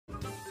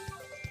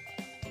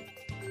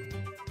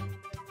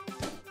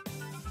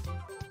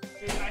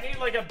I need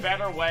like a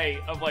better way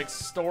of like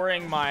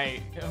storing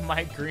my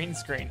green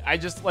screen. I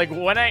just like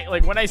when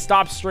I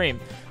stop stream,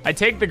 I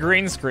take the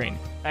green screen,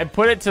 I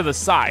put it to the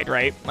side,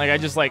 right? Like I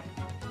just like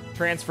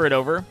transfer it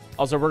over.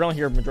 Also, we're gonna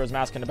hear Majora's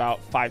Mask in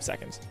about 5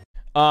 seconds.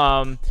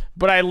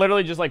 But I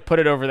literally just like put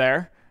it over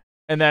there,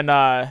 and then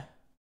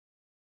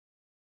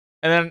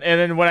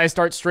when I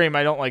start stream,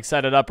 I don't like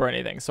set it up or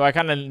anything. So I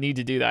kind of need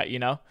to do that, you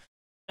know?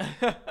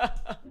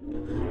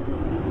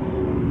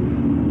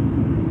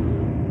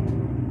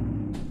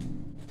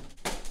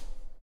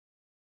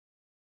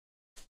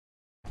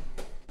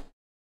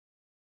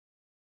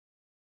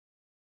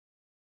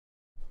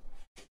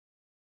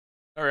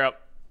 Hurry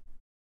up.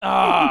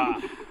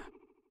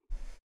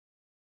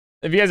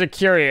 If you guys are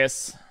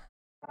curious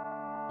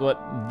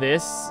what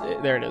this,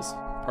 there it is.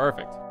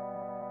 Perfect.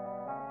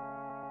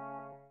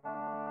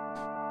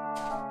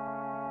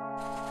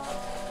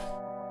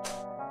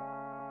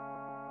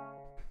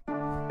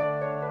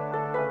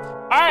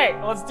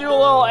 Alright, let's do a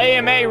little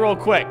AMA real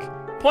quick.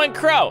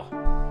 PointCrow.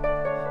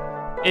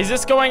 Is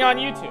this going on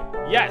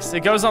YouTube? Yes,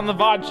 it goes on the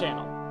VOD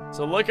channel.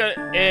 So look at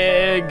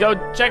it, go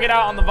check it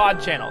out on the VOD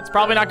channel. It's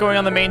probably not going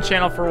on the main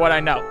channel for what I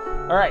know.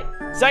 Alright,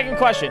 second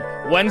question.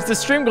 When's the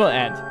stream gonna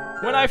end?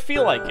 When I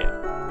feel like it.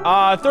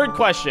 Third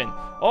question.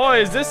 Oh,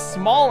 is this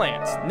Small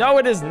Ant? No,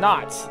 it is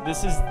not.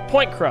 This is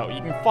PointCrow.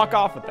 You can fuck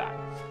off with that.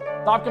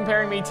 Stop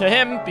comparing me to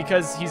him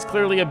because he's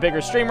clearly a bigger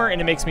streamer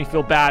and it makes me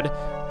feel bad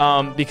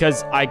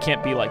because I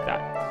can't be like that.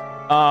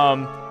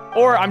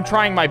 Or I'm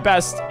trying my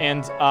best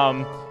and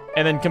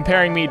then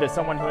comparing me to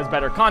someone who has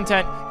better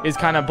content is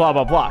kind of blah,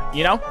 blah, blah,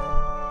 you know?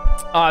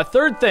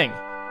 Third thing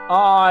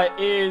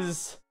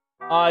is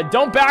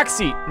don't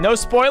backseat. No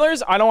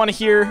spoilers. I don't want to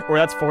hear, or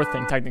that's fourth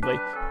thing, technically.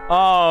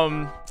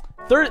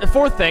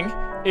 Fourth thing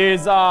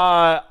is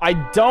I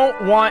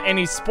don't want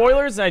any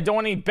spoilers and I don't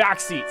want any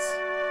backseats.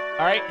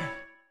 All right?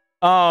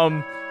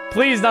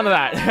 Please, none of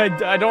that.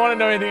 I don't want to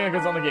know anything that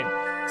goes on the game.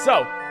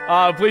 So,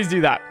 please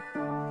do that.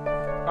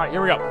 All right,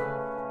 here we go.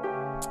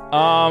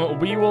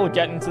 We will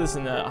get into this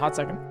in a hot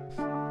second.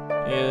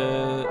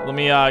 Let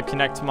me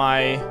connect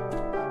my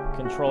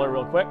controller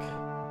real quick.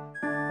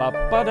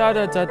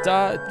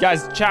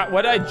 Guys, chat,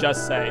 what did I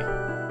just say?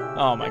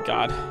 Oh my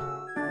god.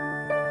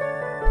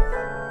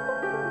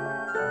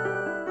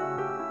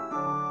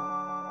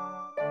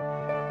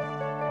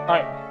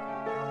 Alright.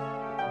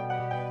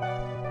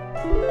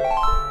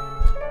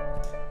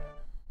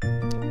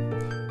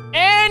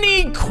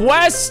 Any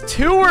quest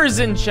tours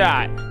in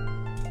chat?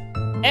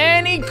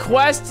 Any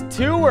quest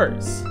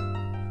tours?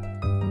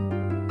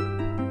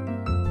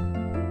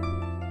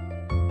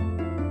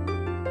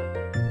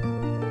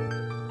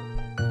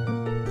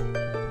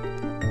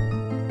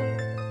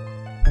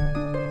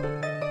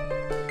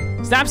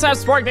 Snap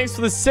Spark, thanks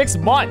for the 6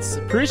 months.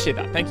 Appreciate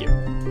that. Thank you.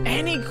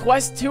 Any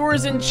quest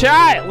tours in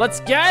chat? Let's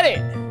get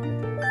it.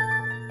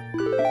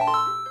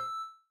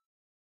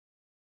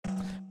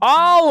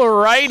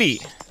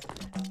 Alrighty.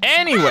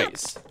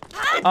 Anyways,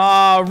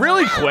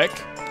 really quick.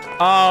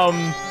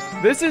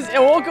 This is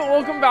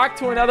welcome back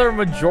to another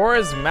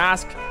Majora's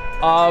Mask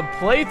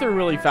playthrough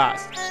really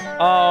fast.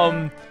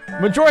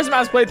 Majora's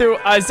Mask playthrough,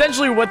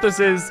 essentially what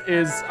this is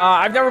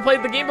I've never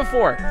played the game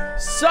before.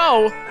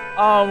 So,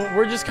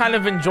 we're just kind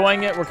of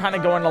enjoying it. We're kind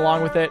of going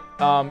along with it.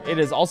 It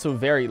is also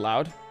very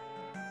loud.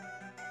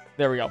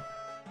 There we go.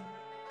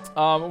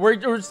 We're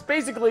just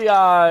basically,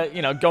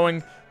 you know,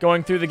 going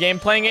through the game,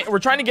 playing it. We're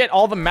trying to get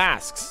all the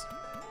masks.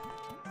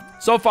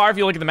 So far, if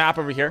you look at the map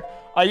over here,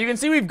 you can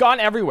see we've gone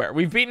everywhere.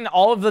 We've beaten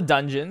all of the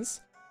dungeons,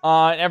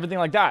 and everything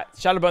like that.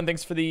 Shadowbone,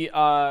 thanks for the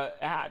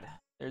ad.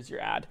 There's your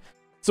ad.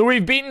 So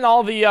we've beaten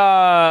all the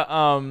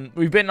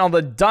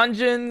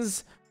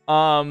dungeons,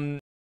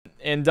 and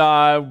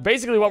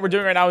basically what we're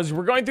doing right now is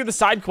we're going through the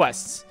side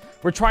quests.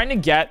 We're trying to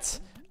get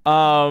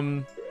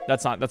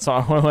that's not what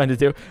I wanted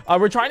to do.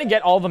 We're trying to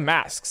get all the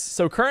masks.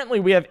 So currently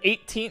we have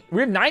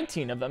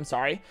 19 of them,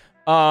 sorry.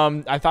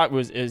 I thought it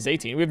was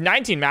 18. We have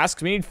 19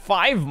 masks. We need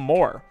 5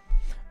 more.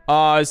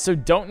 So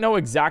don't know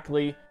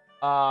exactly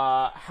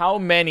how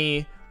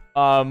many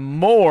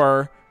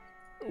more,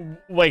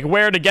 like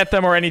where to get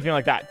them or anything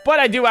like that. But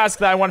I do ask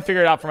that. I want to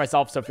figure it out for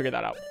myself, so figure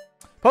that out.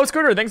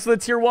 Postcooter, thanks for the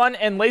tier 1,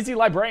 and Lazy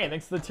Librarian,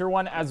 thanks for the tier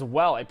 1 as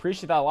well. I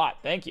appreciate that a lot.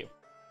 Thank you.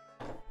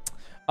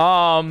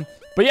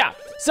 But yeah,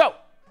 so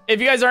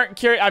if you guys aren't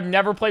curious, I've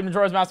never played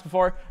Majora's Mask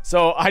before,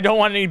 so I don't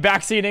want any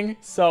backseating.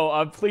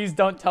 So please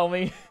don't tell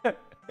me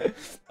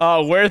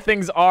where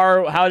things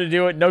are, how to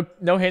do it.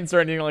 No hints or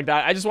anything like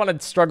that. I just want to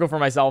struggle for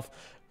myself.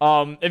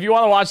 If you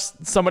want to watch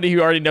somebody who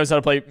already knows how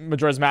to play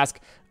Majora's Mask,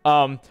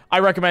 I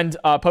recommend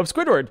Pope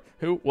Squidward,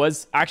 who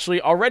was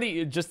actually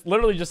already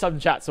literally just up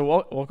in chat.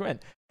 So welcome in.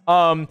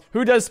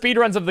 Who does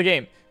speedruns of the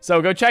game.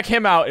 So go check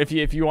him out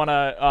if you want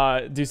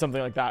to do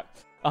something like that.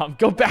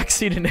 Go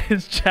backseat in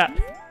his chat.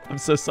 I'm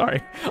so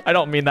sorry. I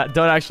don't mean that.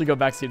 Don't actually go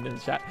backseat in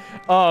his chat.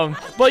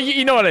 But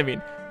you know what I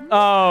mean.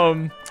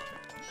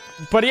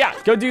 But yeah,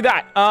 go do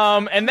that.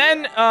 And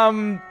then,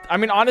 I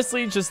mean,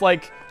 honestly, just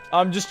like,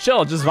 just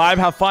chill, just vibe,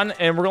 have fun,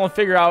 and we're gonna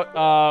figure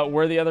out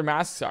where the other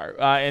masks are,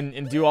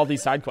 and do all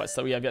these side quests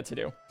that we have yet to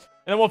do.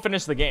 then we'll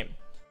finish the game.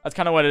 That's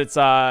kind of what it's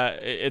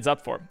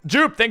up for.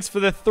 Jupe, thanks for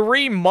the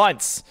 3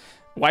 months.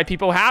 White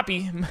people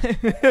happy.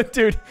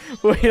 Dude,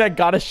 wait, I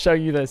gotta show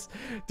you this.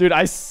 Dude,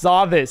 I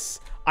saw this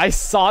in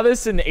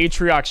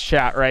Atriox's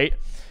chat, right?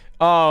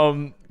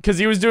 Because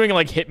he was doing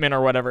like Hitman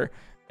or whatever.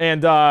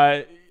 And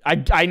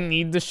I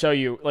need to show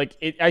you. Like,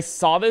 I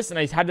saw this and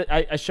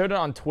I showed it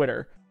on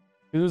Twitter.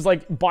 It was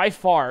like, by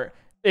far,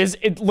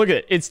 look at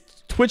it.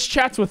 It's Twitch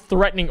chats with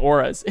threatening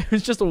auras. It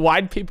was just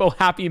white people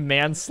happy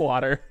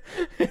manslaughter.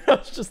 I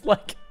was just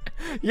like,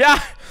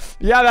 yeah,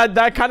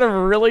 that kind of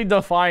really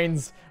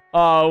defines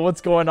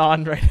what's going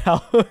on right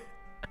now.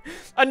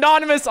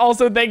 Anonymous,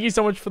 also, thank you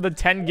so much for the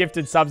 10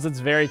 gifted subs. It's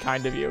very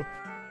kind of you.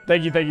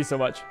 Thank you so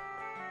much.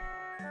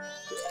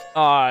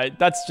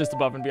 That's just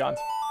above and beyond.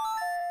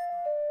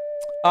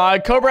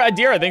 Cobra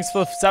Adira, thanks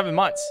for the 7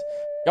 months.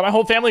 Got my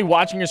whole family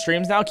watching your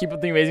streams now. Keep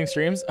up the amazing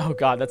streams. Oh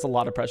god, that's a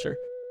lot of pressure.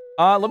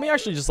 Let me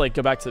actually just like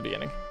go back to the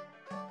beginning.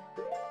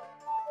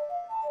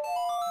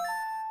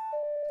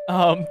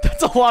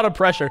 That's a lot of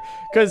pressure,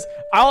 because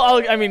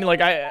I mean,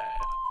 like, I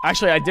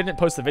didn't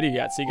post the video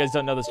yet, so you guys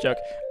don't know this joke.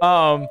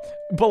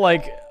 But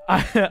like,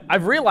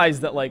 I've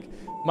realized that like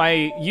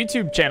my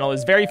YouTube channel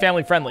is very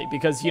family friendly,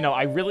 because, you know,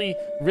 I really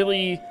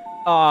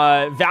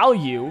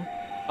value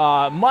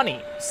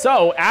money.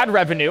 So ad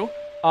revenue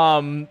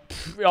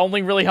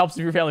only really helps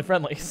if you're family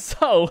friendly.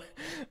 So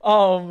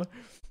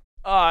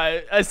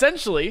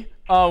essentially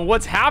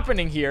what's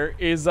happening here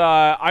is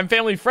I'm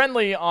family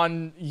friendly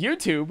on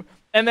YouTube,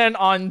 and then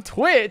on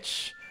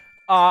Twitch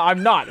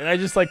I'm not, and I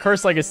just like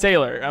curse like a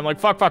sailor. I'm like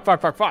fuck.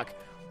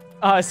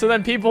 So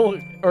then people,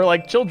 or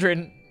like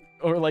children,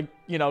 or like,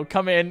 you know,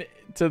 come in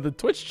to the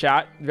Twitch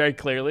chat very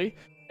clearly,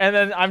 and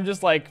then I'm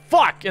just like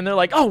fuck, and they're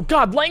like, oh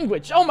god,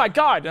 language, oh my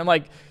god. And I'm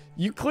like,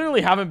 you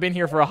clearly haven't been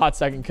here for a hot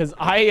second, because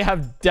I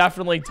have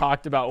definitely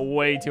talked about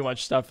way too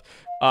much stuff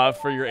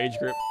for your age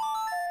group.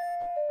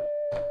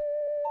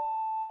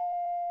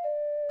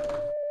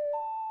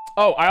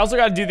 Oh, I also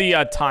got to do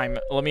the time.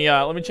 Let me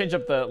change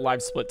up the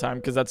live split time,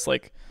 because that's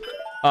like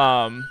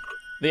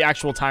the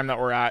actual time that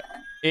we're at.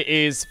 It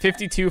is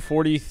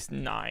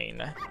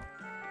 52:49.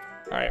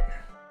 All right.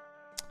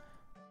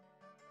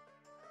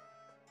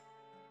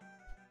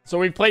 So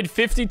we've played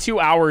 52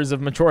 hours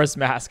of Majora's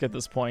Mask at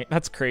this point.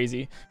 That's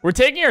crazy. We're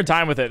taking our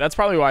time with it. That's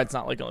probably why it's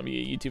not like going to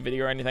be a YouTube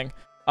video or anything.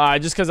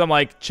 Just because I'm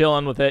like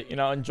chilling with it, you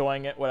know,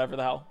 enjoying it, whatever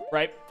the hell,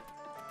 right?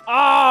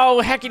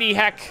 Oh, heckity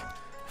heck.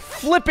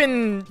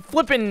 Flippin'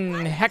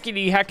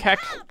 heckity heck. I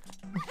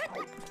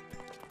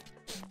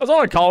was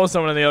on a call with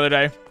someone the other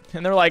day,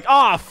 and they're like,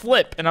 ah,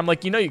 flip. And I'm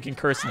like, you know you can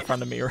curse in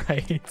front of me,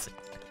 right? It's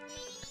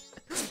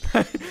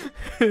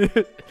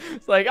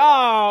like,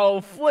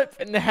 oh, flip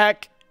in the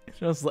heck.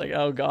 I was like,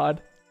 oh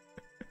god.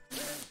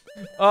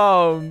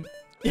 What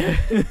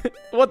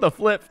the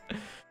flip?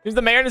 Here's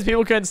the mayor and his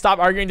people couldn't stop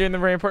arguing during the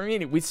very important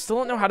meeting. We still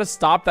don't know how to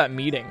stop that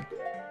meeting.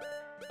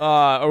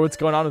 Or what's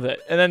going on with it.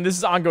 And then this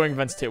is ongoing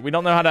events too. We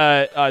don't know how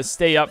to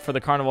stay up for the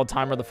carnival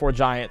time or the 4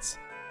 giants.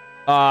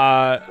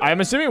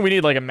 I'm assuming we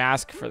need like a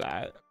mask for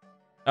that.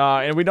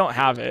 And we don't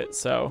have it,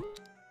 so.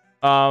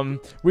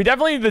 We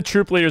definitely need the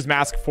troop leader's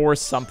mask for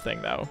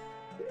something though.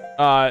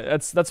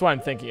 That's what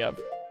I'm thinking of.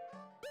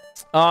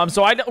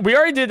 So we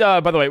already did,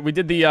 by the way, we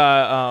did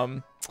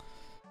the,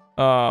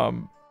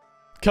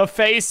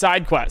 cafe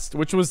side quest,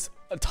 which was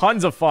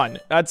tons of fun.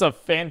 That's a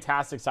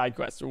fantastic side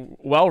quest.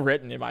 Well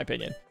written, in my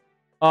opinion.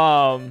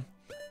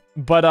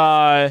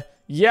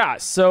 Yeah,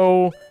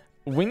 so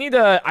we need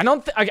to,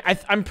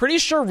 I'm pretty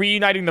sure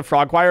reuniting the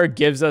frog choir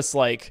gives us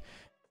like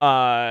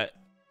a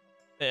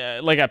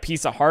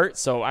piece of heart.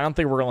 So I don't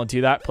think we're going to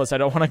do that. Plus I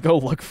don't want to go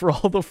look for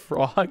all the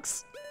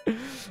frogs.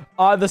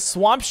 The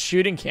swamp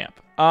shooting camp.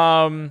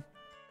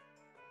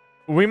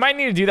 We might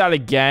need to do that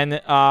again.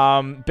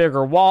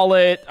 Bigger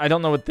wallet. I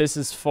don't know what this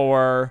is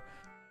for.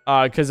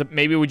 Because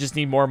maybe we just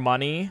need more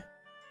money.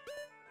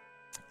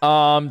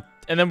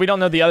 And then we don't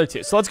know the other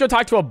two. So let's go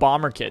talk to a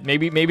bomber kid.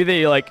 Maybe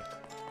they like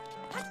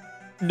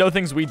know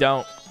things we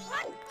don't.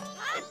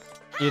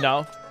 You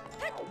know?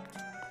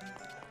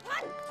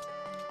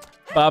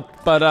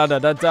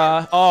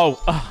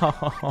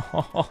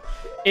 Oh.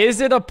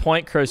 Is it a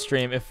PointCrow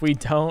stream if we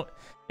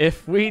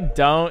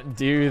don't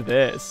do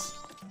this?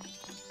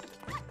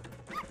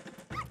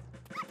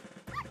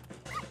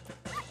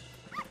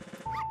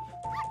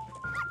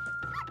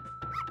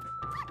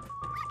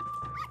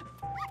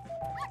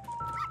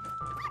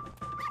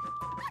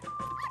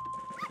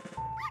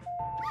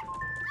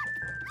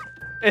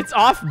 It's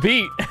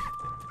offbeat.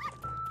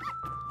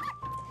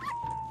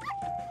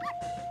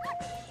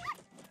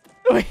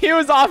 He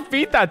was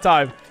offbeat that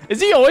time. Is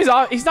he always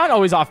off? He's not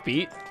always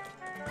offbeat.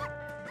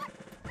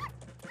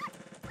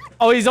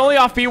 Oh, he's only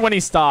offbeat when he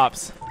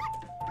stops.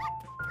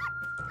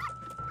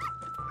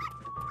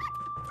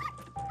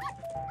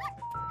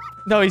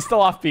 No, he's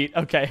still offbeat.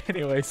 Okay,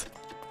 anyways.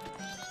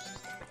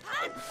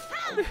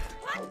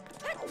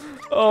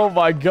 Oh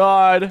my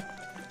god.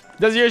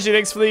 Does Yoshi,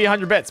 thanks for the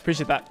 100 bits.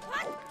 Appreciate that.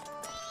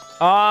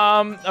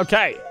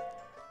 Okay.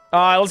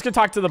 Let's go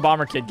talk to the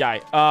bomber kid guy.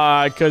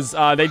 Because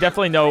they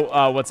definitely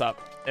know what's up,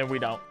 and we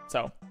don't.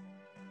 So.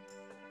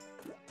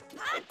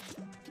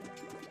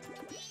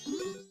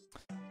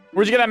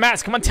 Where'd you get that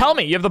mask? Come on, tell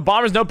me. You have the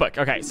bomber's notebook.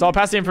 Okay, so I'll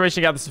pass the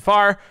information you got so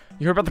far.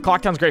 You heard about the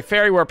Clocktown's Great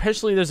Fairy, where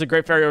officially there's a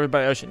Great Fairy over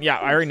by the ocean. Yeah,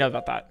 I already know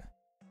about that.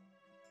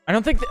 I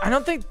don't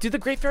think, do the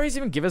Great Fairies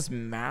even give us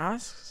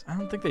masks? I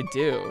don't think they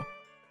do.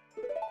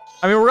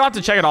 I mean, we're gonna have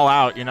to check it all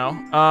out, you know?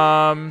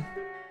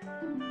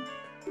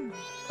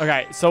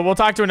 Okay, so we'll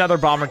talk to another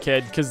bomber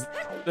kid, because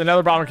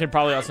another bomber kid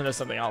probably also knows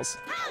something else.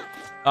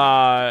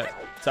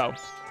 So,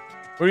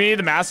 what do we need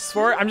the masks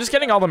for? I'm just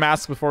getting all the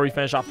masks before we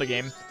finish off the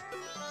game.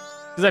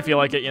 Because I feel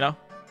like it, you know?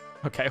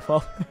 Okay,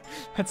 well,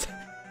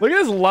 look at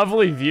this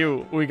lovely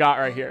view we got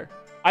right here.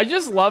 I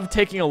just love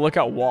taking a look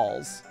at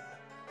walls.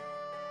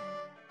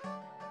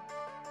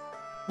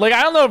 Like,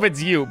 I don't know if it's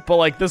you, but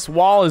like this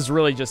wall is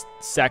really just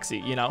sexy,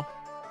 you know?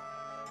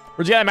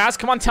 Where'd you get that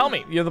mask? Come on, tell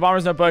me. You have the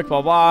bomber's notebook,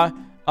 blah, blah.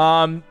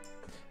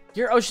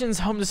 Your ocean's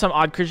home to some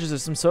odd creatures.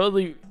 There's some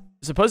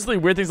supposedly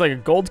weird things like a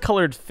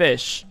gold-colored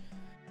fish.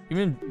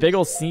 Even big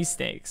old sea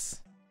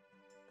snakes.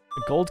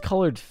 A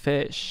gold-colored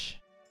fish.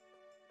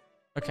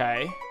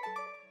 Okay.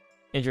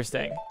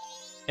 Interesting.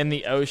 In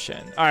the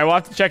ocean. All right, we'll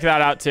have to check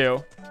that out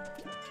too.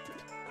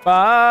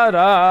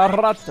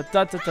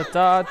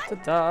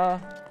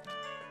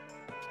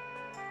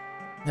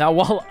 Now,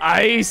 while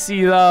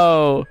icy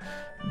though.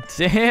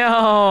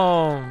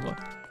 Damn.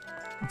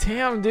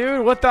 Damn,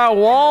 dude. What that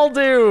wall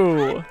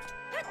do?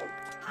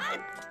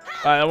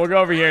 All right, we'll go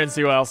over here and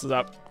see what else is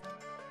up.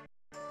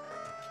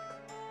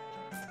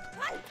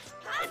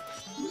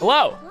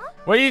 Hello.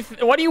 What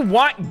do you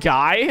want,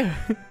 guy?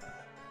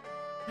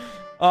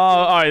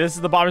 All right, this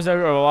is the bomber's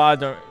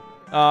notebook.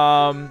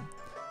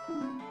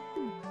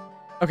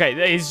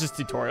 Okay, he's just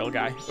tutorial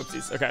guy.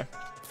 Oopsies. Okay.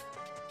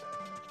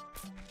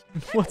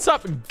 What's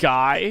up,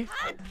 guy?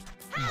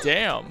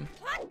 Damn.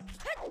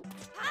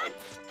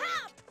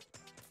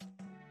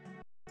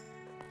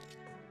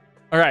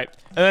 All right,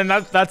 and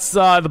then that's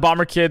the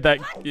bomber kid that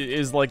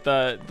is like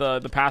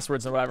the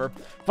passwords and whatever.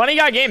 Funny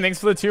guy game. Thanks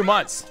for the 2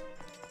 months.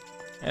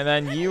 And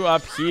then you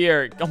up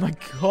here. Oh my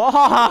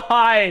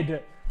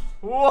god.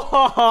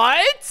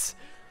 What?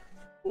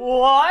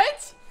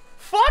 What?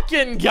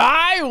 Fucking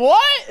guy,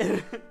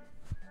 what?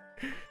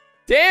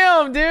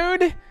 Damn,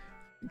 dude.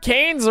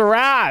 Kane's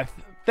Wrath.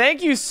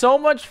 Thank you so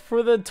much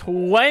for the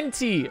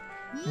 20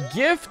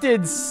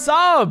 gifted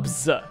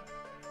subs.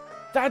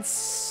 That's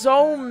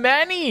so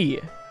many.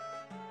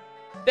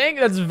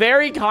 That's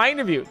very kind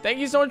of you. Thank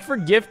you so much for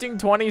gifting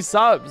 20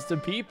 subs to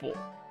people.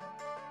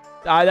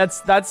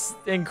 That's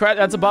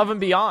incredible. That's above and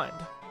beyond.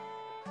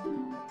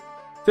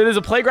 So there's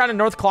a playground in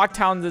North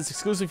Clocktown that's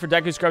exclusively for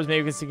Deku Scrubs.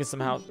 Maybe we can see it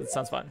somehow. That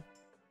sounds fun.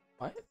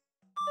 What?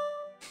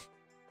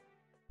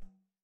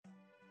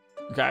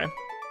 Okay.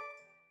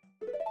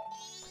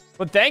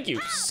 But thank you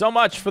so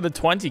much for the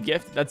 20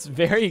 gift. That's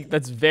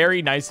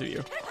very nice of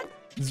you.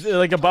 It's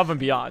like above and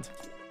beyond.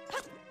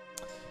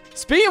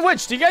 Speaking of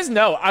which, do you guys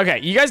know? Okay,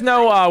 you guys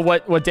know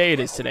what day it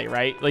is today,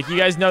 right? Like you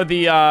guys know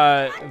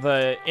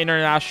the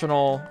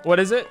international. What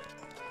is it?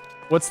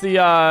 What's the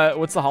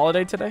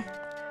holiday today?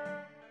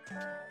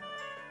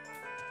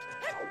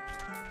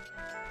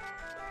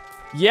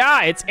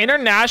 Yeah, it's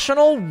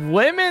International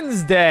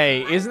Women's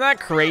Day. Isn't that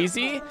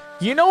crazy?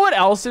 You know what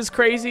else is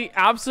crazy?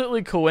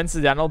 Absolutely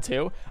coincidental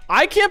too.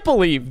 I can't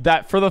believe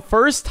that for the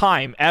first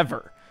time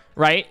ever,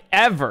 right?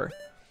 Ever.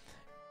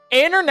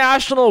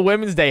 International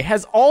Women's Day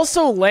has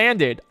also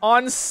landed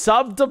on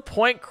Sub to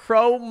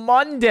PointCrow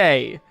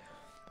Monday.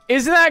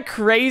 Isn't that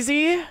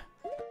crazy?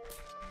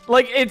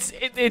 Like it's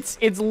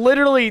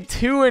literally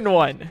 2 in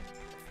 1.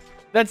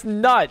 That's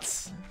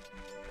nuts.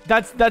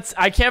 That's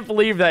I can't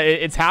believe that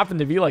it's happened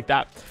to be like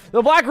that.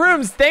 The Black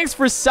Rooms, thanks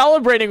for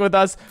celebrating with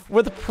us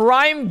with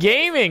Prime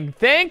Gaming.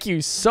 Thank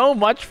you so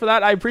much for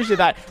that. I appreciate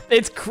that.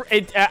 It's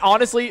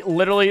honestly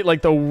literally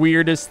like the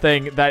weirdest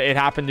thing that it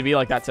happened to be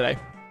like that today.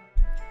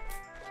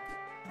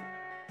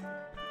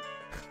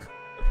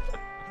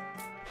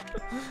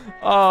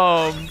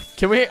 Are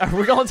we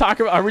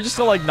just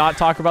gonna like not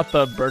talk about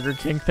the Burger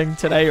King thing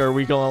today, or are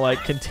we gonna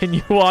like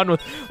continue on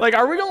with like,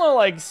 are we gonna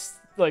like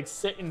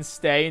sit and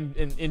stay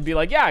and be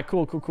like, yeah,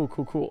 cool,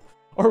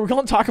 or are we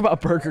gonna talk about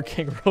Burger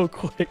King real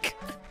quick?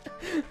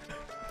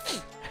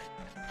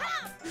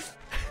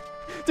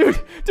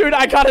 dude,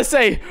 I gotta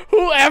say,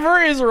 whoever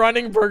is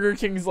running Burger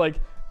King's like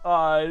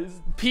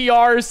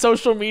PR,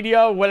 social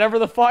media, whatever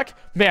the fuck,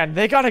 man,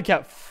 they gotta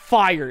get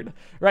fired,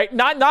 right?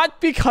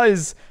 Not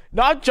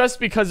just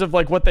because of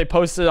like what they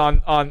posted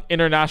on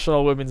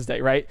International Women's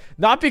Day, right?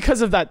 Not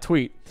because of that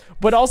tweet,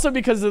 but also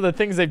because of the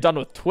things they've done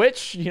with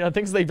Twitch, you know,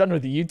 things they've done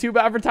with YouTube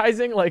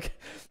advertising. Like,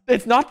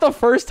 it's not the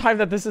first time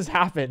that this has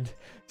happened.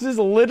 This is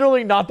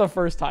literally not the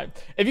first time.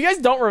 If you guys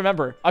don't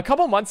remember, a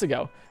couple months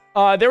ago,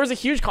 there was a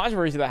huge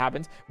controversy that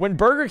happened when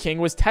Burger King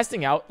was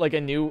testing out like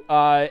a new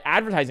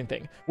advertising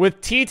thing with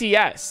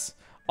TTS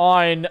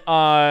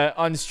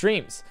on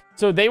streams.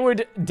 So they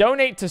would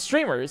donate to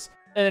streamers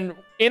And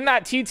in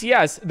that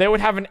TTS, they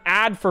would have an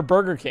ad for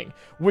Burger King,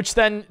 which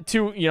then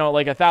to, you know,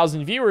 like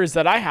 1,000 viewers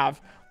that I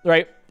have,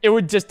 right? It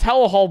would just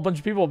tell a whole bunch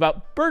of people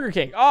about Burger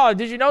King. Oh,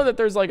 did you know that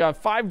there's like a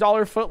 $5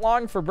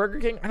 footlong for Burger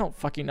King? I don't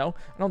fucking know.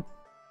 I don't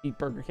eat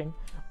Burger King.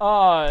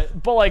 But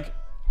like,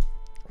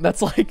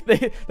 that's like,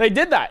 they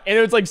did that. And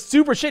it was like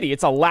super shitty.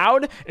 It's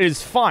allowed. It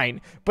is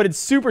fine, but it's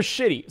super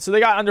shitty. So they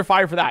got under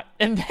fire for that.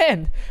 And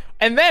then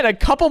a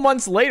couple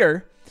months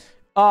later,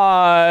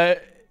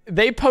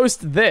 they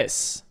post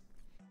this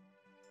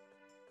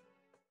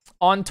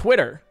on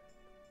Twitter.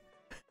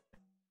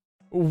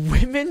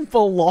 Women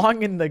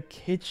belong in the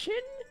kitchen?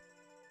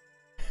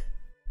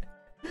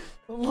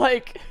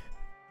 Like,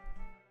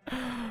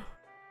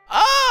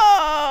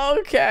 oh,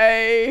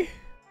 okay.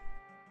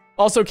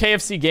 Also,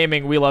 KFC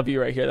Gaming, we love you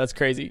right here. That's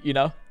crazy, you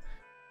know?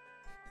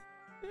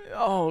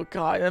 Oh,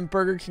 God. And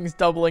Burger King's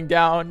doubling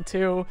down,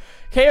 too.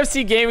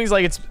 KFC Gaming's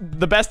like, it's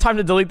the best time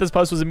to delete this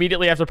post was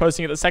immediately after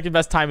posting it. The second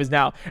best time is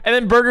now. And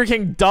then Burger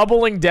King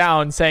doubling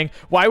down, saying,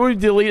 why would we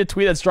delete a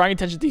tweet that's drawing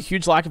attention to a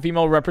huge lack of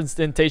female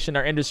representation in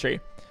our industry?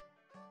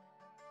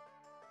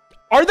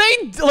 Are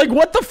they, like,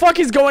 what the fuck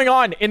is going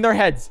on in their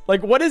heads?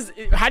 Like, what is,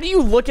 how do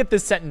you look at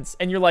this sentence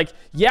and you're like,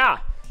 yeah,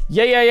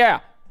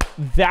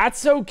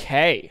 that's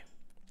okay.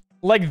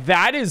 Like,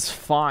 that is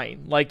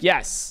fine. Like,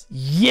 yes,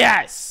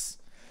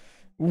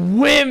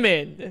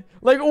 women.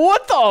 Like,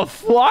 what the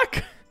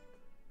fuck?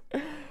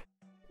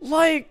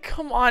 Like,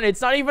 come on,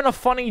 it's not even a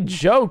funny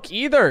joke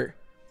either.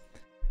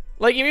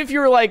 Like, even if you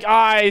were like,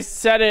 I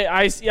said it,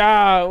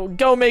 yeah,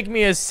 go make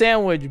me a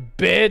sandwich,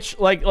 bitch.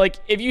 Like,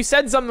 if you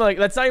said something like,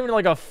 that's not even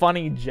like a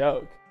funny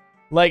joke.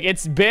 Like,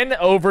 it's been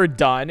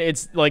overdone.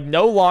 It's like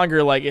no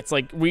longer like, it's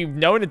like, we've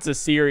known it's a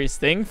serious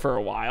thing for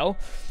a while.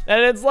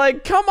 And it's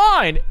like, come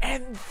on.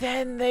 And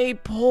then they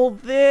pull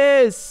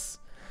this.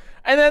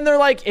 And then they're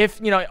like, if,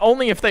 you know,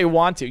 only if they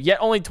want to. Yet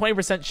only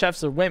 20%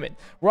 chefs are women.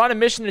 We're on a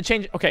mission to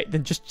change. Okay,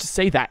 then just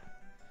say that.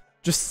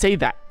 Just say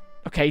that.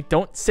 Okay,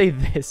 don't say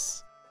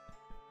this.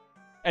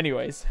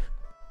 Anyways,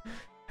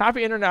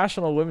 happy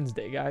International Women's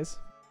Day, guys.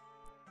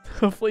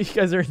 Hopefully you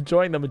guys are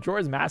enjoying the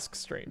Majora's Mask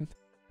stream.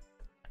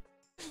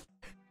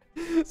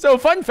 So,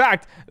 fun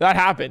fact, that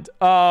happened.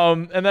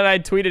 And then I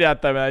tweeted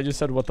at them and I just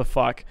said, what the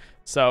fuck?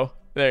 So,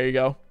 there you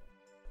go.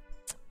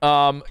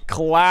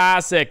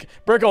 Classic.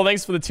 Brickle,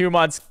 thanks for the 2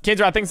 months.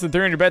 Kinzrat, thanks for the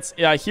 300 bits.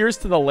 Yeah, here's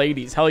to the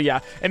ladies. Hell yeah.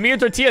 And Mia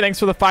Tortilla, thanks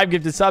for the 5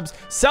 gifted subs.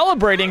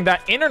 Celebrating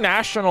that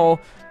international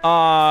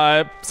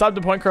sub to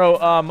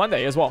PointCrow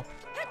Monday as well.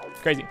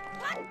 Crazy.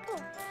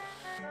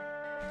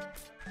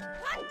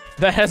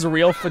 That has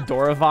real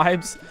fedora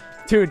vibes.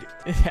 Dude,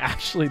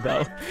 actually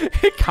though,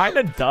 it kind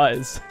of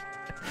does.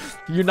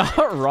 You're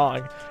not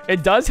wrong.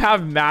 It does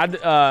have mad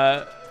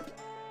fedora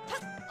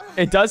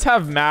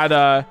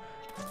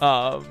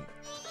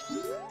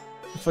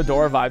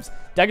vibes.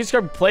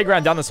 Deckenscript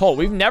playground down this hole.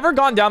 We've never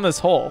gone down this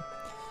hole.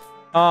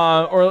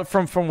 Or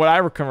from what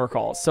I can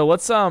recall. So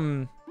let's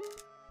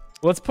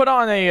put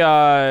on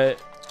a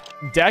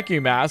Deku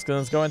mask and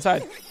let's go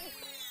inside.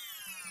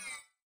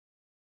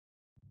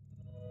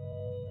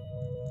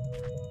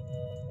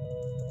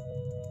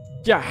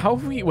 Yeah, how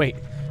have we... Wait.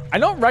 I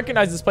don't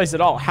recognize this place at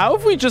all. How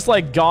have we just,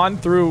 like, gone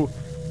through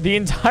the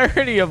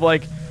entirety of,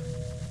 like,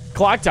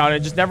 Clocktown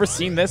and just never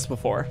seen this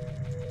before?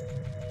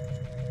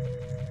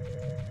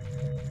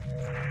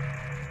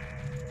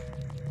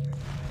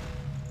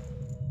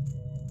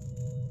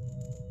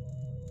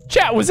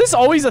 Chat, was this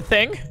always a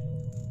thing?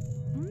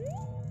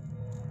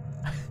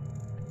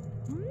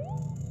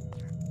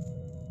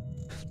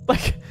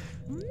 Like,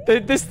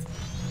 this...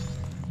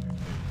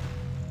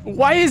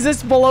 Why is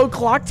this below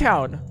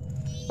Clocktown?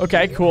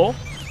 Okay, cool.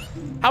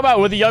 How about,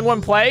 would the young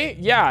one play?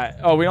 Yeah.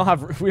 Oh, we don't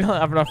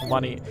have enough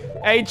money.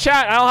 Hey,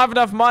 chat, I don't have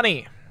enough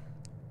money.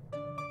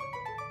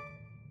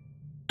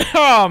 It's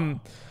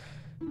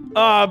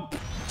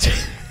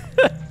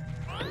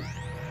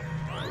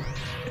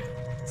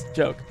a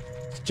joke.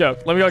 It's a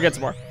joke. Let me go get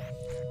some more.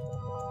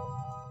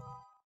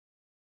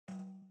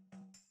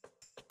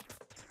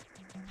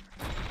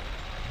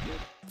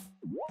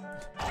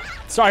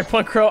 Sorry,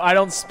 PointCrow, I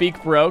don't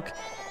speak broke.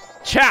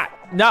 Chat,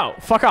 no,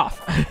 fuck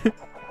off.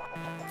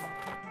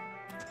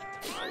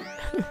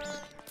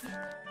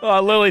 Oh,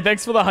 Lily,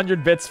 thanks for the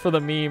 100 bits for the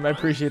meme. I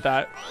appreciate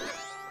that.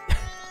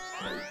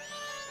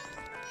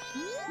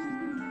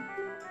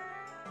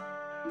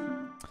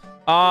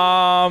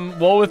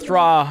 We'll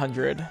withdraw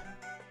 100.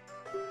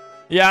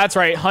 Yeah, that's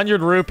right.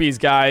 100 rupees,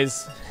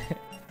 guys.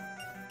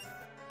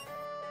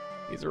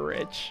 He's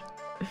rich.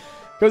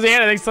 Cozy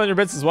Hannah, thanks for 100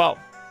 bits as well.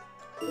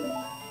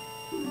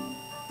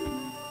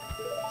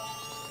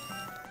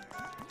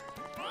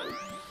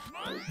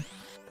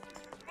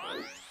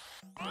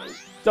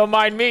 Don't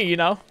mind me, you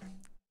know.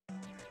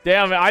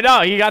 Damn it, I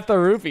know, he got the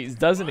rupees,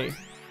 doesn't he?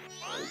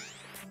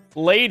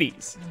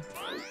 Ladies.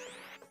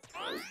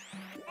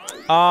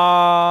 Can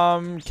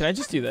I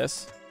just do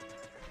this?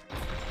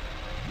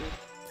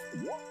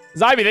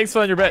 Zybe, thanks for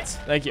 100 bits.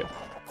 Thank you.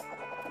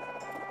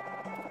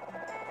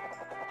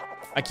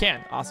 I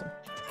can, awesome.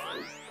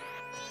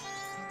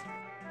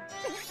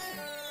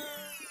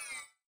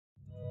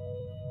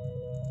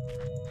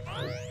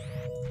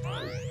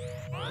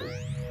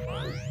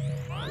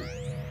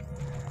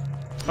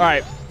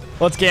 right,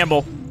 let's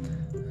gamble.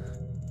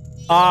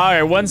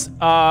 All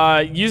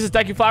right, use this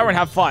Deku Flower and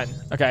have fun.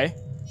 Okay.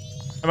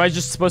 Am I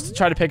just supposed to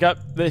try to pick up?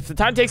 If the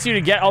time it takes you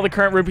to get all the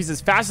current rupees is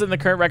faster than the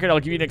current record, I'll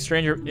give you an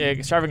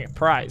extravagant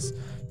prize.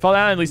 Fall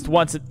down at least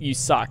once, you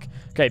suck.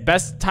 Okay,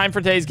 best time for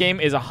today's game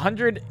is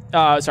 1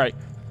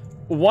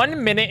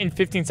 minute and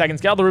 15 seconds.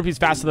 Get all the rupees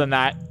faster than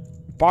that.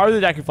 Borrow the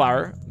Deku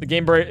Flower. The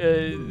game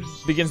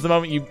begins the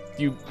moment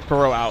you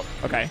burrow out.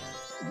 Okay.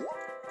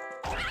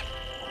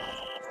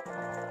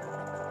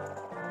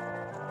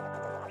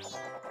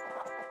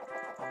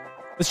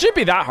 This shouldn't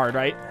be that hard,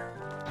 right?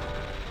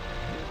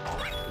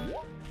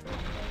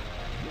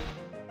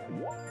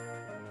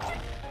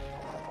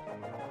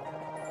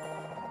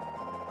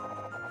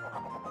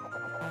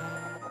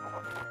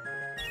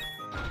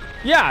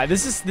 Yeah,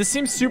 this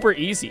seems super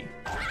easy.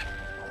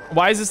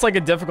 Why is this like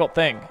a difficult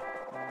thing?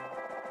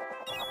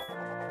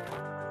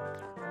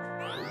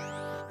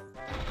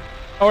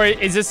 Or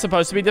is this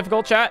supposed to be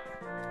difficult, chat?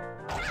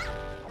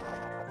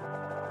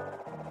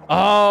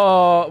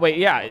 Oh, wait,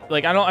 yeah.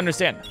 Like, I don't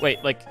understand.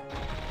 Wait, like...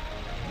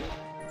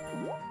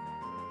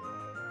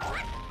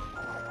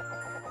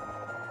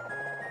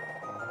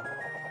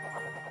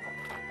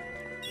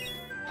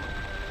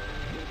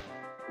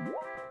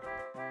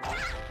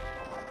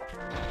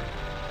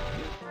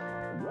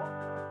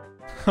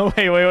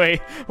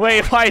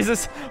 Wait, why is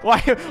this?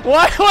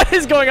 What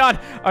is going on?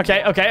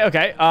 Okay.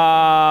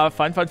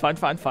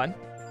 Fun.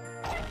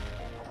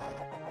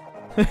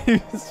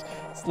 It's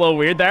a little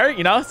weird there,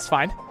 you know, it's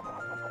fine.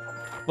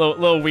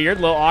 Little weird,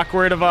 little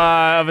awkward of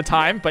a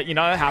time, but you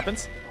know, that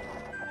happens.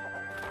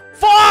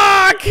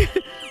 Fuck!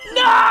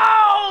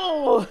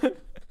 No!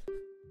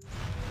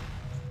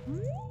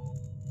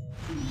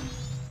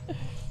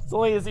 It's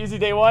only this easy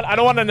day one. I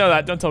don't want to know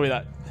that. Don't tell me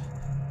that.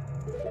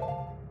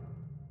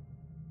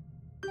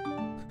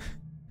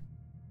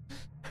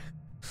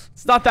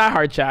 It's not that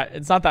hard, chat.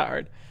 It's not that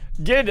hard.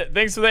 Gid,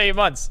 thanks for the 8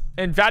 months.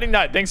 And Fatty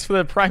Nut, thanks for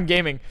the Prime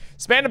Gaming.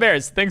 Spanda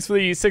Bears, thanks for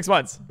the 6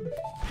 months.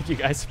 Thank you,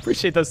 guys.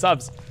 Appreciate those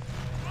subs.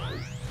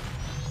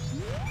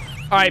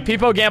 All right,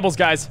 Peepo Gambles,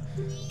 guys.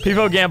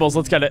 Peepo Gambles,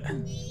 let's get it.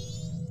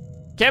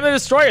 Cam the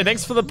Destroyer,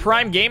 thanks for the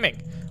Prime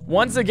Gaming.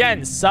 Once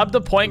again, sub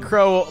to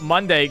PointCrow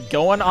Monday,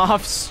 going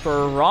off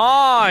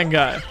strong.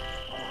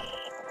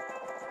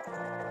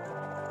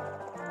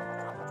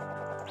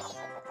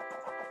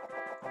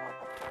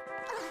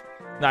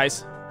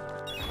 Nice.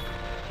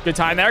 Good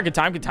time there. Good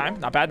time.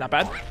 Not bad.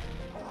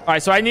 All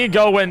right, so I need to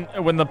go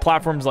when the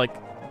platform's like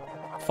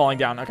falling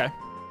down. Okay.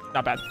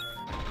 Not bad.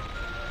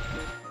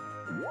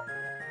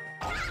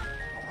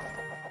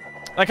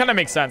 That kind of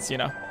makes sense, you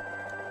know.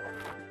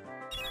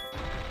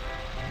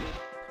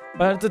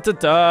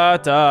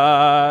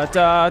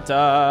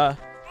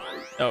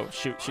 Oh,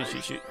 shoot.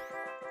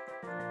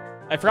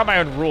 I forgot my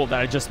own rule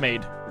that I just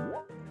made.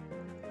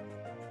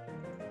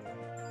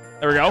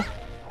 There we go.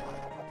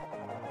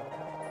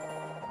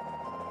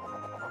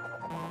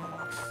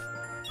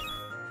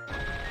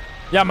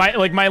 Yeah,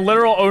 my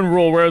literal own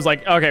rule where it was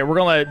like, okay, we're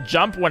gonna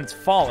jump when it's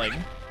falling,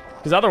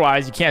 because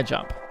otherwise you can't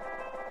jump.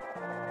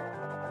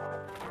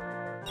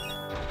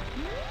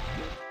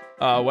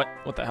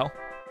 What the hell?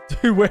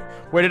 Dude,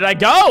 where did I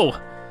go?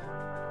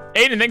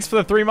 Aiden, thanks for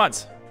the 3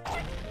 months.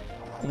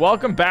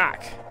 Welcome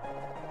back.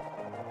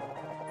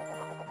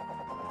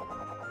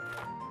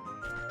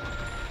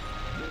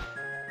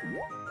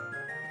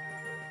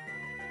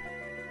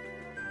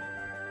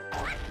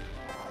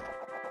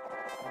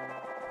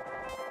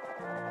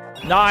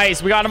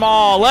 Nice, we got them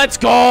all. Let's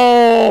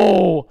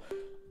go.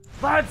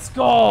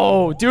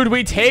 Dude,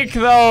 we take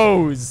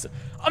those.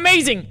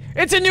 Amazing.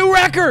 It's a new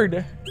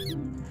record.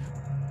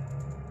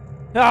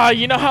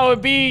 You know how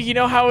it be, you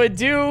know how it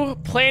do.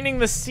 Planting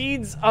the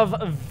seeds of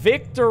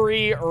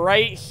victory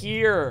right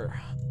here.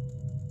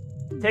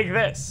 Take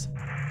this.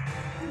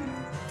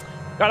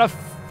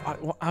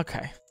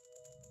 Okay.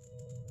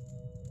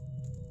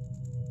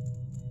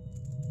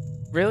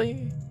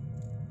 Really?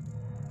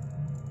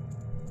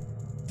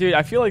 Dude,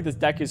 I feel like this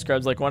Deku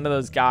Scrub's like one of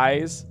those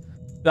guys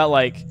that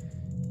like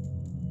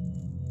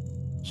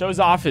shows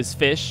off his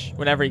fish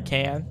whenever he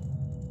can.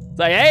 It's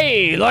like,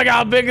 hey, look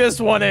how big this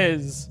one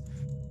is,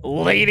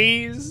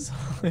 ladies.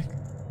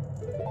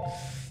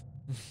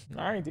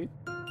 All right, dude.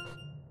 All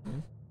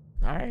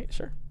right,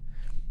 sure.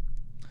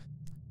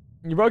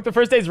 You broke the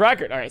first day's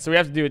record. All right, so we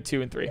have to do it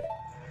 2 and 3.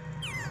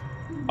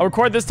 I'll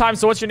record this time.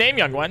 So what's your name,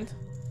 young one?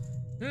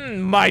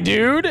 My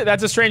dude.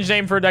 That's a strange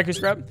name for a Deku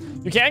Scrub.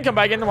 You can come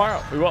back in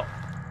tomorrow. We will.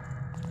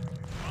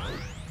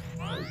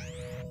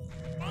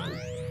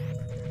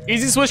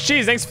 Easy Swiss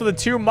cheese, thanks for the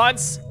 2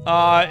 months.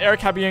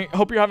 Eric,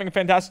 hope you're having a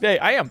fantastic day.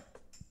 I am.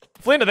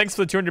 Flinda, thanks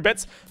for the 200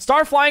 bits.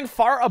 Star flying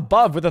far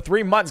above with the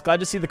 3 months.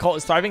 Glad to see the cult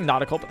is thriving.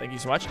 Not a cult, but thank you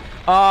so much.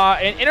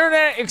 And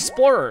Internet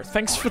Explorer,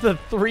 thanks for the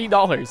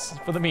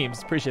 $3 for the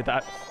memes. Appreciate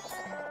that.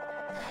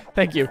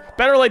 Thank you.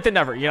 Better late than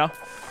never, you know?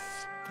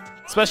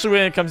 Especially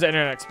when it comes to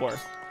Internet Explorer.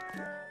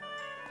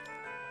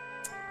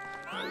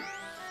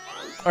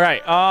 All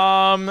right,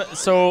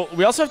 so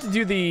we also have to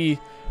do the...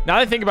 Now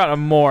that I think about it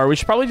more, we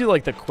should probably do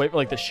like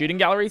the shooting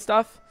gallery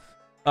stuff.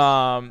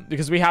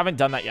 Because we haven't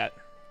done that yet.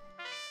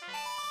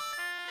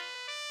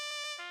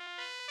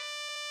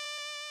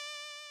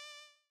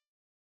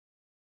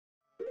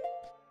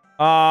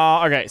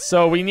 Okay,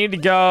 so we need to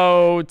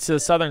go to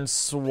Southern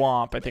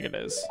Swamp, I think it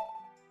is,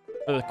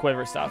 for the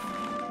quiver stuff.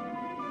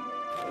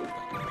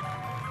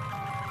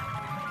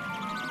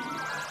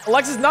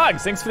 Alexis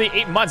Nugs, thanks for the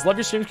 8 months. Love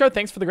your streams, Crow.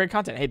 Thanks for the great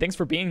content. Hey, thanks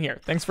for being here.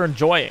 Thanks for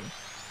enjoying.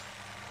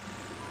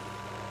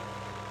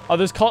 Oh,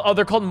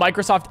 they're called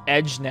Microsoft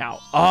Edge now.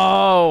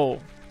 Oh,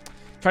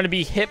 trying to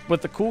be hip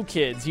with the cool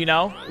kids, you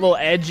know, a little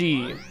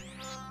edgy.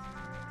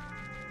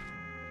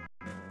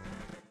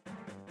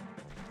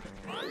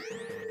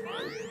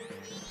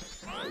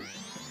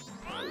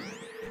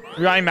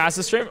 We got any masks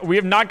this stream? We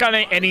have not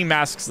gotten any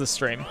masks this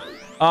stream.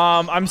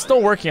 I'm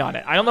still working on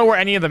it. I don't know where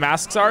any of the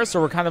masks are,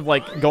 so we're kind of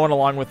like going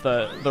along with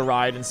the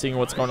ride and seeing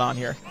what's going on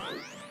here.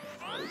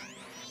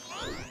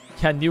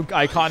 Yeah, new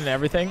icon and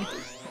everything.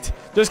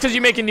 Just because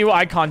you make a new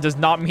icon does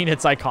not mean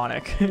it's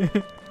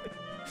iconic.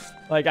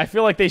 Like, I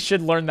feel like they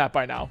should learn that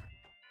by now.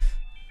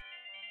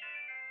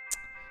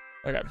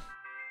 Okay.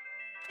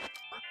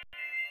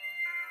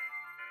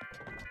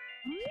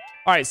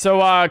 All right,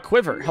 so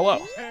Quiver,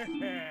 hello.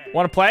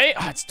 Want to play?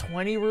 Oh, it's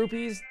 20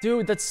 rupees?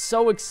 Dude, that's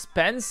so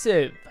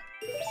expensive.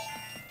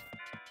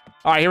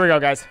 All right, here we go,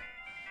 guys.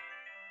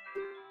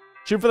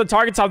 Shoot for the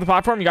target top of the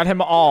platform. You got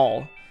him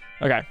all.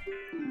 Okay.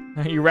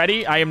 Are you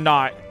ready? I am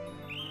not.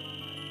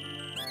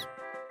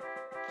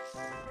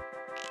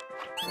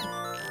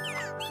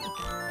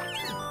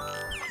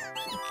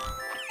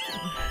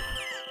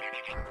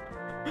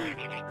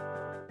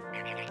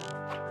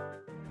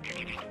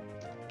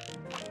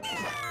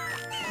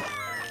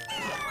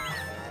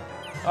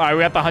 All right,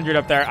 we got the 100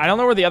 up there. I don't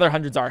know where the other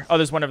 100s are. Oh,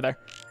 there's one over there.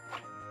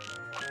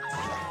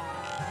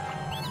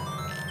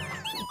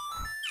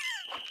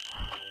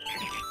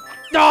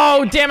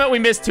 No, damn it, we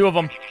missed 2 of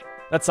them.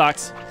 That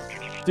sucks.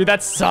 Dude,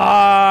 that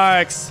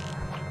sucks.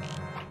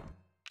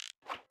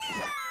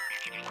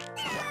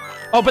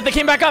 Oh, but they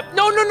came back up.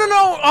 No, no, no,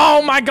 no.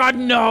 Oh my God,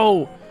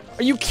 no.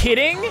 Are you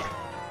kidding?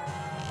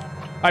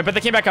 All right, but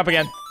they came back up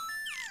again.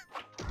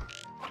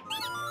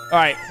 All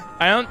right,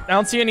 I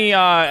don't see any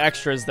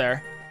extras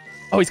there.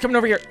 Oh, he's coming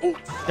over here. Ooh,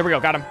 there we go.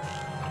 Got him.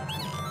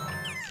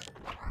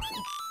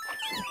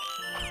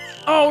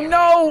 Oh,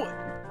 no.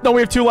 No, we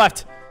have 2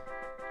 left.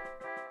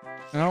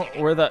 No,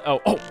 where the...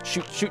 Oh,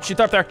 shoot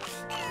up there.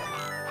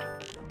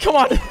 Come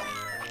on.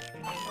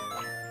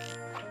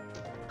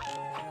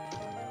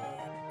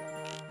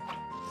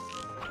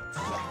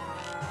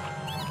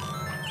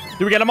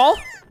 Did we get them all?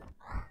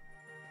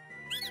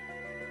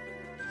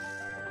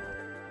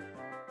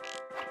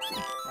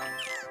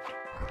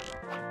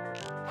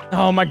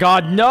 Oh my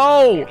God,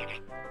 no!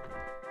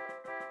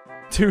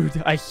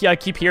 Dude, I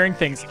keep hearing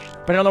things,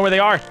 but I don't know where they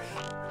are.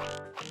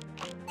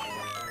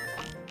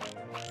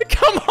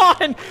 Come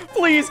on!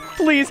 Please,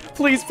 please,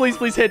 please, please,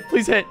 please hit,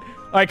 please hit.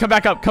 All right, come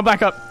back up, come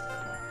back up.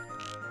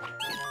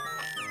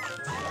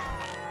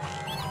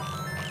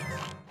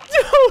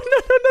 No.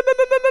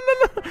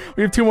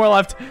 We have 2 more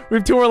left. We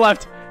have 2 more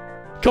left.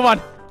 Come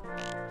on.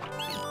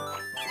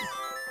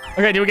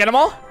 Okay, did we get them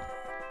all?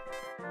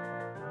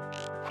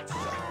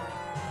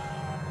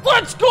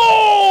 Let's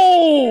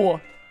go!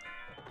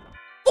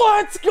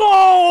 Let's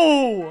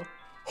go!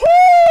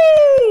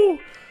 Woo!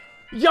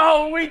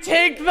 Yo, we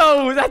take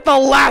those at the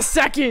last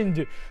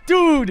second.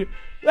 Dude,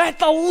 at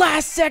the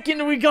last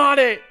second we got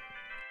it.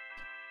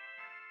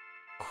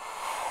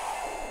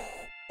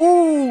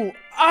 Ooh,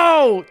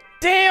 oh,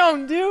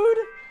 damn, dude.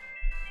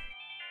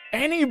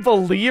 Any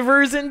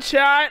believers in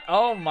chat?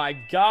 Oh my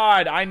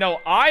God, I know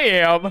I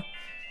am.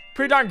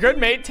 Pretty darn good,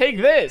 mate. Take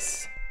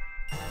this.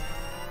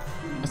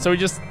 So we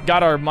just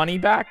got our money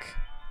back.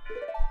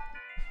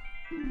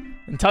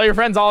 And tell your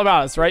friends all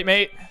about us, right,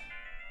 mate?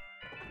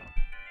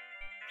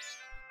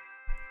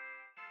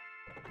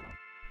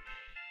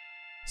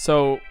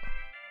 So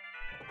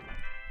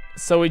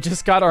we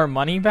just got our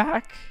money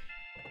back?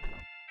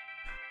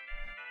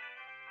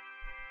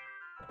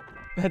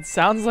 That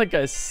sounds like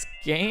a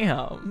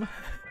scam.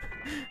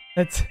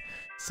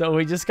 So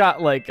we just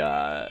got like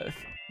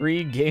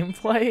free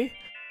gameplay?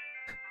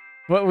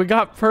 But we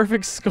got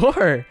perfect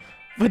score.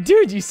 But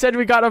dude, you said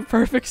we got a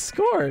perfect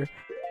score.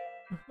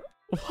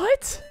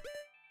 What?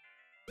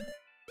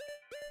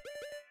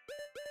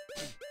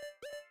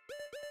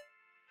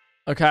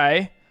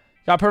 Okay.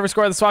 Got perfect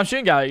score at the Swamp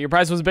Shooting Gallery. Your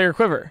prize was a bigger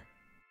quiver.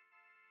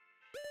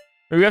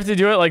 Maybe we have to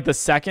do it like the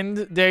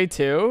second day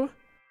too?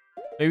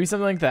 Maybe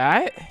something like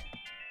that?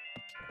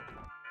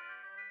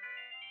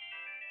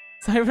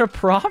 It's not even a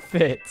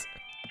profit.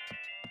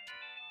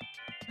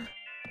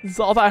 It's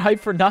all that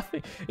hype for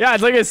nothing. Yeah,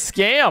 it's like a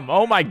scam.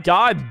 Oh my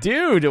God,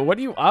 dude. What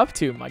are you up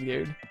to, my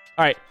dude?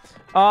 All right.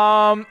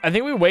 I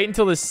think we wait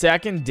until the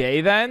second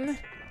day then.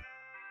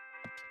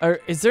 Or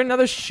is there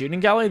another shooting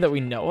gallery that we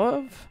know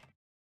of?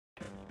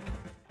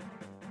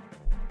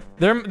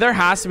 There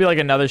has to be like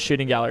another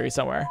shooting gallery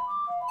somewhere.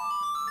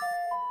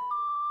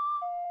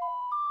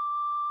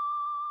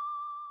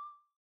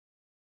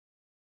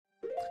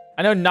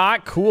 I know,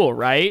 not cool,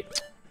 right?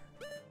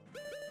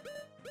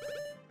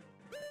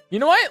 You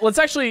know what? Let's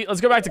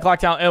go back to Clock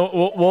Town and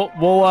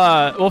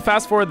we'll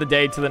fast forward the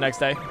day to the next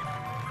day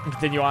and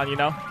continue on, you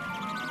know?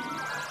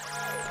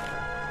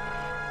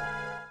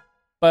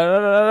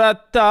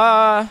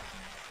 Ba-da-da-da-da.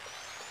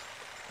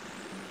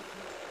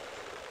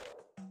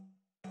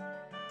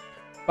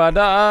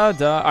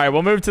 Ba-da-da. All right,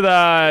 we'll move to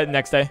the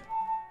next day.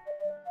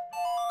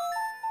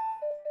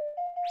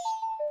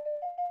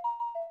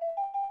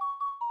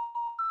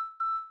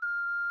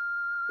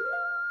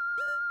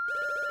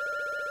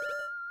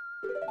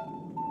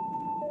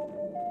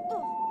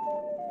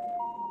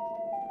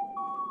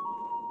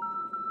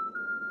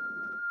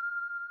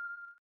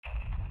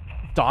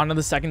 Dawn of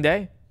the second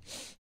day.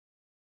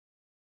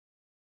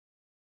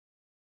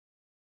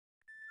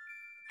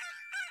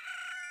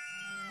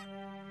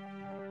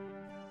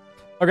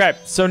 Okay,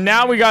 so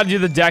now we gotta do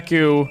the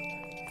Deku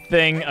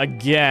thing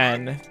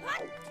again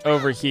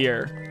over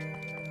here.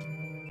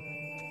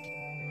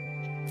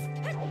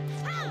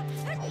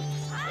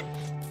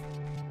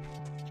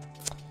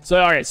 So,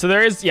 all right, so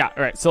there is, yeah,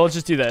 all right, so let's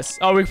just do this.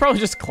 Oh, we could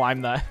probably just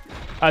climb that.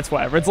 That's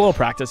whatever, it's a little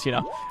practice, you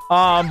know.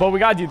 But we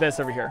gotta do this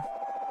over here.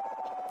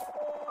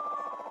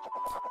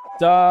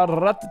 Da,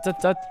 da, da,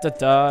 da, da,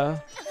 da.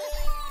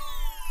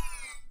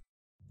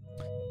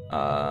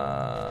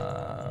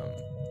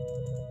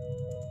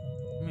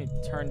 Let me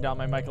turn down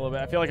my mic a little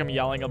bit. I feel like I'm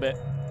yelling a bit.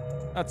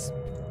 That's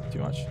too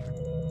much.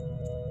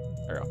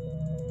 There we go.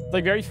 It's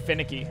like very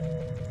finicky.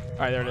 All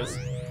right, there it is.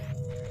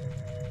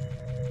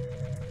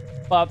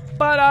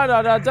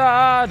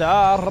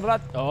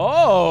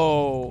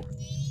 Oh,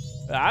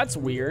 that's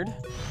weird.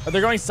 Oh, they're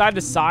going side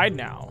to side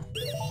now.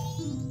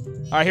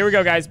 All right, here we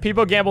go, guys.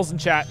 People gambles in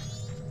chat.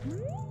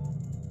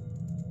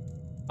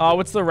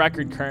 What's the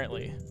record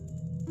currently?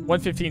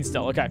 115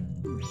 still. Okay.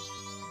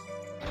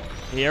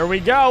 Here we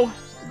go.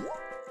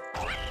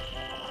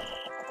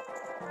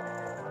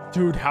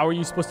 Dude, how are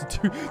you supposed to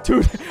do?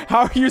 Dude,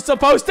 how are you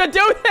supposed to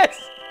do this?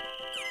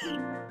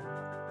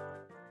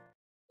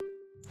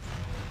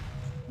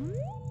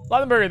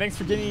 Lothenberger, thanks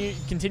for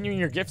continuing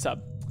your gift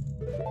sub.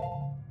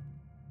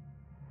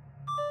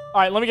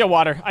 All right, let me get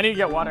water. I need to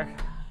get water.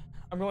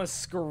 I'm going to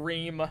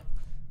scream. Let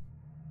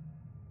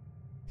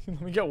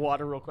me get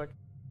water real quick.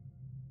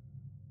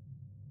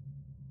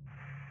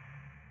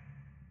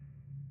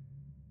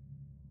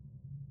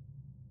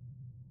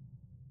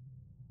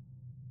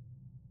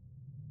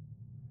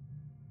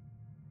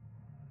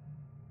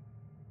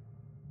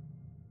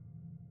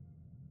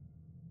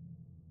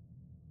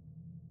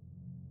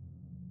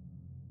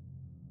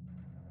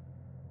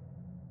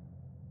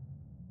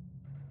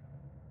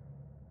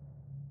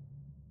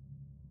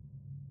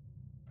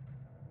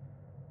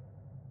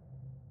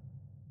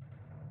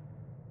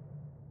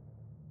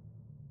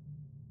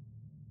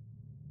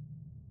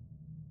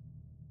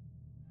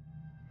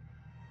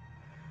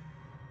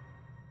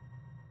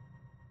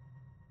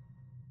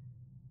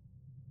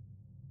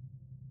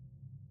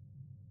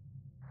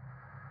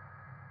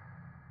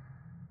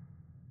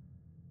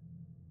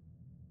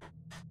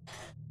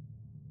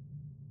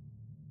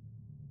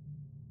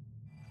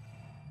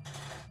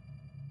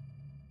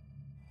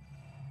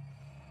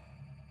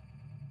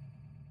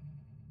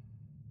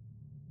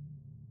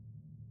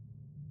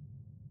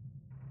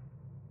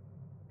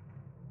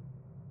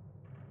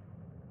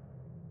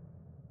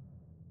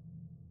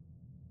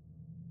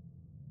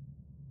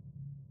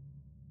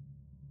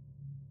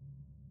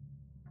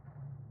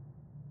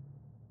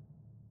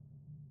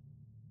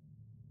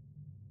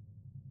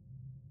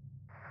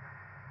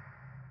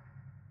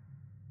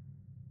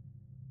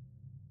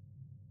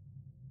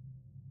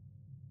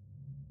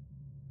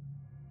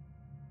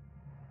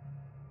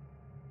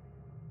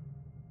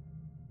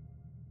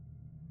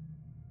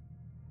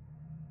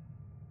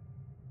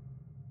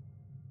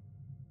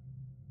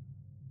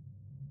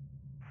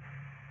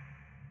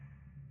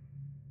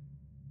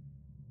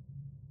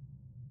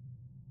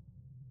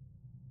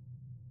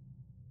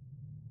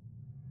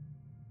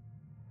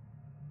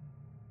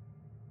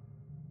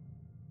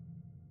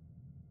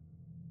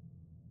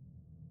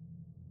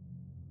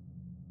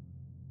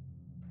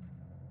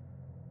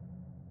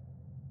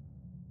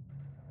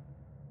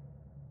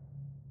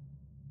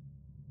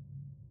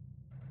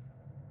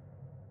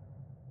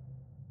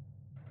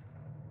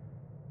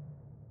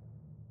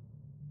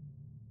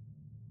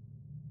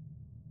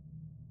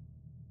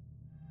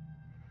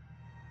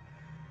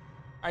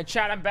 All right,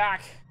 chat, I'm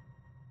back.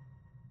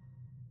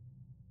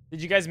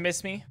 Did you guys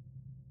miss me?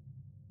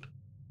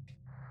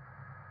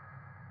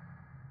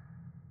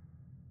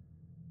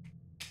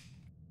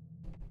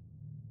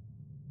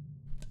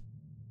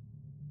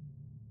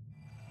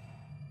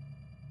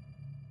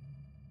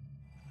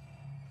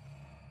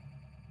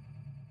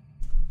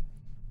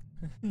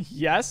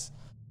 Yes.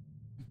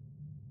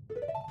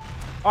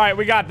 All right,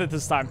 we got it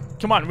this time.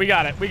 Come on, we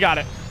got it. We got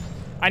it.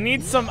 I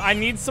need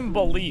some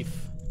belief.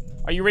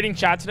 Are you reading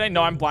chat today?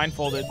 No, I'm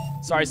blindfolded.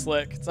 Sorry,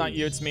 Slick. It's not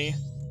you, it's me.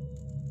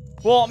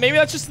 Well, maybe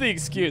that's just the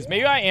excuse.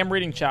 Maybe I am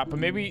reading chat, but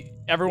maybe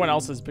everyone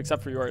else is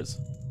except for yours.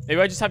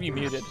 Maybe I just have you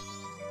muted.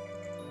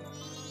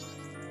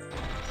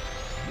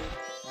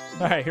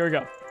 All right, here we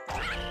go.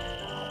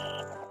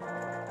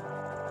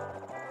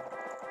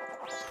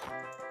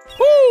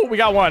 we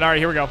got one. All right,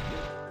 here we go.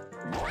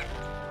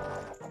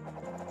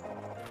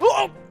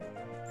 Oh!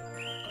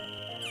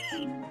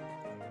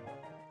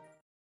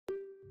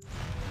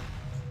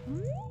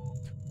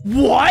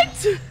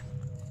 What?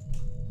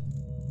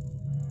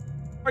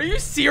 Are you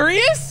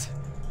serious?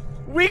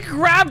 We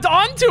grabbed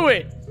onto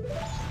it.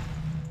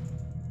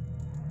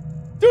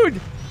 Dude,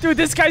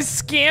 this guy's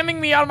scamming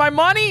me out of my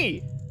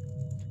money.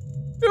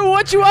 Dude,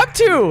 what you up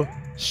to?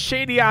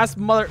 Shady ass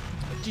mother.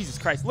 Jesus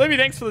Christ. Libby,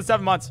 thanks for the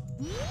 7 months.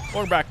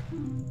 Welcome back.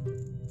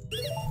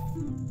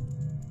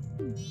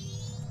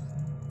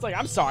 It's like,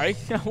 I'm sorry.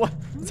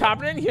 What's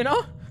happening, you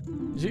know?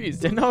 Jeez,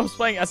 didn't know I was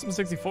playing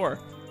SM64.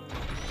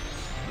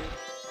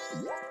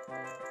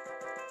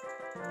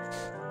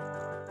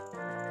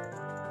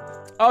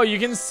 Oh, you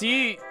can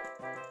see.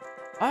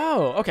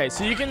 Oh, okay.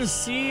 So you can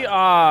see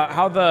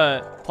how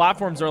the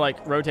platforms are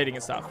like rotating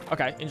and stuff.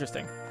 Okay,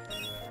 interesting.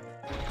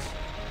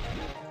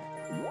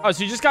 Oh,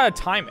 so you just gotta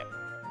time it.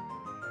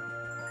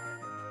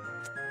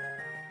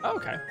 Oh,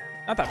 okay,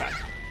 not that bad.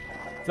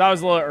 So that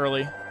was a little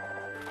early.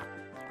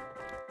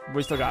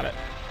 We still got it.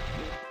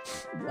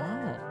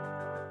 Oh.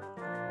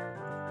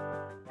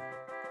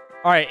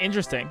 All right,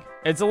 interesting.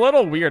 It's a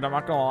little weird, I'm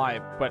not gonna lie,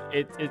 but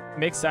it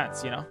makes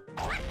sense, you know?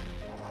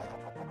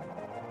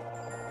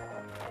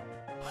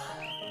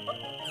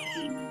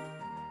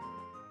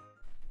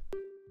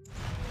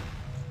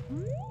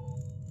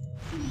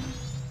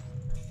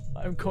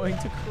 I'm going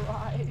to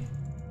cry.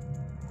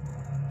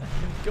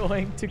 I'm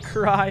going to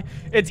cry.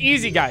 It's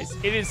easy, guys.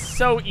 It is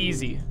so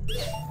easy.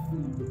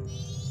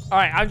 All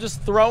right, I'm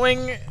just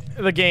throwing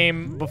the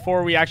game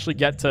before we actually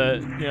get to,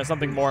 you know,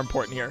 something more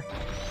important here,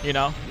 you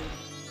know?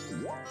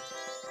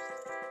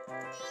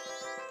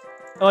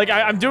 Like,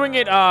 I'm doing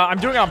it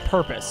on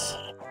purpose.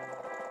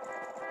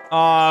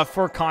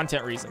 For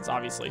content reasons,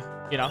 obviously,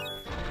 you know?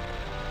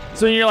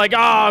 So you're like,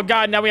 oh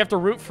god, now we have to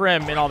root for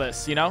him and all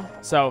this, you know?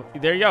 So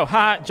there you go.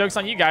 Ha, joke's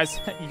on you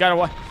guys. You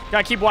gotta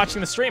keep watching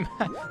the stream.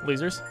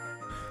 Losers.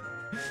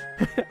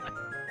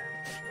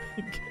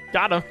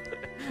 Got him.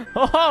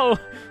 Oh,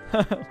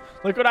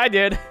 look what I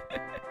did.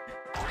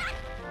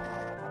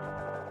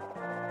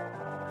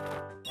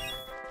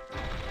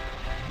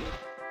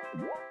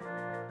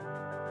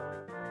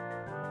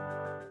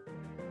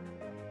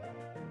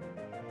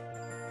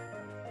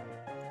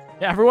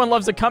 Yeah, everyone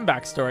loves a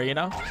comeback story, you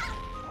know?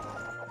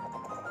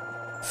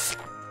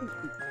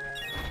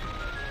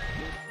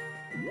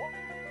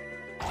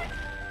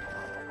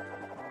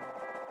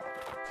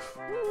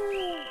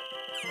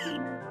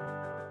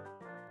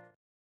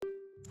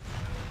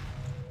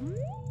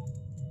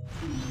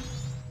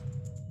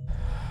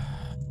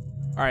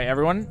 All right,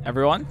 everyone,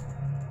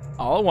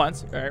 all at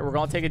once. All right, we're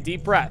gonna take a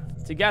deep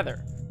breath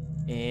together.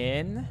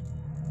 In,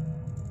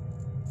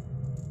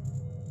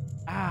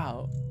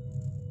 out.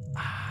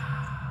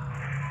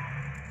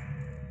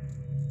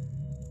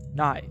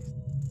 Nice.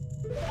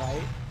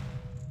 Right?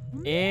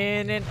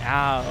 In and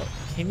out.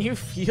 Can you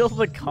feel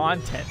the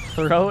content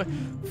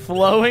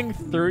flowing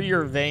through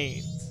your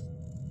veins?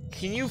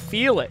 Can you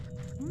feel it?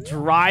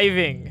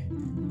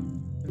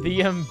 Driving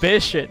the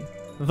ambition,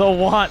 the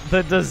want,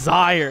 the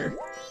desire.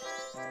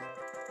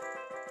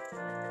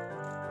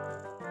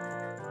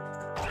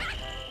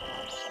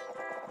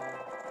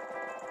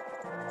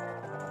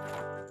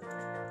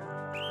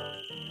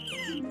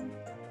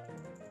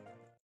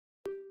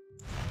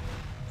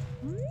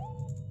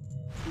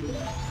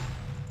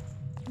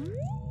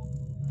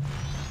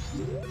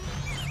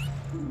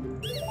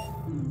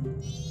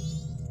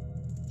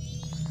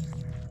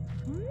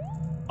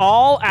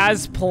 All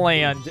as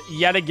planned,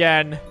 yet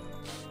again.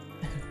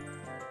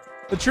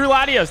 The True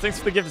Latios, thanks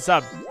for the gift of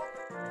sub.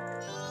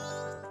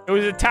 It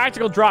was a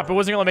tactical drop. It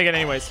wasn't gonna make it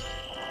anyways.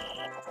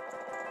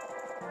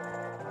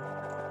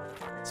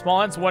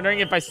 Smallhand's wondering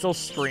if I still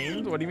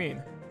streamed. What do you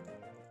mean?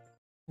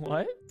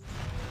 What?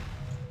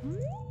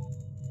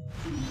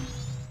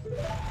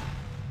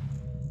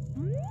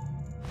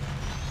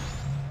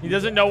 He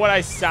doesn't know what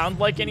I sound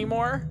like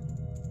anymore?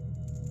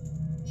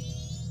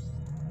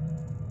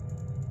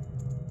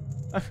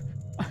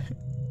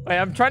 Wait,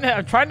 I'm trying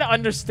to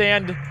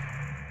understand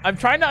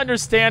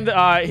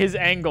his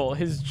angle,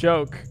 his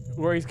joke,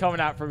 where he's coming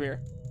at from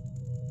here.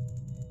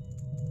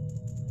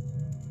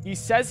 He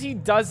says he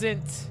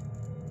doesn't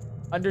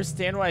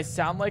understand what I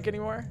sound like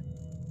anymore.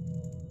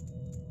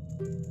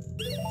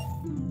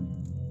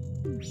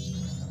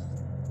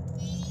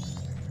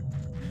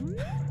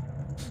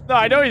 No,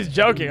 I know he's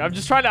joking. I'm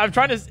trying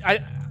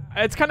to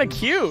it's kind of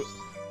cute.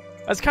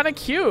 That's kind of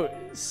cute.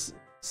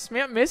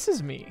 Smant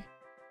misses me.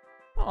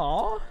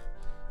 Aw.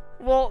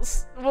 Well,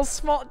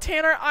 small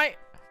Tanner,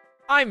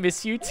 I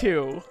miss you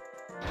too.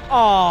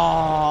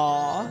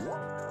 Aww.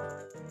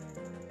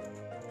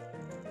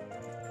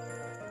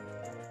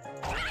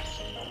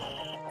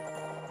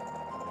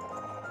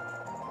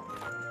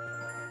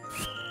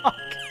 Fuck.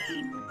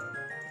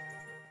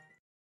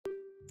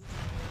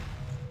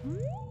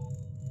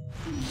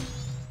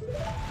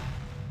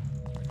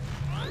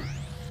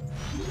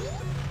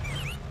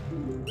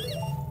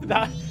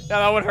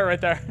 That would hurt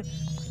right there.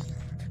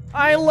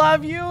 I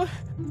love you,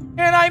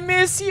 and I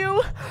miss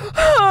you.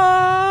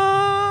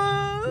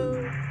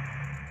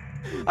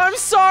 I'm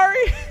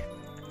sorry.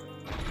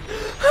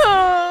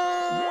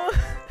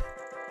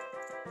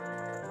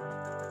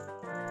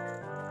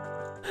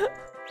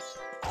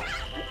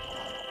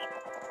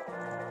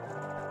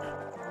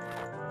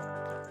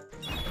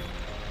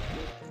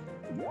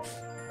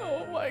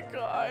 Oh my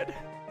god.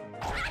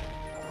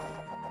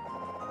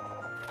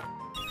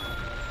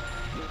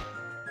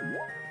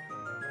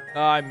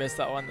 Oh, I missed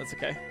that one. That's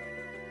okay.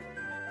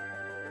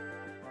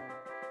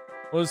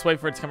 We'll just wait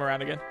for it to come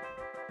around again.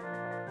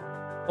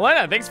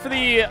 Elena, thanks for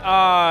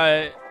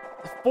the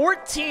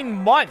 14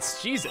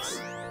 months.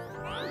 Jesus.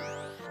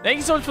 Thank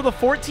you so much for the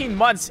 14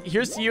 months.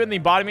 Here's to you in the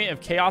embodiment of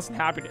chaos and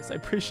happiness. I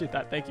appreciate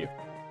that. Thank you.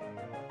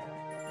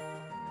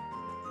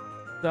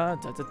 Da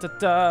da da da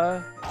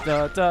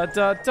da da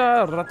da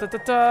da da da da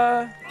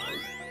da.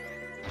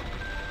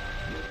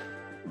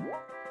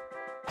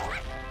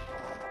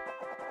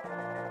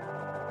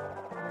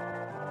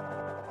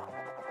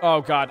 Oh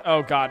god,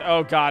 oh god,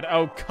 oh god,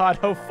 oh god,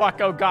 oh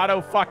fuck, oh god,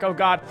 oh fuck, oh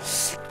god.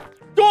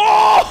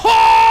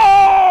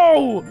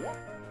 Oh!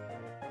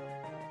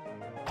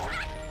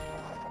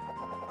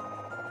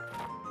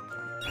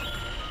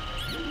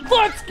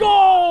 Let's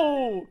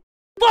go!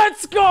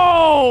 Let's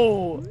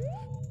go!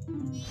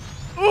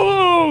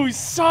 Ooh,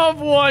 sub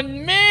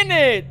 1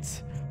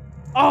 minute!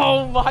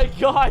 Oh my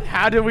god,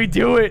 how did we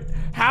do it?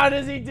 How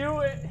does he do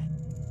it?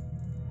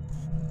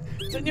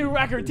 It's a new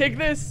record, take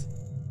this.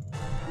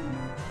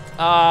 Okay,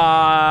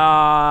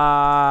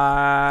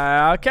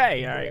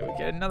 alright, we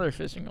get another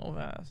fishing hole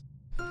pass.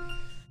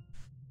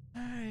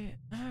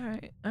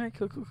 Alright,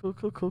 cool.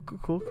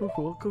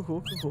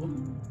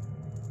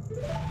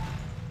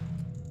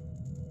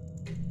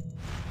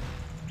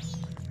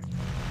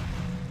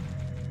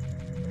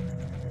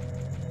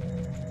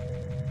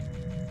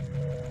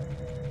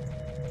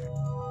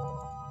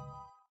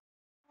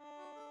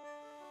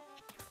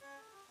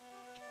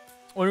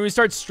 When we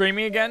start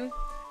streaming again,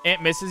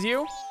 Ant misses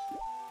you.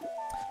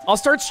 I'll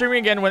start streaming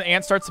again when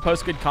Ant starts to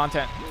post good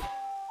content.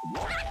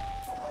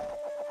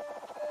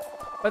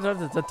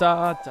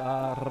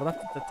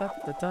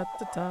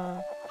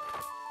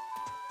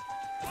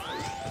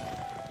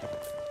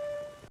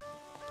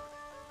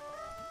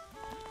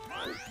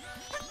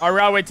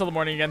 I'll wait till the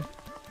morning again.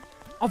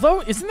 Although,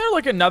 isn't there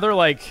like another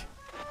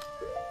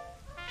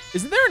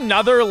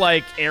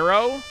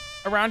arrow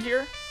around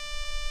here?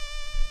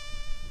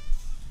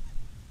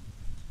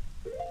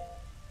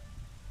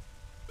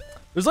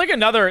 There's like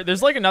another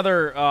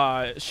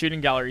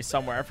shooting gallery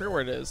somewhere. I forget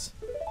where it is.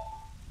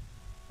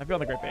 Might be on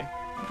the Great Bay.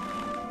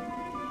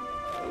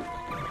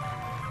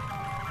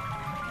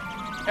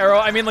 Arrow,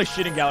 I mean like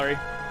shooting gallery.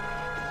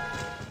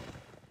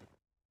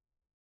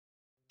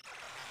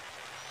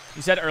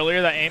 You said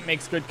earlier that Ant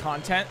makes good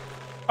content.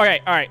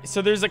 Okay, alright.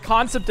 So there's a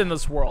concept in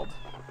this world.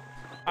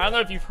 I don't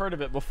know if you've heard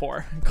of it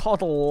before.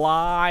 Called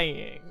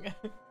lying.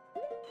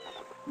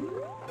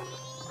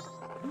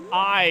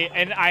 I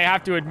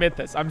have to admit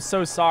this. I'm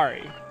so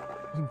sorry.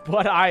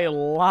 But I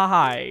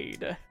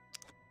lied.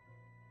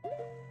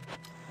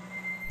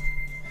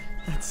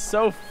 That's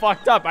so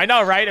fucked up. I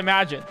know, right?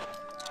 Imagine.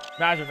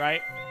 Imagine,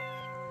 right?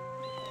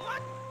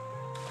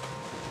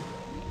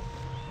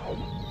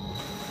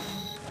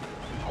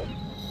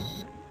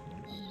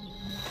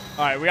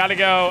 Alright, we gotta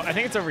go. I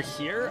think it's over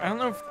here. I don't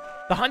know if...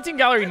 The hunting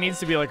gallery needs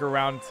to be like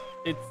around...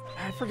 I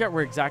forget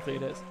where exactly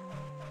it is.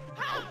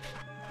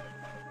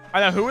 I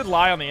know, who would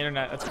lie on the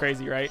internet? That's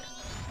crazy, right?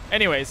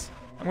 Anyways,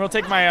 I'm gonna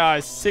take my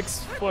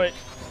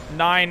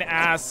 6'9"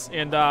 ass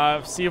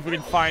and see if we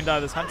can find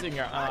this hunting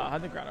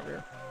ground over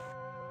here.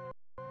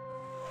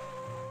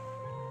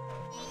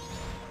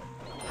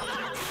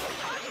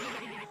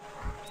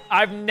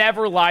 I've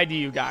never lied to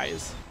you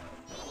guys.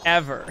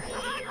 Ever.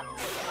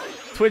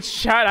 Twitch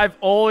chat, I've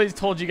always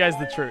told you guys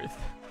the truth.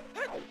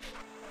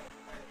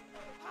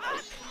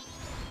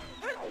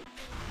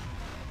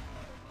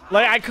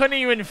 Like, I couldn't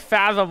even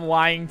fathom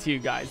lying to you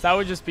guys. That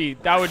would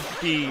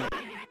be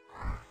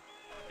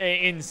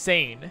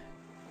insane.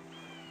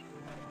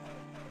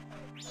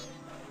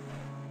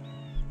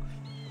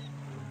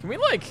 Can we,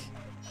 like...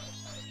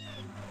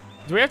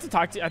 Do we have to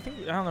talk to... I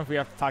don't know if we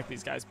have to talk to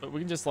these guys, but we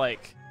can just,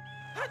 like...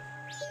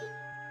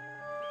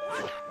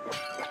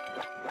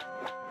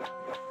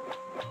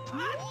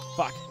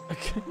 Fuck.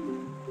 Okay.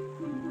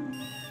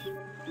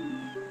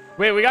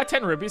 Wait, we got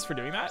 10 rupees for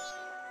doing that?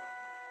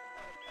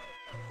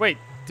 Wait,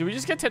 did we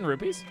just get 10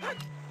 rupees?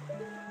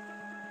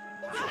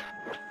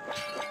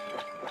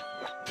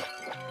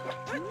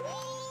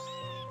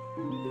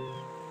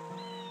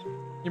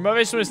 Your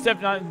motivation was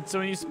step not so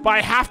when you but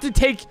I have to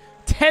take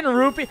 10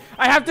 rupees.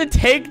 I have to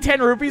take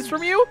 10 rupees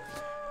from you?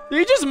 Did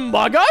you just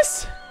mug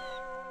us?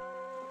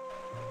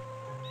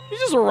 Did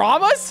you just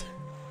rob us?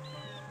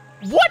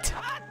 What?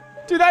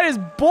 Dude, that is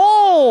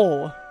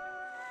bull.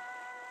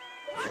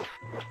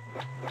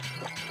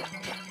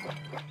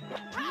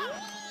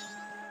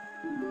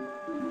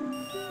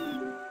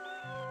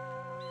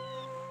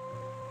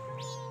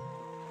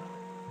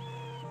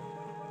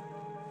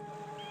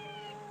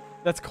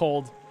 That's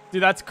cold.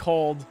 Dude, that's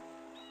cold.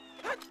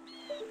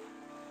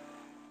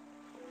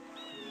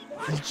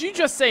 Did you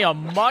just say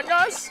Among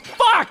Us?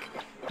 Fuck!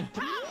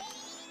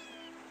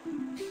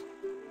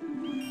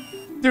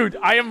 Dude,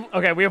 I am...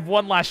 Okay, we have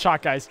one last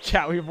shot, guys.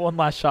 Chat, we have one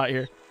last shot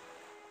here.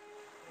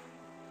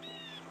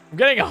 I'm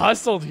getting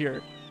hustled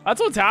here. That's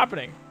what's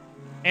happening.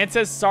 Ant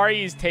says,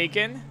 sorry he's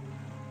taken.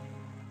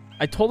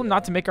 I told him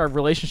not to make our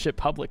relationship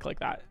public like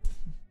that.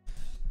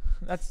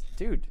 That's...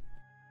 Dude.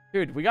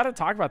 Dude, we gotta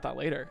talk about that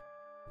later.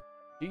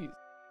 Jeez.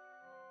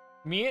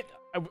 Me?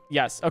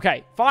 Yes.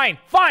 Okay. Fine.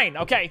 Fine.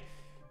 Okay.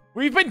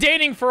 We've been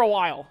dating for a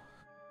while.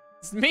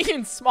 It's me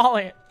and Small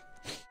Ant.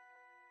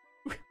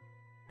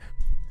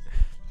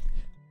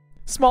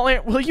 Small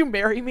Ant, will you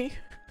marry me?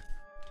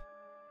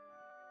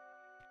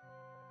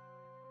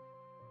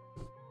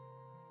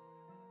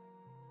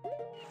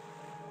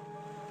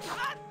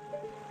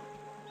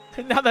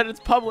 Now that it's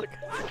public.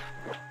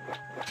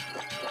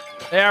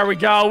 There we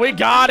go. We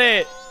got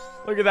it.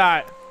 Look at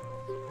that.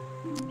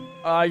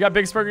 You got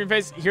big smirking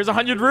face. Here's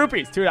 100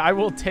 rupees. Dude, I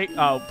will take...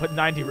 Oh, put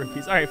 90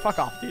 rupees. All right, fuck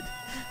off, dude.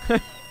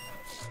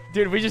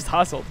 Dude, we just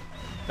hustled.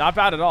 Not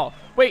bad at all.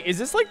 Wait, is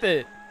this like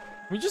the...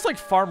 We just like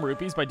farm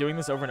rupees by doing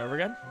this over and over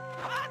again?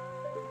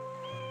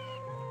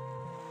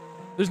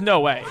 There's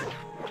no way.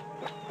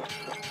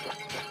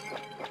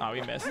 Oh,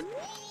 we missed.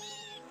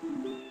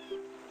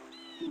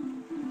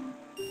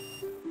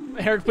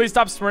 Eric, please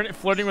stop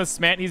flirting with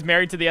Smant. He's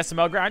married to the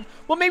SML grind.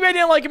 Well, maybe I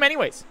didn't like him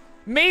anyways.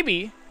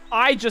 Maybe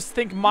I just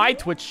think my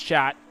Twitch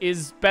chat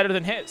is better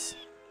than his.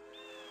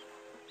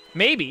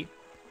 Maybe.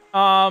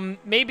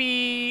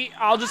 Maybe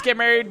I'll just get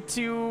married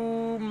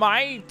to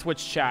my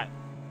Twitch chat,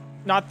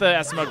 not the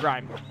SML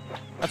grind.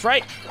 That's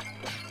right.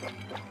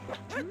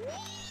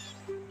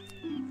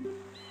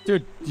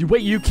 Dude,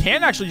 wait, you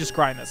can actually just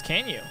grind this,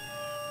 can you?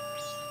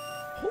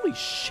 Holy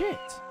shit.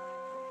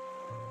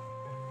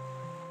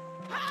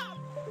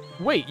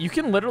 Wait, you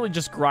can literally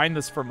just grind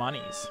this for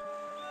monies.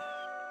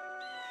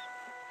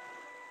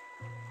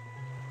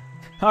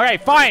 All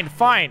right, fine,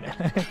 fine.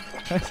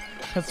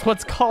 That's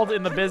what's called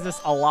in the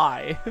business a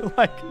lie.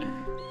 Like,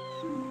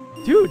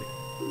 dude,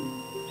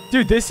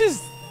 this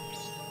is...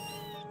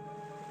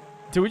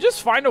 Do we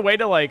just find a way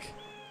to, like,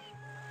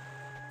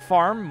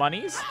 farm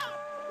monies?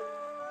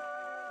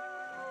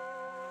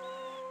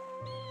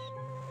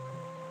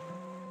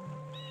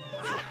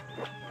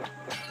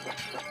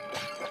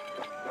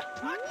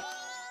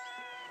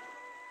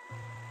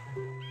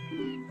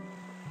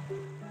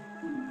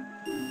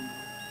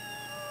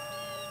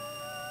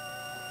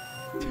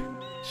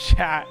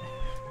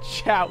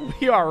 Chat,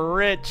 we are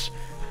rich.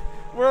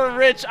 We're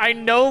rich. I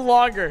no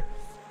longer,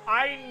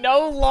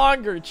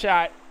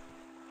 chat,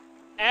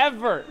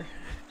 ever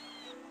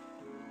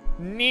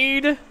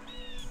need...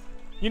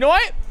 You know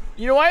what?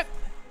 You know what?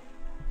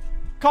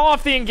 Call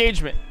off the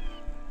engagement.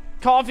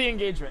 Call off the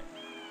engagement.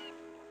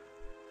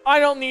 I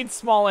don't need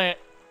Small Ant.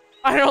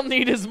 I don't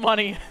need his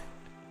money.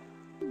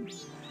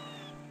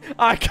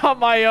 I got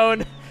my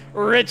own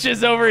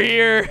riches over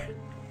here.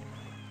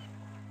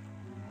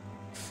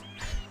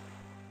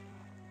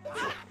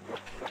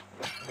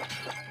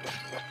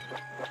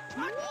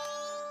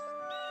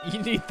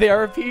 You need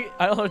therapy?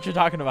 I don't know what you're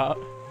talking about.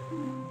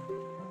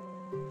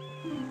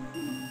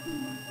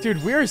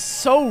 Dude, we're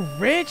so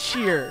rich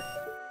here.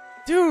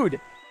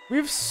 Dude, we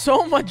have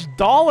so much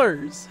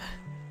dollars.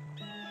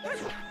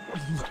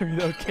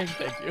 Though King,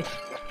 thank you.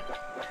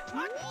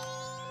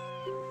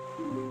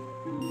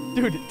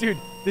 Dude,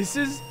 this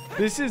is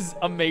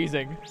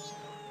amazing.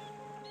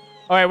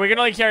 All right, we can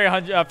only carry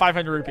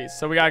 500 rupees,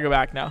 so we gotta go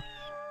back now.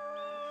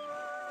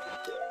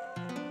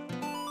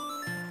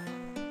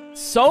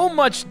 So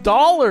much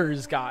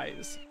dollars,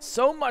 guys.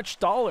 So much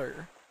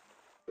dollar.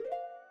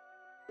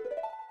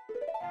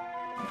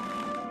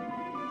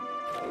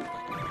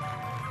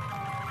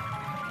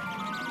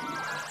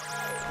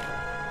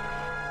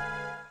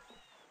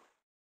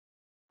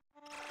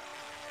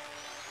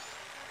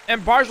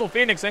 And Partial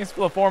Phoenix, thanks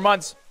for the 4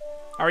 months.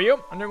 How are you?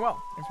 I'm doing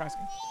well. Thanks for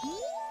asking.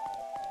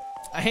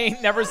 I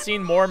ain't never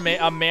seen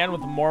a man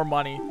with more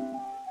money.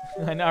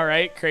 I know,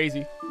 right?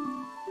 Crazy.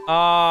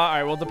 All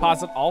right, we'll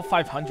deposit all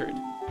 500.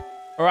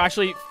 Or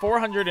actually,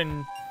 400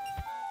 and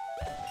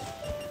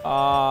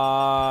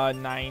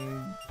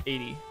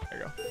 980. There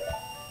you go.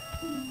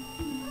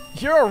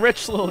 You're a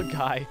rich little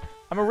guy.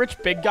 I'm a rich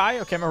big guy.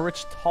 Okay, I'm a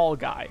rich tall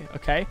guy.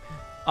 Okay.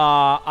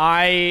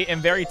 I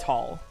am very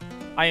tall.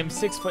 I am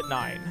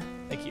 6'9".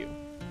 Thank you.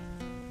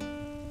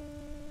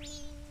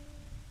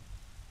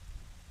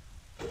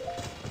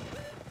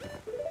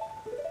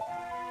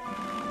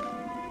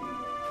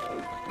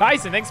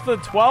 Tyson, thanks for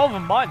the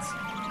 12 months.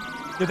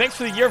 Dude, thanks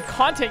for the year of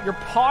content. You're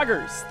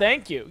poggers.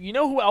 Thank you. You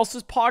know who else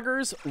is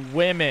poggers?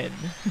 Women.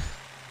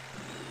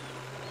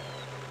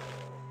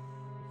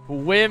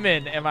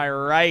 Women. Am I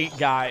right,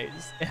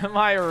 guys? Am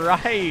I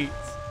right?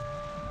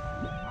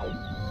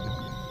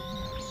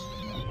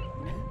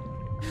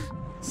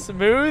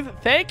 Smooth.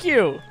 Thank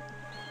you.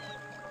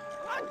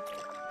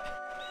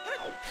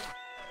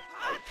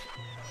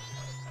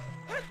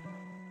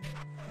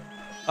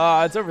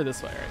 It's over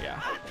this way, right?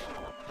 Yeah.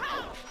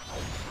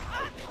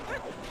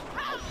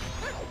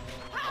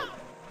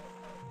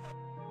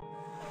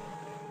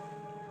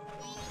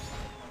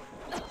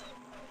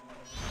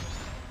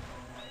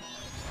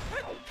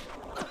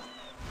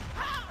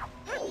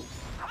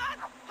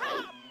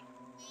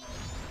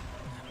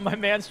 My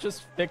man's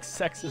just fixed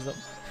sexism.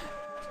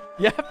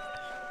 Yep.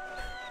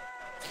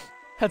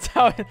 That's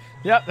how it,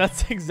 yep,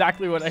 that's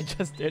exactly what I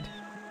just did.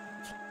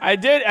 I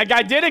did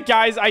it,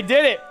 guys. I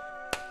did it.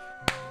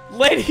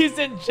 Ladies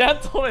and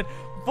gentlemen,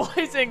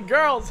 boys and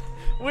girls,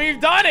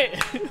 we've done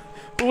it.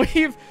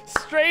 We've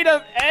straight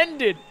up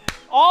ended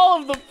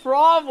all of the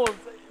problems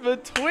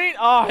between.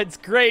 Oh, it's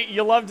great.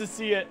 You'll love to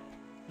see it.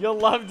 You'll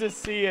love to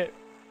see it.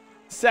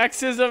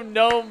 Sexism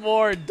no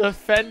more.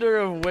 Defender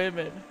of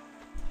women.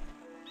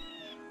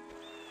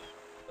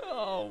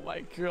 Oh my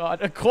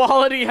god.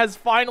 Equality has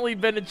finally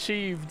been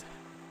achieved.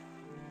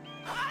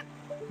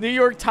 New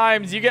York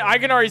Times, I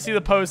can already see the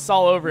posts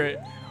all over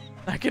it.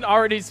 I can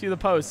already see the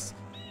posts.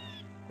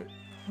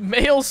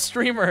 Male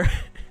streamer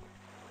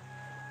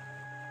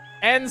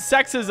ends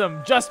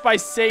sexism just by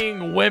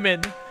saying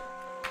women.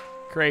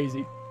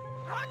 Crazy.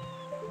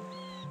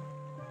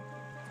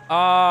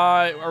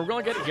 Are we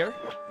gonna get it here?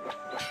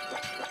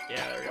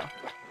 Yeah, there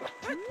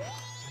we go.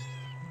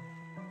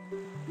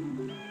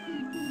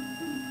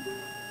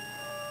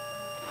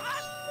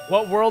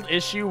 What world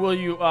issue will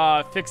you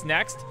fix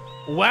next?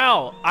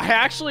 Well, I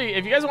actually,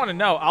 if you guys want to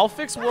know, I'll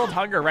fix world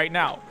hunger right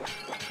now.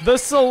 The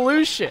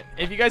solution,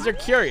 if you guys are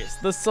curious,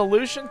 the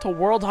solution to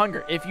world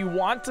hunger, if you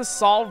want to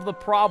solve the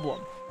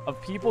problem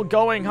of people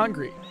going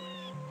hungry,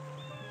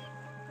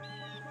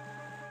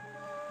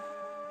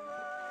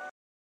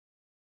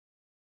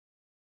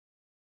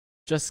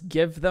 just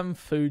give them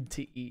food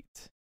to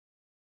eat.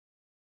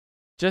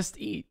 Just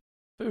eat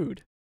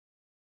food.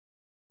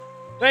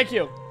 Thank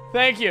you.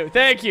 Thank you.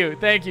 Thank you.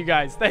 Thank you,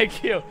 guys.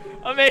 Thank you.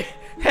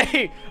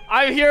 Hey,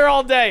 I'm here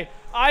all day.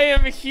 I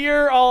am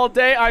here all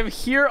day. I'm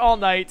here all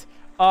night.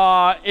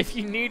 If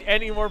you need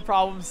any more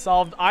problems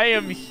solved,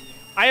 I'm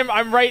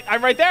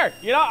right there.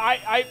 You know,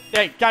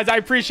 hey, guys, I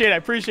appreciate it.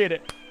 Appreciate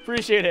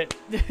it.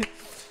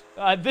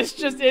 This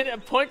just in,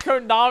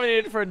 PointCrow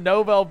nominated for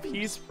Nobel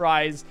Peace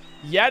Prize.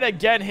 Yet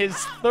again, his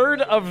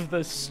third of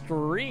the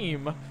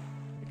stream.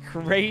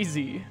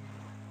 Crazy.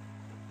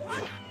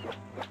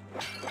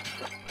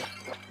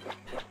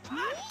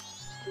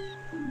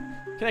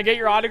 Can I get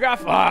your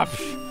autograph?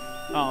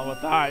 Oh,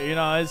 with that, you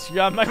know,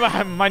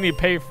 I might need to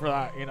pay for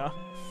that, you know.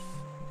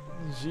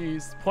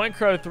 Jeez.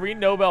 PointCrow, 3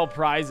 Nobel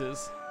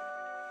Prizes.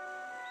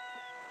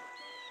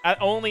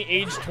 At only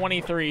age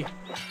 23.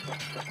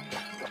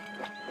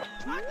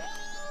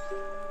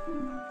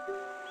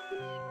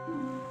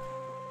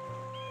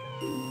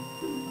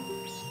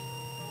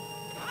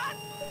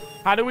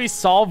 How do we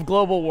solve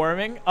global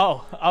warming?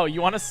 Oh,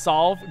 you want to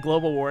solve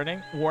global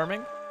warming?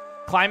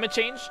 Climate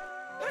change?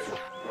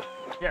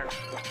 Here.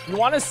 You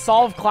want to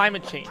solve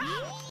climate change?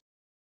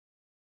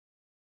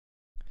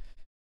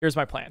 Here's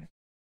my plan.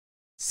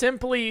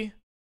 Simply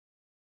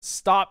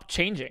stop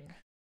changing.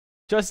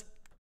 Just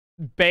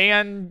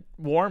ban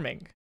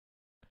warming.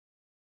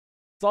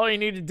 That's all you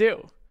need to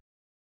do.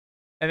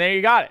 And there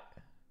you got it.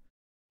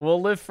 We'll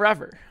live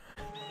forever.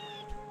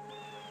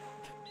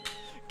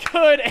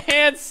 Good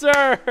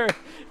answer.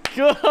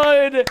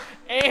 Good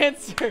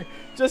answer.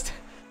 Just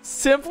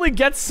simply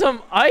get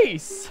some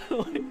ice.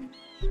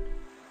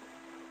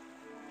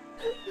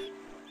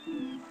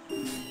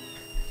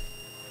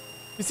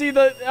 You see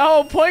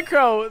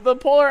PointCrow, the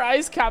polar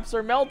ice caps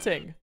are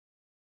melting.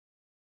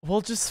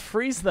 We'll just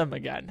freeze them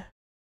again.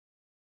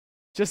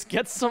 Just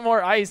get some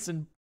more ice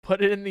and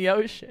put it in the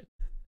ocean.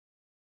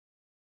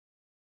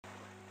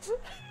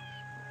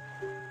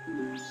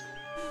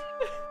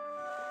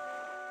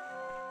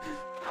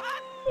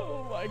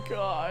 Oh my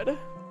god.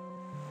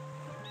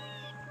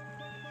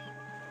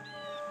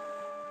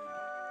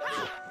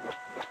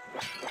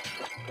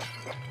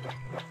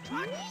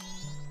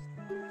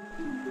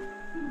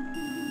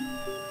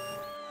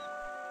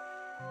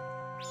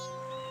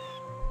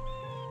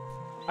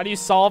 How do you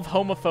solve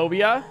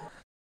homophobia?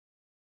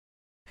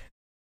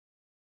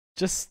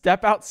 Just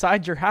step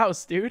outside your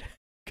house, dude.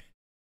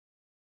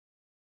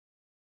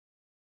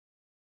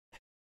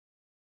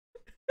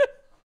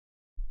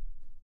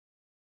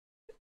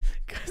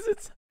 Cause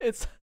it's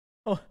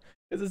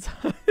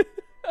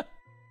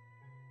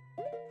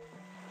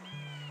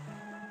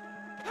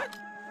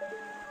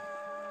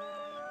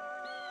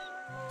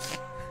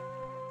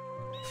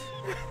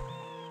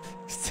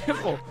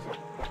simple.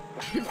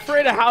 You're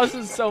afraid of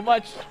houses so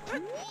much.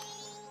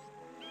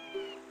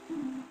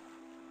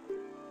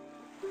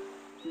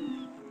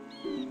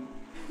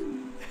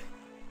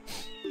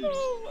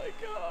 Oh my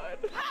god.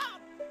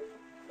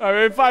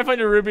 Alright,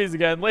 500 rupees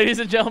again. Ladies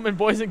and gentlemen,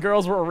 boys and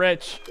girls, we're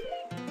rich.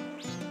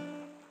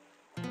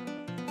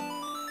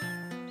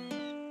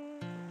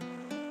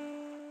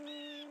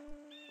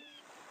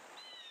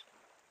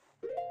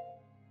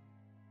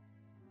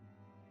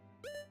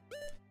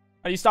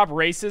 How do you stop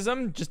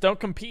racism? Just don't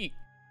compete.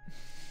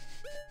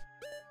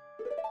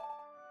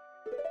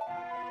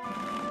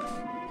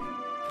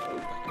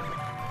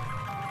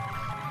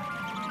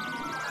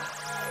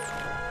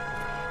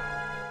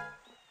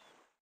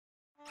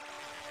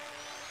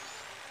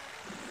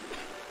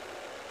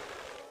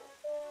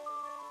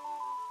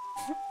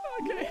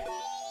 Okay.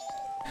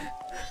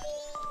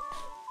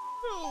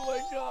 Oh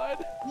my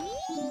god.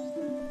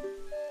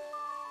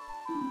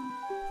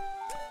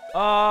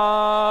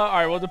 All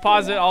right, we'll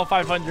deposit all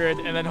 500,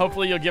 and then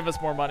hopefully you'll give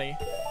us more money.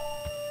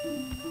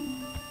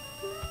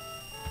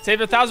 Save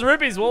 1,000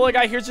 rupees. Well,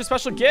 guy, here's your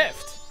special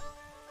gift.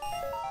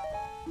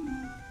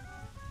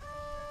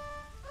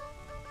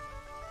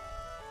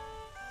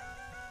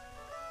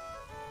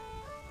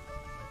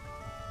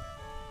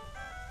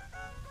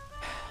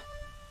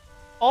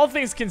 All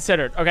things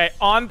considered, okay?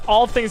 On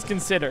all things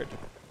considered,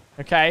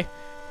 okay?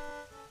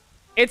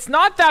 It's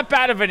not that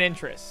bad of an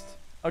interest,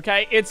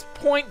 okay? It's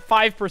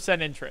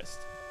 0.5% interest,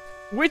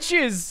 which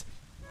is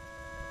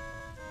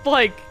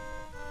like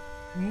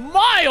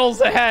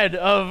miles ahead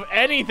of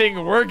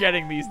anything we're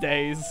getting these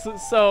days.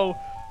 So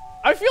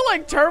I feel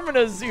like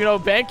Termina's, you know,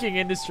 banking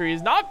industry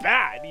is not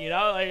bad, you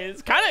know? Like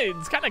it's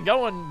kind of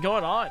going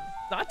on.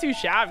 Not too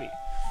shabby.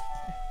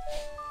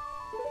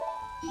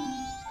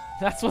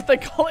 That's what they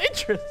call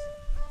interest.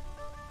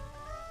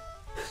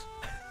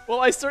 Well,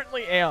 I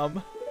certainly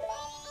am.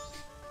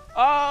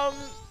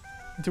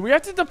 Do we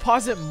have to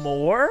deposit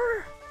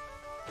more?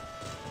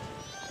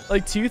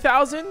 Like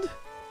 2,000?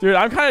 Dude,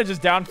 I'm kind of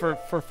just down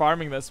for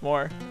farming this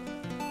more.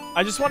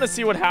 I just want to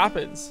see what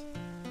happens.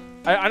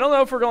 I don't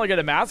know if we're gonna get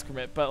a mask from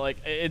it, but like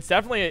it's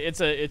definitely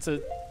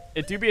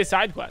it do be a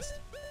side quest.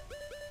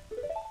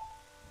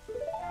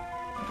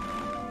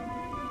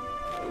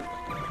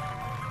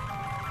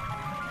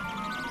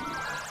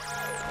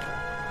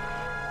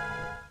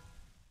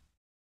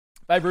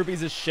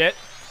 ₹5 is shit.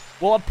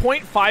 Well, a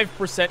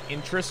 0.5%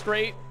 interest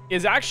rate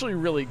is actually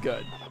really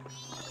good.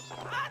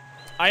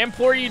 I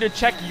implore you to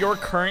check your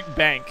current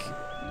bank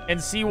and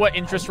see what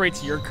interest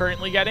rates you're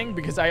currently getting,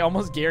 because I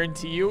almost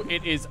guarantee you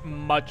it is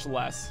much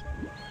less.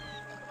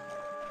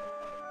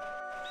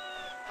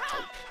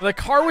 The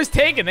car was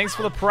taken. Thanks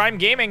for the Prime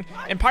Gaming.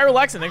 And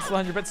Pyrolexin, thanks for the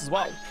 100 bits as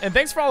well. And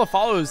thanks for all the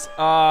follows.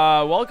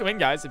 Welcome in,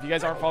 guys. If you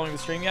guys aren't following the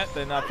stream yet,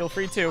 then feel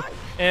free to.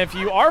 And if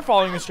you are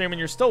following the stream and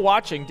you're still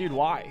watching, dude,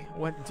 why?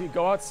 What? Dude,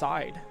 go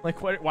outside.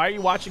 Like, what? Why are you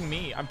watching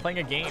me? I'm playing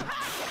a game.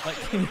 Like,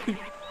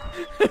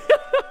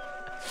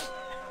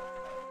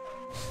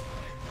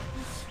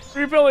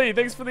 Free Billy,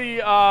 thanks for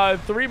the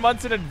 3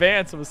 months in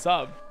advance of a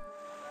sub.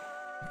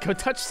 Go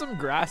touch some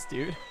grass,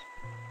 dude.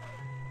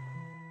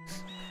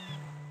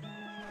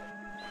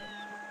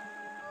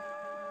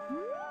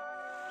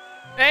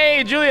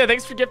 Hey, Julia,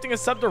 thanks for gifting a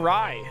sub to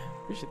Rye.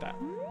 Appreciate that.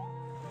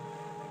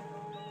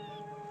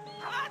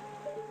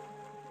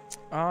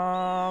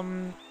 I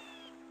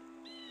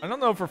don't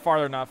know if we're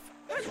far enough,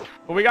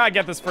 but we gotta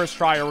get this first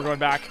try or we're going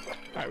back.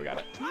 All right, we got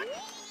it.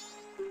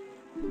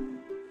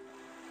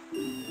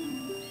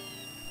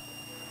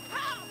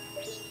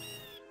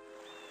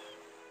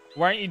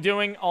 Why aren't you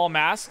doing all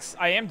masks?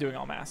 I am doing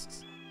all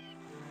masks.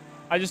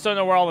 I just don't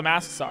know where all the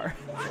masks are.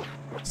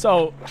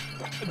 So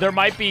there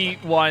might be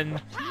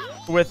one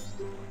with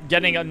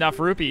getting enough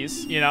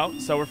rupees, you know,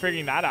 so we're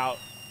figuring that out.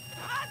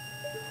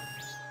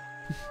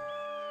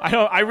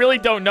 I really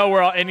don't know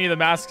where any of the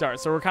masks are,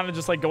 so we're kind of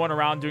just like going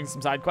around doing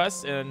some side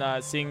quests and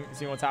seeing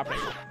what's happening.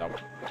 No.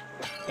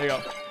 There you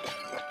go.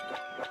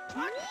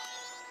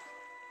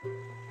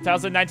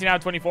 2019 out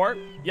of 24.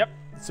 Yep.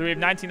 So we have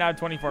 19 out of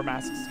 24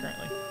 masks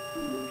currently.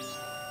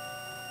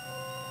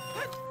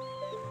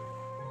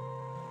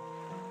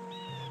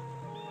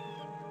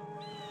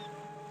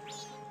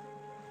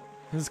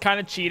 This is kind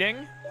of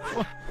cheating.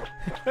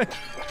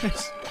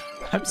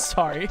 I'm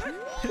sorry.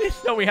 I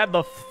didn't know we had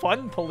the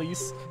fun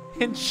police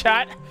in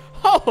chat.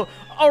 Oh,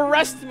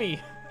 arrest me.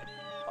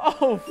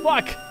 Oh,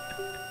 fuck.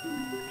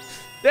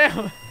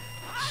 Damn.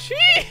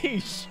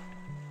 Sheesh.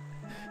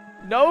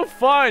 No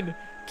fun.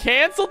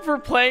 Canceled for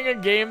playing a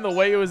game the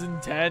way it was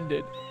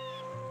intended.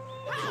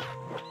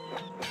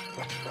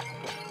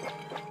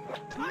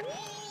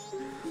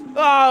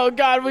 Oh,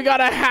 God, we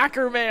got a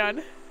hacker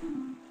man.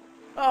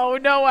 Oh,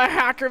 no, a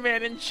hacker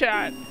man in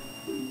chat.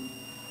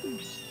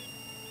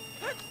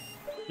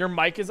 Your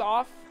mic is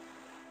off?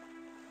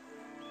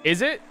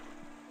 Is it?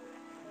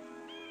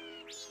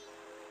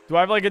 Do I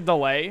have like a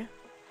delay?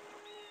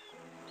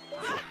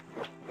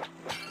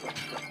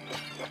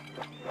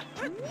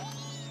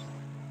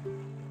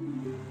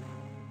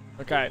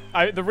 Okay.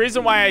 The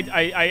reason why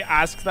I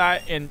ask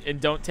that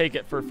and don't take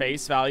it for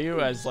face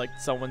value as like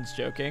someone's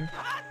joking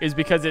is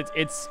because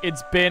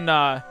it's been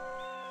a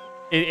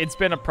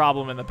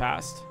problem in the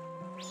past.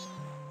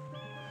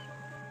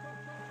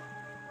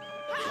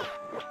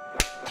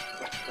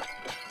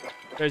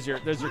 There's your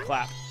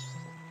clap.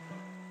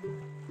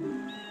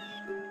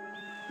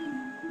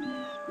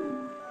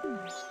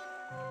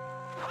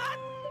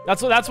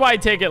 That's why I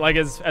take it like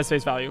as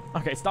face value.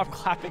 Okay, stop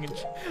clapping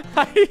and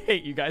I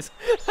hate you guys.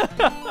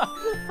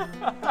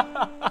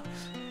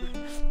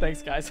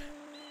 Thanks, guys.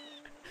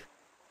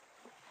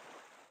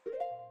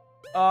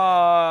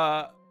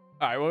 All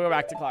right, we'll go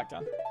back to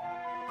Clockdown.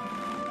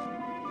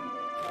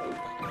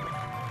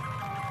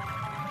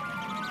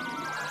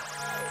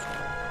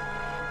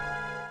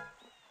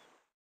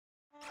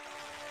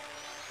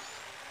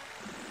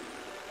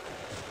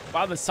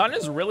 Wow, the sun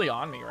is really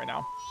on me right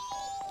now.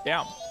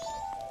 Damn.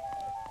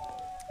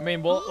 I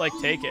mean, we'll like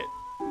take it.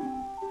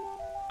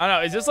 I don't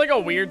know. Is this like a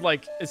weird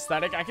like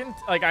aesthetic? I can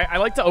like I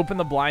like to open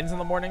the blinds in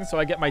the morning so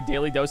I get my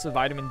daily dose of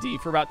vitamin D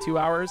for about 2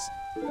 hours,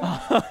 and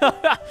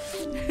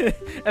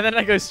then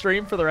I go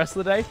stream for the rest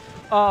of the day.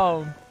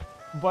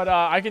 But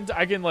I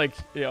can like,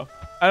 you know,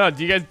 I don't know.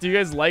 Do you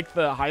guys like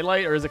the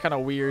highlight, or is it kind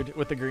of weird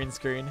with the green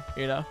screen?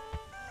 You know,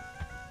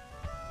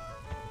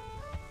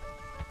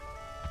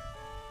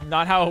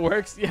 not how it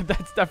works. Yeah,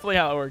 that's definitely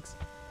how it works.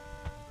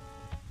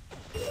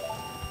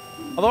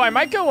 Although I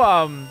might go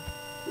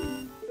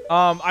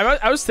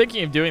I was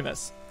thinking of doing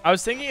this. I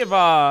was thinking of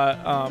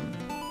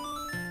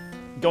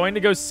going to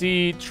go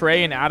see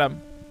Trey and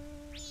Adam,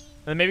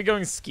 and then maybe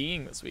going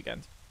skiing this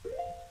weekend.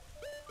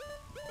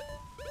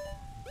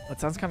 That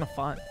sounds kind of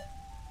fun.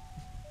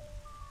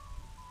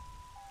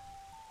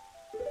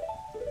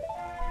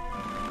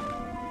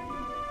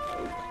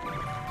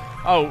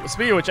 Oh,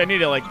 speaking of which, I need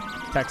to like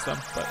text them,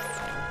 but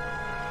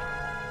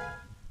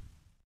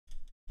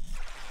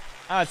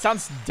it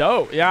sounds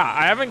dope. Yeah,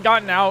 I haven't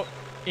gotten out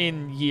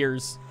in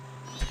years.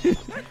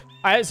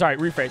 Sorry,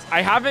 rephrase.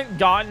 I haven't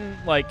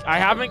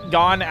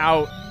gone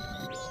out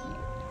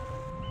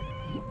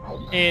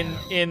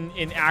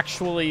in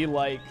actually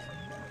like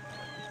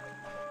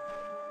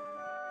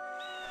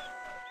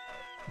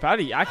about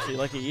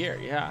like a year,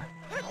 yeah.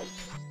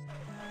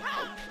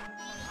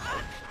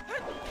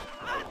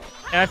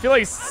 And I feel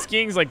like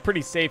skiing's like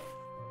pretty safe,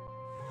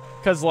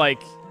 cause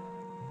like,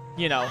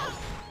 you know,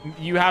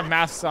 you have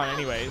masks on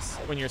anyways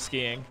when you're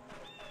skiing,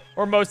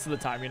 or most of the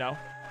time, you know.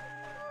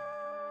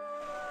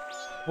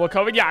 Well,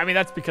 COVID, yeah, I mean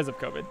that's because of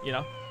COVID, you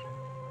know.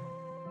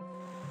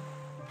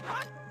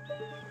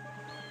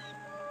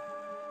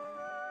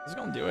 Is it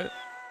gonna do it?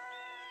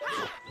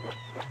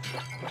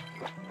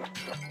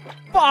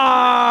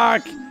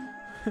 Fuck!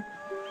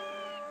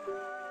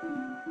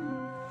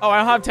 Oh, I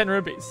don't have 10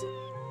 rupees.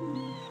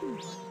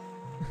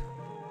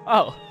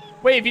 Oh,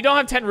 wait, if you don't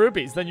have 10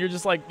 rupees, then you're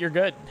just like, you're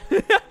good.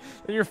 Then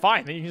you're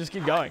fine, then you can just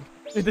keep going.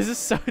 Dude, this is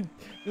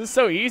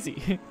so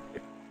easy.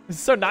 This is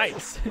so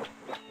nice.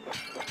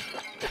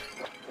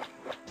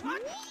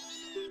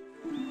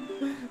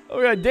 Oh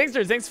yeah,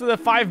 Dingsters, thanks for the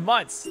 5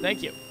 months.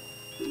 Thank you.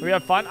 We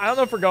have fun. I don't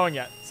know if we're going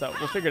yet, so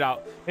we'll figure it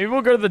out. Maybe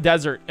we'll go to the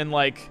desert and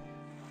like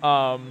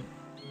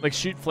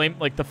shoot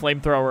the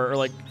flamethrower, or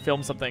like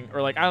film something,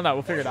 or like I don't know.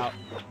 We'll figure it out.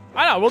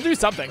 I don't know. We'll do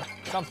something.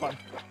 Sounds fun.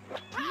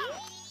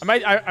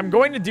 I'm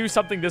going to do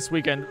something this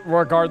weekend,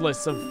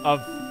 regardless of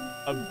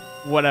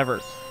whatever.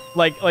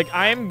 Like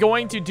I am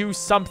going to do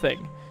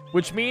something,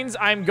 which means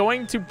I'm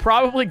going to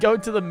probably go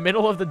to the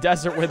middle of the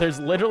desert where there's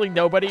literally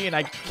nobody and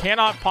I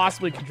cannot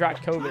possibly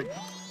contract COVID.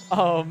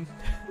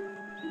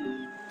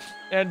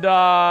 And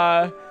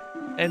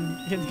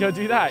go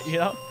do that, you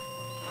know,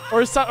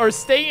 or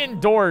stay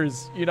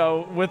indoors, you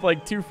know, with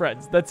like 2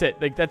 friends. That's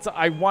it. Like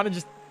I want to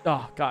just,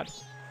 oh God,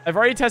 I've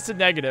already tested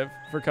negative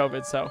for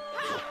COVID, so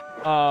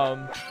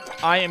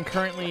I am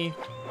currently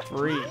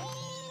free.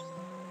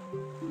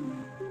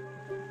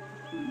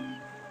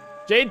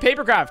 Jade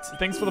Papercraft,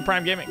 thanks for the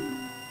Prime Gaming.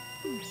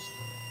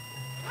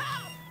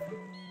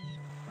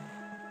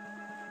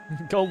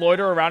 Go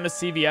loiter around a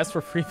CVS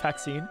for free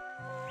vaccine.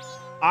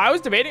 I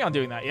was debating on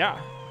doing that, yeah.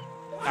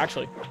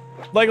 Actually.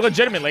 Like,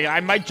 legitimately,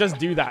 I might just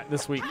do that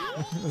this week.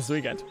 This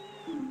weekend.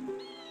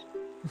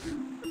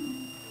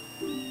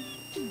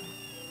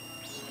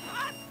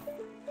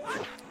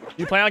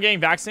 You plan on getting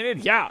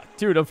vaccinated? Yeah,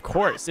 dude, of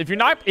course.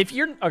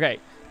 Okay,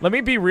 let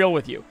me be real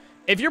with you.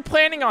 If you're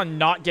planning on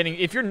not getting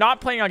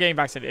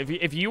vaccinated,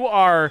 if you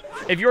are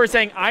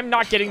saying I'm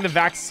not getting the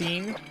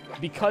vaccine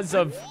because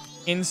of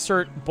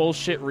insert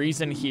bullshit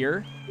reason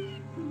here,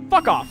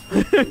 fuck off.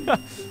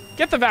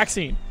 Get the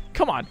vaccine.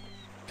 Come on.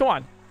 Come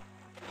on.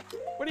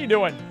 What are you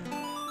doing?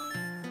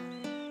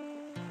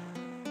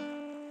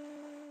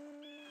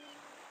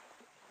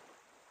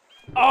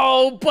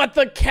 Oh, but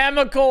the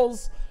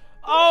chemicals.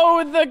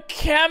 Oh, the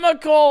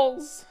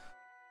chemicals.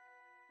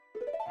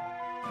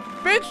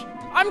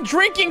 Bitch, I'm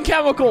drinking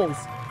chemicals.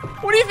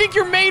 What do you think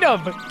you're made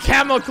of?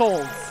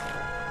 Chemicals.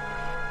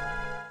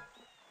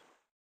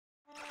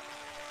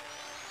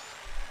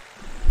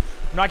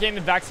 I'm not getting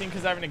the vaccine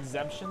because I have an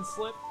exemption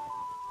slip.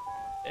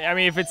 I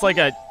mean, if it's like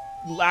a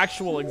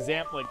actual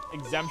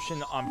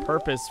exemption on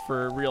purpose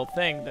for a real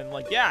thing, then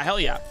like, yeah, hell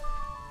yeah.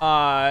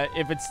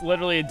 If it's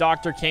literally a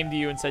doctor came to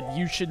you and said,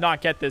 you should not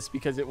get this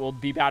because it will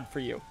be bad for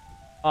you.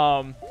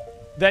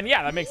 Then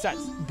yeah, that makes sense.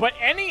 But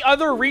any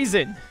other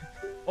reason,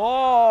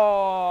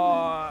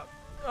 oh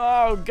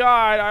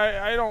God,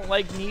 I don't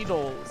like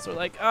needles, or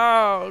like,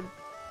 oh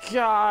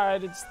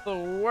God, it's the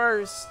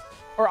worst,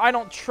 or I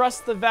don't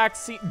trust the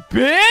vaccine.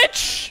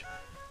 Bitch,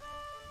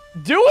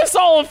 do us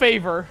all a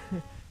favor,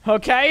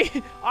 okay?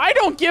 I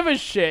don't give a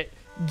shit.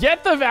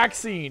 Get the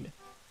vaccine.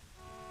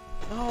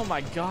 Oh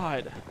my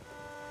God.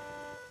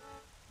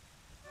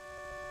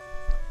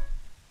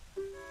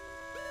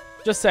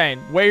 Just saying,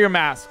 wear your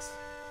masks.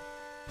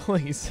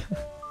 Please.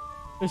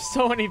 There's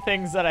so many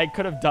things that I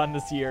could have done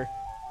this year.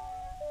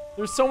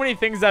 There's so many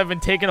things that have been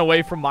taken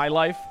away from my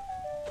life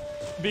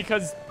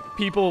because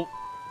people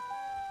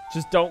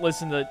just don't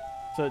listen to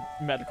to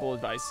medical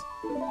advice.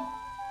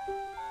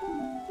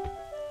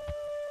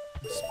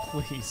 Just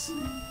please.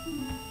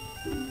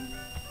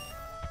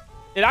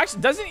 It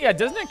actually doesn't. Yeah,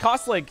 doesn't it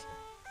cost like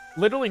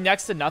literally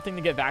next to nothing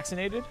to get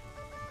vaccinated?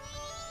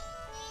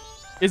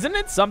 Isn't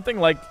it something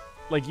like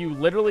you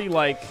literally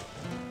like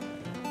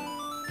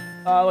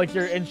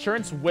your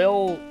insurance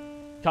will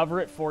cover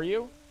it for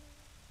you,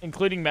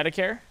 including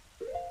Medicare?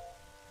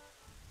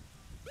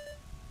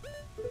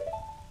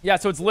 Yeah,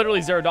 so it's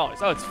literally $0.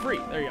 Oh, it's free.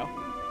 There you go.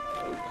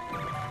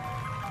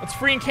 It's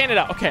free in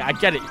Canada. Okay, I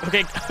get it.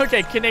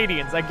 Okay,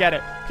 Canadians, I get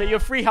it. Okay, you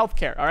have free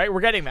healthcare. All right,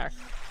 we're getting there.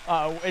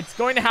 It's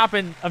going to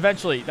happen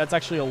eventually. That's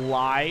actually a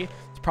lie.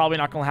 It's probably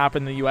not going to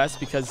happen in the U.S.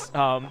 because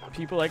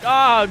people are like,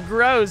 oh,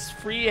 gross,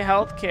 free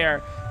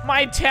healthcare.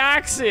 My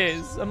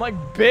taxes. I'm like,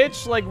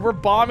 bitch, like we're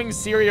bombing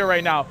Syria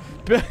right now.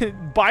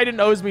 Biden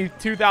owes me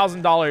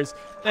 $2,000,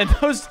 and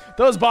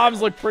those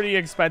bombs look pretty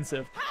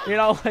expensive. You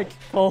know, like,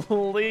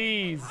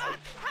 please.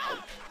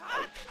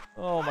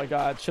 Oh my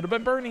God, should have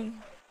been Bernie.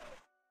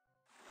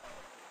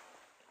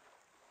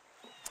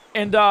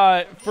 And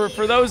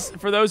for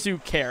those who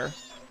care,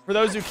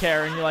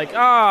 and you're like,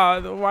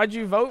 why'd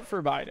you vote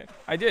for Biden?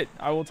 I did.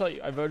 I will tell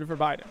you, I voted for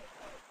Biden.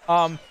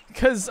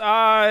 Because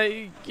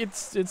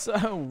it's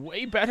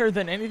way better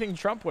than anything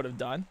Trump would have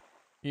done.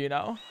 You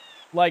know,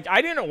 like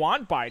I didn't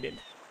want Biden.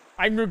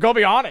 I'm gonna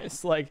be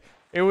honest. Like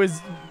it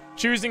was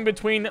choosing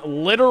between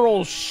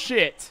literal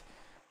shit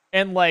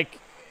and like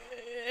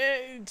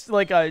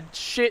a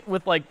shit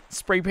with like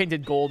spray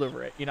painted gold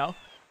over it. You know,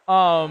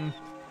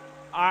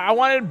 I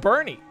wanted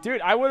Bernie.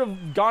 Dude, I would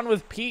have gone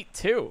with Pete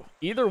too.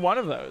 Either one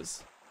of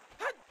those.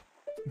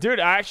 Dude,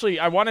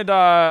 I wanted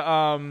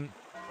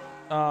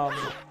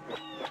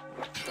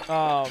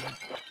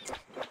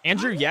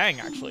Andrew Yang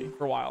actually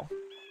for a while.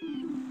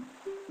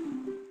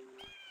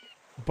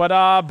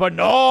 But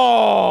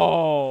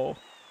no.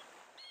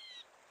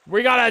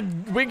 We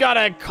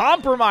gotta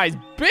compromise,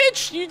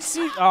 bitch. You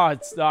see, I'm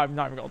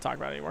not even gonna talk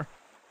about it anymore.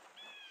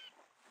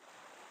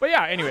 But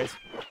yeah, anyways.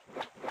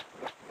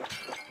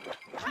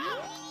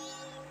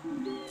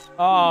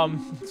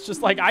 It's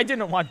just like I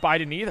didn't want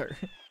Biden either,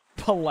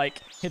 but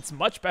like it's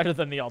much better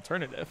than the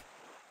alternative.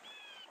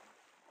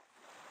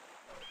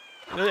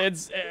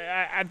 It's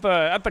at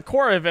the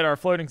core of it, our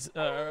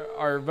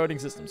voting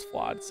system's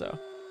flawed, so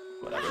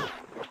whatever.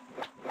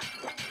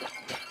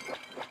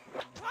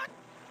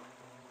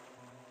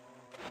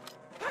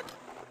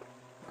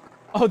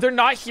 Oh, they're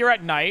not here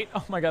at night?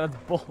 Oh my God,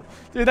 that's bull.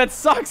 Dude, that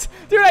sucks.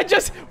 Dude,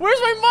 where's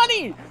my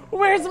money?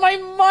 Where's my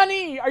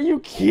money? Are you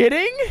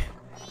kidding?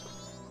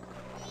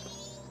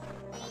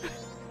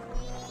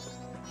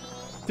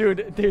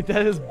 Dude,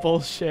 that is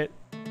bullshit.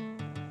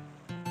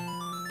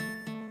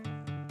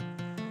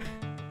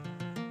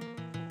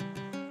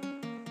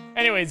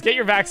 Anyways, get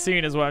your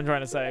vaccine is what I'm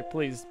trying to say.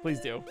 Please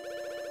do.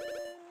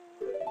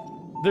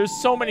 There's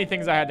so many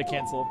things I had to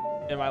cancel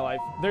in my life.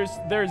 There's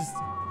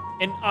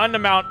an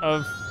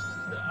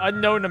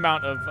unknown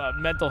amount of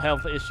mental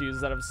health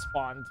issues that have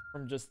spawned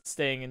from just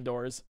staying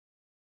indoors.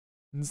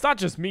 And it's not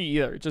just me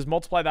either. Just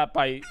multiply that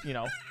by, you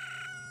know,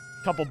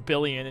 a couple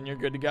billion and you're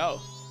good to go.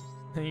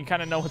 And you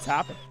kind of know what's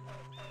happened.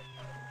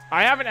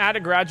 I haven't had a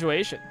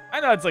graduation.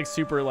 I know it's like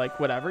super like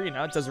whatever, you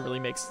know, it doesn't really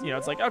make, you know,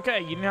 it's like, okay,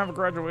 you didn't have a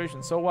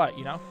graduation, so what,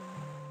 you know?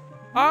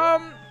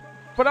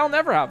 But I'll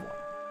never have one.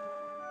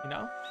 You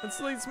know?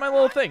 It's my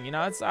little thing, you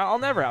know? I'll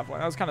never have one.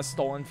 That was kind of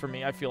stolen from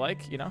me, I feel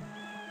like, you know?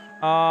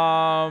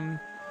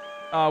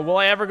 Will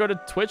I ever go to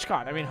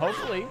TwitchCon? I mean,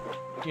 hopefully,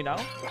 you know?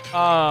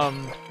 I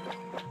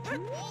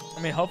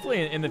mean,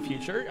 hopefully in the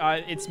future.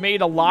 It's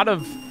made a lot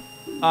of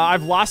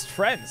I've lost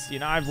friends, you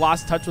know? I've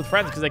lost touch with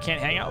friends because I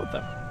can't hang out with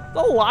them.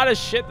 There's a lot of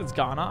shit that's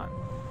gone on.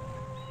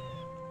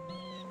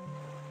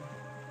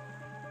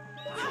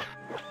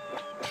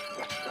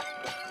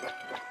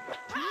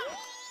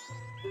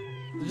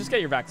 So just get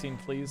your vaccine,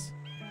 please.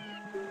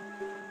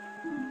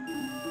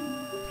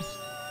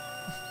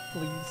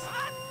 Please.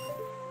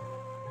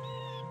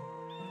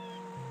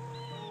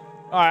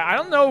 Alright, I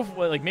don't know if,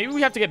 like, maybe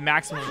we have to get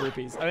maximum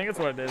rupees. I think that's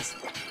what it is.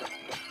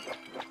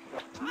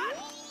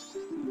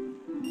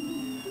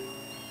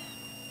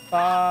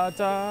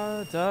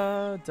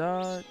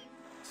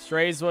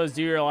 Strays was,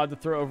 you're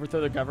allowed to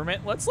overthrow the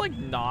government. Let's like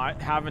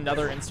not have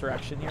another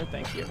insurrection here.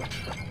 Thank you.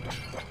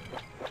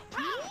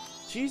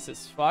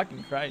 Jesus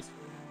fucking Christ.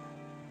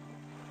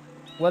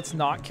 Let's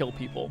not kill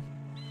people.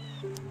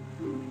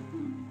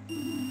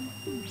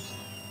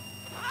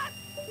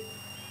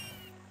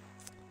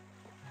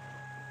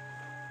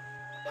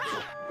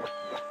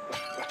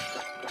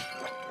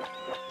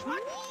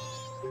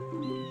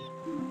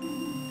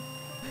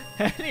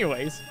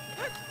 Anyways.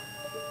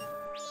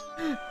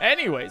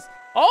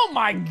 Oh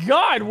my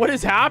God, what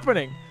is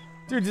happening?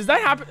 Dude, does that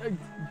happen?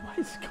 What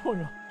is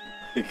going on?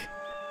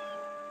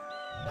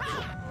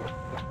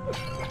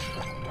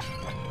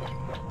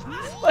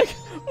 Like,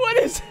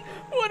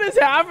 what is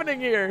happening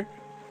here?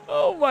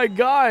 Oh my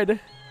God.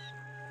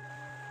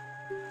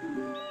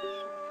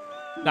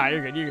 Nah,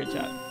 you're good,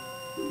 chat.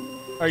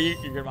 Or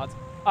you're good, mods.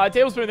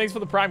 Tablespoon, thanks for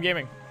the Prime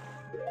Gaming.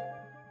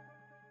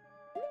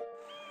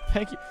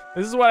 Thank you.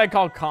 This is what I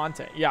call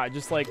content. Yeah,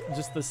 just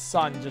the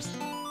sun, just.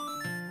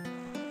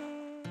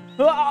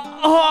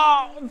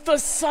 The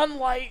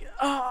sunlight.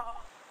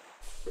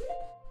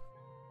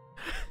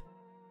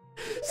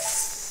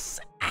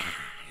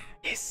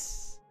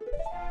 Yes.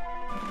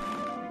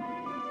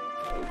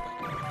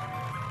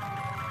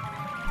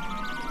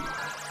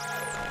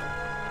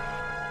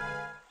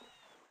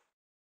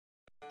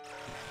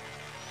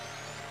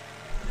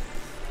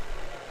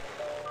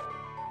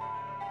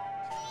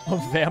 A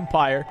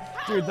vampire.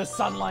 Dude, the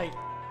sunlight.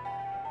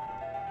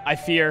 I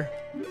fear.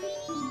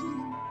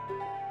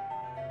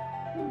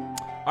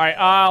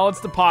 Alright, let's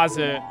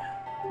deposit.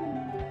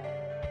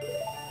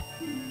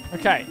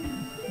 Okay.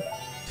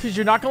 Dude,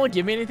 you're not gonna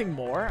give me anything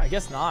more? I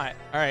guess not.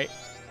 Alright.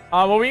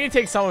 Well, we need to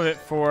take some of it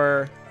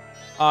for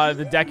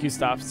the Deku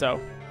stuff, so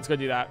let's go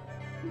do that.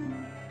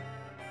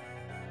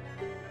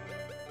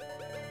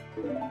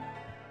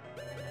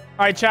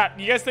 Alright, chat.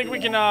 You guys think we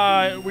can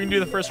do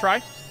the first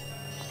try?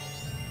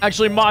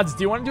 Actually, mods,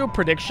 do you want to do a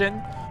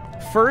prediction?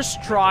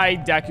 First try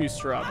Deku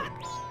Scrub.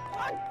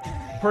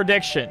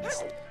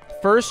 Predictions.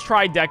 First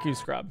try Deku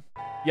Scrub.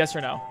 Yes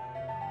or no?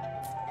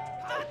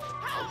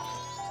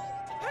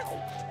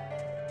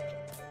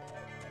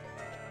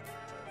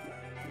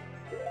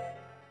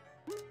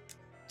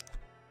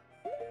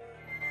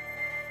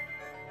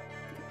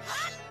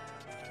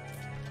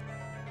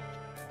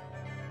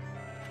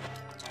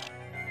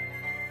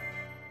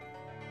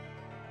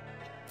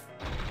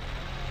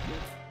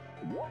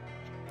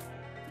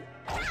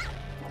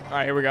 All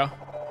right, here we go.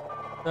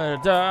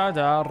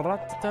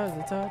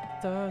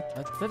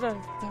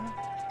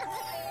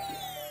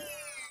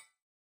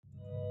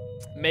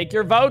 Make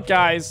your vote,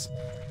 guys.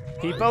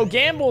 Peepo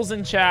gambles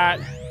in chat.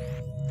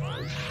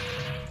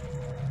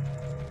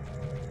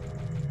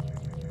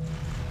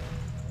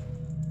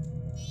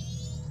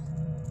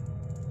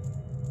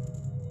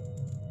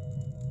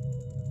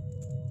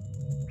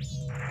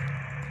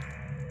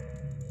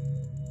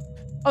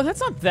 Oh, that's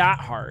not that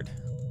hard.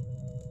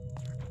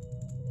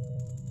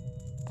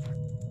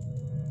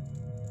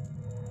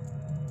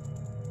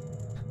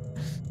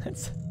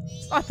 It's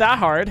not that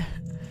hard.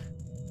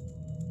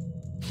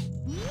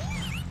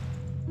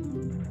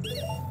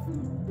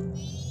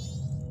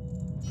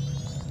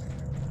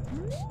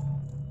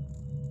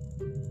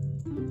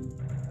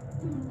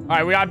 All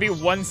right, we gotta be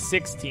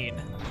 116.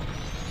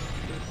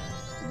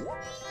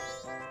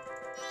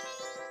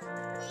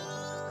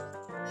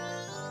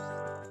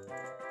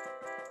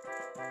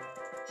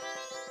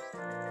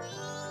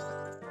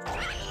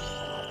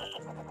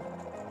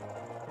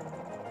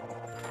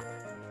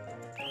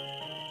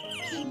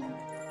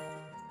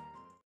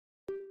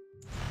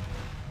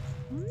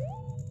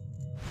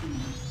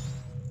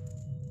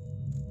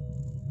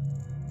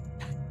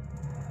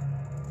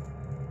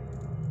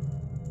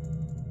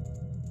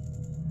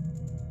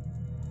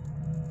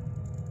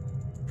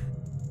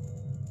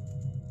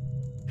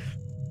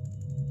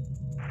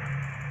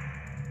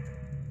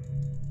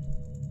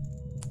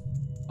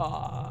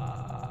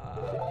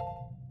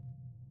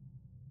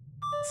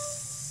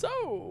 So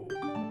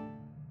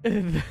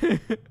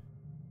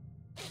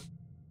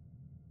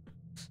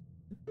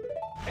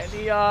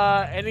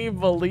any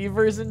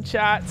believers in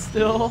chat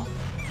still?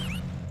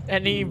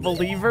 Any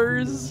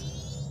believers?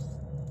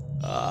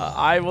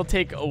 I will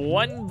take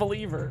one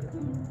believer.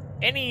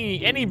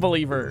 Any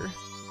believer.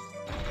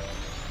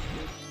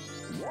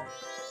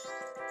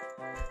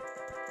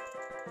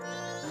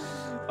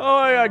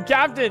 Oh my god,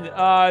 Captain,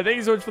 thank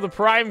you so much for the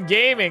Prime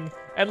Gaming.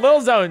 And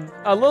Lil Zane,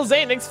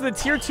 thanks for the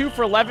tier 2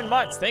 for 11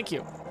 months. Thank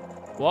you.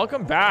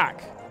 Welcome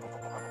back.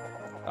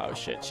 Oh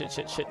shit,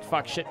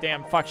 fuck, shit,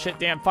 damn, fuck, shit,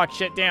 damn, fuck,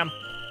 shit, damn.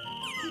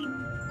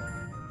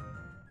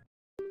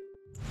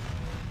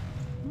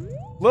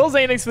 Lil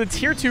Zane, thanks for the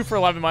tier 2 for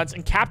 11 months.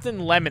 And Captain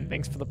Lemon,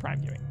 thanks for the Prime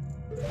Gaming.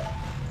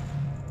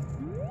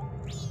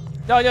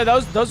 No,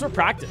 those were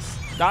practice.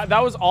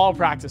 That was all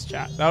practice,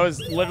 chat. That was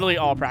literally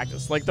all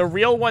practice. Like, the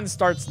real one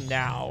starts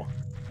now.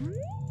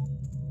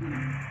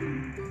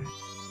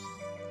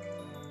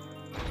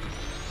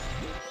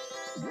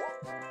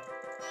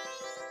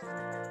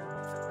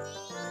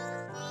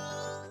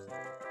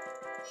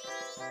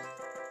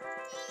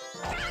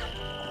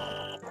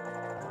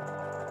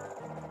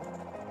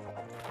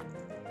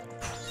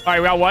 All right,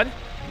 we got one.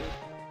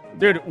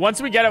 Dude,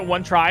 once we get it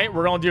one try,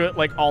 we're gonna do it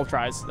like all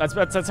tries. That's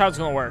how it's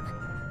gonna work.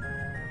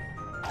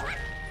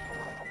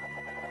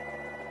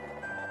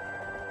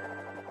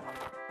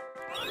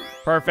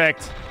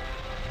 Perfect.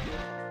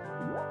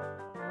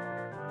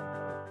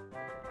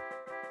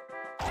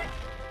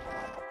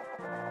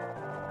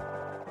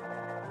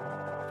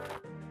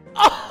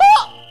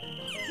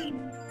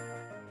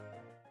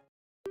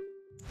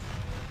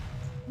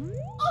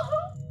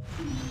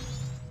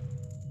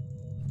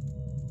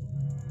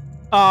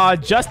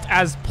 Just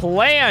as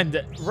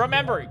planned.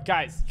 Remember,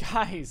 guys.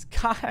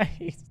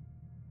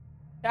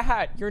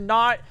 Dad, you're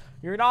not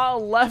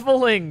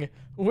leveling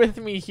with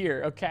me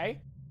here,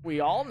 okay? We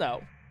all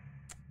know.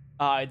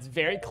 It's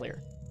very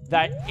clear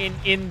that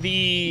in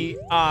the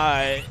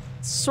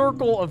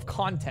circle of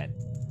content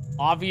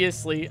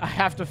obviously I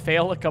have to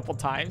fail a couple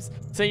times.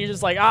 So you're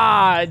just like,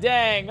 ah,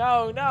 dang,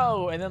 oh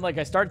no. And then like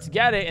I start to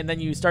get it, and then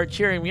you start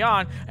cheering me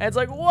on, and it's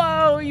like,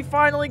 whoa, you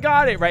finally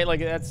got it, right? Like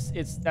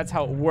that's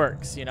how it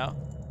works, you know?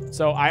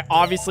 So I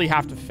obviously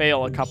have to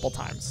fail a couple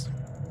times.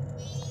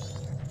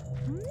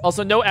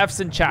 Also, no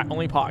Fs in chat,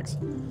 only Pogs.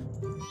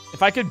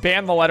 If I could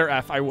ban the letter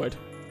F, I would.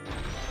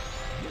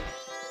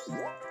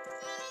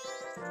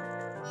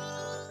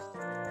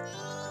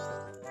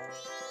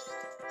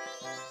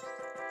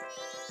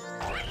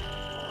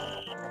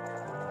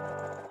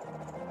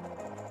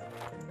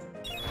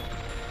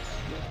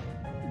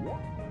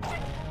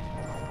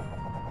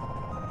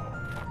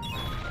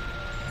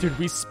 Dude,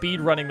 we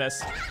speed running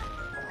this.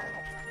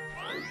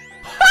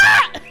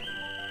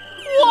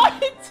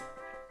 What?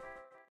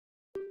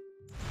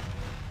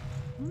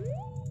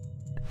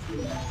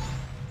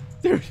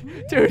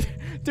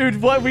 Dude,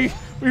 what? We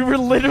were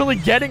literally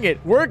getting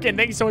it. Working.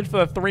 Thank you so much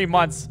for the 3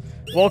 months.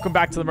 Welcome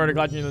back to the Murder.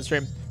 Glad you're in the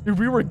stream. Dude,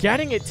 we were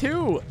getting it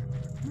too.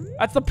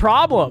 That's the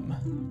problem.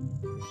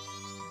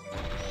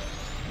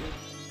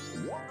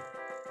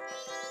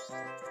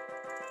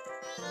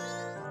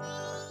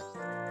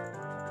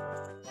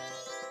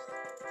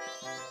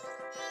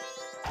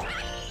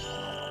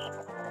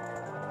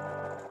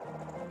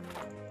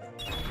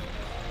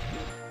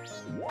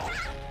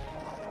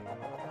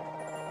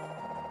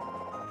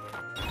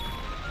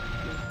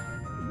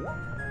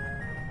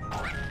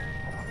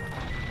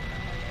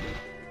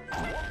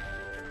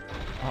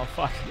 Oh,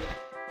 fuck.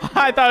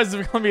 I thought it was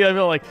going to be able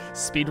to, like,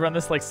 speedrun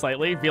this, like,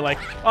 slightly. Be like,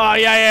 oh,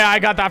 yeah, I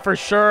got that for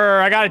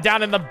sure. I got it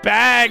down in the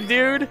bag,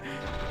 dude.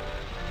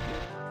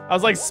 I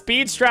was like,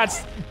 speed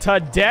strats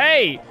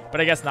today.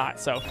 But I guess not,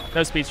 so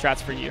no speed strats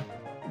for you.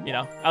 You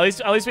know, at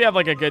least we have,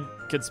 like, a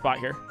good spot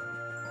here.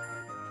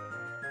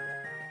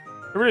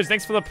 Brutus,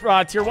 thanks for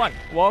the tier 1.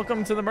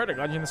 Welcome to the Murder.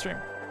 Glad you're in the stream.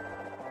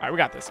 All right, we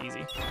got this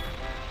easy.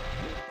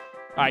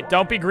 All right,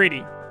 don't be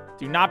greedy.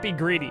 Do not be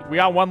greedy. We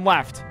got one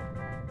left.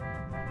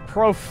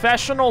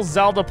 Professional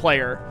Zelda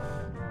player.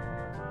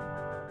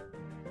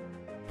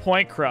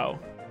 PointCrow.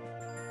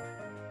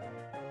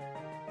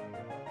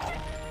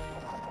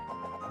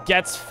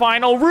 Gets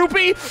final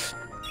rupee.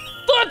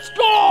 Let's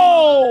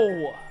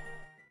go!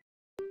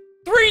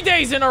 3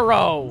 days in a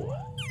row.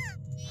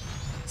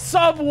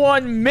 Sub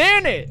 1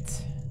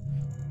 minute.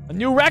 A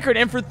new record.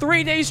 And for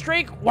 3 days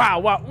straight.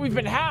 Wow, we've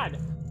been had.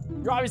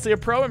 You're obviously a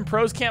pro, and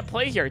pros can't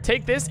play here.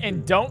 Take this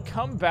and don't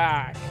come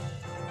back.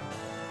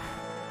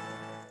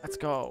 Let's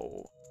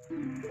go.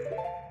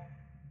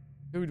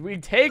 Dude, we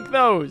take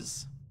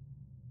those.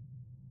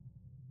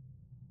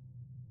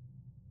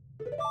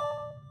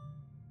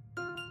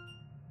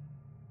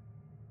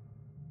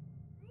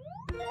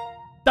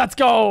 Let's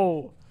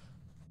go.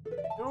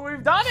 Dude,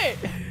 we've done it.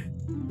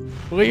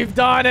 We've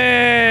done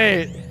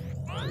it.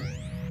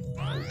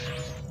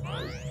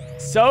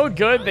 So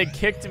good they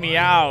kicked me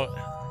out.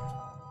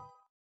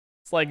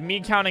 It's like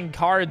me counting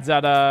cards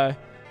at a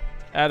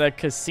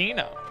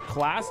casino.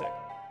 Classic.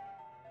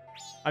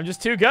 I'm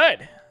just too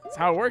good. That's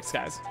how it works,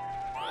 guys.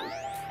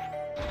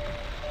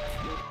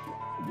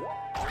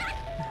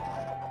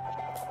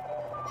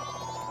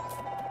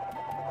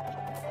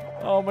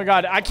 Oh my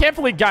god, I can't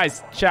believe,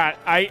 guys, chat.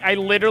 I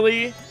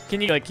literally, can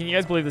you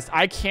guys believe this?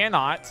 I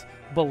cannot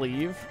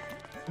believe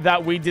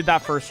that we did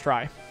that first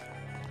try.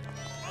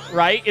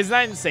 Right? Isn't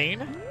that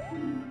insane?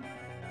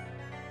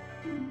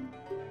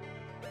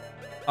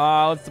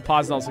 Let's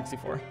deposit all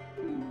 64.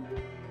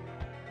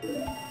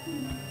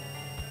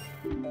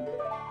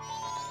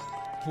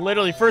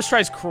 Literally, first try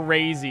is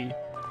crazy.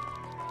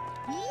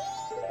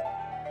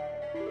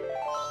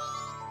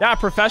 Yeah,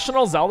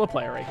 professional Zelda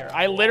player right here.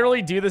 I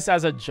literally do this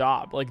as a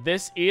job. Like,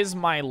 this is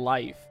my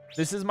life.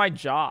 This is my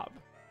job.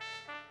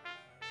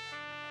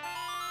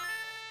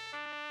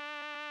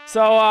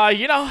 So,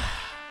 you know,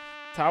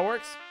 that's how it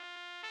works.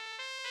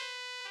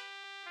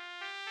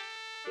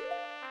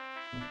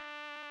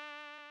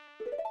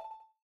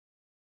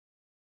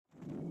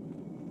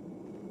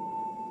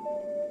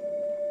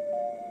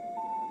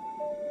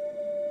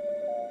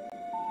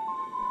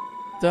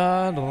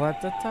 Da, da,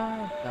 da,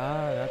 da,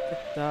 da, da,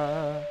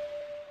 da.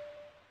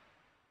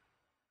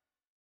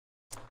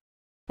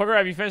 PointCrow,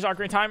 have you finished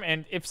Ocarina of Time?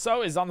 And if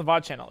so, is it on the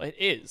VOD channel? It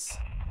is.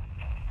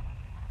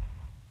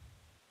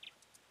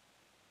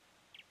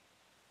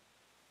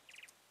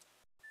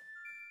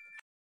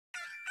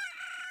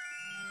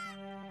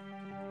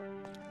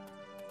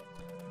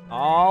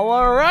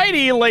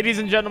 Alrighty, ladies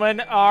and gentlemen,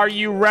 are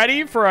you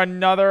ready for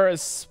another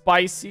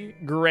spicy,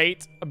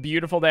 great,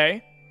 beautiful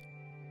day?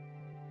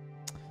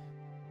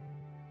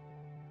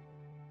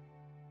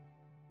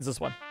 Is this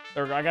one?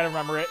 There we go. I gotta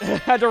remember it. I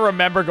had to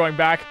remember going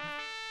back.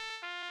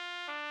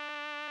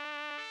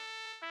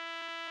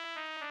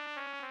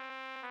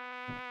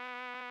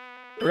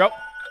 Here we go.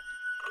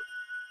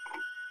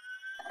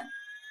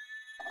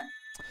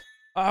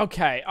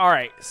 Okay, all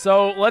right.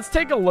 So let's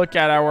take a look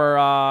at our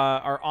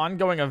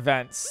ongoing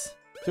events.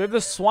 So we have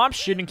the Swamp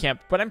Shooting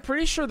Camp, but I'm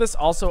pretty sure this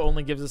also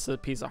only gives us a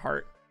piece of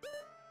heart.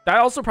 That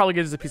also probably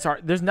gives us a piece of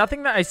heart. There's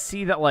nothing that I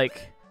see that,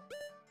 like,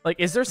 Like,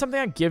 is there something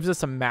that gives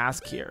us a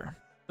mask here?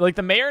 Like,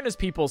 the mayor and his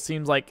people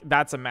seems like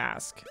that's a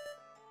mask.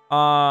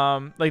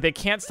 Like, they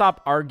can't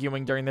stop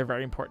arguing during their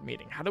very important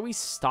meeting. How do we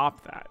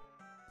stop that?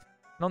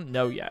 I don't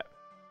know yet.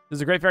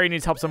 There's a great fairy who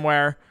needs help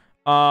somewhere.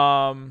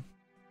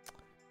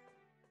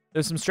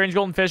 There's some strange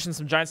golden fish and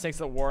some giant snakes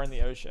that war in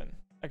the ocean.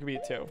 That could be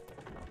it too.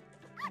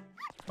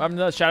 What happened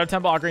to the Shadow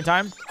Temple Ocarina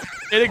Time?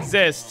 It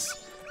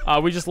exists.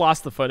 We just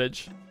lost the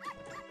footage,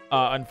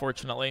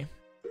 unfortunately.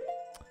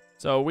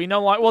 So we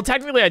no longer. Well,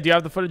 technically I do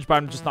have the footage, but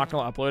I'm just not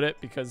gonna upload it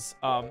because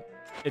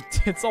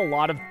takes a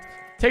lot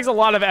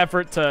of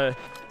effort to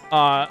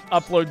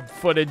upload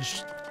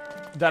footage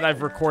that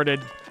I've recorded.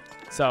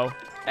 So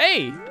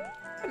hey,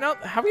 now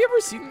have you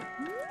ever seen?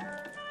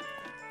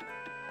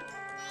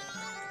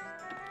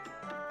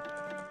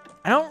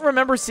 I don't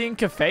remember seeing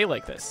cafe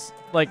like this,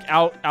 like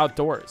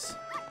outdoors.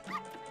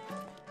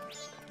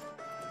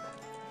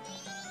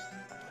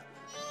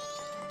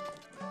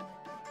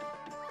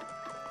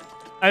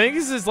 I think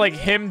this is like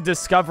him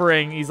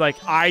discovering, he's like,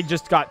 I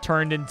just got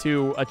turned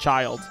into a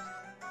child.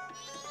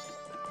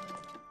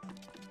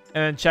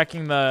 And then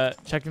checking the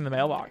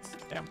mailbox.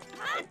 Damn.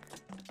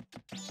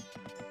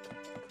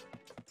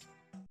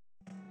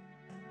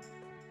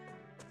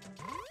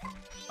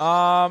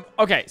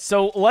 Okay,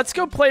 so let's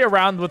go play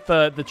around with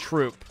the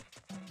troop.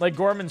 Like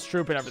Gorman's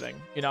troop and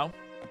everything, you know?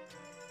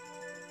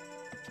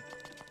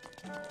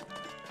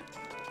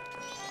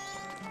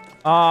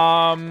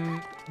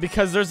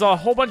 Because there's a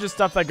whole bunch of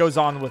stuff that goes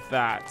on with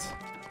that.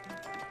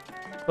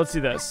 Let's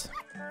do this.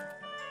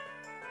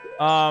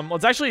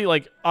 Let's actually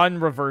like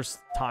unreverse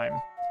time.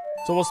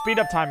 So we'll speed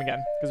up time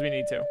again because we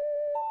need to.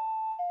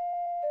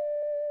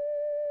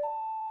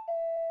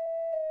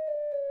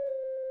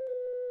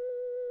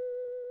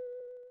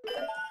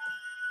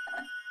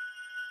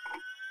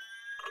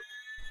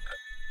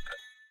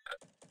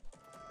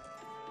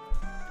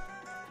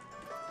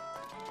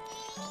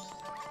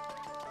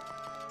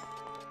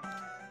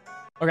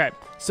 Okay,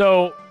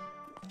 so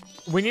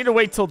we need to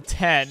wait till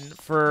 10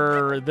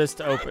 for this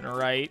to open,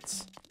 right?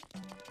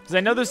 Because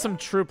I know there's some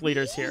troop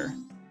leaders here.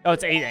 Oh,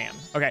 it's 8 a.m.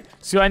 Okay,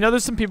 so I know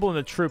there's some people in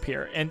the troop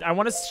here, and I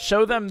want to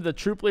show them the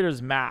troop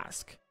leader's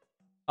mask.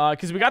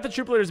 Because we got the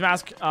troop leader's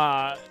mask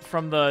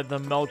from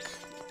the milk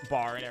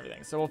bar and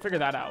everything, so we'll figure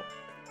that out.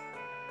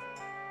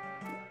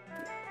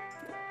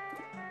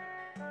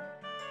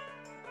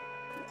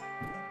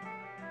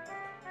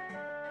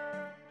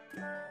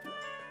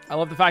 I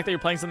love the fact that you're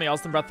playing something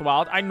else than Breath of the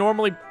Wild.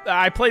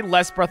 I play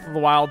less Breath of the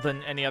Wild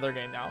than any other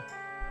game now.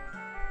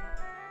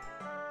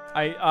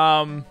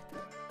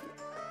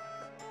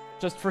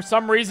 Just for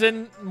some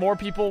reason, more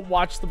people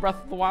watch the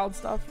Breath of the Wild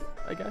stuff,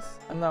 I guess.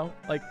 I don't know.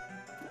 Like,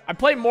 I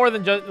play more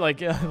than just, like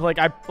Breath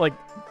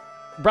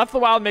of the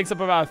Wild makes up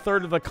about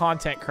 1/3 of the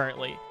content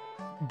currently.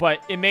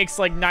 But it makes,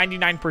 like,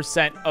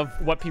 99% of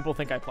what people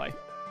think I play.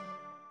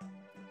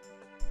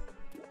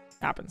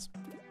 Happens.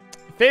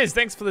 Fizz,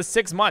 thanks for the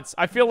 6 months.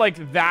 I feel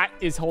like that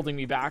is holding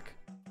me back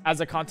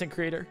as a content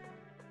creator.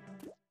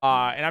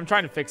 And I'm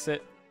trying to fix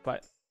it,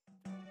 but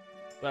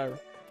whatever.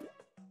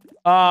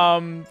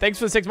 Thanks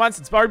for the 6 months.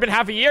 It's already been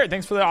half a year.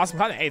 Thanks for the awesome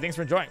content. Hey, thanks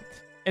for enjoying.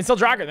 And still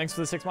Dragger, thanks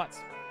for the 6 months.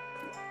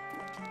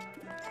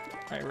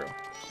 All right, real.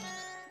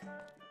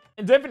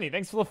 And Tiffany,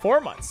 thanks for the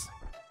 4 months.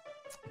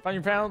 Found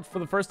your channel for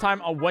the first time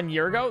 1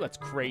 year ago. That's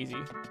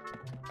crazy.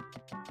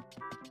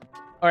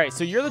 All right,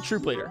 so you're the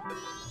troop leader.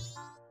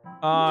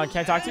 Can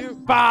I talk to you?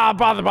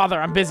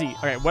 Bother. I'm busy.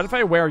 Okay, what if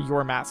I wear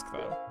your mask,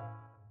 though?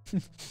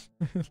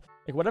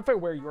 Like, what if I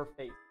wear your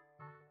face?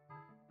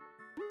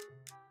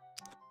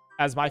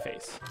 As my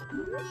face.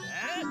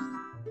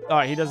 Oh,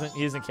 he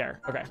doesn't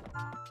care. Okay.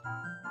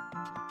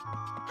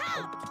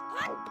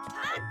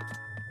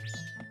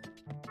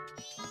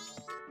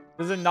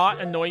 Does it not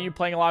annoy you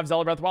playing a lot of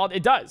Zelda Breath of the Wild?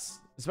 It does.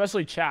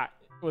 Especially chat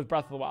with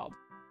Breath of the Wild.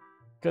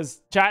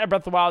 Because chat at Breath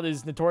of the Wild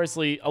is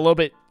notoriously a little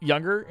bit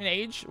younger in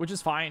age, which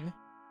is fine.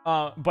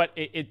 But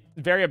it's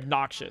very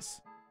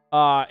obnoxious.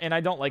 And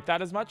I don't like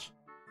that as much.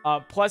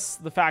 Plus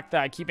the fact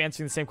that I keep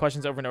answering the same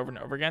questions over and over and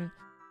over again.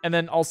 And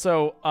then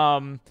also,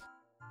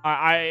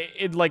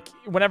 like,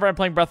 whenever I'm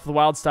playing Breath of the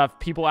Wild stuff,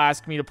 people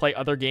ask me to play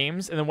other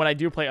games. And then when I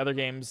do play other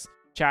games,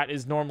 chat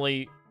is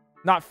normally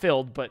not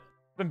filled, but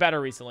been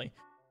better recently.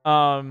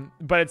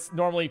 But it's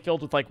normally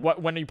filled with like,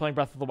 when are you playing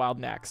Breath of the Wild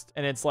next?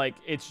 And it's like,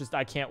 it's just,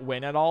 I can't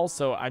win at all.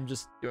 So I'm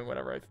just doing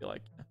whatever I feel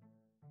like.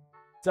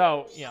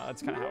 So, you know,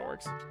 that's kind of how it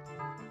works.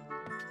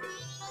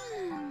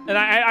 And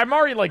I'm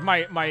already like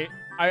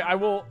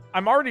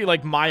I'm already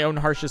like my own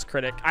harshest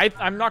critic.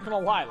 I'm not gonna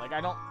lie, like I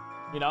don't,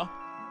 you know,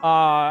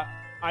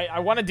 I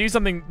want to do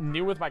something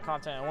new with my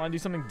content. I want to do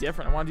something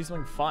different. I want to do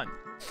something fun.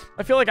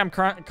 I feel like I'm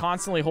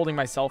constantly holding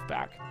myself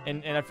back,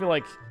 and I feel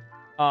like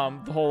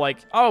the whole like,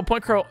 oh,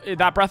 PointCrow,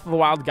 that Breath of the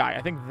Wild guy,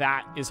 I think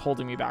that is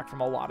holding me back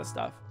from a lot of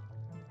stuff,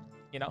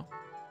 you know.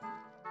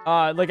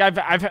 Like I've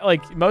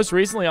like most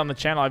recently on the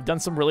channel, I've done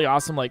some really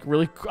awesome, like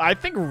I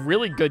think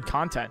really good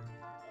content.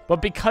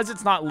 But because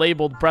it's not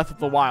labeled Breath of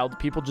the Wild,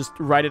 people just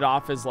write it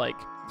off as like,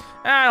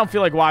 I don't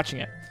feel like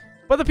watching it.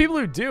 But the people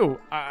who do,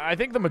 I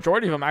think the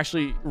majority of them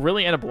actually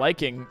really end up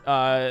liking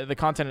the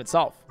content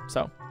itself.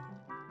 So,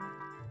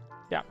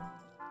 yeah.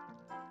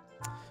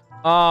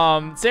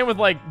 Same with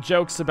like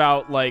jokes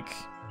about like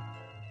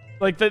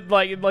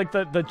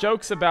the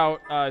jokes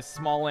about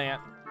Small Ant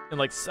and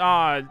like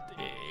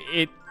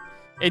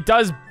it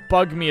does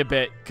bug me a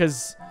bit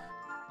because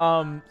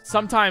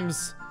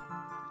sometimes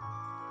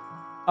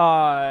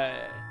oh,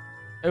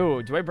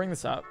 do I bring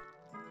this up?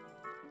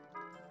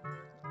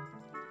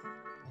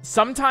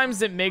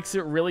 Sometimes it makes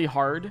it really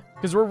hard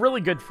because we're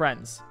really good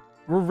friends.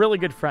 We're really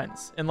good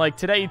friends. And like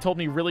today he told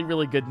me really,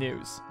 really good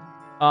news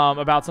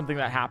about something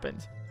that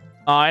happened.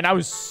 And I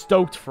was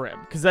stoked for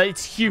him because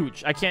it's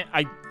huge. I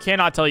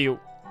cannot tell you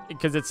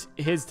because it's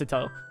his to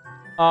tell.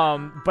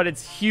 But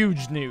it's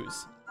huge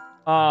news.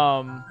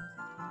 And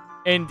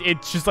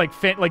it's just like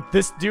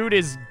this dude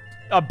is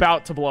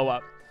about to blow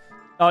up.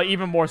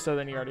 Even more so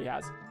than he already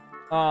has.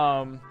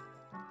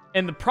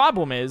 And the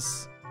problem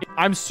is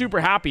I'm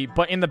super happy,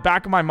 but in the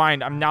back of my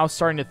mind, I'm now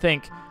starting to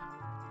think,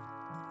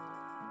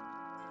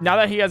 now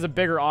that he has a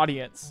bigger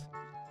audience,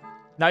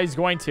 now there's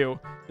going to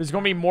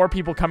be more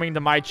people coming to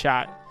my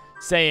chat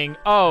saying,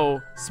 oh,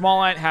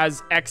 Small Ant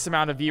has X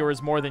amount of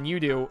viewers more than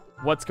you do.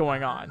 What's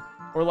going on?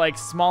 Or like,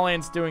 Small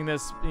Ant's doing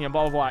this, you know,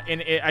 blah, blah, blah.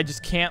 And I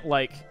just can't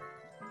like,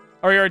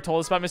 oh, you already told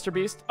us about Mr.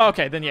 Beast?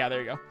 Okay, then yeah,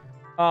 there you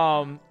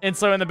go. And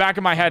so in the back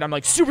of my head, I'm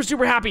like super,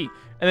 super happy.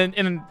 And then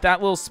in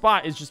that little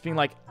spot is just being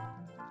like,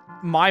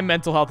 my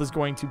mental health is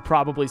going to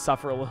probably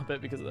suffer a little bit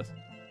because of this.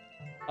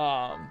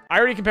 I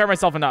already compare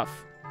myself enough.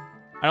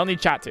 I don't need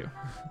chat to.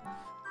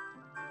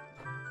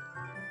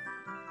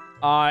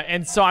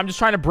 And so I'm just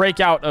trying to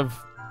break out of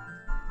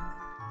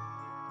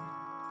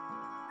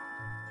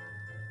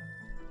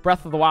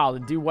Breath of the Wild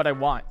and do what I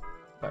want.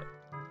 But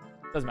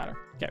it doesn't matter.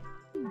 Okay.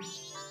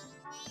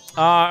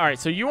 All right,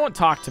 so you won't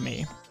talk to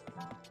me.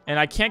 And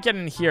I can't get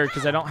in here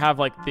because I don't have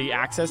like the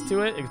access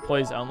to it.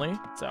 Employees only,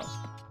 so.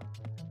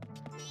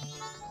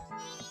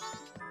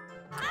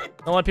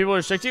 Don't let people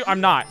restrict you? I'm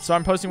not. So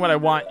I'm posting what I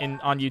want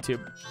on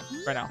YouTube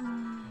right now.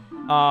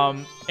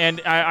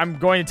 And I'm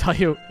going to tell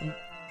you,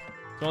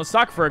 it's going to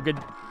suck for a good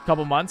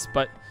couple months,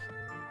 but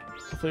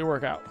hopefully it'll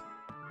work out.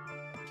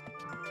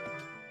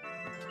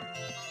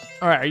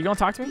 All right, are you going to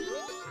talk to me?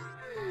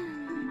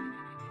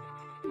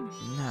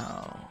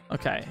 No.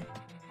 Okay.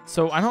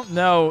 So I don't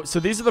know. So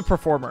these are the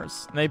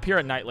performers. And they appear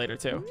at night later,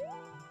 too.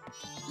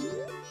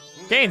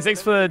 Gaines,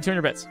 thanks for the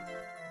 200 bits.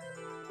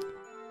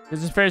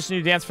 Business finished,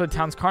 new dance for the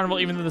town's carnival,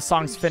 even though the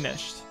song's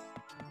finished.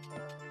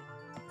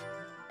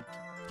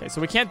 Okay,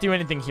 so we can't do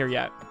anything here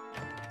yet.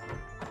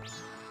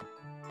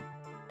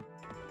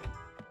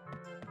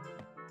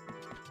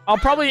 I'll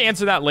probably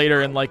answer that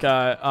later in like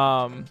a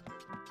I'll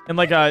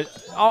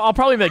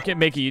probably make a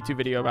YouTube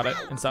video about it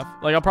and stuff.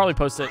 Like I'll probably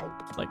post it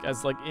like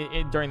as like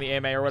during the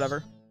AMA or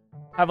whatever.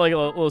 Have like a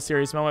little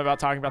serious moment about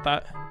talking about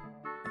that.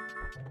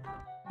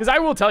 Because I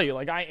will tell you,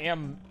 like, I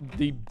am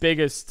the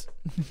biggest,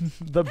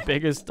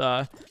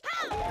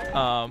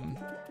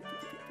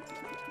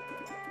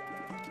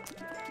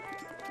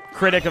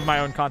 critic of my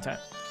own content.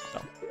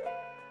 So,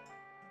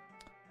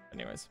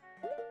 anyways.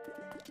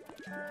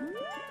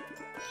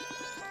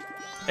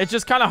 It's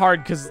just kind of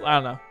hard because, I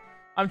don't know.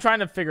 I'm trying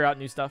to figure out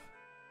new stuff.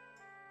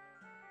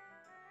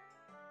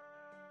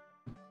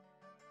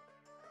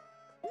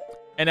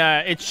 And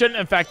it shouldn't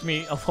affect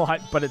me a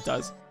lot, but it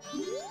does.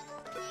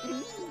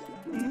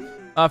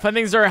 Fun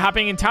things are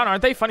happening in town,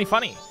 aren't they?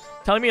 Funny.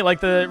 Telling me, like,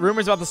 the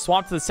rumors about the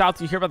swamp to the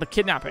south, you hear about the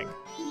kidnapping.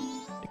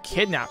 The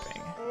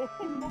kidnapping.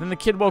 Then the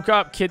kid woke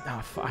up.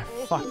 Oh,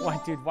 fuck. Why,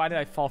 dude? Why did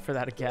I fall for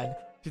that again?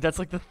 Dude, that's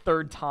like the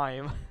third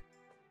time.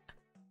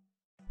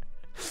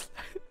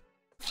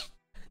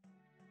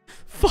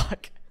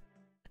 Fuck.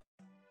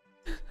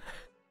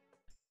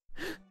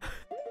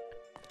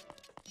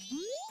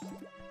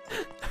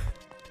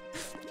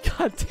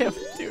 God damn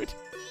it, dude.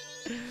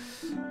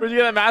 Where'd you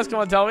get that mask? Come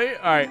on, tell me.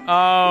 All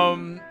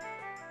right.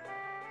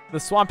 The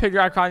swamp pig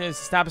icon is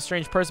to snap a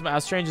strange person, but how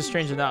strange is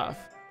strange enough?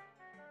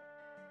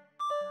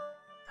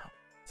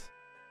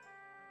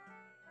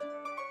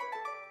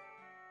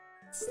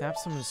 Snap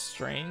someone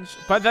strange,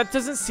 but that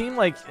doesn't seem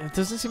like I'm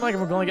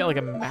going to get like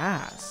a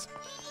mask.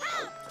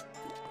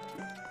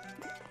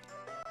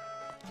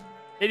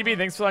 ADB,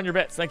 thanks for on your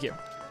bits. Thank you.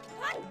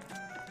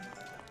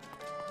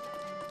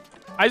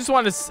 I just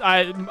want to.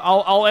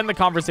 I'll end the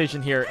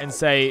conversation here and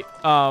say,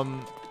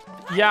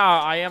 yeah,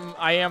 I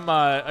am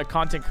a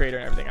content creator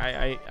and everything.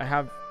 I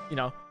have, you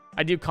know,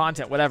 I do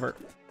content, whatever.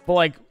 But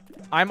like,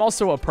 I'm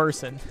also a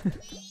person.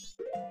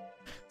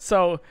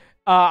 So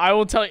I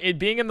will tell you, it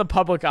being in the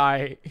public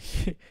eye,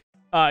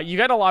 you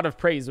get a lot of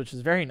praise, which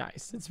is very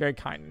nice. It's very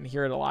kind and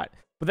hear it a lot.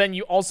 But then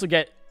you also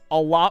get a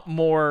lot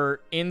more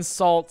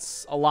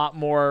insults, a lot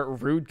more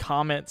rude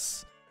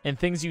comments, and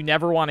things you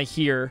never want to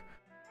hear.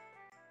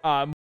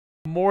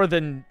 More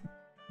than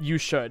you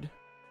should.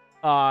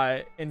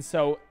 And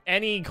so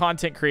any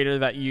content creator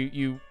that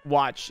you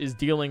watch is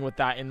dealing with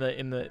that in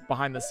the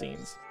behind the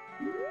scenes.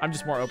 I'm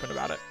just more open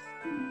about it.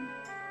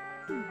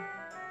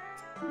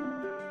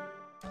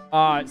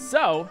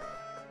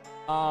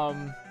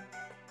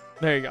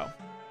 There you go.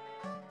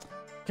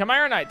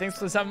 Chimera Knight, thanks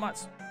for the 7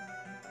 months.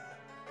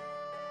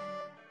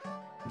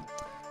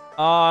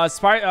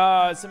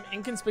 Some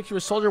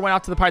inconspicuous soldier went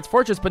out to the pirate's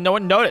fortress, but no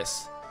one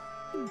noticed.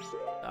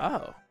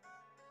 Oh.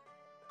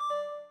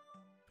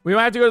 We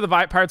might have to go to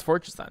the pirate's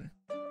fortress then.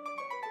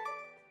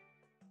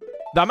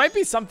 That might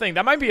be something.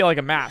 That might be like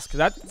a mask.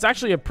 That's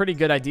actually a pretty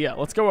good idea.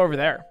 Let's go over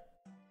there.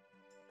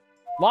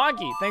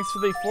 Longy, thanks for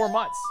the 4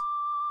 months.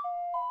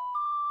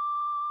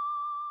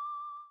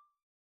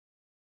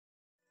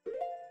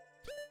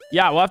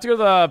 Yeah, we'll have to go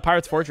to the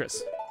pirate's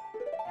fortress.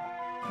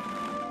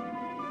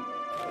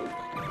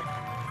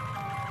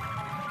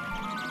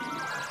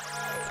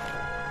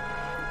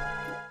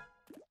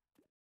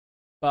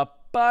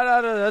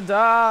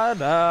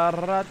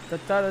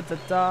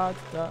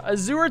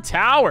 Azure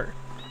Tower.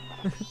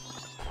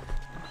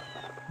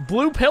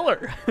 Blue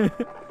Pillar.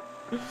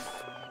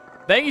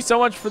 Thank you so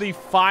much for the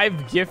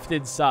 5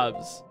 gifted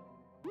subs.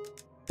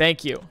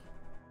 Thank you.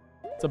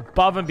 It's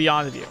above and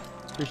beyond of you.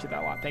 Appreciate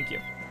that a lot. Thank you.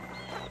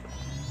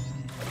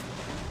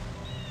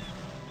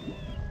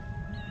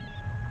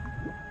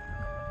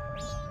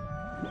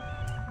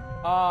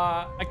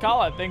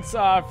 Akala, thanks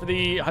for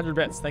the 100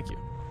 bits. Thank you.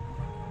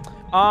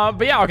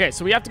 But yeah, okay,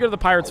 so we have to go to the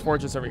pirate's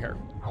fortress over here.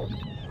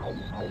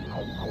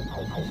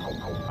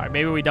 Alright,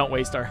 maybe we don't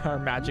waste our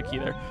magic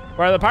either.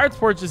 Right, the pirate's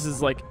fortress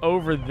is like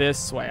over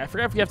this way. I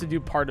forget if we have to do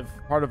part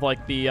of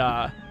like the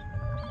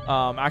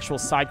actual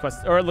side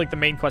quest or like the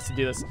main quest to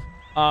do this.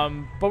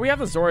 But we have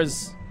the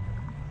Zora's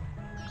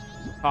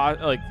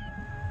like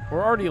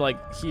we're already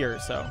like here,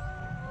 so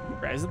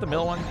right, is it the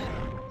middle one?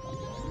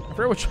 I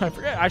forget which one.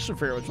 I should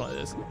figure which one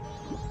it is.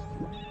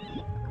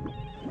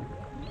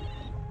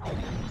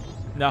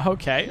 No,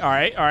 okay. All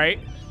right.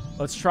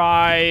 Let's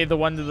try the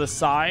one to the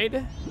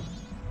side.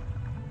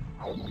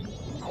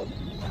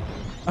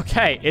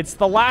 Okay, it's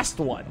the last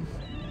one.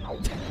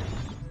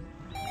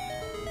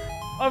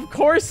 Of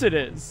course it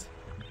is.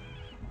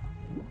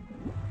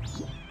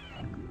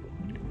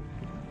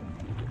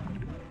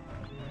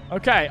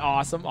 Okay,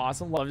 awesome.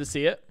 Love to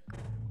see it.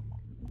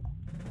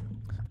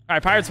 All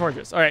right, Pirate's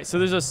Fortress. All right, so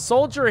there's a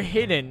soldier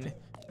hidden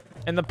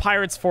in the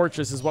Pirate's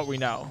Fortress is what we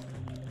know.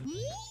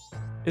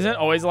 Isn't it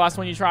always the last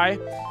one you try?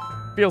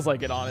 Feels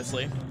like it,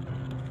 honestly.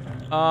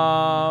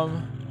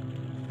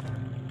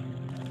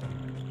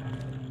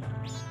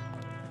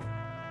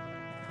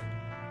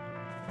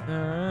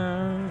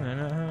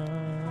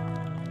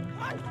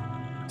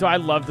 Do I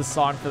love the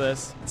song for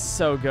this? It's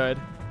so good.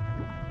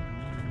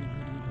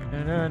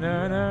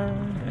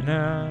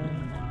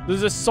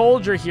 There's a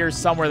soldier here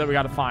somewhere that we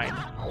gotta find.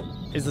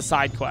 Is the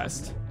side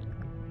quest.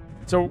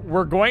 So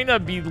we're going to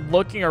be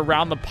looking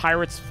around the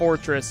Pirate's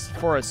Fortress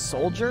for a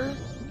soldier,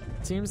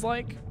 it seems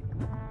like.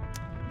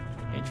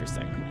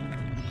 Interesting.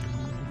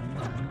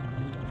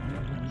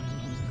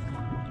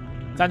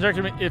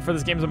 Soundtrack for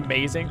this game is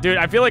amazing. Dude,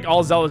 I feel like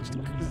all Zelda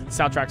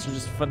soundtracks are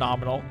just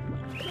phenomenal.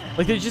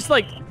 Like, they're just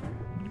like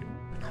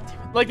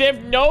they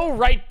have no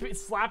right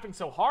slapping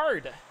so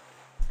hard.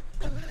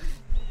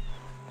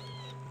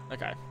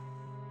 Okay.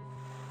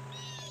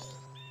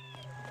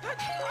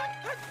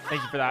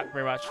 Thank you for that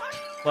very much.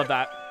 Love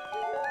that.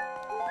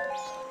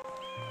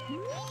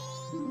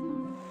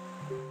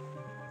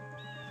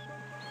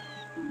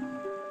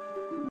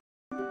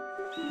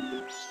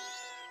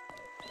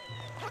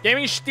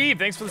 Gaming Steve,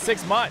 thanks for the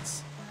 6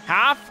 months.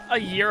 Half a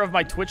year of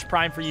my Twitch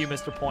Prime for you,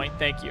 Mr. Point.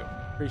 Thank you.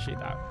 Appreciate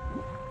that.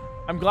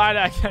 I'm glad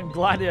I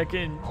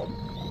can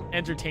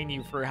entertain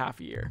you for half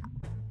a year.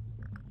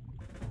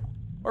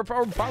 Or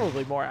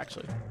probably more,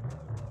 actually.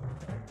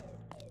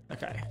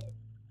 Okay.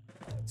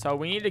 So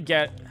we need to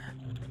get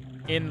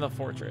in the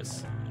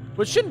fortress,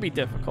 which shouldn't be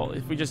difficult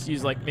if we just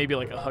use like maybe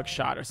like a hook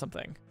shot or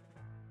something.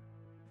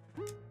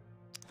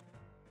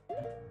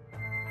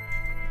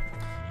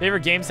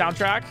 Favorite game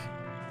soundtrack?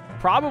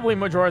 Probably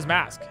Majora's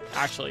Mask,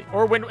 actually,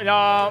 or Wind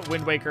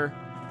Waker.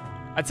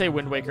 I'd say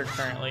Wind Waker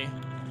currently.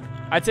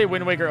 I'd say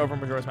Wind Waker over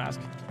Majora's Mask.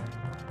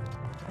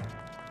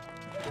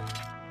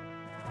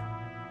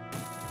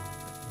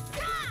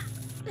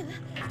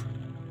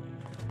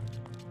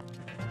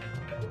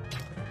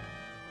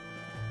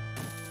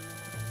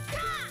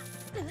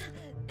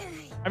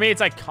 I mean,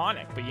 it's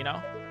iconic, but you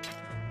know,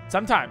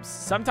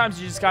 sometimes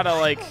you just gotta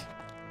like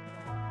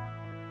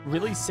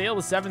really sail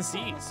the 7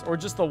 seas or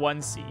just the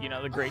 1 sea, you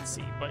know, the Great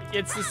Sea, but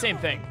it's the same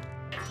thing.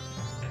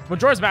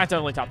 Majora's Mask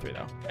definitely top 3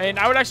 though. And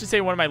I would actually say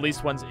one of my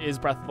least ones is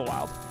Breath of the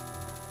Wild.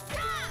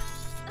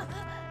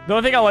 The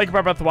only thing I like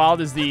about Breath of the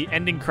Wild is the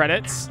ending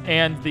credits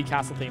and the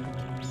castle theme.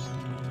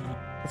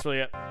 That's really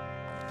it.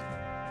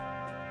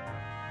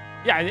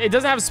 Yeah, it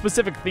doesn't have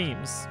specific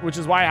themes, which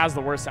is why it has the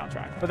worst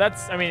soundtrack. But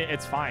that's, I mean,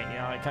 it's fine, you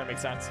know, it kind of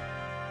makes sense.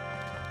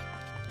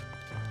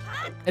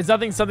 It's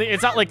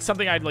it's not like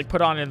something I'd like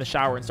put on in the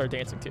shower and start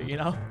dancing to, you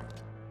know?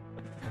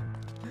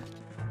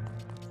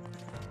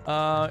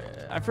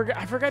 I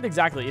forgot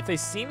exactly. If they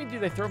see me, do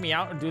they throw me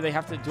out or do I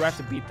have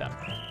to beat them?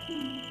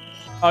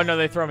 Oh no,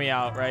 they throw me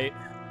out, right?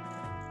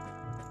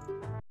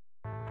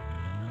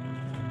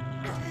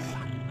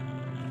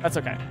 That's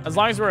okay. As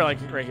long as we're like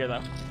right here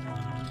though.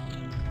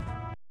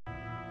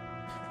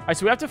 All right,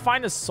 so we have to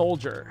find a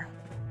soldier.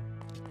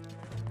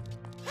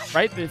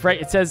 Right? Right.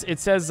 It says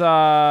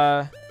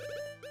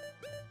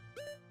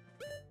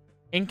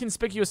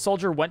inconspicuous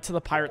soldier went to the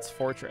pirate's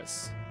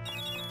fortress.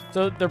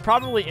 So they're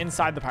probably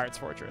inside the pirate's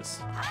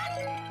fortress.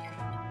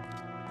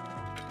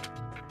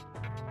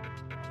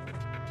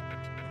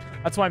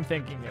 That's what I'm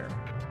thinking here.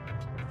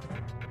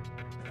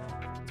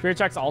 Spirit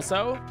checks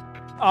also?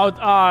 Oh,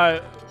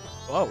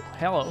 whoa,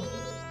 hello.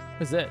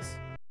 What is this?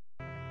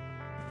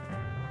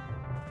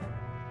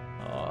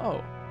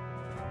 Oh.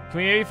 Can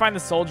we maybe find the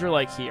soldier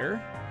like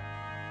here?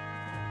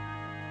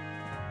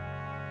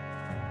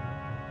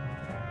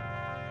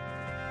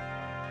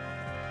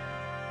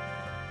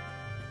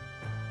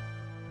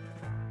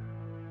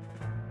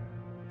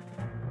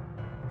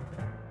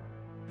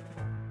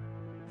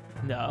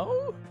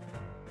 No?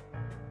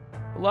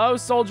 Hello,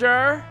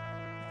 soldier.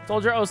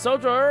 Soldier, oh,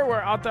 soldier. We're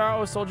out there,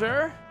 oh,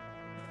 soldier.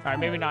 All right,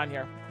 maybe not in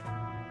here.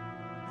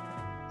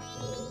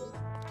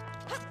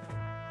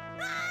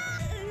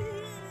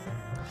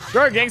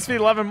 Sure, gang speed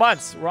 11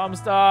 months. We're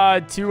almost there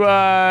to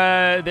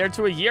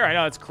a year. I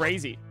know, it's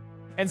crazy.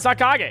 And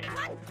Sakage.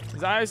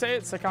 Is that how I say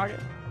it? Sakage?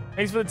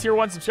 Thanks for the tier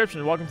 1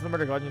 subscription. Welcome to the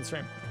Murder Legend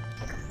stream.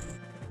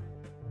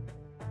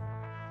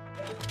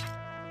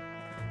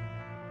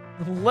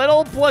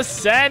 Little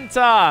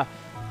Placenta.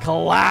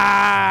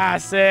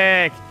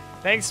 Classic.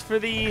 Thanks for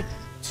the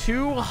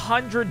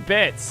 200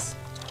 bits.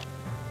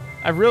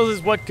 I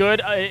realized what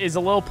good is a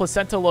little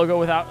placenta logo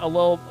with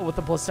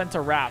a placenta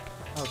wrap.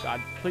 Oh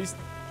god, please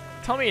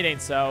tell me it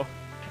ain't so.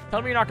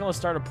 Tell me you're not gonna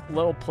start a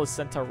little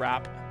placenta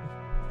wrap.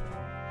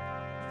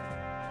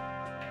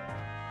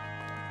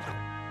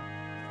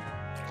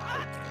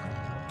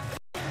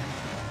 I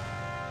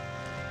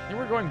think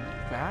we're going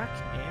back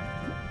in.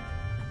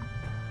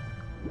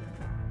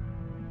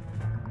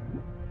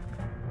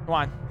 Come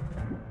on.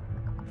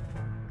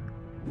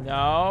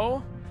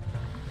 No.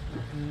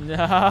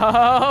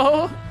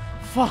 No.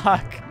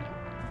 Fuck.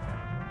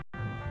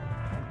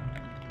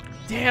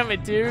 Damn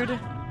it, dude. This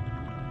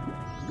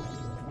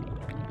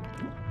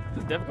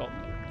is difficult.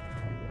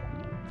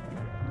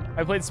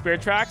 I played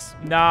Spirit Tracks?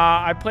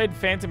 Nah, I played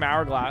Phantom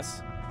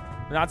Hourglass.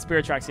 Not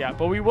Spirit Tracks yet,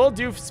 but we will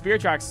do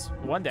Spirit Tracks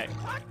one day.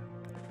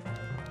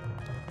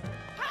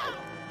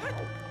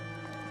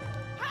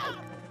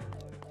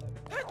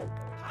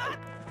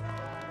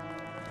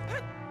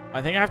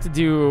 I think I have to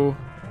do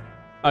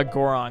a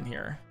Goron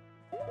here.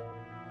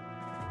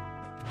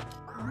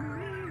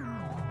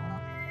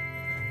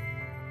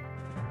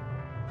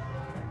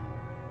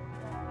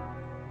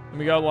 Let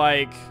me go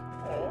like...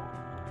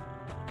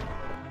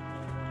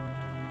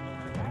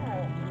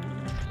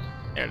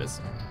 There it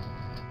is.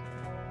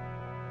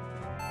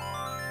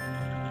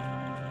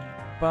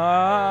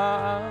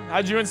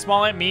 How'd you and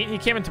Smollett meet? He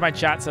came into my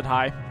chat, said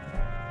hi.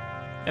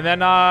 And then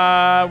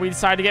we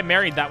decided to get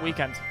married that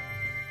weekend.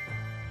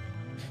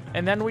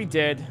 And then we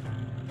did.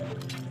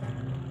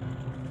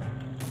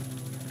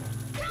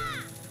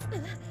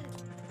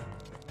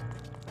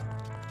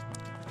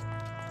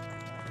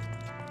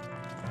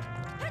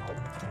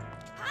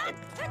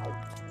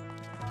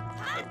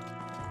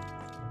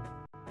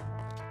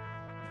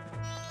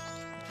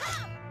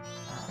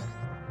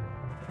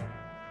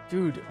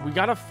 Dude, we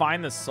gotta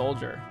find the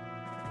soldier.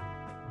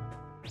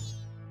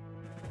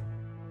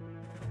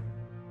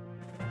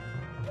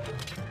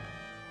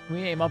 Can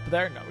we aim up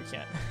there? No, we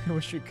can't. I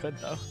wish we could,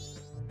 though.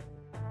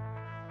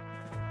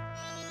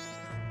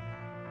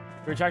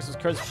 Spirit Tracks was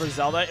cursed for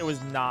Zelda. It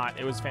was not.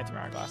 It was Phantom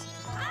Hourglass.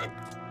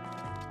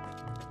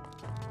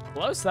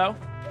 Close, though.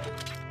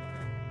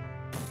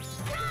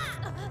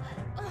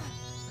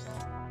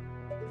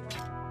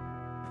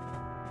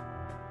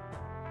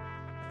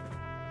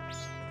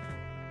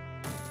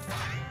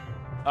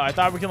 I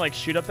thought we can, like,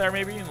 shoot up there,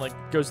 maybe, and, like,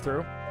 goes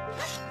through.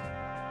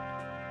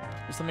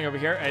 There's something over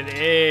here. It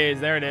is.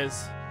 There it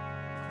is.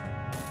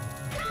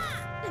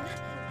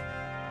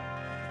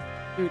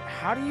 Dude,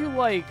 how do you,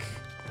 like...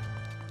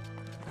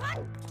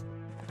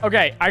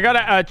 Okay, I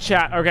gotta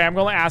chat. Okay, I'm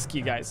gonna ask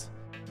you guys.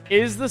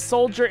 Is the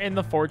soldier in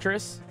the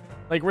fortress?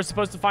 Like, we're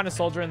supposed to find a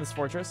soldier in this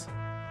fortress?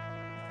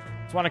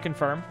 Just want to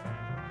confirm.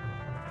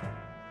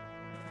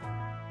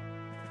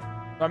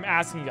 So I'm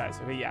asking you guys.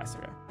 Okay, yes,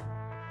 okay.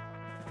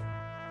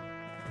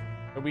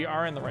 But we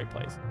are in the right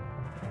place.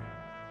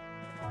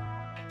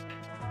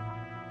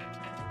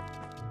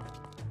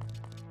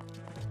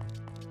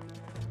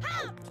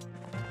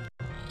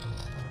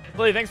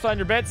 Lily, thanks for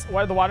 100 bits.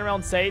 What did the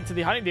watermelon say to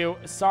the honeydew?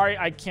 Sorry,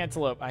 I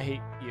cantaloupe. I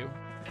hate you.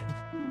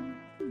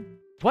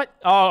 What?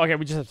 Oh, okay.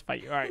 We just have to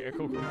fight you. All right,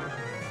 cool, cool.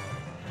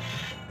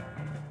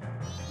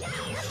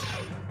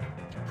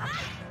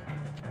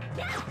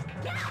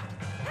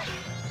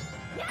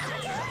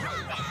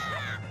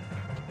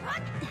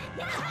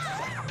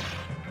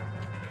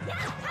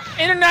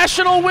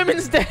 International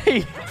Women's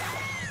Day.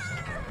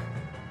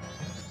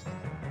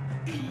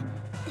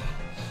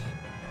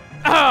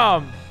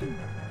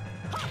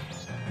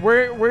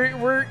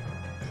 We're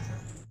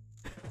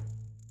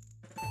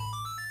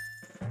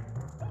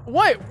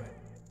what?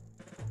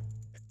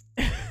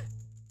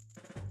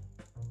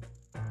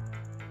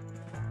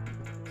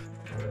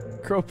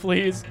 PointCrow,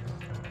 please.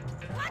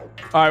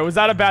 All right, was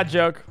that a bad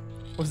joke?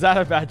 Was that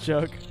a bad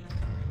joke?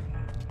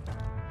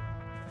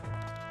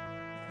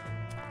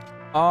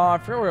 I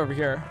forgot we're over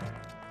here.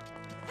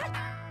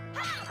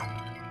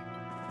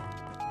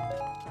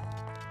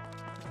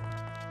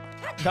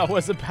 That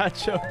was a bad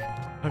joke.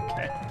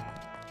 Okay.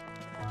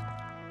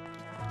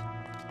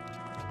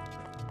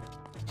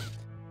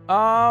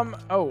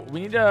 Oh,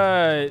 we need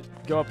to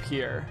go up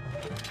here.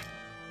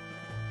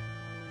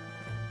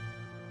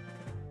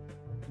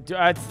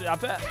 Up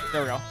there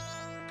we go.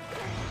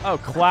 Oh,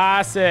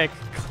 classic.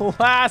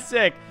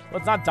 Classic.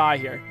 Let's not die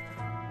here.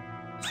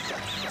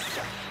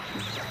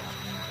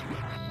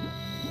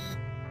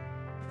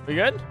 We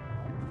good?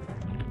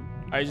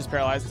 Are you just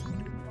paralyzed?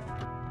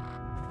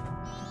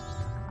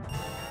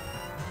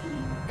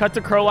 Cut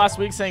to Crow last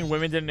week saying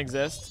women didn't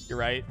exist. You're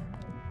right.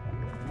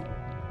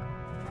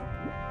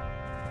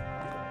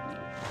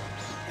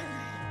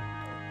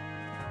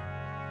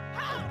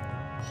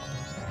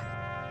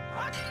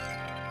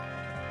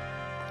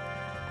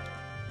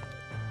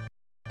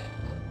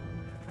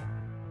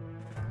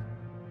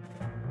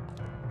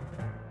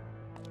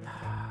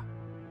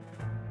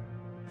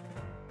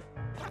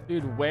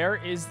 Dude, where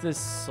is this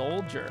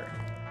soldier?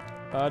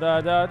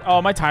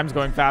 Oh, my time's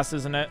going fast,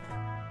 isn't it?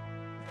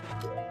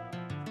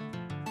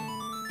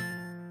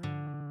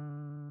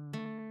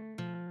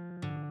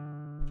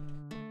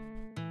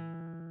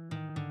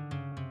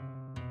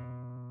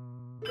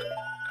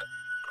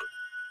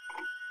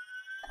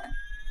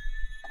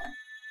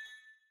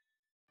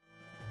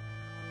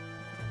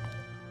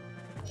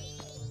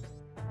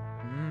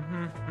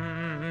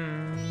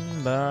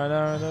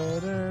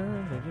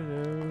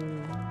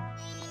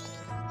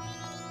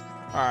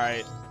 All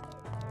right.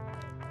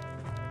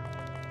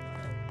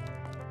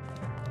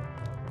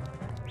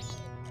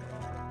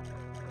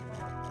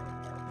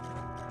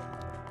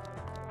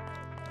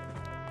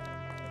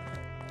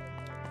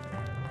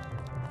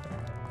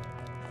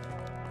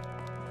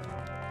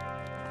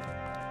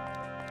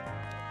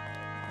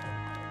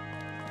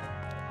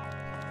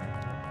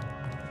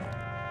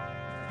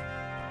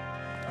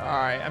 All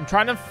right, I'm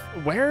trying to...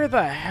 Where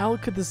the hell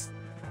could this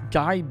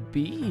guy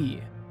be?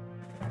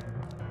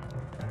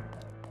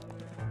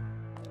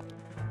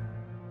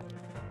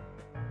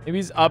 Maybe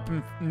he's up,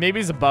 maybe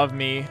he's above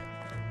me.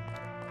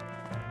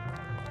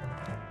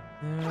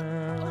 All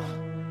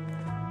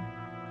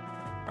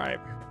right.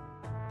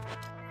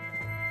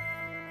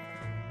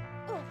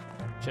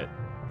 Shit.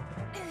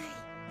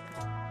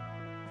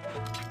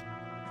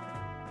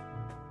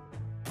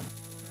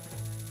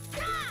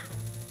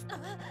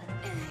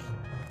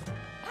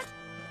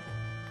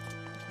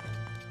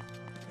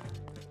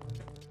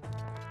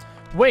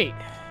 Wait.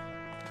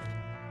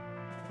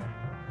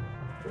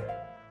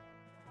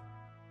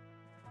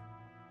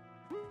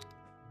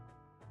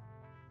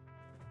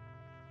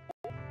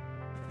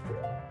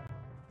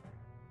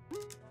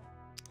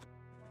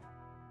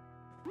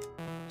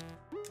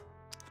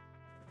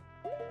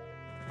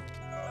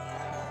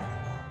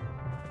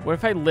 What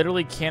if I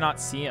literally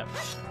cannot see him?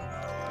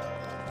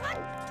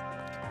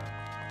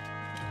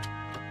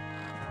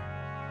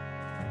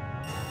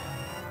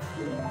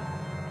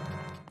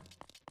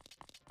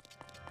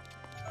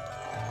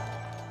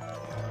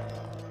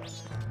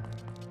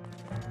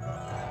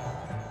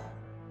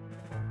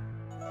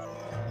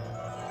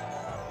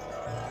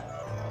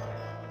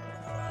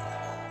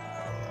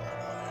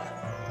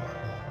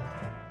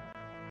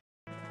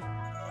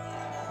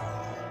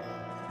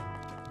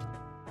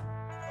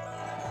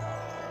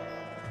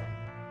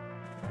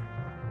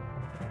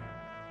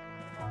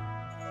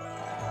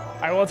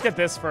 All right, well, let's get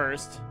this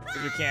first,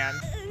 if we can.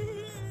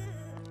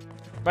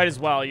 Might as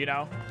well, you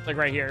know? Like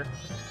right here.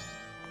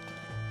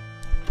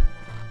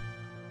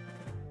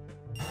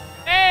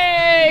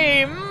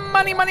 Hey!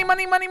 Money, money,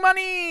 money, money,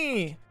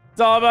 money! It's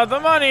all about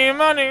the money,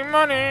 money,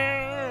 money,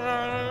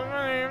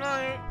 money,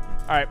 money.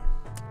 All right.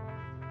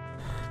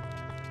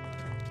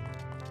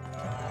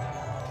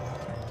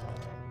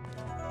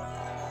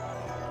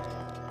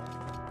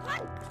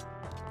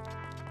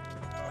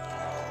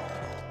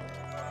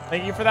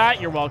 Thank you for that.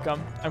 You're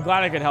welcome. I'm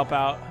glad I could help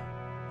out.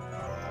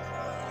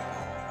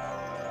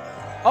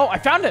 Oh, I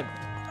found him.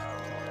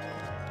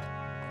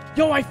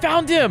 Yo, I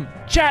found him.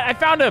 Chat, I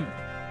found him.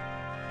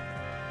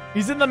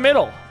 He's in the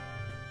middle.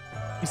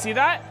 You see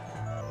that?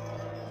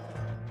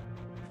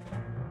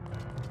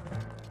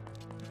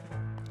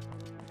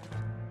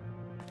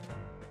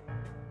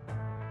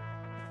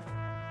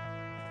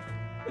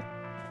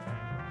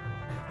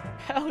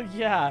 Hell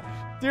yeah.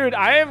 Dude,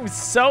 I am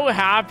so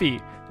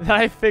happy that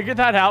I figured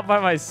that out by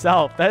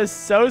myself. That is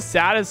so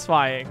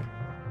satisfying.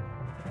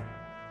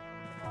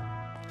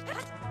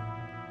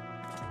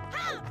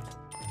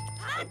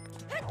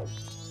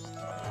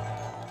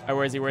 Oh,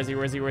 where is he? Where is he?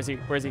 Where is he? Where is he?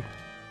 Where is he?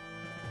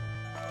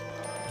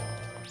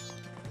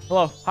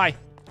 Hello. Hi.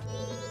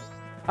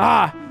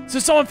 Ah, so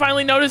someone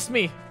finally noticed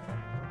me.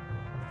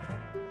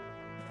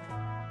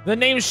 The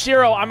name's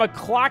Shiro. I'm a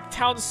Clock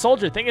Town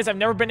soldier. Thing is, I've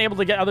never been able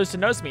to get others to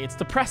notice me. It's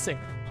depressing.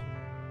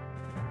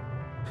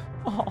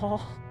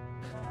 Oh.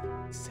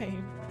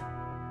 Same.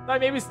 I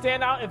maybe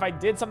stand out if I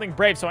did something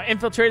brave, so I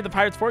infiltrated the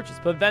pirate's fortress.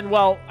 But then,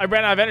 well, I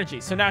ran out of energy,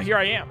 so now here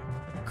I am,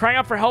 crying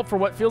out for help for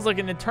what feels like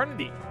an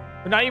eternity.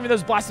 But not even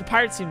those blasted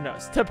pirates seem to know.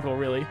 It's typical,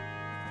 really.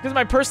 Because of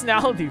my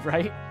personality,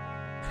 right?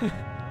 I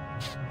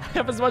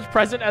have as much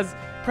presence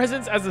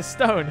as a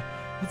stone.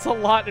 It's a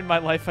lot in my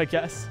life, I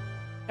guess.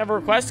 I have a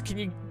request? Can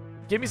you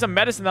give me some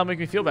medicine that'll make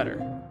me feel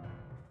better?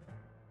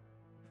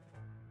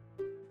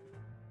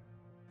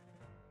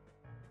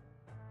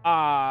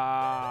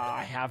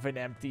 I have an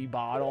empty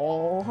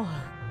bottle.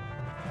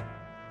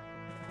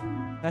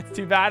 That's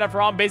too bad. After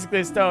all, I'm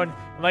basically a stone.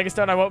 And like a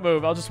stone, I won't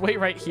move. I'll just wait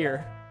right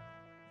here.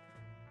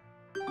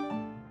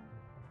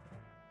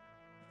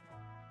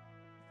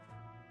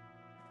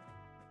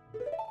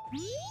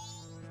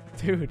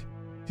 Dude,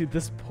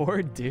 this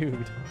poor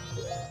dude.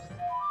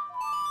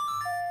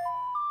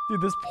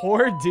 Dude, this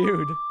poor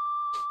dude.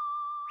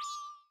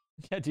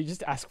 Yeah, dude,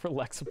 just ask for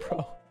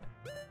Lexapro.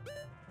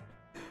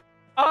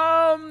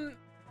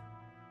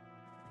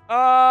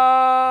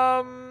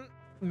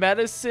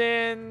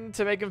 Medicine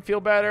to make him feel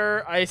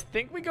better. I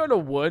think we go to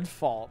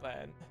Woodfall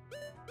then.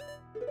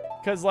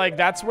 Because, like,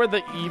 that's where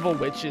the evil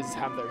witches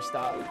have their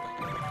stuff.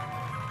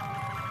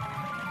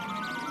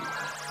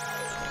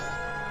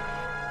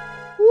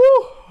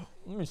 Woo!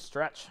 Let me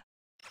stretch.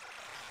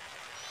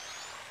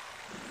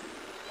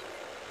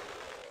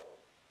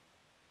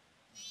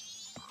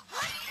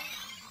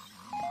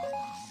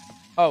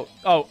 Oh,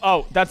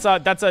 that's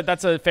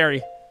a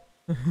fairy.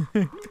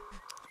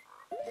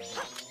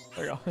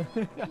 There you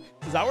go.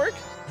 Does that work?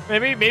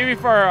 Maybe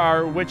for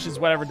our witches,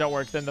 whatever don't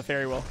work, then the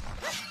fairy will.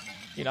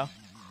 You know?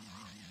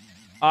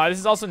 This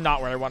is also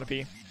not where I want to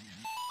be.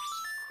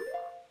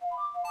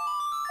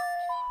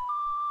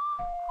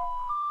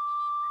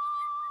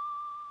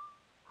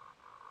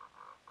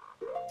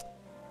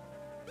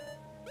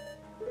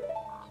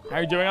 How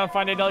are you doing on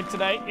Fine Day like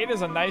today? It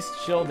is a nice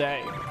chill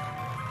day.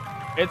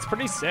 It's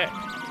pretty sick.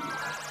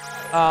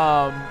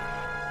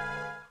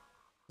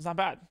 It's not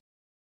bad.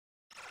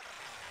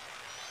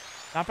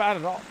 Not bad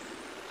at all.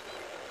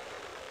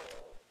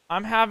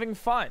 I'm having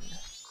fun.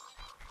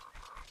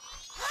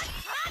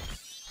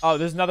 Oh,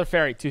 there's another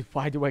fairy. Dude,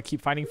 why do I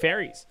keep finding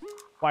fairies?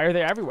 Why are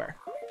they everywhere?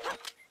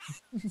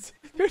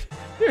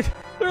 Dude,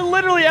 they're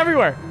literally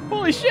everywhere.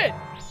 Holy shit.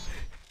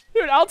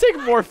 Dude, I'll take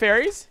more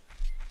fairies.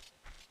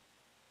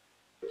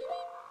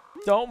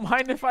 Don't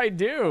mind if I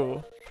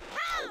do.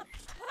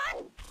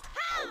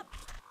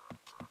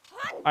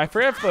 I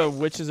forget if the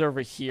witches are over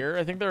here.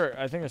 I think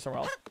they're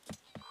somewhere else.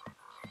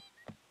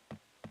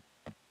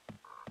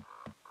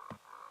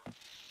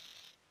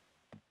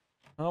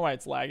 I don't know why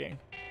it's lagging.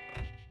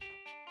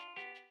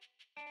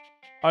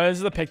 Oh, this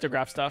is the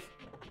pictograph stuff.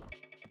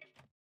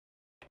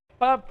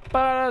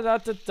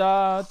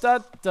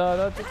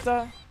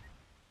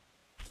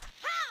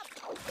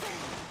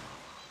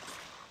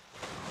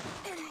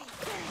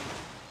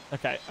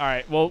 Okay, all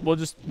right. We'll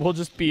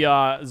just be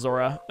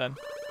Zora then.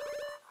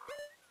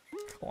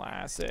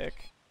 Classic.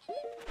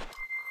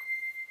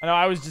 I know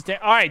I was just all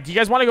right. Do you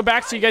guys want to go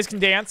back so you guys can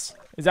dance?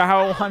 Is that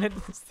how I wanted?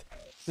 Is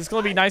this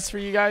gonna be nice for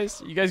you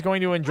guys? You guys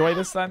going to enjoy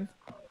this then?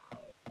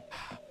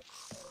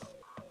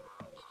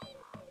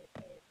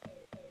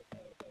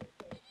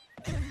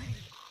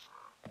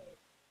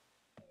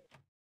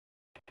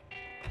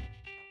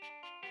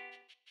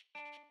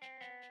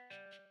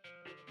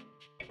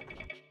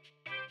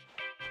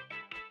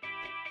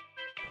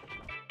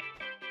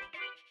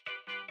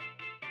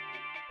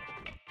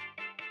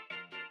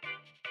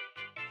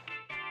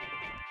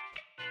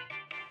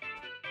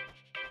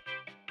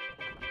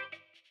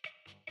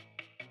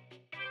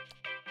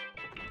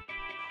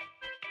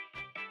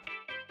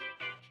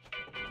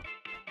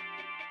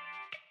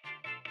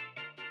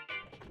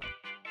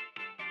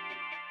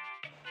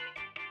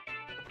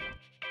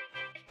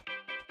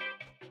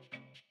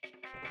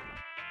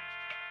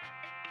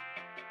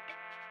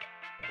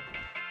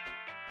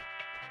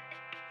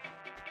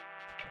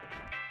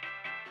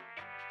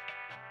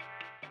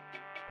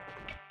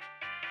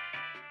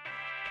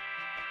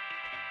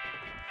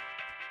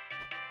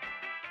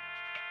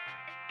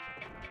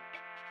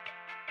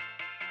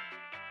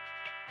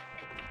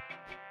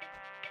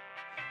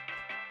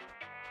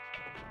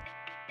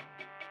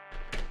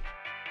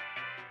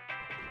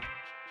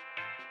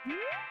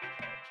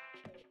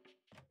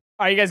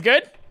 Are you guys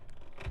good?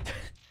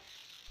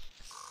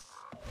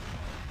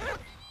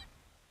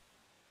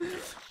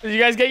 Did you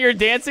guys get your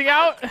dancing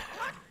out?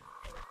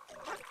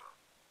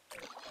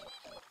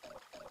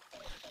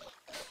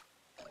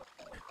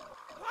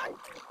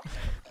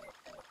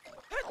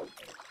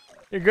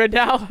 You're good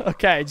now?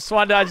 Okay, I just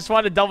wanted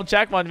to double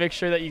check, wanted to make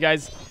sure that you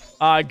guys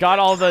got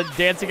all the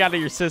dancing out of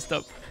your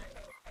system.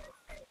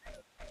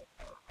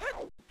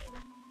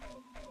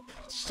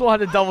 Just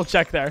wanted to double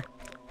check there.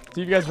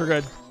 See if you guys were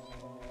good.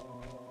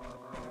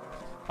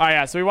 Oh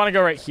yeah, so we want to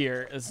go right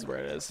here. This is where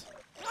it is.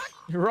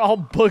 You're all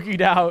boogied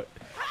out.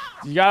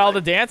 You got all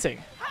the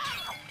dancing.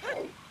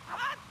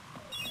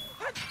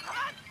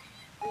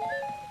 All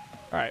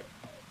right.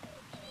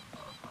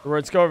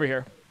 Let's go over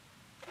here.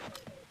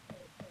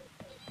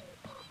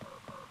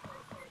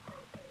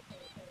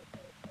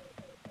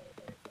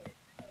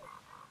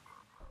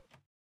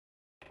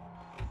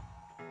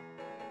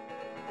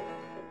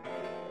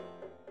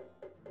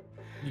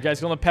 You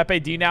guys going to Pepe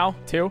D now,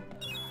 too?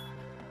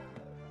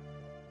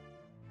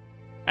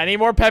 Any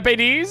more Pepe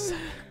Ds?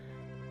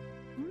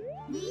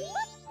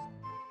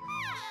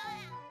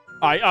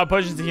 Alright,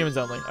 pushes to humans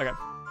only. Okay.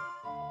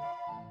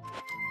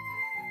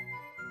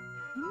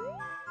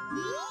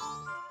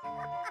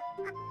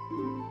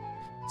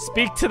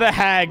 Speak to the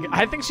hag.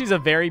 I think she's a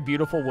very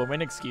beautiful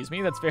woman. Excuse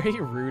me. That's very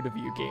rude of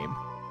you, game.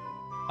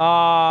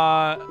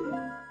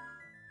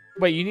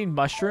 Wait, you need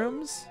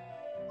mushrooms?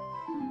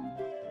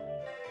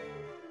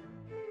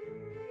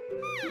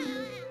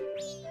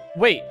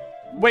 Wait,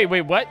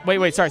 what?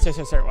 Wait, sorry,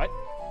 what?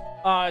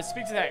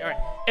 Speak to that. All right.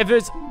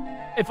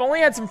 If only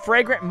I had some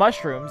fragrant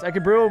mushrooms, I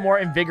could brew a more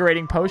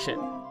invigorating potion.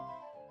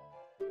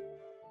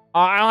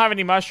 I don't have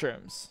any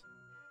mushrooms.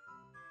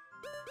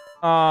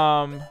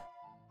 Long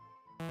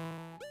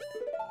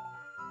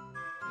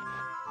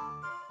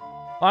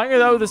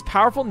ago, this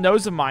powerful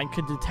nose of mine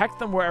could detect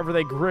them wherever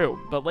they grew,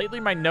 but lately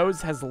my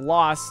nose has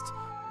lost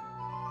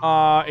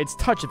its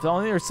touch. If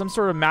only there's some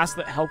sort of mask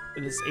that helped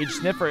this age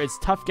sniffer, it's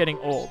tough getting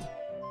old.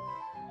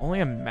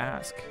 Only a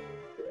mask.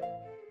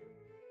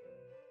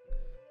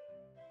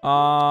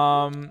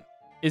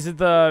 Is it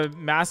the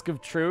mask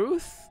of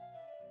truth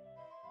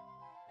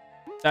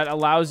that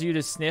allows you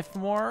to sniff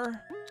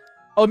more?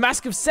 Oh,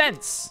 mask of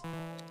sense.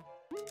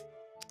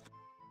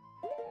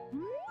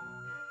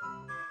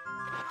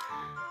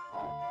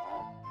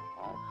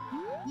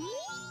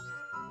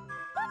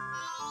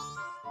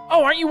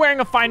 Oh, aren't you wearing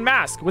a fine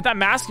mask? With that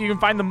mask, you can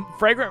find the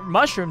fragrant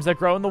mushrooms that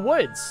grow in the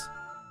woods.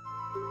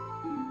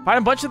 Find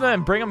a bunch of them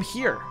and bring them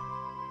here.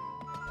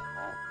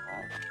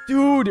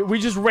 Dude, we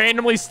just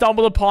randomly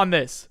stumbled upon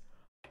this.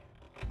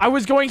 I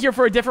was going here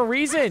for a different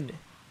reason.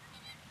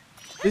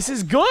 This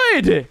is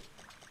good.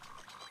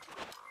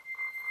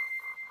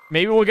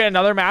 Maybe we'll get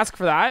another mask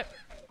for that.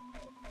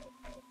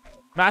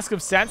 Mask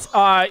of sense.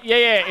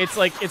 Yeah. It's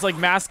like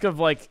mask of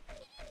like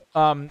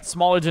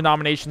smaller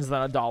denominations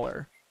than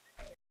 $1.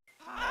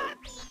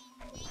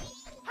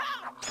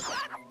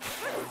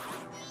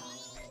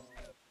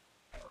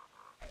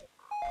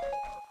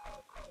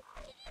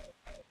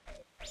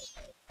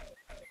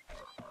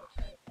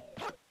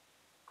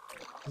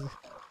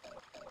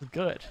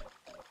 Good.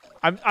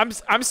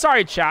 I'm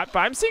sorry, chat, but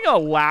I'm seeing a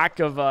lack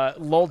of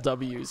lol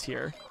W's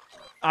here.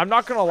 I'm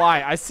not gonna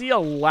lie. I see a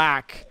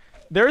lack.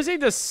 There's a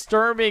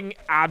disturbing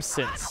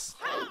absence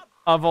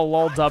of a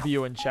lol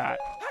W in chat.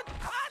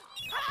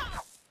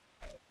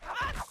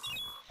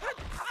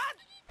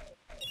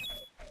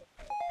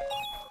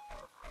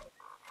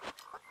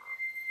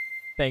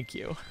 Thank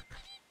you.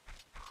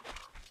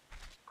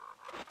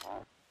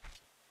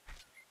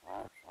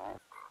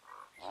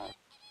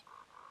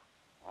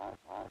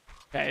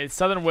 Okay, it's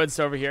Southern Woods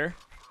over here.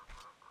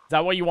 Is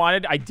that what you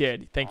wanted? I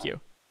did. Thank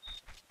you.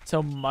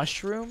 So,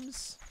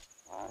 mushrooms?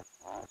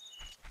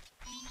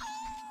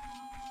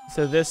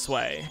 So, this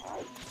way.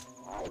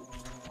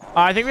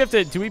 I think we have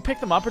to... Do we pick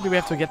them up or do we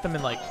have to get them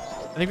in, like...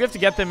 I think we have to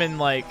get them in,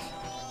 like...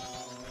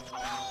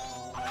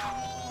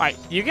 Alright,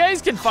 you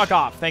guys can fuck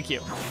off. Thank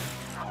you.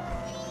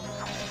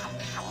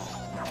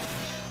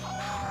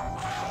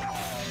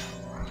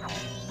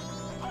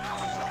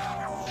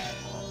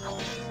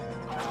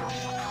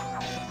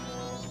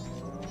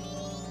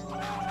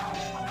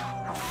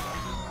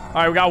 All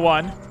right, we got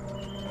one.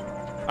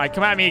 All right,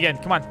 come at me again.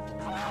 Come on.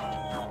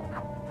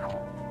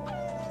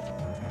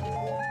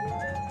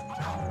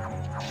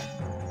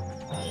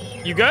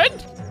 You good?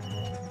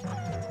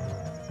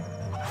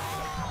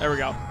 There we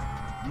go. All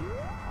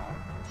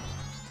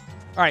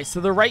right,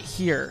 so they're right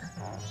here.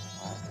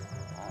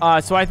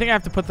 So I think I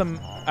have to put them...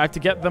 I have to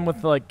get them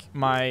with, like,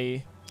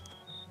 my...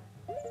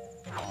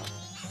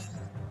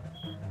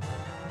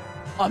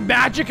 A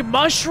magic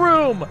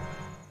mushroom!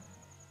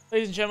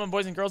 Ladies and gentlemen,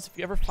 boys and girls, if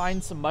you ever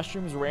find some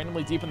mushrooms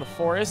randomly deep in the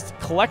forest,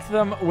 collect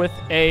them with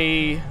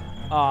a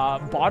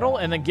bottle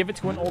and then give it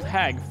to an old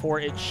hag, for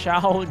it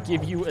shall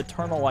give you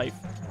eternal life.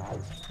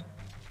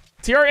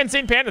 TR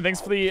Insane Panda, thanks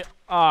for the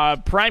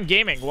Prime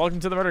Gaming. Welcome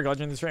to the Murder. Glad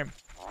you're in the stream.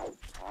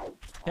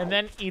 And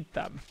then eat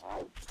them.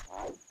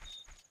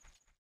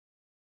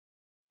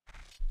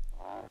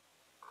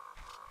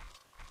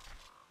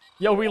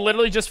 Yo, we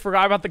literally just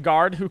forgot about the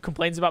guard who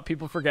complains about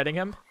people forgetting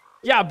him.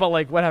 Yeah, but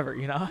like, whatever,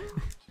 you know?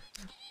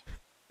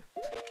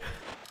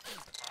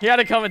 He had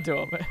to come into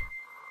him.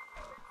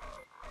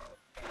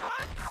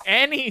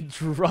 Any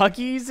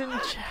druggies in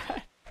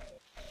chat?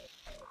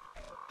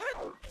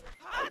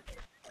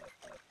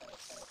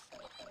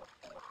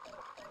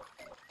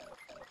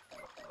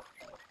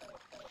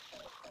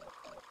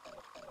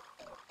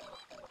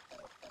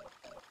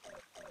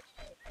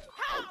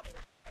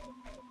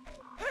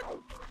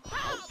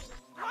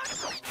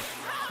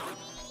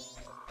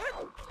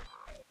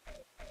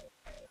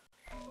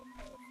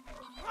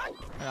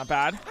 Not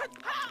bad.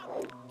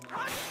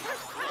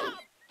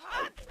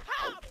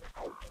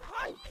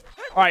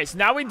 All right, so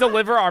now we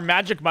deliver our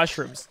magic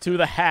mushrooms to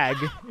the hag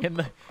in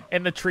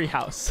the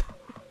treehouse.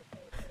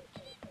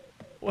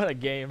 What a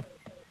game!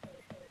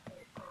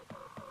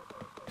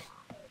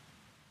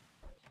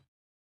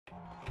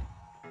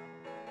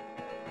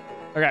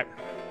 Okay.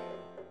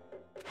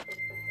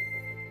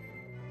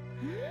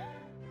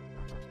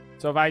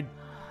 So if I...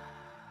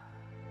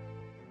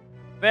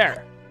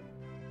 There.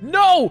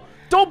 No!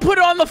 Don't put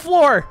it on the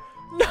floor!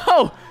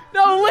 No!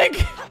 No,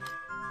 Link!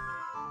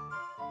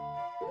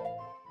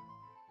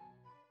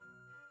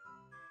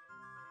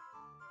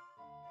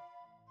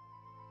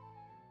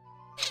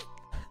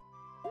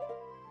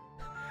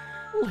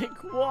 Link,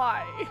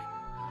 why?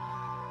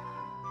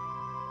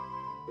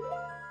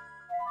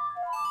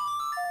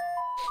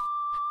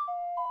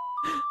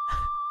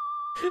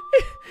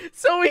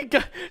 So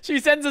she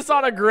sends us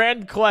on a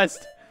grand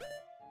quest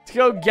to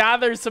go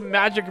gather some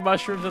magic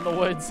mushrooms in the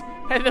woods.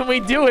 And then we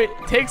do it.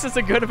 Takes us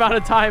a good amount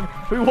of time.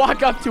 We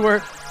walk up to her,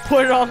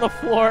 put it on the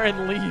floor,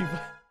 and leave.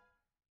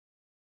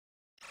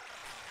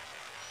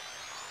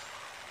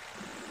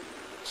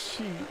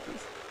 Jesus.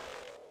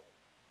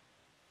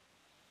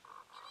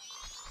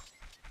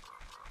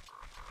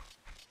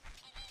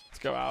 Let's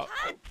go out.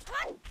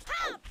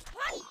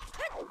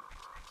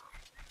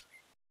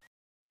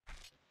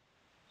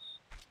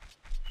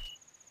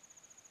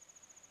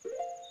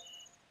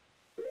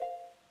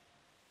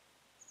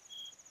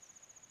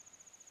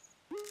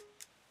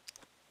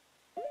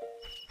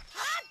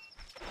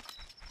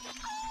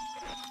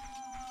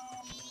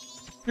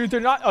 Dude,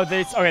 they're not. Oh,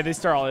 okay. They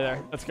start all there.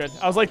 That's good.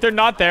 I was like, they're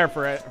not there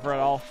for it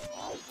all.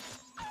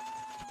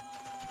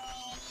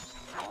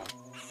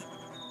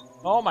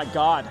 Oh my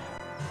god.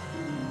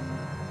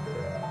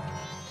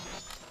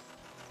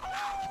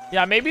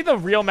 Yeah, maybe the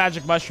real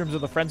magic mushrooms are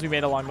the friends we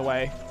made along the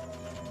way.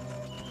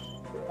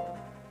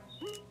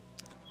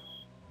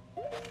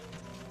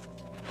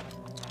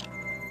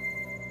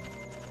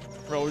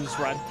 Bro, we'll just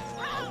run.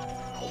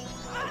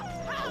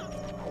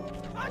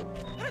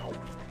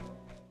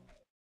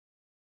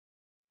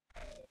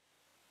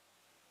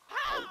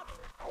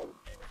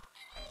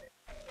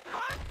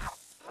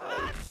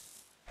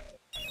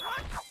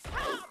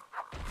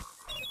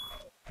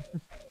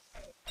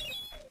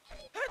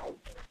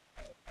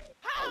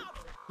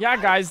 Yeah,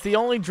 guys, the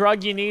only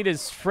drug you need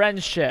is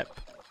friendship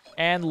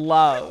and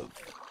love.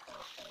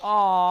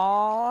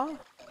 Aww.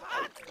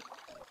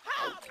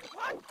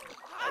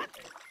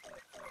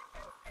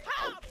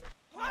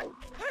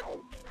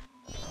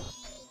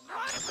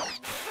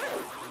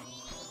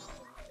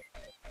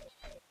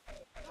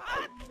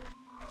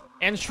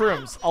 And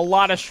shrooms. A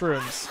lot of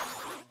shrooms.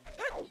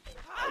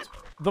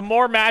 The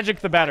more magic,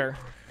 the better.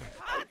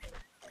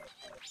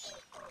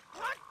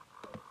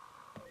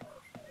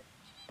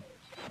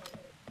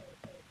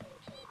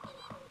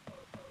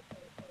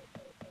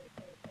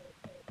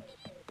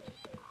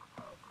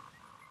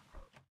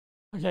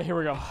 Okay, here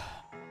we go.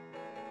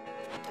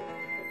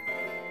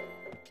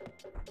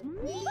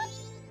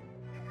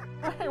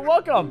 Hey,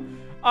 welcome.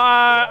 All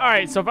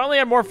right, so if I only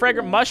had more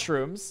fragrant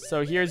mushrooms.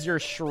 So here's your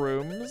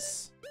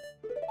shrooms.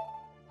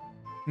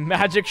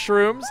 Magic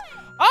shrooms.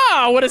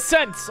 Ah, what a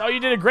scent. Oh, you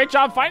did a great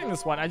job finding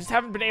this one. I just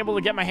haven't been able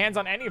to get my hands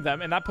on any of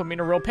them, and that put me in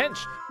a real pinch.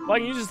 Well, I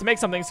can use this to make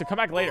something, so come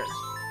back later.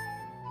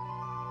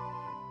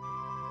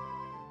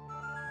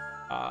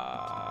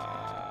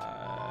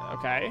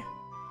 Okay.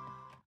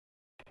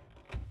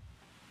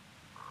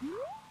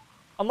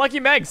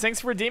 Unlucky Megs, thanks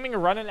for redeeming a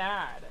run an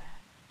ad.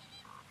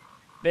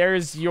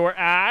 There's your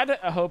ad.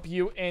 I hope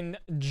you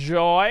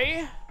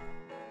enjoy.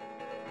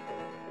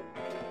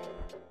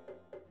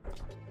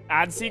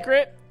 Ad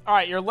secret? All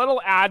right, your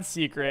little ad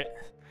secret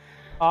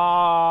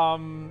for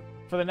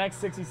the next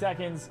 60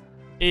 seconds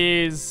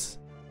is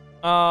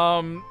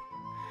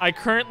I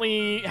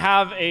currently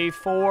have a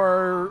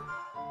 4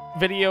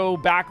 video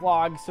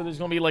backlog, so there's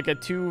gonna be like a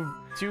two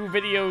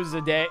videos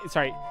a day.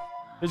 Sorry,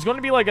 there's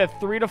gonna be like a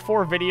 3 to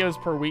 4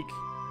 videos per week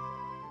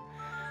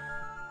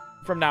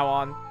from now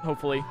on,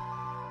 hopefully.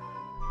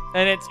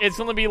 And it's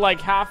gonna be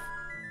like half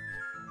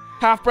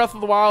Breath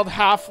of the Wild,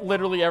 half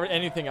literally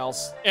anything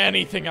else.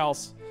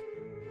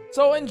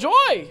 So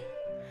enjoy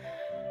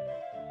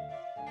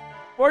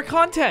more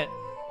content.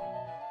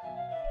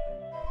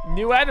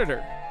 New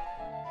editor.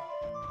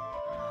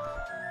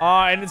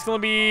 And it's gonna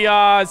be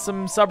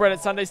some subreddit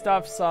Sunday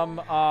stuff,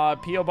 some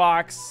PO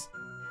box,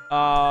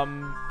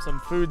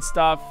 some food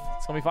stuff.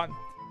 It's gonna be fun.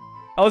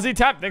 LZ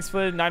Tap, thanks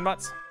for the 9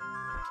 months.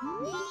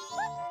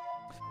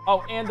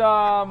 Oh, and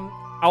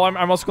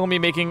I'm also gonna be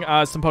making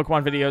some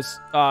Pokemon videos,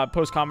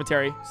 post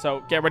commentary.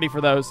 So get ready for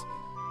those.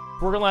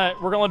 We're gonna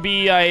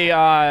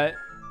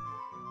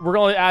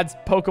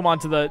add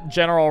Pokemon to the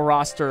general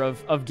roster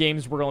of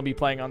games we're gonna be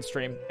playing on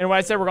stream. And when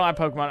I say we're gonna add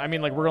Pokemon, I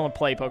mean like we're gonna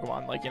play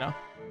Pokemon, like, you know,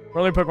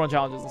 we're gonna do Pokemon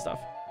challenges and stuff.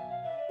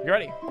 You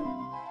ready?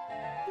 All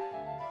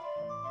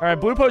right,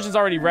 Blue Potion's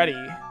already ready.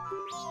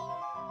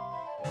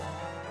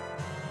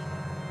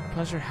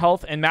 Plus your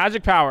health and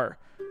magic power.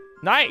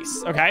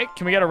 Nice. Okay,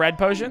 can we get a red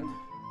potion?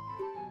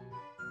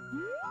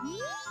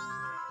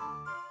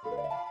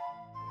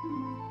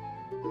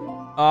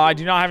 I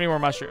do not have any more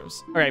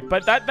mushrooms. All right,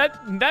 but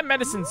that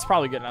medicine's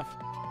probably good enough.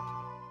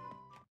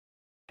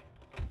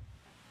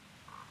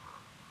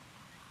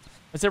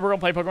 I said we're gonna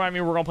play Pokemon. I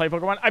mean, we're gonna play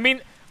Pokemon.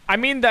 I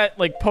mean that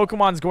like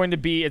Pokemon's going to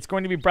be, it's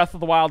going to be Breath of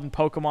the Wild and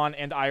Pokemon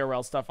and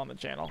IRL stuff on the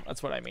channel.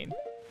 That's what I mean.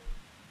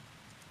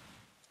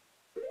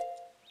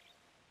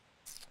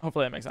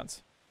 Hopefully that makes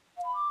sense.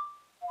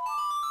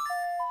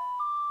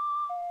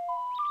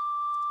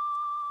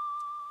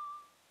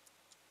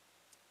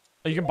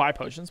 Oh, you can buy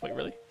potions? Wait,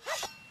 really?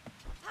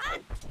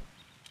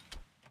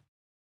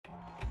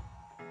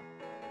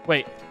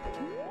 Wait.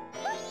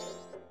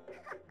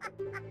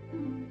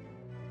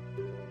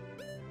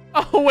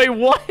 Oh, wait,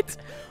 what?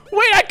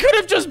 Wait, I could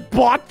have just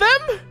bought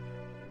them?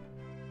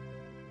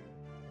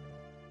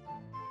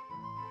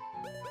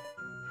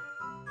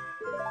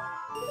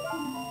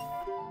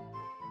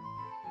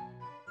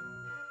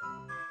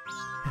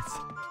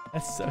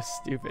 That's so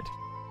stupid.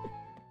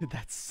 Dude,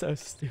 that's so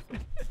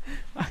stupid.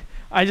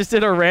 I just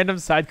did a random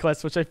side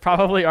quest, which I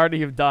probably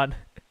already have done.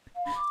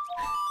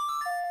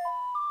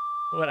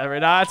 Whatever.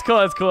 Nah, that's cool.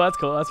 That's cool. That's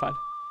cool. That's fine.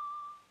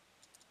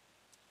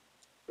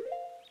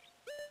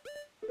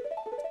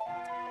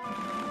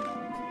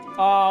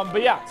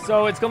 But yeah,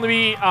 so it's going to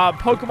be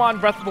Pokemon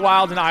Breath of the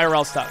Wild and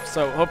IRL stuff.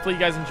 So hopefully you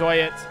guys enjoy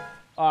it,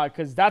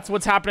 because that's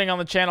what's happening on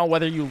the channel.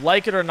 Whether you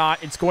like it or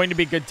not, it's going to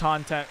be good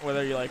content,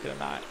 whether you like it or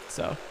not.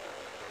 So,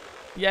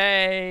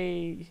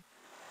 yay.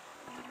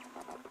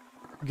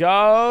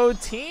 Go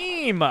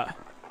team.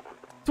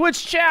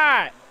 Twitch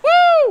chat.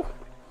 Woo!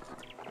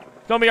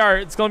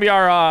 It's gonna be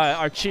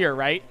our cheer,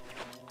 right?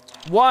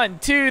 1,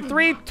 2,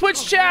 3,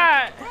 Twitch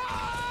chat.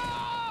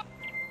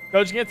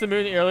 Coaching it to the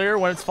moon earlier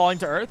when it's falling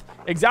to Earth.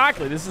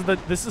 Exactly. This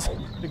is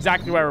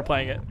exactly why we're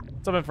playing it.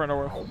 Something for another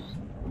world.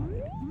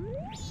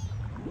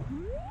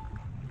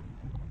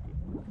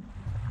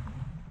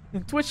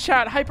 Twitch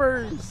chat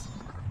hypers.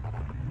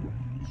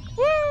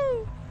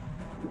 Woo!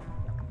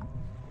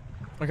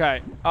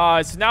 Okay.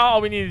 So now all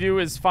we need to do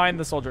is find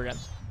the soldier again.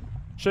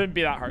 Shouldn't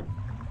be that hard.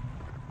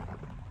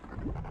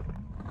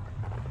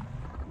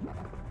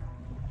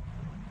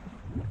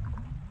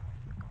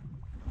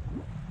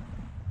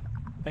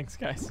 Thanks,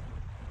 guys.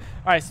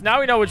 All right, so now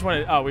we know which one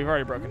it is. Oh, we've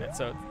already broken it,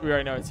 so we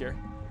already know it's here.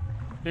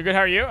 You good?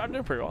 How are you? I'm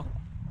doing pretty well.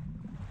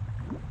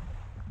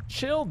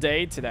 Chill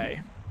day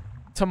today.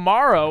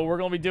 Tomorrow, we're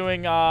going to be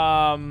doing,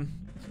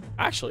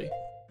 actually,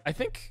 I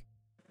think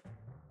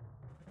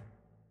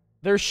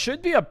there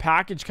should be a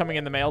package coming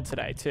in the mail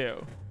today,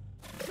 too.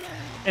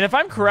 And if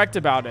I'm correct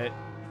about it,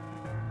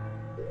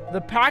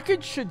 the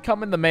package should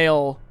come in the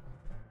mail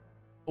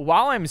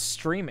while I'm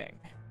streaming.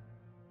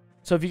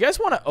 So if you guys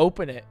want to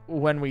open it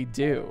when we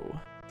do.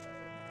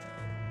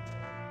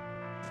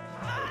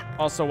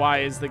 Also, why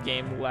is the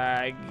game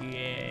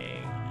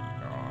lagging?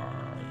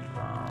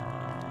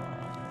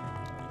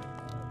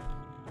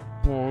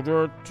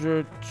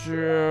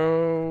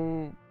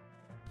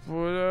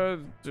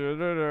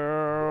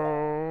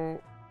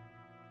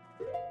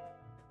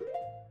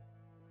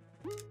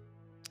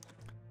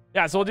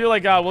 Yeah, so we'll do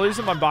like we'll do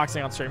some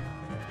unboxing on stream.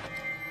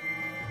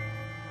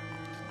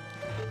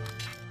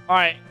 All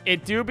right,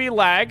 it do be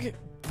lag,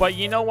 but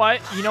you know what?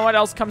 You know what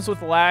else comes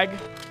with lag?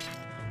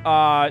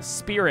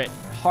 Spirit,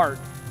 heart,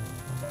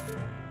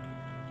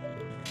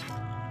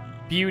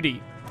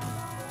 beauty,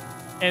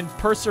 and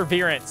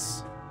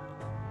perseverance.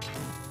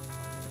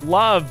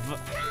 Love.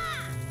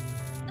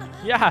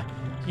 Yeah,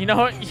 you know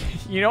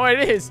what? You know what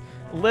it is.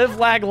 Live,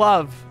 lag,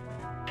 love.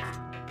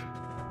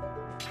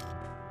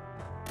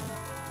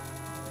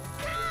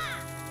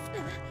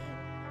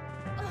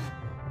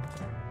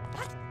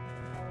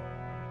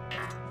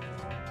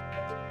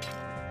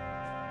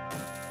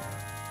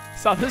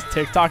 Saw this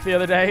TikTok the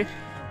other day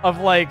of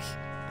like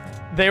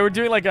they were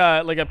doing like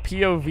a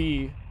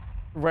POV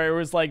where it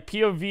was like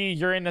POV,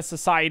 you're in a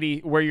society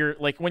where you're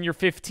like when you're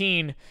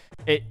 15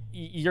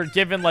 you're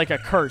given like a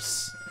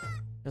curse.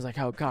 It was like,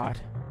 oh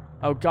god,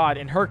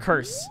 and her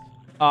curse,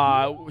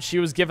 she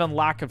was given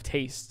lack of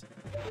taste,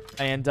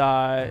 and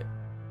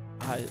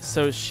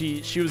so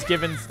she was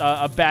given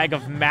a bag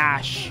of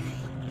mash,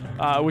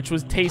 which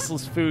was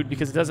tasteless food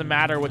because it doesn't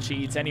matter what she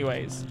eats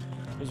anyways.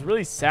 It was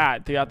really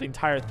sad throughout the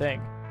entire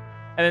thing.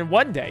 And then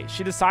one day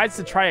she decides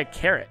to try a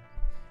carrot,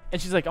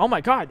 and she's like, "Oh my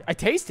god, I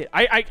taste it!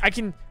 I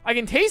can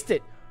taste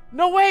it!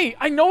 No way!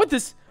 I know what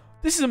this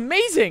is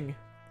amazing!"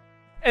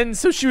 And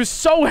so she was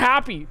so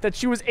happy that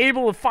she was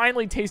able to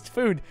finally taste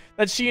food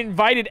that she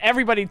invited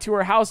everybody to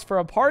her house for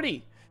a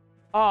party.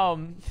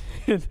 And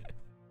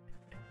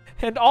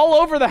all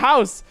over the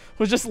house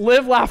was just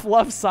live, laugh,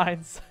 love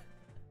signs.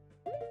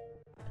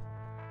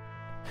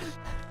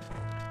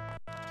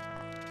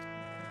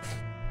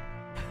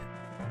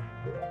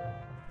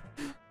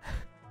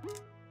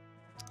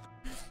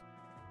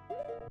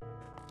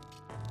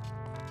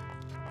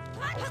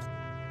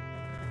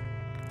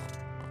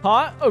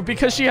 Huh? Oh,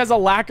 because she has a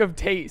lack of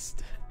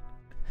taste.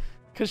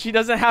 Because she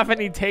doesn't have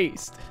any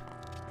taste.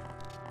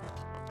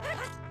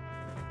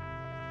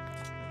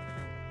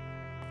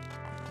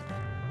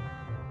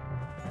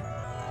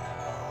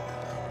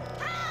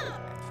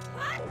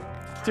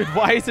 Dude,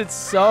 why is it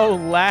so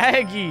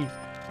laggy?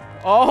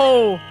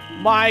 Oh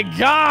my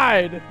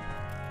god!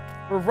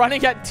 We're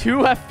running at 2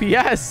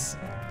 FPS.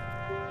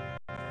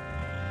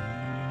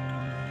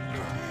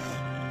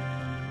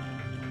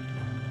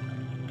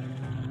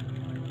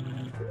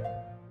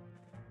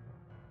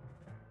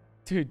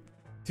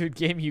 Dude,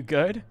 game, you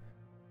good?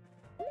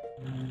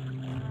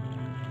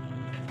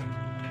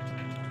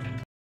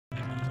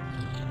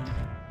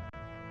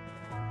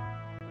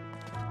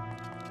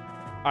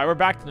 All right, we're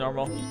back to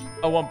normal.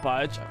 Oh, won't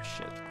budge. Oh,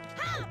 shit.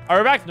 All right,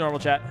 we're back to normal,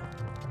 chat.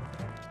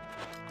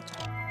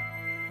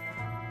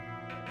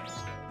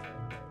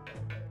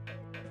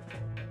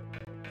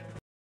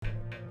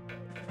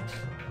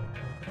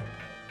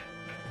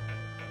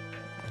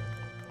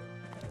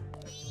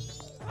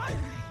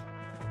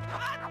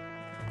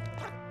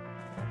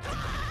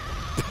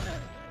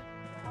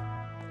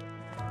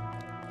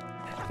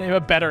 They have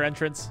a better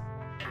entrance.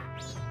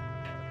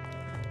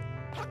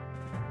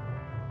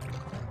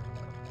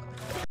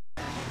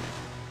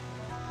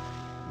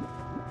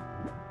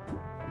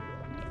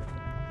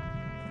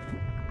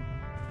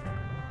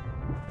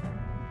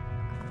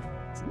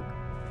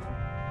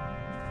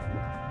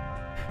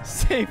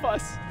 Save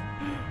us.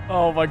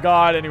 Oh my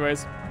god,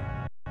 anyways.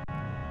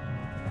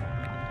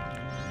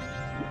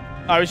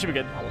 Oh, we should be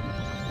good.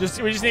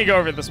 We just need to go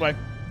over it this way.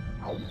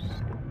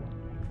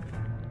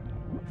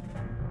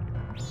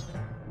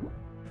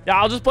 Yeah,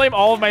 I'll just blame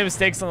all of my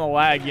mistakes on the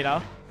lag, you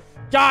know?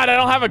 God, I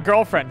don't have a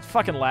girlfriend.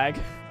 Fucking lag.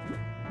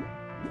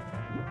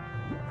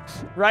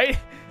 Right?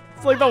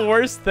 It's like the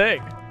worst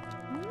thing.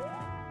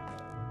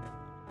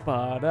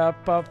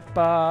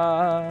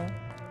 Ba-da-ba-ba.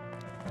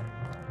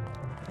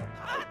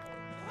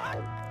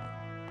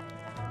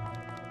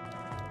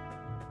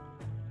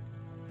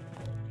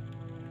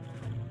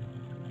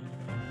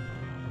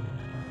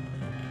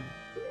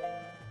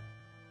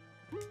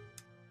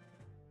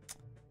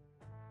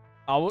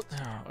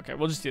 Okay,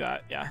 we'll just do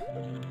that. Yeah.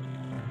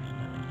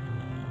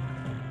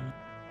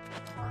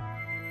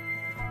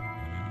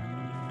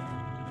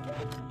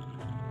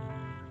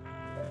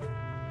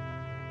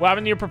 What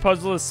happened to your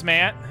proposal to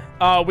Smant?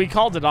 We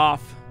called it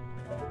off.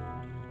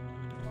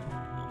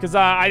 Because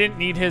I didn't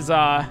need his...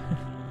 I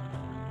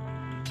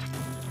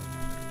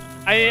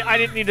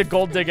didn't need to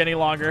gold dig any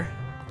longer.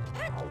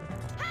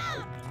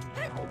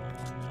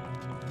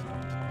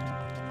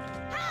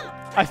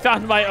 I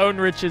found my own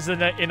riches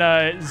in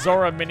a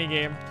Zora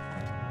minigame.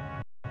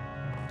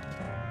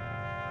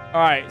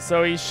 All right,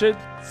 so he should.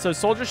 So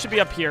soldier should be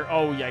up here.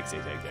 Oh yikes!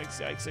 Yikes!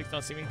 Yikes! Yikes! Yikes!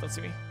 Don't see me! Don't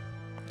see me!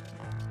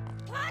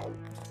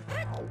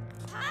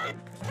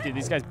 Dude,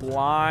 these guys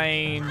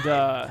blind.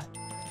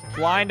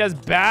 Blind as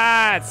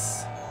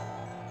bats.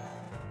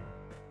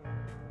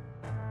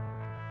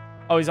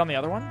 Oh, he's on the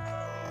other one.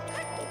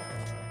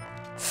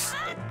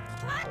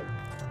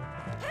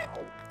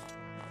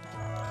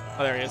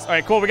 Oh, there he is. All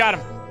right, cool. We got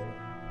him.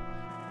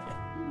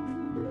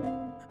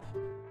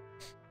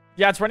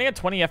 Yeah, it's running at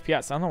 20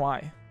 FPS. I don't know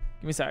why.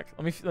 Give me a sec.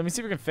 Let me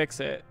see if we can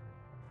fix it.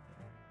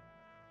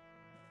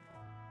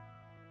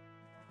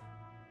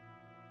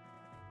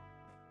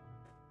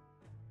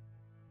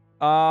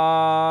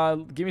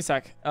 Give me a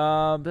sec.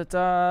 I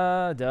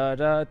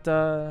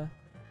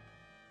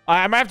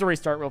might have to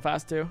restart real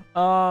fast too.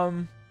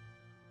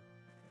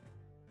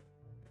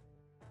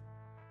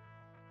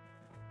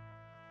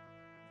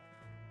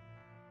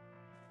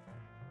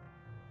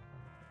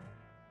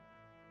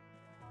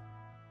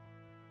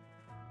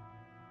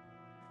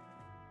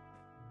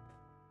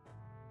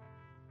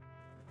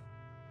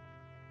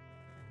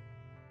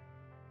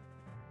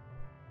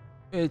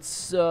 It's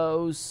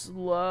so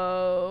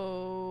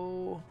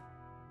slow.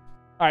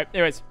 All right,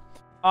 anyways.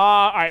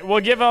 All right,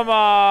 we'll give him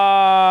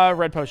a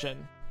red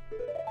potion.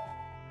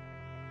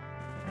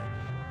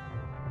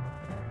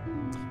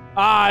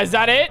 Is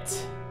that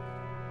it?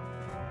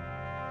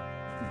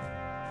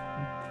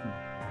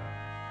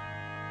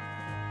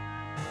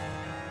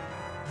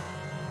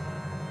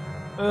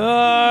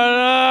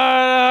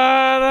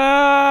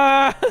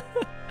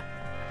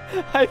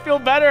 I feel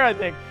better, I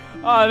think.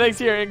 Oh, thanks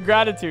here. In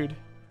gratitude.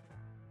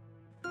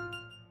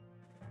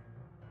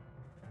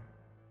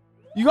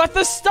 You got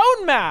the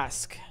stone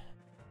mask.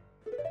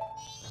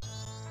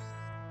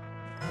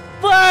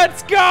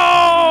 Let's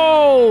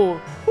go!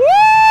 Woo!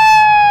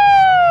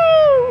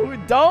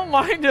 Don't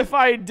mind if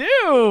I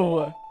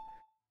do.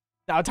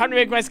 Now, time to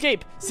make my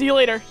escape. See you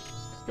later.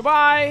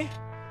 Goodbye.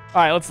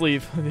 All right, let's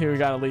leave. Here, we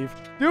gotta leave.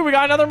 Dude, we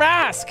got another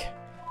mask.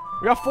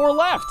 We got 4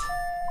 left.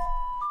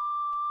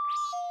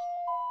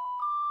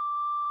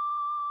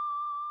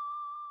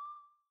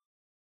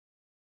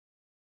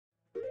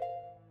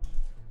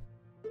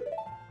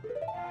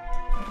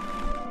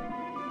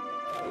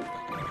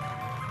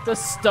 The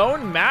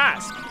stone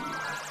mask.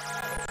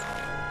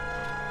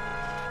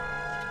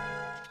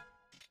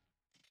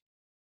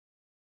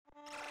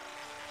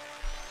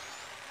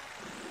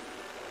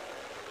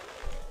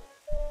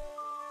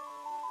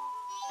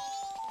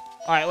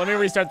 All right, let me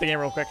restart the game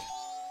real quick.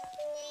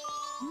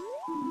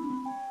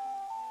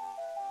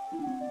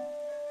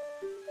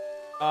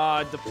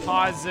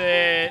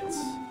 Deposit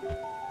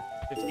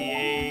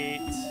 58.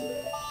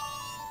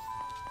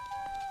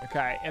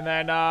 Okay, and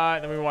then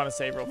we want to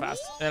save real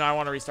fast, and I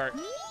want to restart.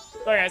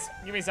 Sorry guys,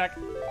 give me a sec.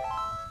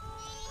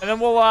 And then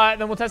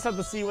we'll test out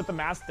to see what the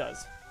mask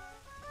does.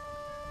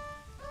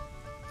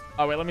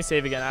 Oh wait, let me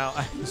save again.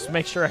 I just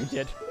make sure I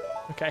did.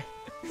 Okay.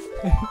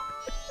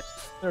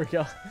 There we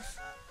go.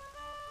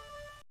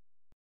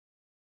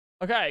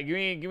 Okay,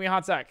 give me a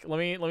hot sec. Let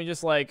me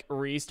just like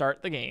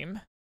restart the game.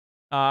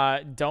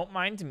 Don't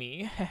mind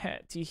me.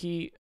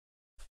 Teehee.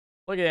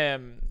 Look at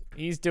him.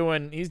 He's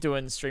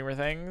doing streamer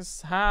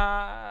things.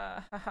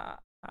 Ha ha ha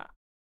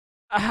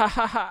ha ha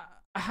ha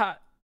ha.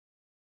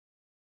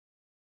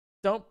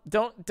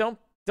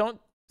 Don't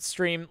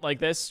stream like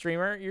this,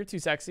 streamer. You're too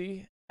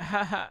sexy.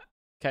 Ha ha.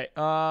 Okay.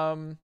 All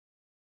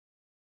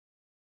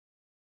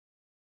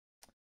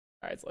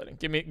right, it's loading.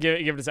 Give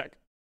it a sec.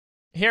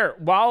 Here,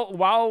 while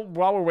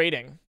we're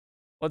waiting,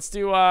 let's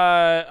do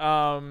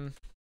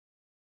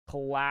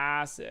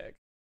classic.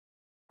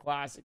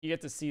 You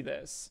get to see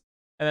this.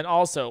 And then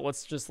also,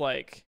 let's just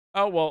like,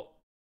 oh well,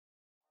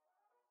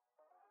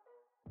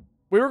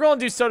 we were going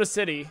to do Soda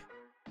City,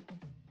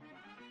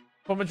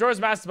 but Majora's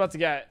Mask is about to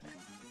get.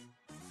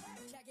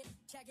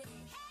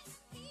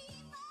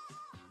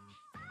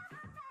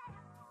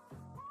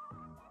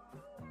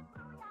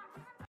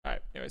 All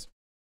right, anyways.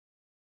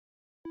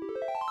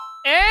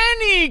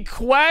 Any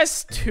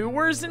quest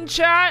tours in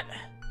chat?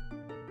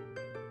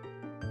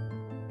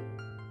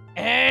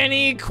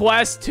 Any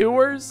quest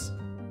tours?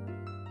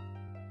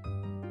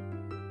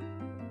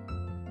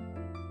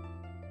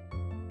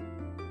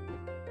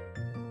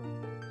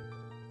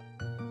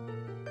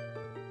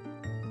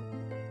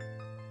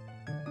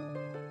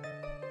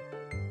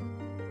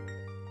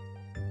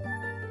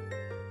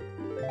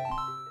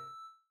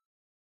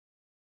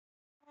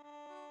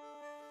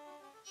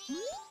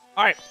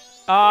 All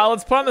right,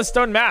 let's put on the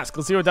stone mask.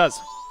 Let's see what it does.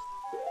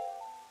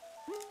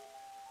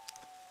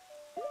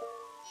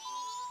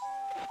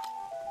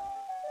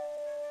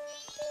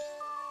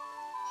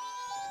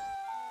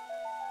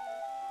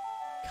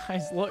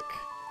 Guys, look.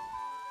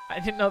 I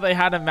didn't know they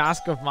had a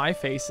mask of my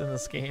face in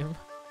this game.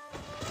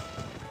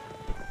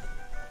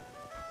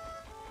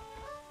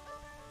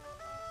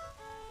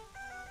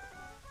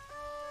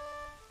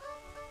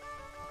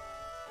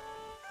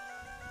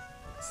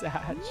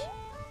 Sag.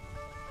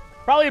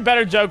 Probably a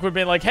better joke would have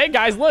been like, hey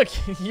guys, look,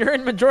 you're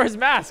in Majora's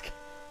Mask.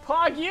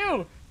 Pog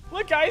you.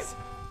 Look guys,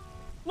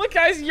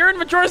 you're in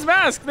Majora's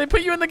Mask. They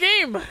put you in the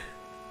game. All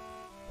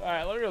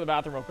right, let me go to the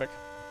bathroom real quick.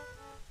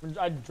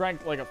 I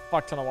drank like a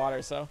fuck ton of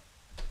water, so.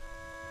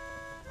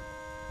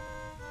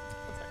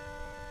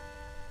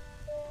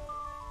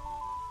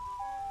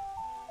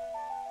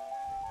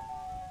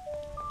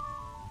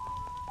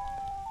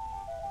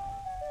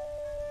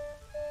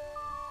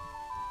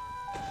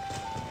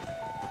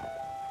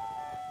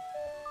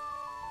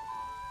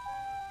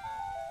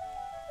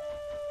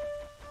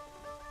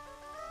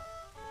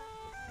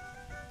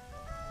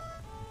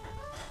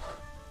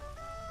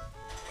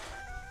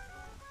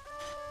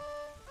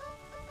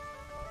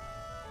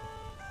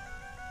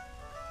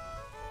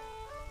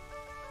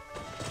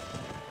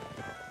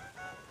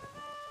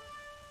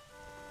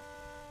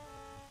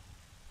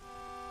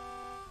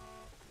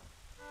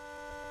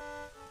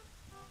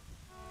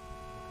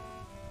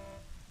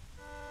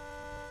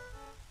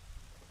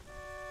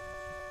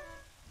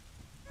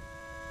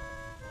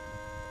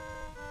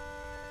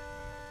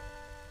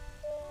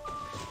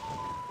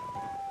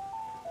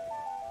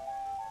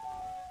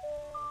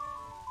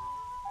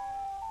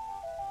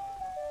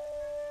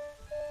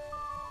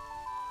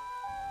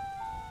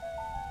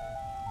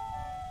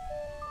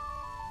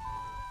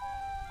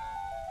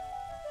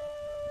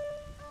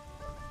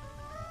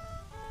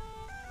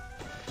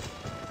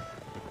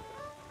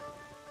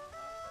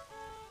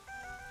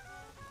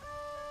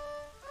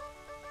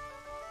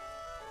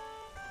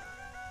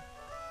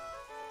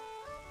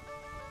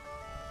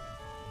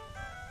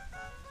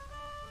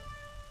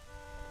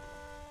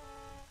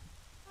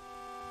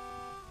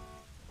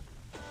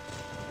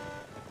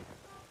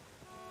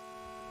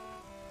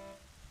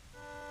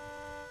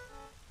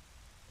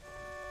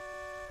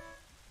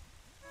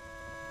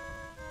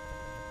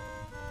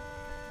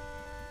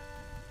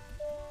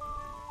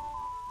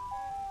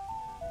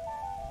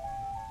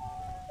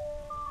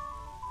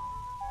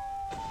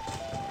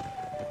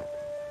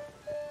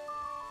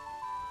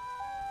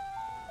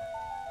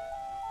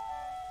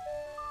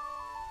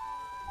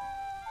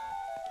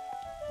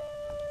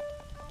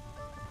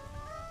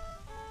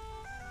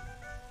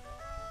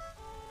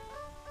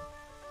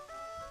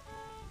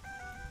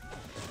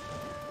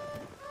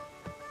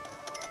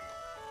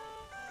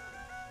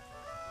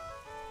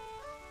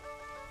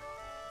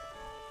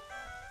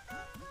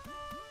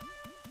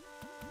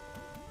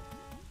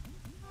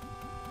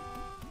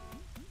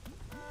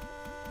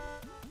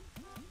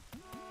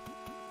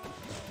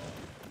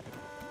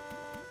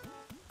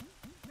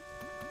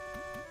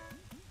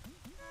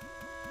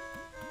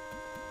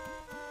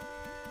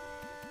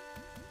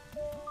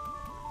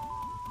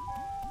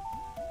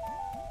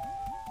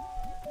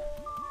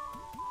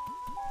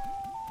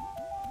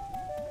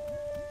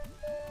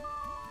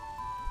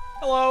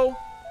 Hello.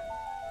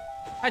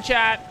 Hi,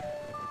 chat.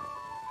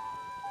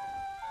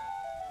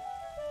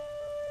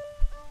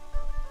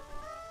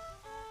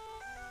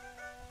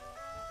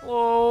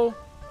 Hello.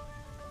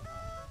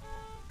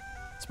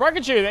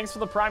 Sparkachu, thanks for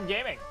the Prime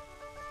Gaming.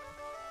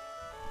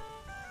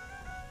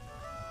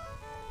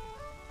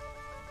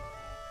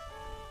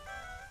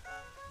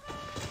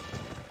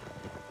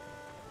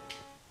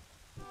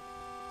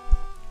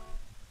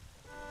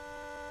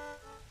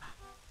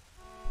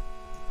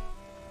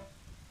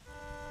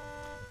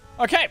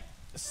 Okay,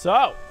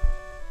 so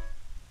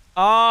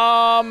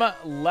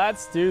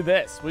let's do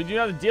this. We do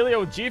another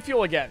dealio with G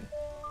Fuel again.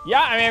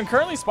 Yeah, I mean, I'm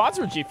currently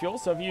sponsored with G Fuel,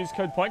 so if you use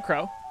code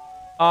PointCrow,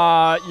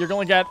 you're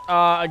gonna get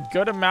a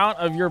good amount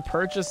of your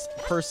purchase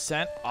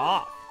 %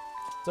 off.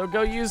 So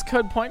go use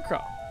code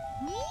PointCrow.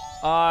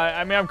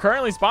 I mean, I'm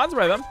currently sponsored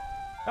by them.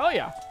 Hell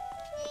yeah.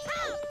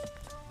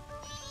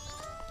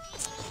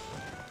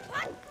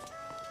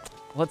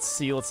 Let's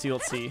see.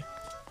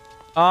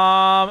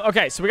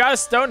 Okay, so we got a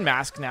stone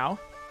mask now.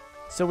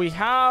 So we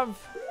have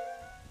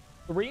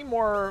 4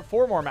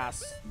 more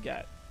masks to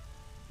get.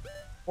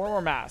 4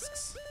 more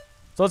masks.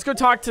 So let's go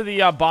talk to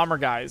the bomber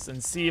guys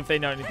and see if they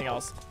know anything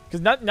else.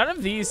 Because none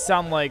of these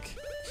sound like,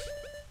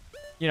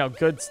 you know,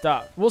 good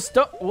stuff.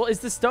 Well, is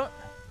the stone...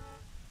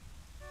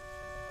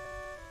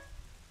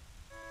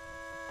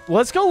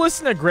 Let's go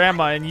listen to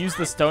Grandma and use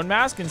the stone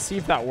mask and see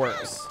if that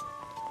works.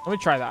 Let me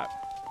try that.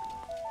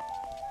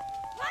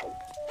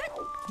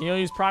 Can you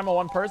use Prime on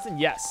one person?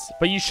 Yes,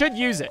 but you should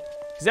use it.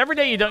 Because every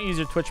day you don't use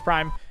your Twitch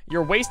Prime,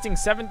 you're wasting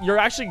you're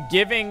actually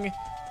giving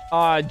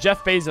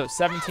Jeff Bezos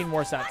 17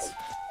 more cents.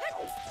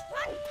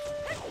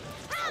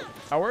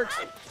 That works.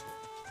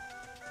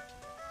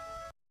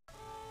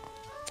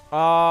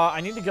 I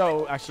need to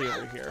go actually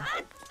over here.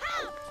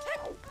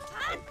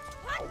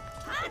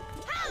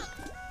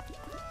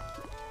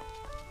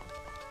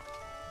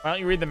 Why don't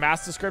you read the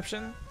mask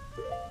description?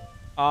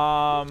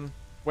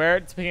 Where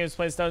it's picking up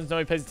display stones,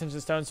 nobody pays attention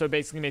to stones, so it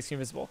basically makes you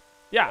invisible.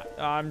 Yeah,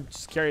 I'm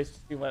just curious to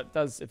see what it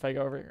does if I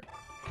go over here.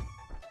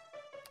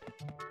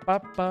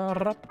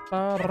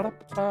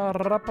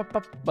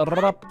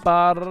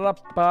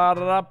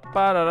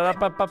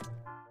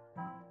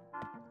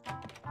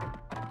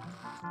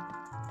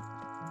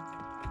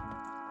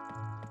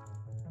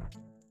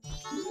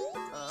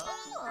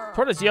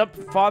 Tortoise, you up,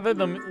 father?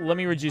 Let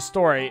me read you a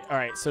story. All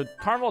right, so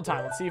carnival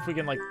time. Let's see if we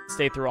can like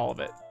stay through all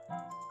of it.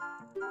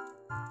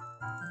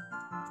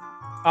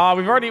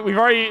 We've already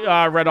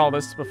read all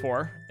this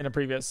before in a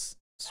previous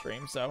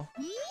stream. So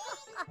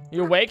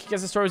you awake?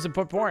 Guess the story was a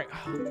bit boring.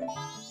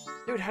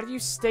 Dude, how do you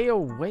stay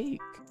awake?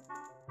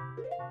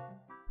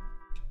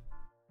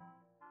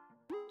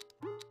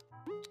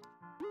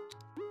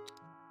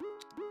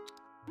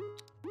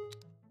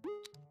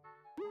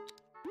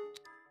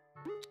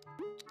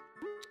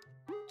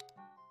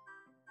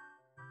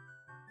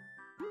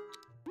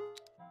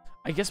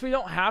 I guess we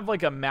don't have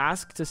like a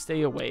mask to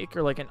stay awake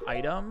or like an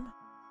item.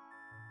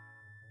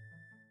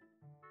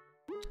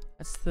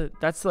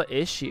 That's the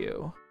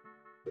issue.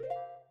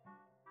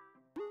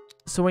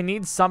 So we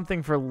need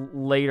something for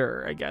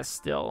later, I guess,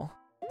 still.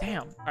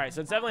 Damn. All right,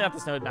 so it's definitely not the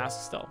snowed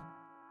mask still.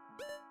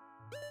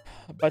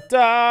 But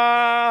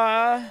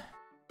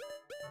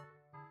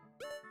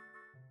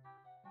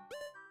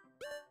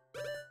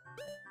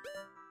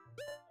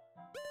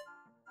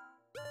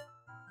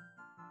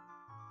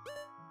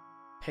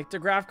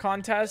pictograph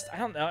contest? I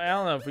don't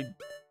know if we...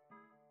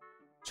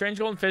 Strange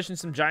golden fish and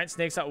some giant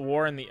snakes at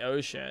war in the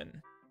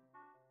ocean.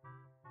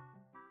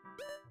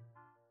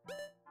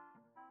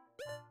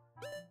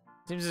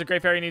 Seems as a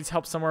great fairy needs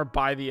help somewhere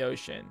by the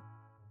ocean.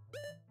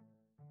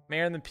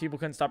 Mayor and the people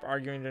couldn't stop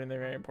arguing during their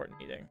very important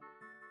meeting.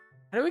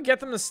 How do we get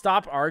them to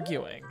stop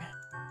arguing? I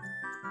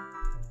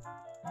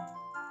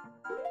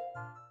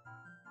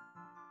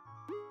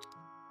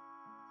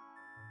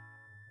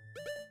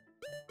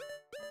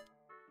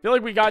feel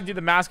like we gotta do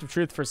the Mask of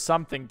Truth for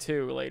something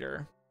too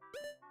later.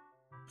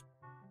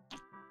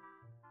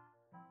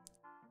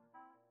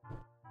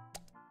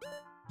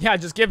 Yeah,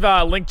 just give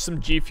Link some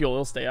G Fuel,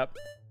 he'll stay up.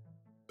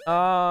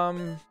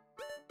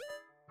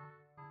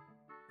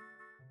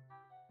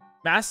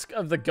 Mask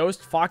of the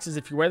Ghost Foxes.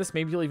 If you wear this,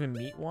 maybe you'll even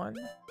meet one.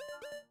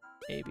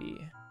 Maybe.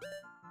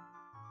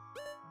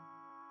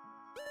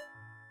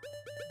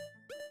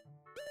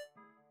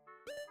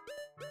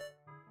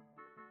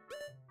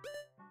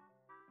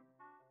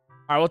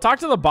 All right, we'll talk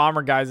to the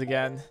bomber guys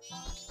again.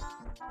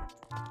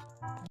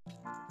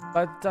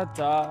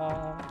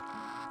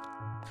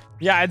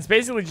 Yeah, it's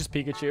basically just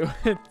Pikachu.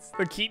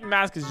 The Keaton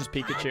mask is just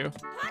Pikachu.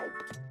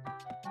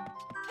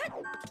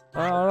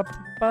 What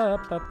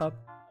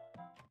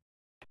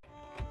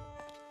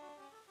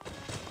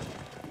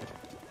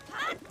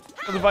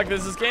the fuck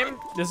is this game?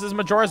 This is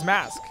Majora's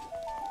Mask.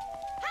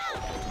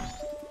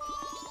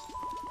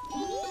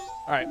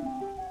 Alright.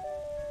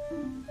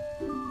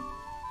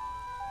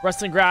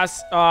 Rustling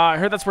grass. I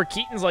heard that's where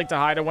Keatons like to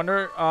hide. I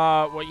wonder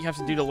what you have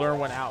to do to lure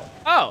one out.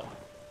 Oh!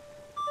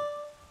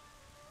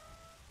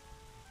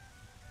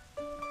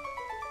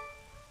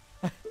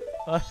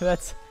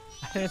 That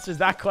answers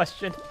that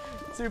question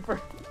super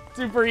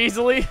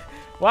easily.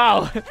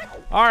 Wow.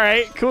 All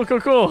right. Cool.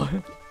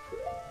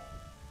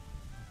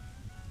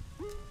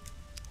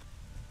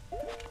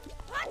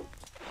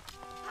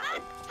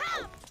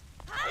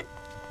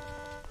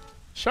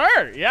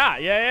 Sure.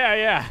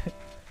 Yeah.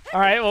 All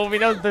right. Well, we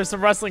know there's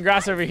some rustling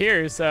grass over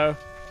here, so.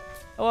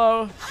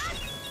 Hello.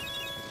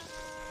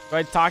 Do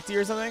I talk to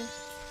you or something?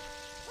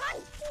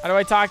 How do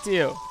I talk to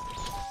you?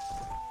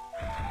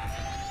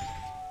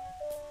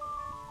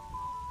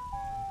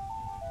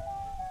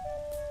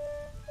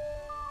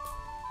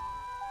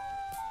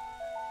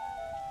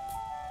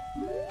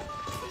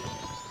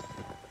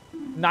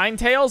 9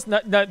 tails?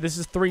 No, this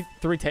is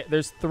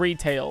there's 3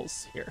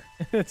 tails here.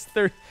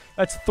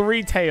 That's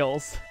 3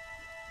 tails.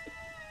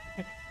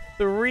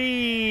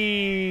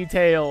 3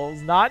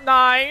 tails, not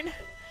 9.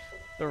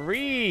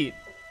 3.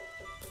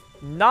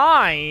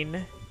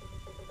 9.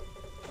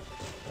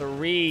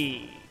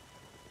 3.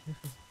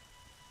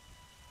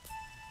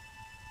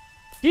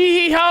 Hee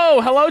hee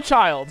ho! Hello,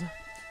 child.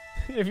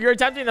 If you're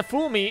attempting to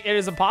fool me, it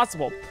is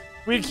impossible.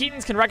 We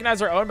Keatons can recognize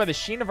our own by the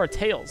sheen of our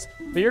tails.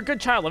 But you're a good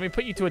child. Let me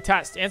put you to a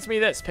test. Answer me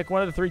this. Pick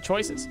one of the 3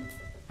 choices.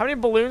 How many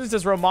balloons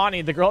does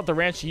Romani, the girl at the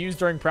ranch, use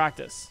during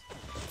practice?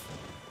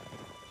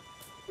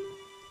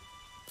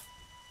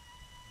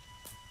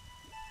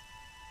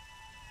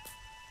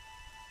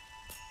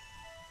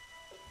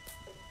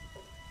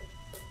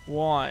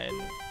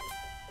 One.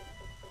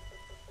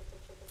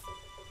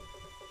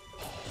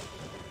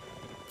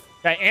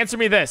 Okay, answer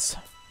me this.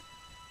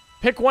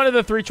 Pick one of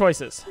the 3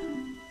 choices.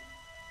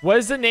 What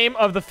is the name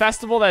of the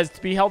festival that is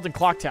to be held in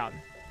Clocktown?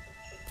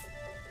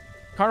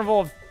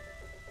 Carnival of...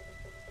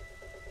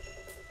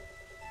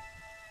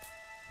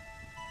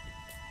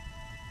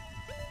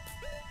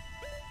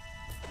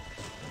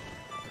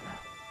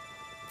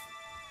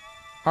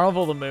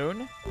 Carnival of the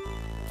Moon?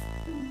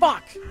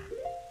 Fuck!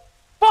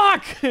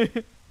 Fuck!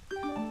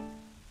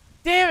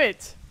 Damn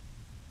it!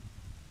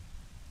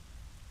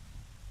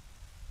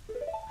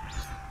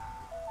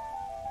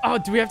 Oh,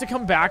 do we have to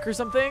come back or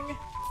something?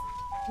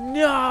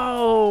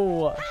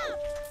 No!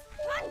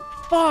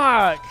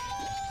 Fuck!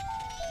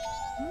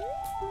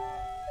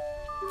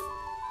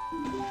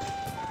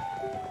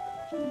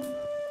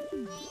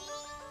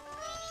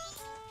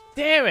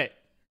 Damn it!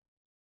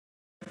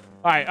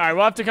 Alright,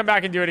 we'll have to come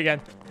back and do it again.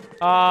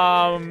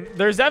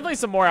 There's definitely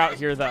some more out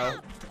here, though.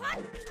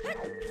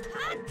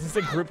 Is this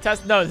a group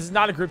test? No, this is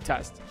not a group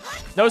test.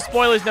 No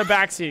spoilers, no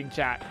backseating,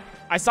 chat.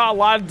 I saw a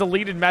lot of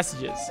deleted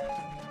messages.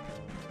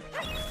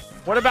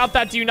 What about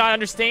that do you not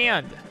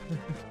understand?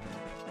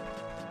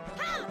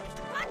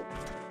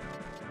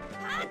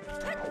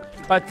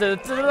 Alright,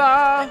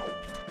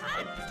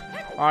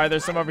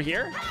 there's some over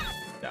here?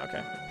 Yeah,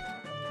 okay.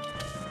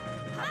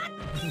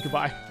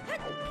 Goodbye.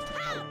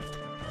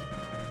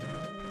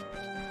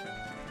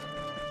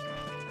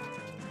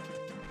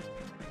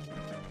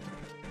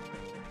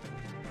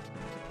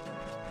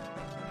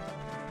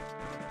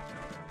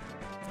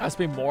 Has to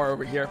be more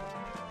over here.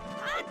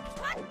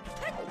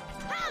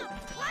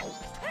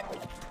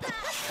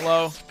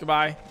 Hello,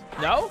 goodbye.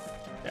 No?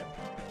 Okay.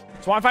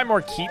 Just want to find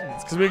more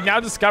Keatons, because we've now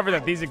discovered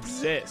that these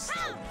exist.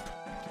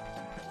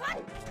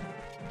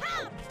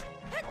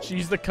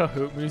 She's the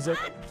Kahoot music.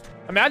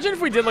 Imagine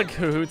if we did like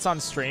Kahoots on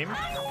stream.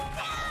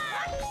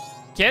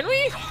 Can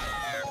we?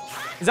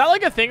 Is that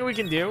like a thing we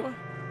can do?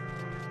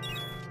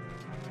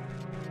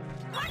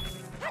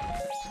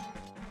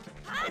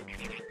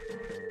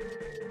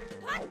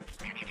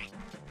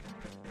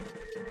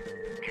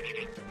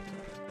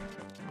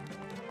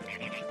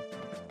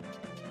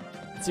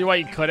 See why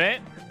you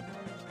couldn't?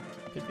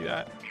 Could do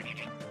that.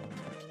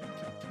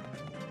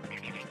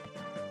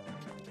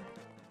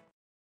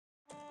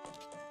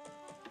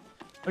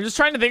 I'm just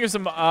trying to think of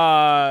some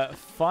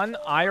fun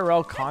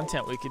IRL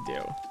content we could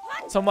do.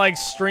 Some like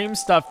stream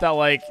stuff that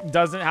like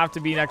doesn't have to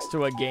be next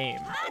to a game.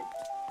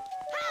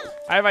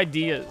 I have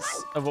ideas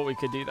of what we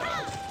could do though.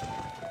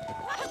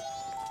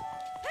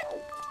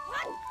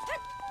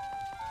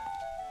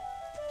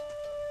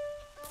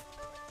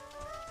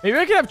 Maybe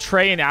I could have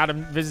Trey and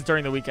Adam visit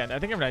during the weekend. I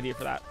think I have an idea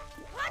for that.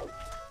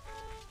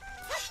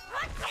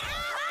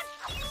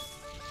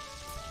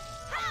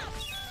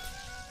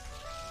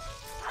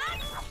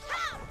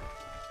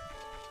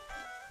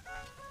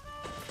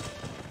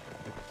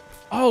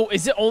 Oh,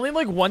 is it only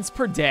like once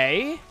per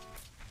day?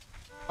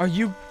 Are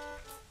you...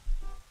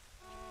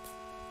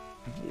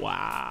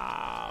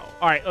 Wow.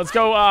 All right, let's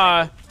go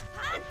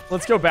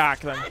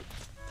back then.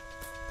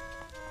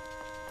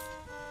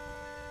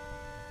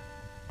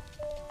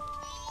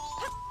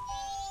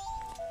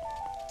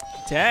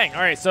 Dang.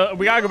 All right, so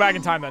we gotta go back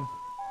in time then,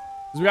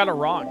 because we got it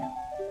wrong.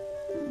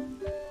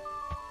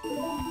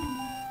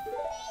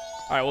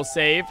 All right, we'll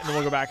save and then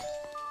we'll go back.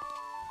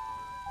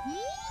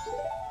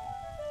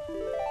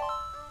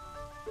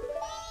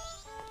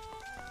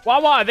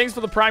 Wawa, thanks for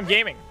the Prime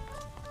Gaming.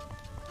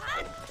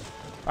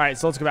 All right,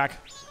 so let's go back.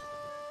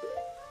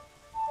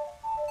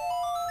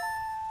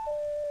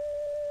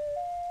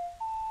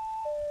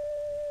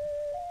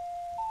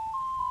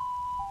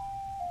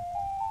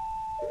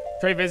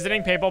 Trey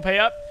visiting, PayPal pay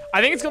up. I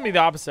think it's gonna be the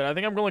opposite. I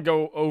think I'm gonna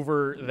go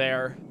over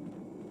there.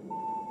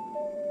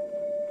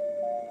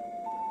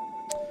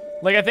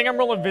 Like, I think I'm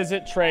gonna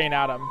visit Trey and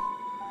Adam.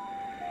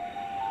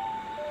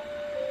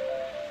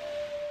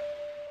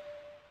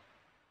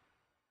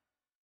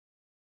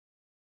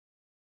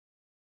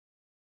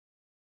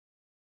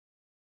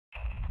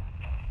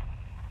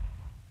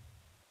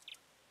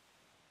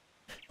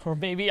 Or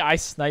maybe I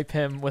snipe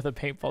him with a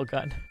paintball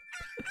gun.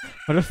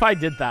 What if I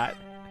did that?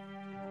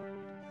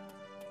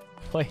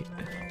 Wait,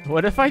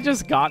 what if I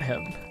just got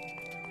him?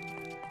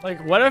 Like,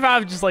 what if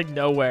I'm just like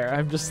nowhere?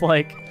 I'm just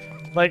like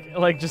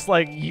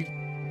you.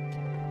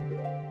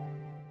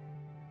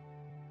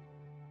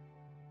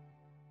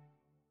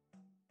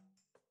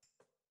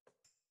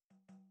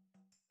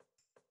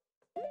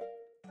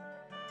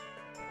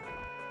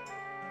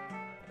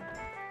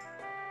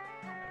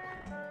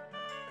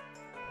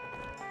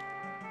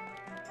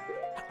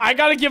 I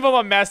gotta give him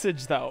a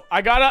message though.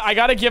 I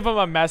gotta give him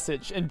a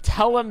message and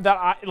tell him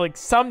that like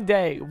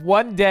someday,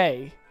 one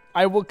day,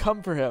 I will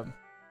come for him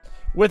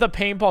with a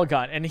paintball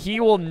gun, and he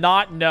will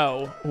not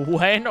know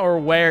when or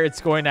where it's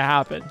going to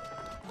happen,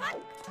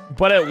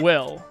 but it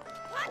will.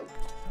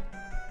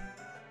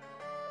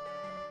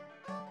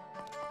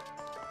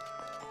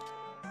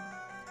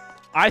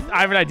 I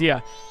have an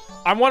idea.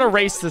 I want to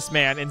race this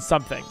man in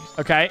something,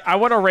 okay? I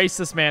want to race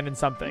this man in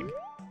something.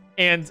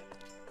 And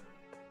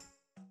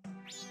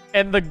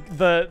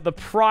the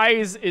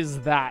prize is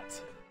that.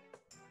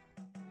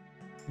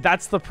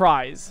 That's the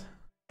prize.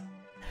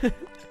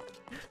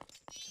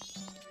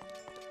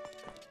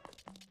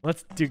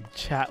 Let's do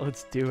chat.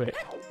 Let's do it.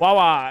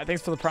 Wawa,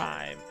 thanks for the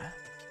prime.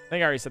 I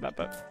think I already said that,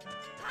 but...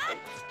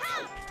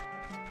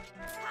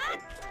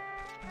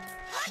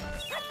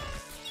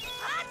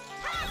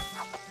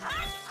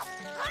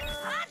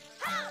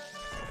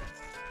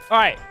 All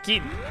right,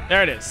 Keaton.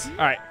 There it is.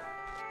 All right.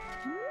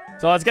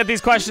 So let's get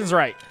these questions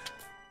right.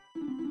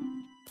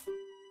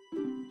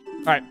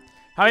 All right.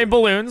 How many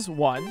balloons?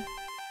 1.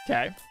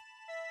 Okay.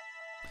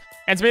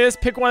 And to me, this,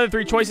 pick one of the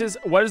 3 choices.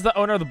 What does the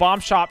owner of the bomb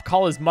shop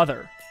call his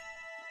mother?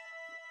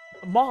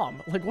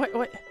 Mom. Like,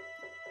 what?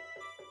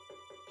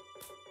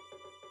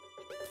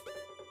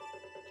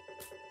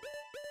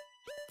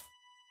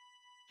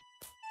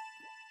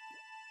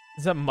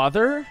 Is that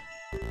mother?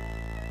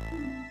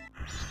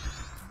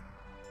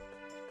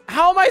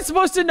 How am I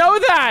supposed to know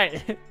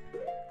that?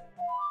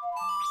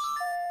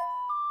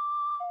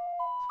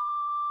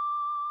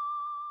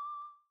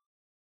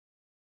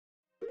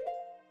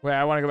 Wait,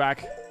 I want to go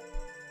back.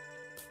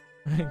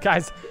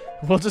 Guys,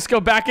 we'll just go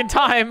back in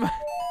time.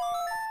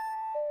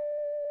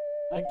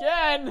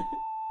 Again.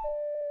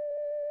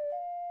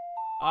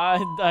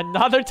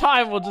 Another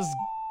time, we'll just...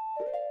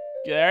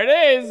 There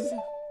it is.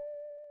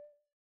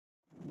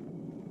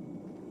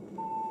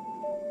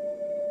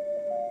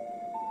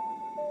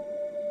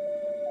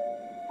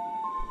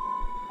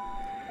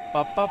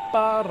 Ba, ba,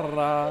 ba,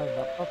 ra,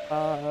 ra, ba,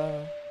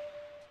 ba.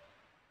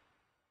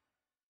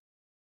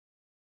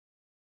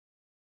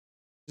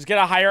 Just get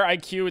a higher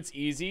IQ, it's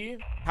easy.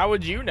 How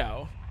would you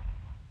know?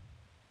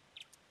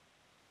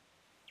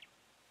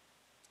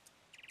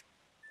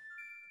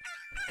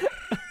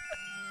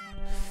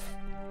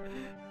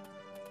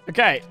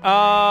 Okay,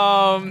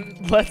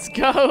 let's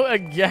go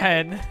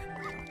again.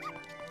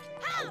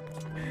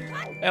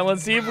 And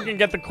let's see if we can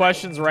get the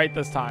questions right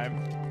this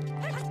time.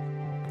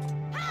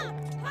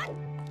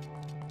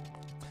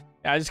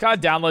 Yeah, I just gotta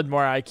download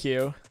more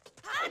IQ.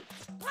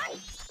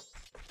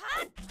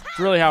 It's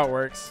really how it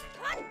works.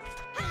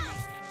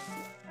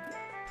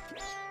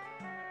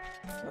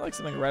 I like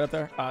something right up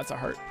there. Oh, it's a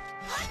heart.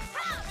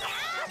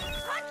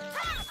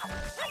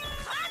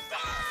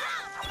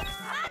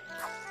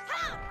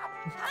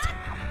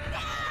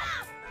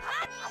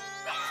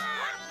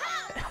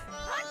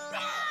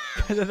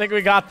 I think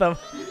we got them.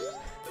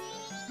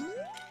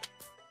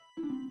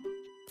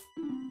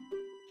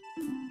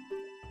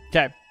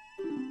 Okay.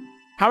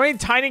 How many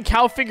tiny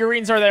cow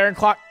figurines are there in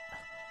clock?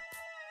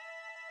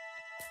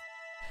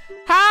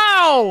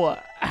 How?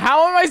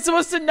 How am I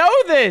supposed to know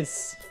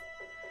this?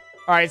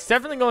 All right, it's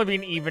definitely going to be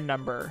an even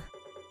number.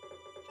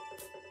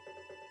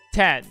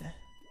 10.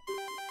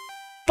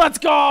 Let's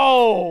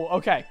go.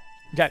 Okay.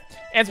 Okay.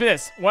 Answer me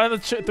this. One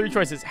of the 3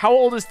 choices. How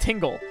old is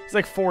Tingle? He's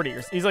like 40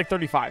 or he's like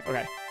 35.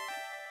 Okay.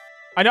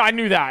 I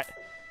knew that.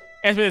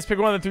 Answer me this. Pick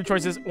one of the 3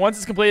 choices. Once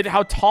it's completed,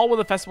 how tall will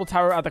the festival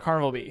tower at the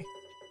carnival be?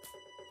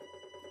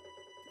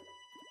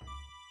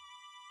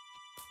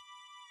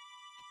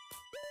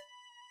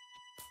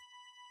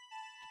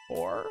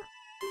 Or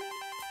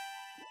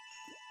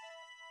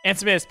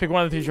answer me this. Pick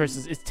one of the 3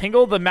 choices. Is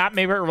Tingle the map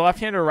maker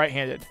left-handed or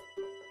right-handed?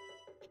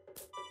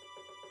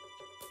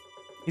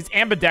 He's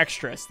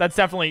ambidextrous. That's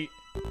definitely...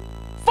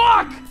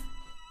 Fuck!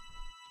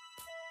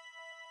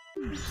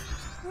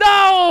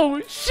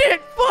 No!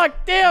 Shit! Fuck!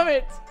 Damn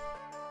it!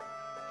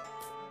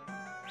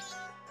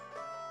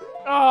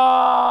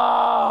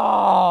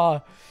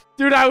 Oh!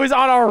 Dude, I was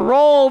on a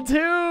roll,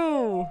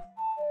 too!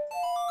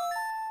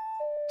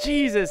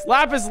 Jesus.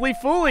 Lapis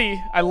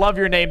Leafuli. I love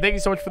your name. Thank you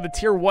so much for the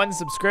tier 1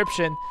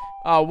 subscription.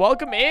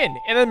 Welcome in.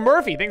 And then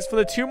Murphy, thanks for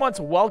the 2 months.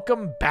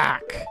 Welcome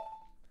back.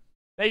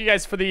 Thank you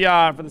guys for the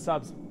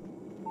subs.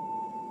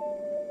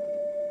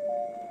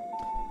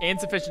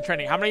 Insufficient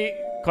training. How many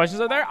questions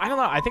are there? I don't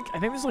know. I think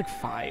there's like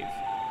 5.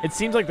 It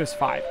seems like there's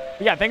 5.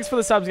 But yeah, thanks for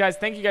the subs, guys.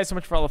 Thank you guys so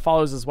much for all the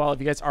follows as well. If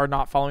you guys are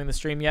not following the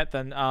stream yet,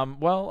 then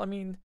well, I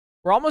mean,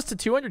 we're almost to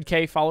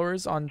 200K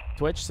followers on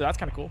Twitch, so that's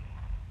kind of cool.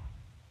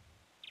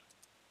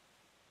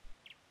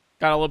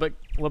 Got a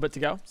little bit to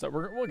go, so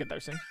we'll get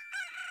there soon.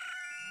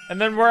 And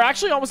then we're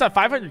actually almost at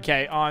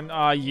 500K on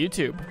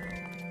YouTube.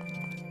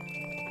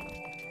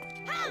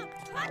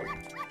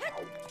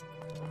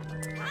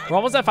 We're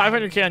almost at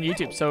 500K on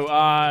YouTube, so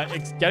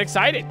get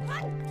excited.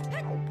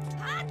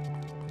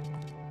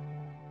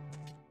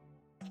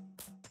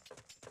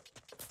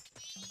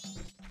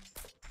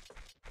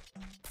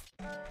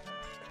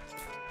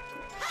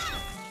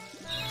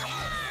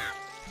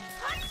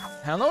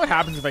 don't know what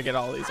happens if I get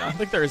all these. I don't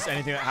think there's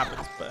anything that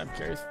happens, but I'm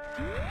curious.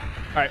 All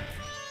right.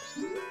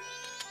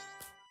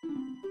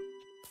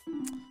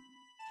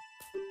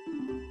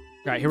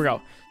 All right, here we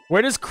go.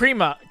 Where does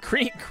Cremia,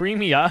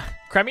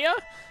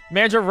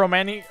 manager of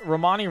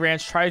Romani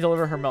Ranch, try to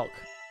deliver her milk?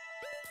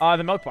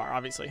 The milk bar,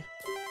 obviously.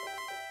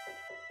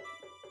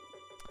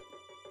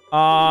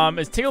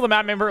 Is Tingle the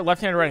map member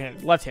left-handed or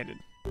right-handed? Left-handed.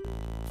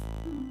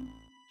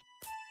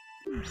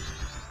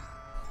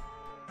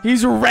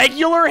 He's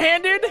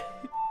regular-handed?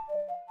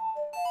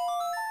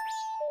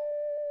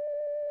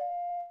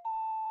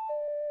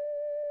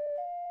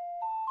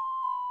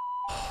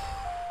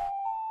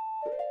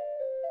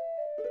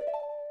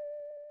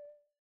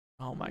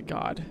 Oh my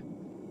god.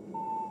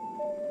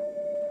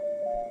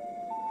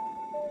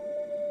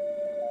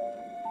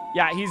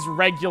 Yeah, he's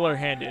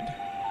regular-handed.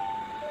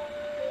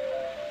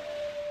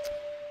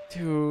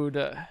 Dude.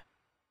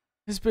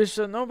 This bitch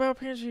doesn't know about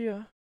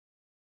Pangea.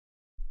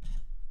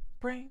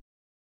 Brain.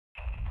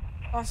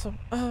 Awesome.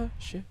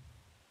 Shit.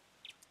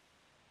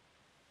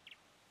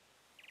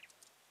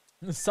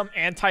 Some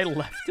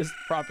anti-leftist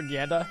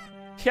propaganda.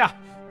 Yeah.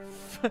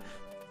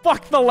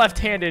 Fuck the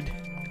left-handed.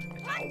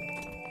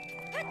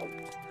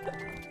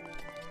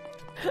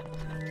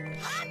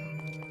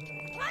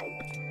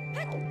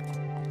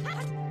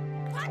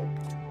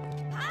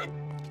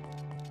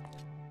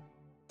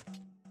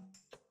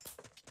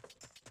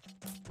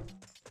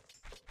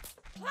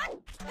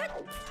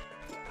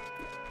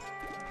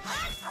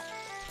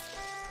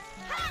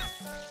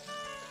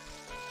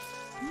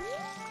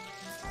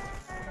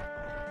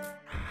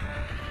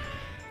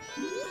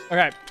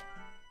 Okay.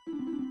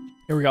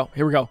 Here we go.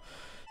 Here we go.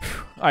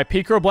 All right,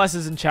 PointCrow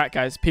blesses in chat,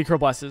 guys. PointCrow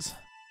blesses.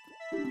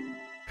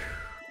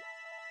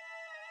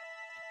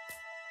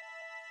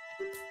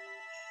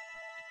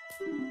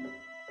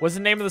 What's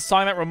the name of the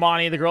song that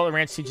Romani, the girl at the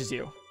ranch, teaches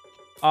you?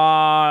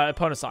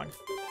 Epona song.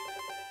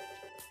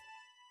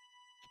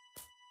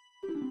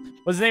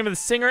 What's the name of the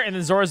singer in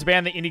the Zora's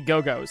band, the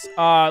Indie-Go-Go's?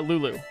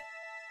 Lulu.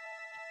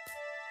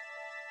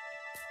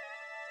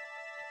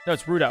 No,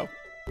 it's Rudo.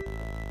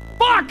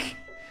 Fuck!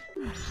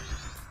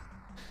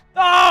 Oh,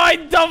 I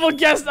double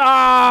guessed.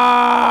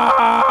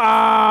 Ah!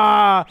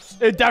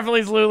 It definitely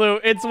is Lulu.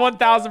 It's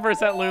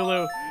 1000%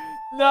 Lulu.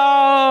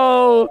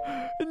 No!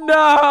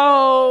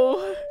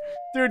 No!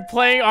 Dude,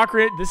 playing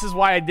Ocarina. This is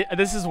why I did.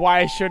 This is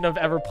why I shouldn't have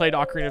ever played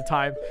Ocarina of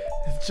Time.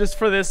 Just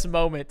for this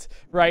moment,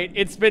 right?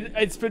 It's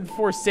been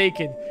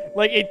forsaken.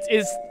 Like it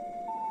is.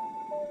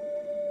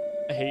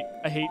 I hate,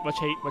 much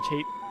hate.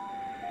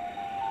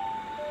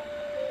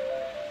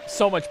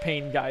 So much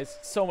pain, guys.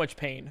 So much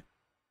pain.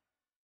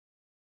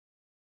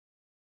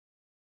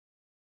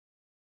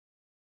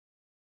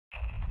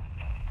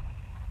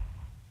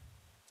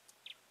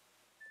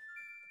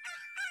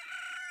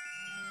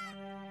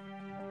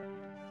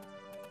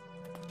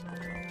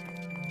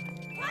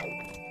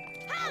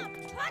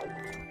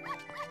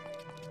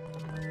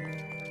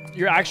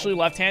 You're actually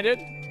left-handed?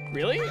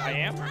 Really? I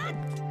am?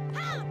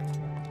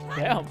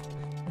 Damn.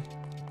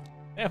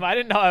 Damn, I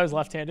didn't know I was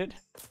left-handed.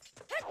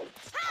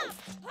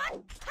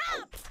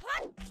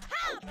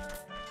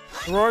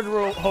 The reward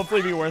will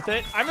hopefully be worth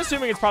it. I'm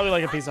assuming it's probably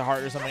like a piece of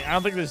heart or something. I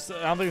don't think there's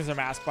a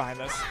mask behind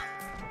this.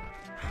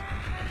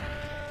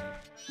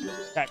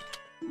 Okay.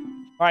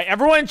 Alright,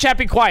 everyone in chat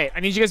be quiet. I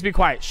need you guys to be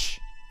quiet. Shh.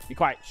 Be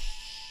quiet. Shh.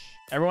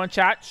 Everyone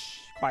chat, shh.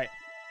 Quiet.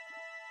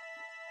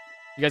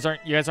 You guys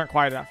aren't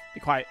quiet enough.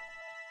 Be quiet.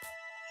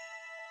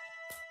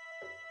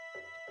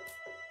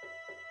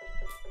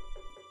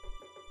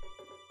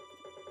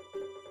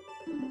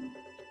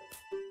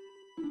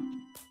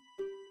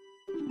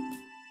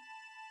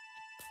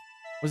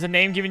 Was the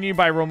name given you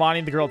by Romani,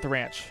 the girl at the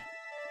ranch?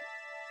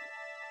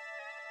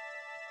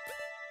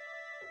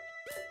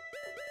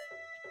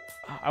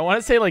 I want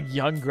to say like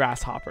young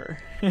grasshopper.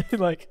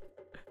 Like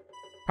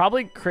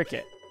probably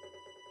cricket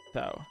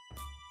though.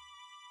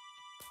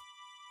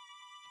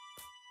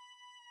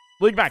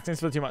 League back, thanks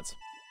for the 2 months.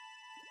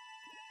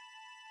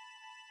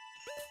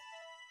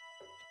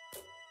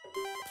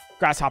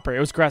 Grasshopper. It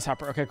was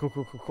grasshopper. Okay,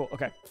 cool.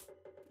 Okay.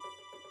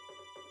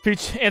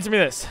 Peach, answer me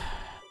this.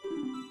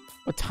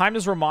 What time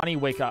does Romani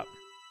wake up?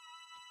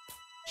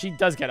 She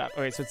does get up.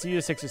 Okay, so it's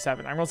either 6 or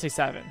 7. I'm going to say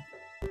 7.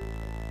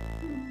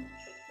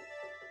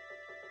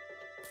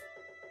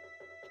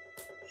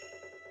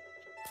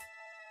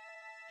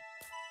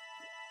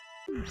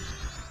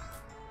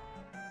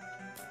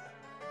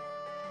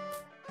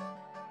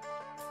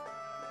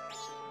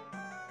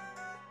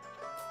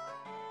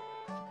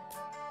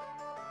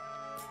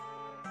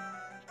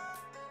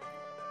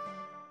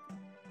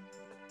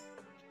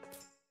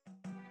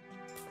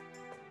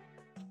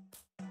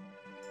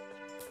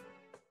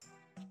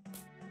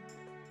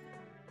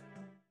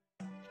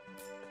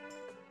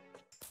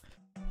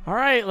 All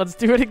right, let's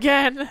do it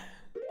again.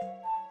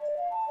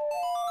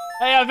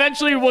 Hey,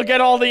 eventually we'll get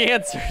all the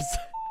answers.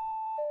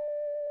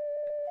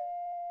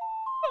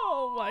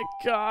 Oh my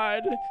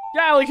god.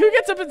 Yeah, like who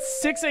gets up at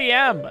 6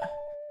 a.m.?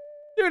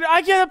 Dude,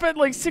 I get up at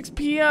like 6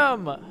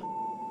 p.m.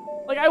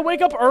 Like I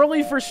wake up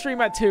early for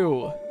stream at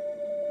 2.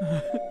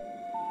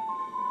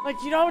 Like,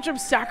 you know how much I'm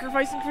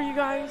sacrificing for you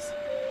guys?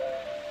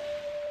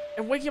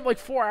 And waking up like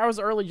 4 hours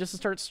early just to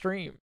start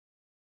stream.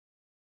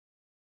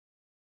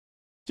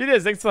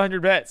 Genius, thanks for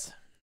 100 bits.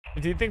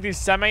 If you think these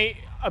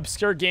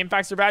semi-obscure game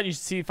facts are bad, you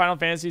should see Final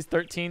Fantasy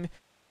 13-2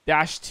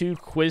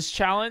 quiz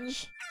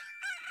challenge.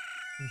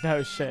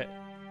 No shit.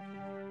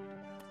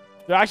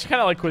 I actually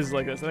kind of like quizzes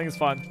like this. I think it's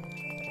fun.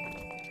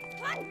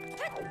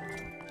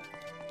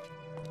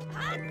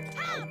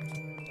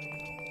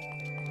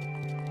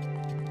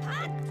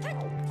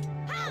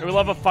 We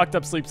love a fucked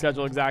up sleep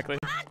schedule, exactly.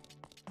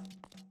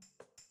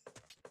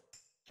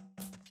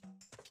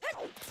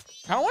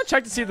 I don't want to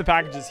check to see if the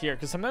package is here,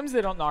 because sometimes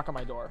they don't knock on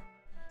my door.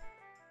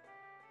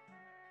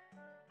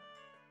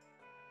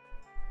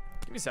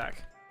 Give me a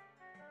sec.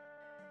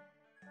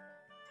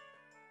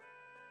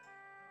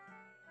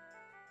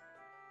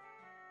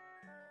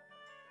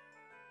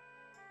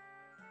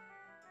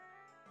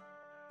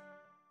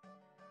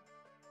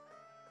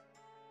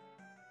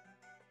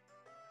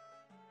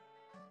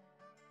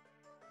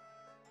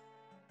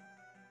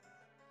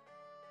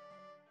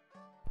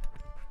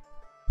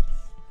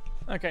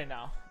 Okay,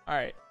 now. All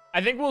right.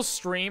 I think we'll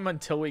stream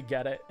until we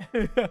get it.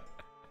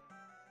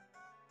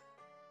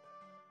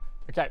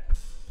 Okay.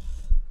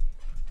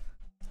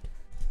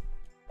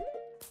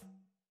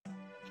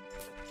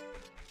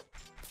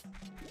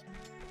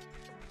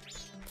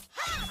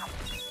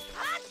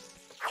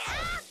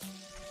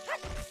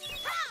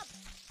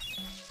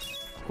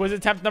 Quiz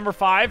attempt number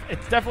 5.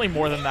 It's definitely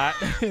more than that.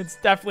 It's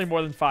definitely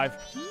more than 5.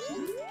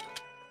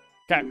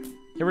 Okay.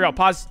 Here we go.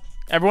 Pause.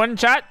 Everyone in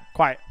chat?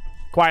 Quiet.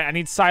 Quiet. I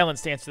need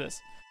silence to answer this.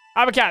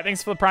 I'm a cat.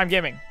 Thanks for the Prime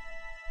Gaming.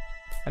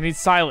 I need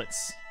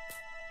silence.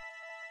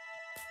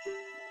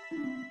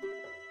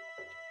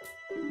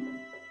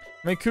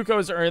 How many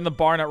Cuckoos are in the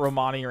barn at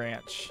Romani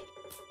Ranch?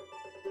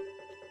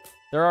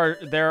 There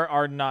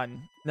are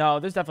none. No,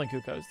 there's definitely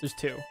Cuckoos. There's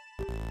 2.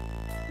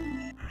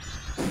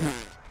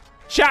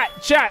 Chat.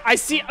 I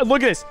see.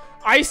 Look at this.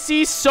 I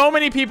see so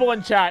many people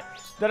in chat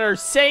that are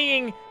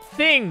saying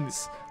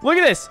things. Look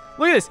at this.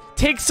 Look at this.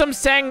 Take some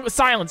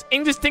silence.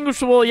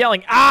 Indistinguishable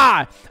yelling.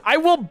 Ah! I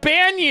will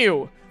ban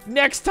you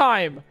next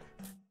time.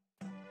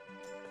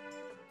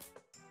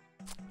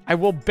 I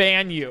will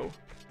ban you.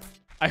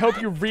 I hope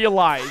you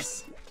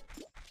realize.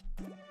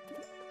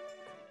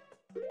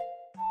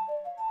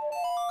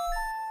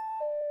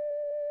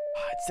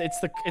 It's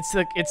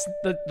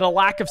the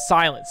lack of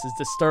silence is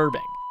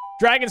disturbing.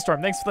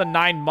 Dragonstorm, thanks for the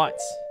 9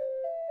 months.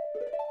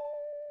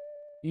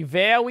 Be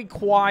very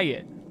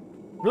quiet.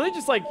 Really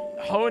just like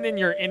hone in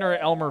your inner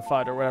Elmer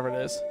Fudd or whatever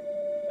it is.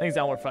 I think it's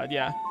Elmer Fudd,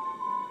 yeah.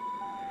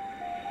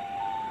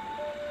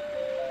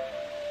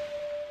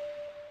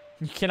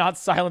 You cannot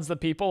silence the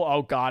people?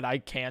 Oh god, I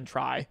can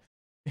try.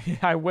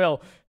 I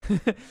will.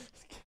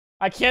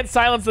 I can't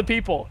silence the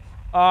people.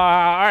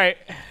 Alright.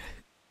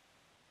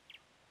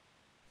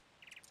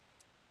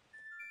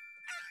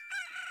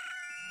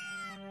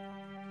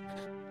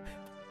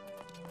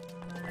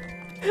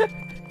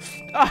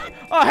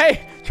 Oh,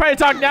 hey! Try to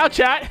talk now,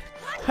 chat!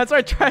 That's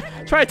right,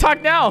 try to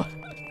talk now!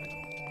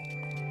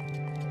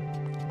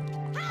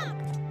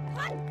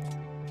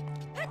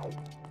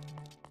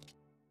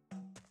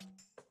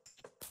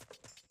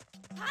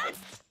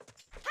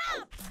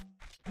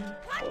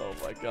 Oh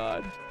my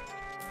god.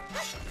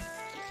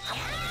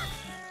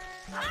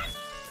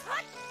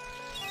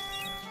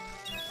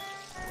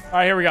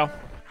 Alright, here we go.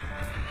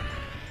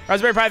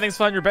 Raspberry Pi, thanks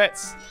for 100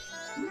 bits.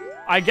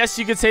 I guess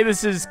you could say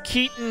this is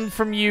Keaton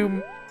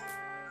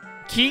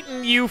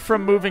you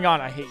from moving on.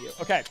 I hate you.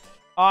 Okay.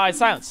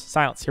 Silence.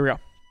 Here we go.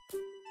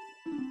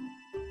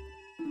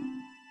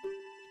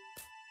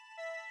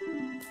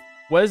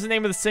 What is the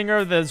name of the singer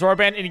of the Zora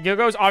band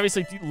Indiegogos?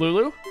 Obviously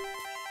Lulu.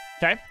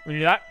 Okay, we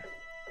knew that.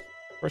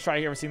 First try.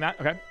 You ever seen that?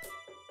 Okay.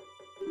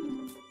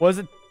 What is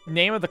the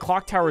name of the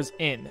clock tower's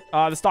inn?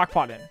 The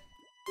Stockpot Inn.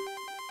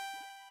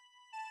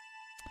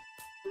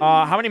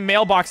 How many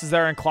mailboxes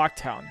there in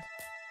Clocktown?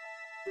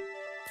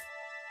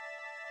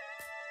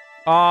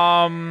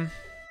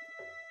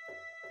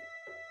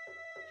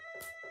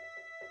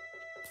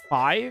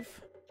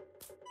 5?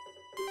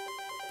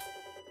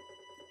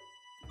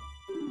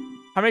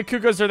 How many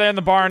Cuckoos are there in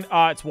the barn?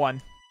 It's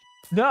 1.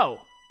 No.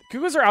 The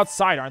Cuckoos are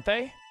outside, aren't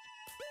they?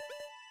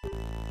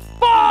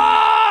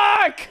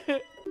 Fuck!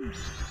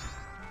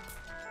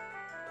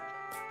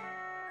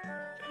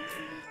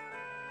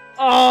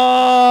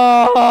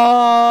 Oh,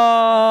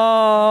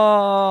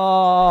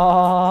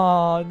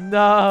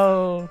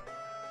 no.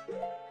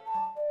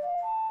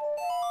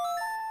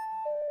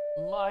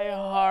 My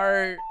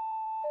heart.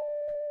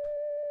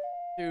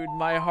 Dude,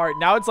 my heart.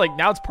 Now it's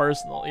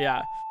personal.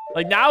 Yeah.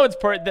 Like now it's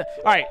all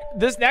right,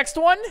 this next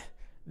one,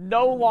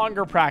 no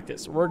longer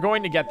practice. We're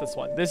going to get this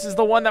one. This is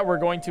the one that we're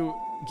going to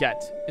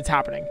get. It's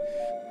happening.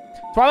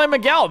 Twilight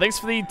Miguel, thanks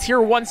for the tier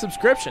 1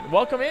 subscription.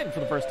 Welcome in for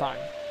the first time.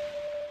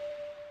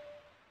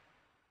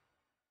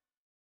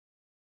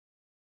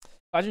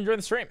 Glad you enjoyed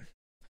the stream.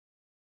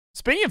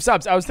 Speaking of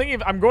subs, I was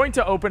thinking I'm going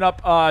to open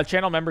up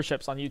channel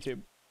memberships on YouTube.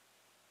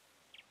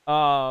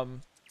 Probably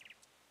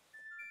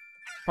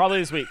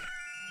this week.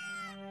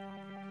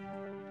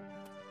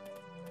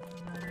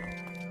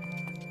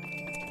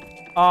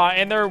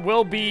 And there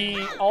will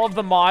be all of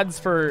the mods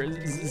for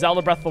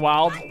Zelda Breath of the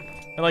Wild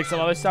and like some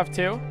other stuff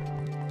too.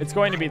 It's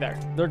going to be there.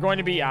 They're going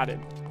to be added.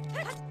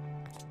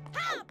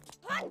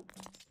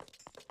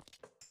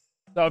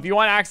 So if you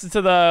want access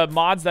to the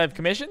mods that I've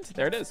commissioned,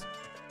 there it is.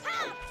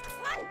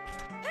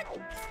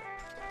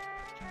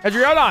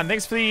 Adriodon,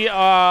 thanks for the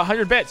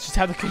 100 bits. Just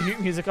have the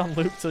commute music on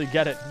loop till you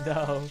get it.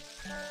 No.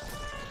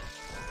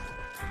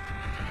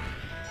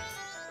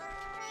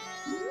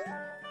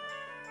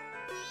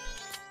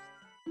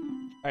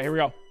 All right, here we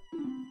go.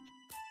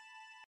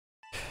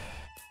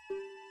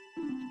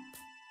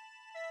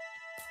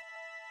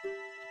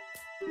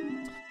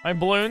 My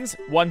balloons,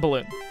 1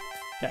 balloon.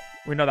 Okay,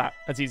 we know that.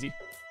 That's easy.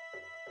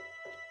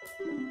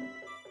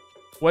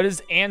 What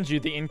is Andrew,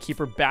 the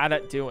innkeeper, bad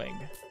at doing?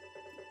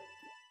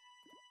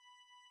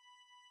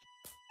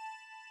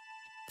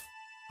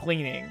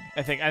 Cleaning.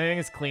 I think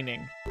it's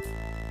cleaning.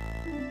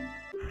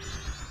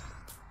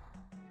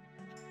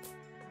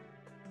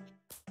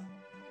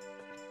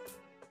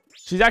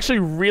 She's actually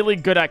really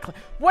good at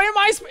what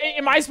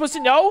am I supposed to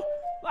know?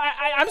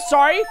 I'm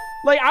sorry.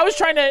 Like I was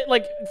trying to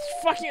like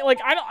fucking like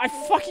I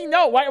fucking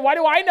know. Why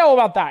do I know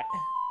about that?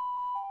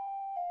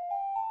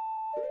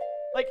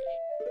 Like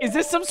is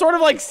this some sort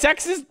of like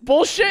sexist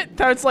bullshit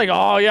that it's like,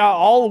 oh yeah,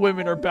 all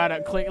women are bad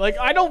at cleaning? Like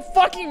I don't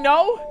fucking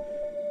know.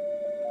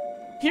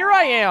 Here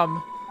I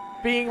am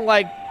being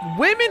like,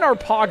 women are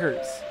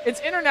poggers. It's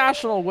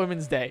International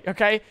Women's Day,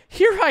 okay?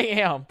 Here I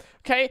am,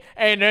 okay?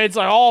 And it's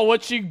like, oh,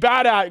 what's she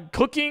bad at?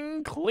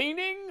 Cooking,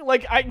 cleaning?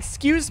 Like,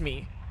 excuse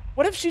me.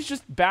 What if she's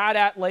just bad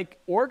at like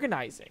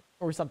organizing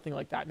or something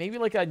like that? Maybe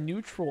like a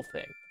neutral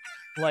thing.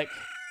 Like,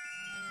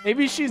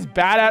 maybe she's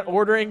bad at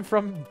ordering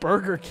from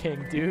Burger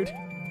King, dude.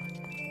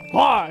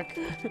 Fuck.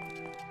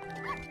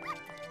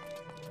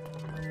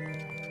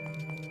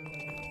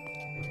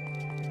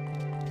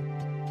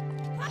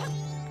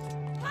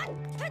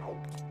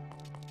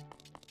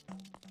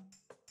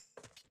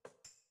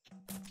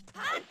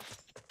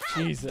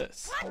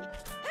 Jesus.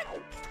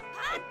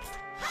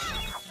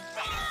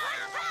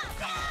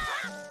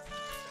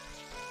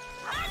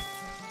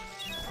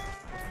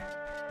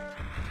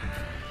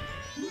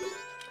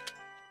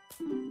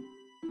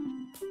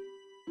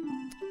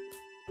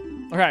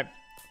 Okay.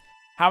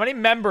 How many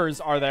members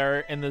are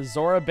there in the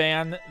Zora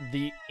band,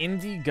 the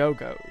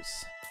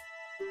Indiegogos?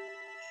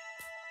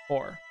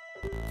 4.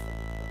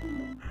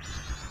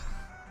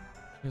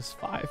 There's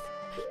 5.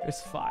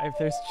 There's 5.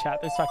 There's chat.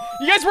 There's 5.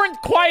 You guys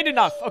weren't quiet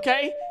enough,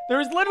 okay?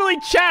 There's literally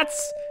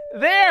chats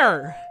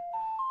there.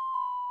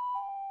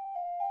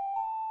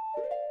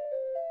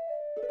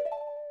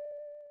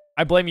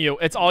 I blame you.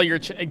 It's all your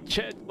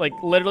like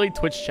literally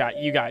Twitch chat.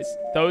 You guys,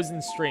 those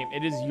in stream,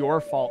 it is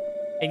your fault.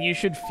 And you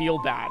should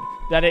feel bad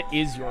that it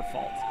is your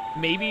fault.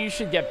 Maybe you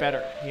should get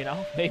better, you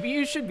know? Maybe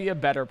you should be a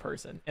better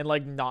person and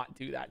like not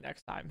do that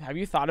next time. Have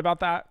you thought about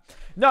that?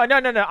 No.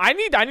 I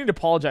need to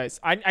apologize.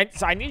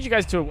 So I need you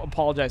guys to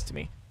apologize to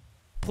me.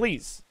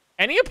 Please.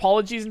 Any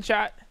apologies in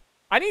chat?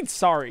 I need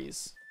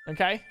sorries,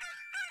 okay?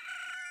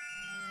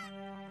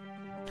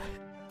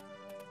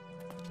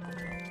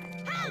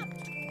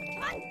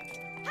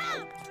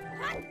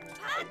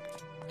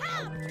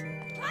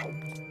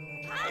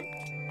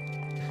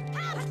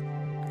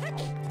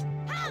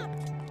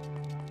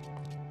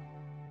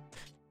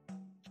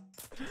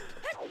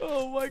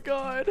 Oh my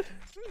god.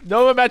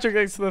 Nova Metric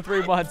thanks for the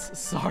 3 months.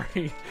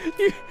 Sorry.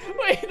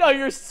 Wait, no,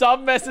 your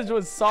sub message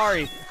was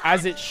sorry.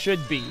 As it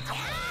should be.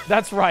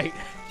 That's right.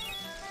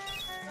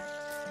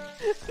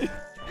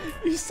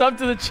 You sub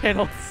to the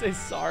channel to say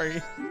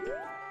sorry.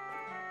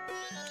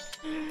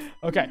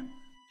 Okay.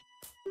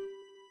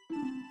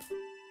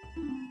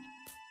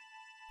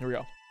 Here we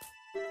go.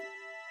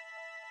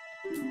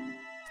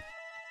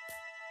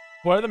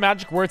 What are the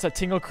magic words that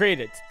Tingle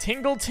created?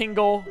 Tingle,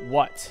 tingle,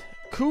 what?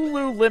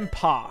 Kulu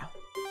Limpa.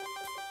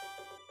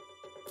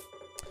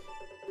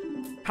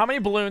 How many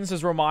balloons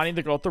does Romani,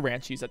 the girl at the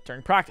ranch, use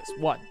during practice?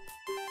 1.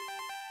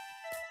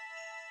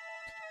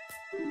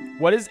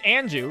 What is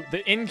Anju,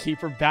 the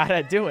innkeeper, bad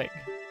at doing?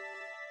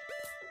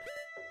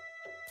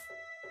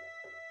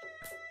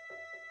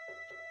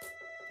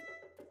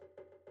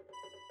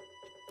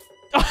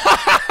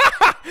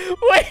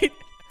 Wait.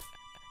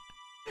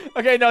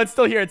 Okay, no, it's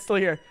still here. It's still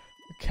here.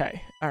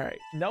 Okay. All right.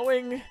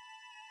 Knowing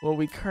what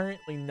we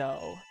currently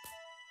know.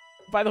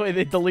 By the way,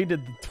 they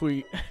deleted the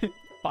tweet.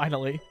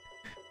 Finally.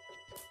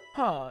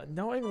 Huh.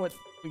 Knowing what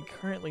we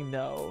currently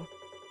know.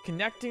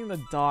 Connecting the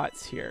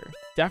dots here.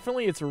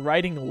 Definitely it's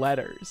writing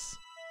letters.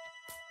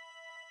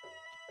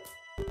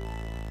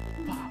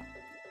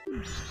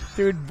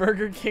 Dude,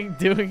 Burger King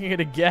doing it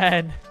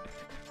again.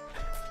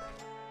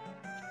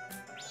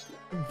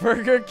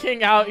 Burger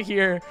King out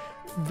here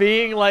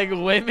being like,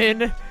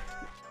 women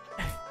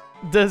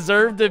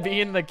deserve to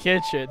be in the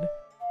kitchen.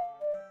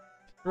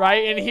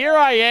 Right? And here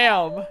I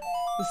am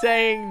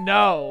saying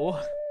no.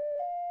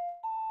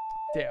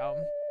 Damn.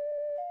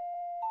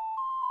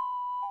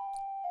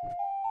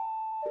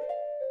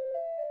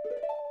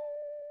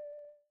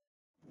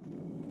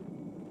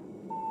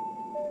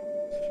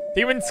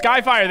 Demon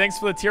Skyfire, thanks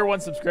for the tier 1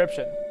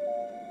 subscription.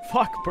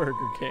 Fuck Burger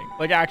King.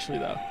 Like, actually,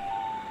 though.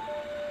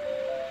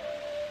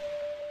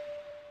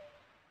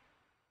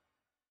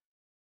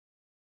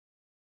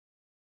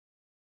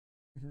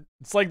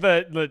 It's like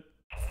the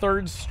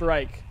third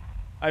strike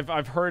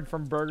I've heard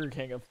from Burger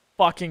King of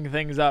fucking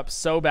things up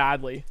so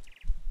badly.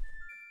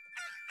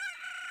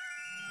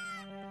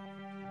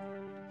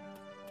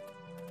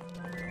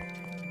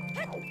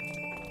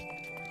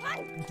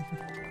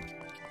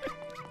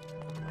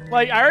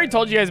 Like, I already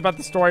told you guys about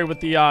the story with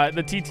the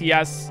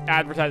TTS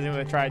advertising that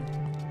I tried.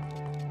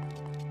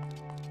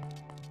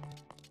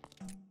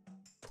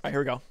 All right, here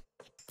we go.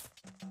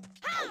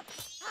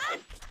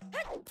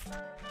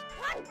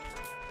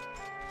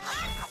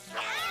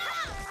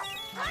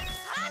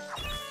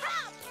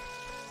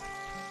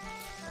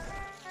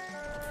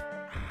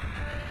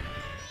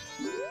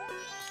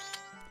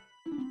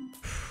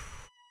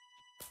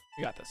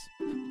 We got this.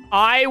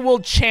 I will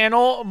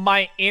channel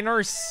my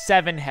inner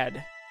 7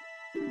 head.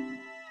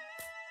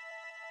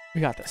 We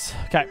got this.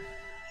 Okay.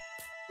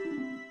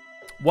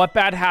 What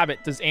bad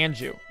habit does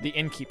Anju, the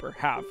innkeeper,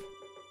 have?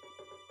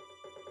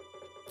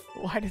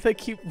 Why do they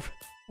keep...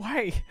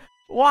 Why?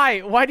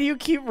 Why do you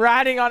keep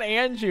ratting on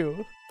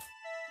Anju?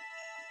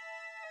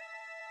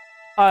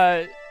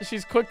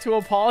 She's quick to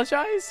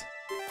apologize?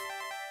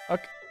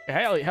 Okay.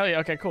 Hell yeah.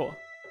 Okay, cool.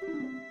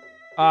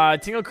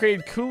 Tingle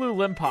created Kulu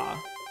Limpa.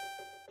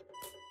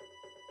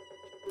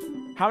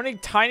 How many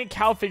tiny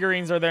cow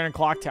figurines are there in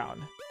Clocktown?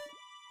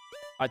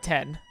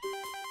 10.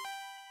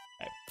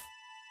 Okay.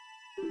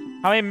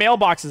 How many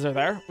mailboxes are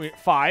there?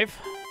 5.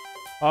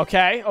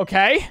 Okay,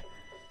 okay.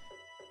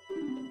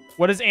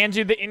 What is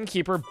Anju the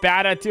innkeeper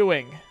bad at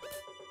doing?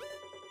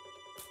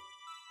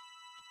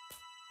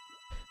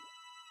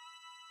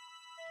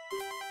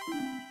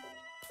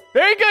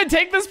 Very good.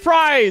 Take this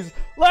prize.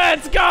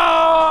 Let's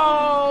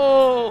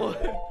go.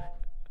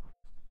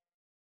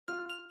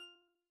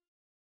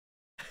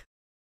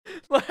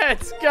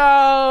 Let's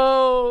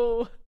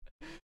go.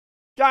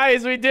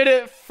 Guys, we did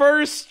it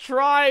first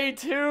try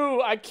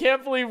too. I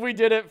can't believe we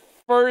did it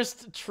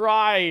first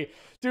try.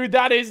 Dude,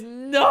 that is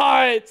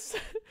nuts.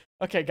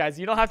 Okay, guys,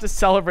 you don't have to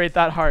celebrate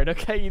that hard,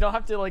 okay? You don't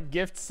have to, like,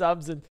 gift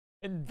subs and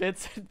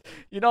bits.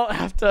 You don't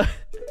have to...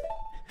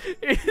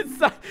 It's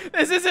not,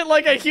 this isn't,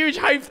 like, a huge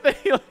hype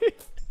thing.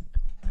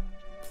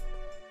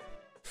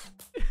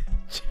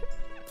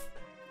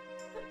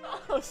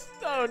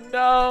 Oh,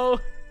 no.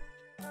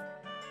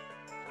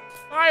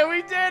 All right,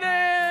 we did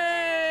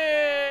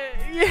it!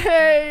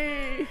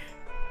 Yay!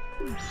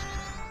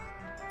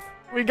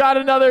 We got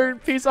another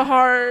piece of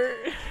heart.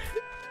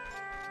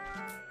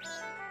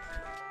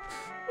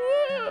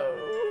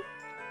 Woo.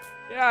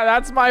 Yeah,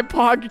 that's my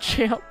Pog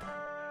Champ.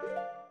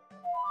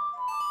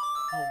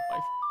 Oh my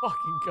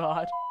fucking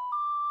god.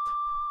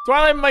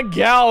 Twilight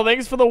Miguel,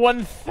 thanks for the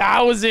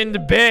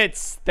 1,000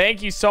 bits.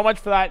 Thank you so much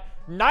for that.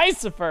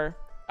 Nicer.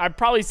 I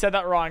probably said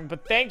that wrong,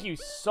 but thank you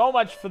so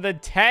much for the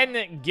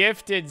 10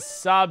 gifted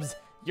subs.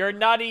 You're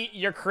nutty,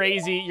 you're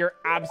crazy, you're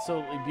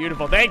absolutely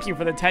beautiful. Thank you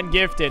for the 10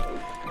 gifted.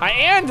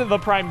 And the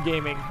Prime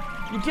Gaming.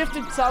 You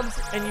gifted subs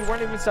and you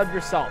weren't even subbed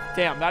yourself.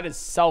 Damn, that is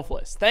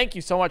selfless. Thank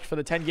you so much for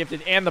the 10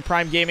 gifted and the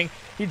Prime Gaming.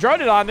 He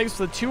droned it on. Thanks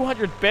for the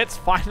 200 bits.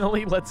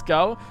 Finally, let's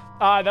go.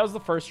 That was the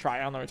first try.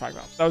 I don't know what you're talking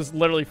about. That was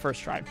literally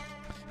first try.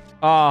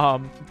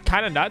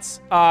 Kind of nuts.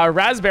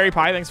 Raspberry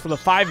Pi, thanks for the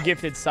 5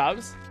 gifted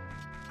subs.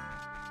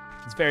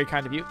 It's very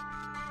kind of you.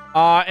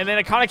 And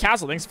then Akana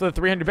Castle, thanks for the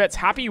 300 bits.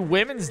 Happy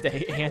Women's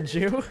Day,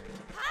 Anju.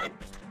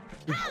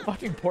 You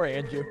fucking poor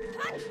Anju.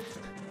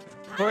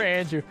 Poor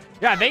Andrew.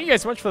 Yeah, thank you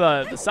guys so much for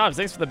the subs.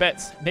 Thanks for the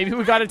bits. Maybe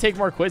we got to take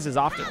more quizzes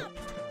often.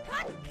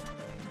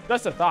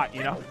 Just a thought,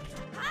 you know?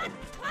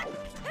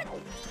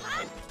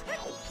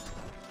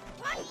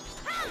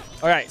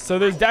 All right, so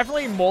there's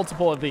definitely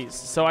multiple of these.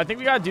 So I think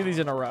we got to do these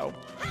in a row.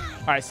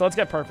 All right, so let's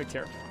get perfect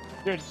here.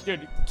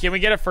 Dude, can we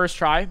get a first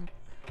try?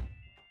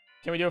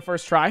 Can we do a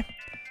first try?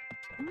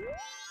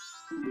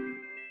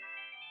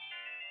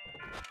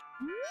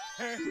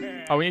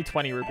 Oh, we need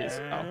 20 rupees.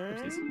 Oh,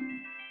 oopsies.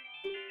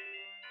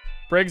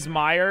 Briggs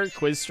Meyer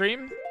quiz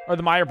stream, or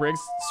the Meyer Briggs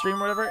stream,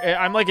 whatever.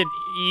 I'm like an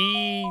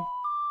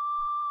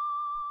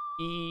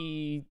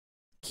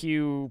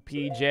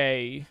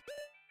EQPJ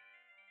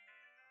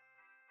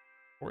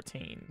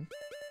 14.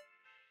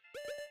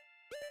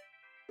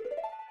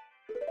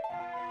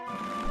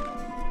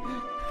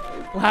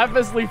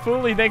 Lapis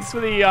Fooly, thanks for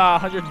the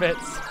 100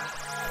 bits.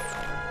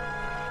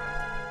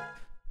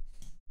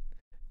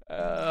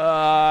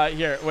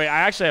 Here, wait,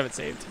 I actually have it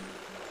saved.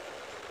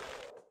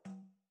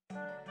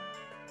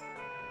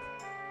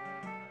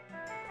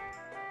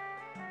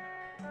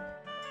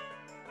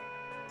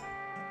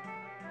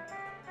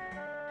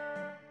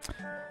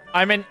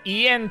 I'm an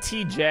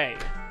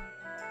ENTJ.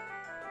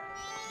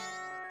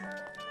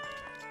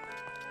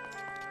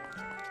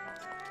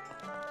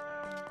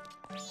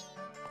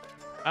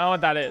 I don't know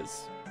what that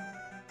is.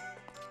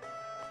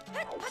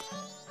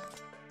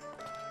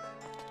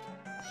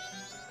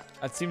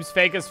 That seems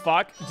fake as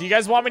fuck. Do you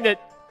guys want me to... Do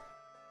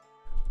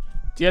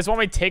you guys want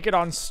me to take it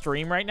on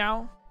stream right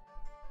now?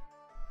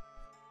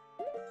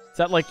 Is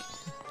that like...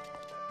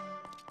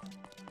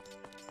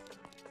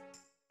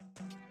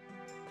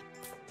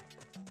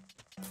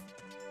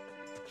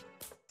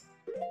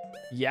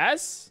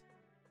 Yes?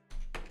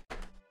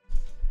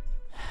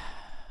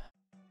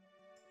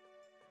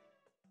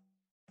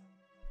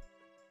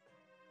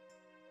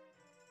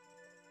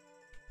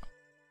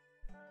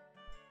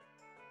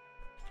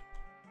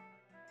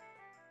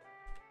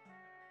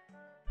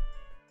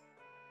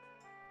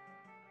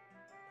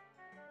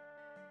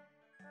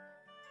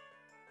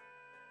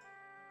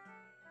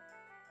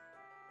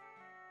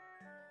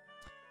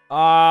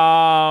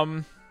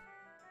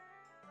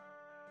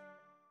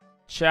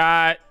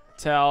 Chat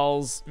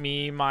tells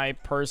me my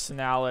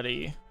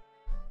personality.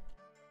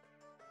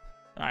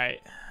 All right,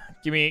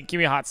 give me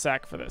a hot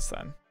sec for this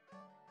then.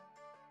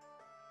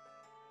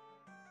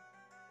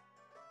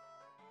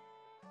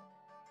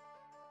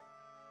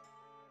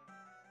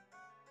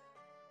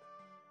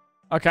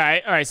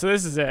 Okay, all right, so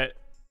this is it.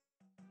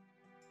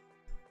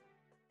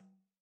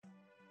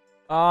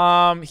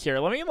 Here,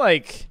 let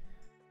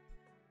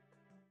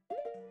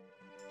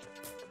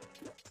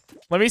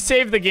me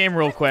save the game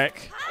real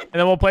quick, and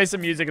then we'll play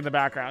some music in the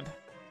background.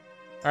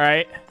 All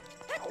right.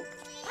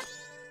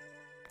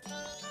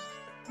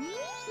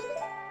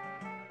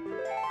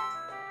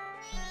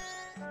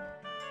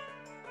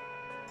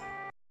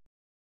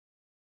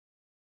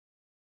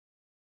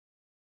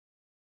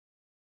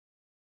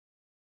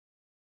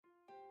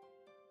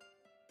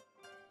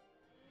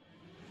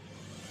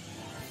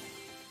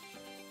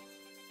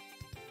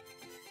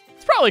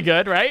 It's probably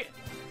good, right?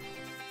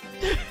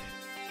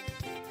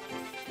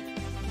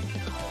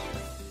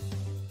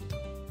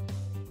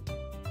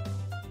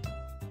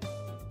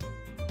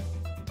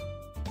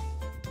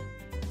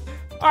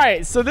 All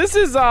right, so this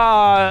is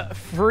a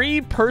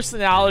free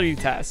personality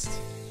test.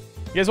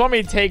 You guys want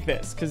me to take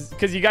this?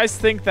 Because you guys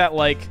think that,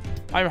 like,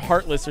 I'm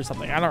heartless or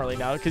something. I don't really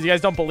know, because you guys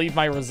don't believe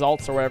my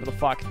results or whatever the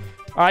fuck.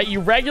 All right,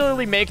 you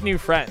regularly make new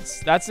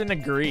friends. That's an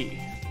agree.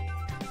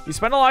 You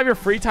spend a lot of your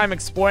free time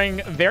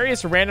exploring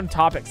various random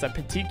topics that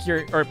pique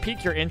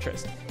your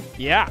interest.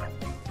 Yeah.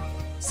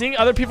 Seeing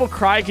other people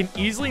cry can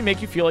easily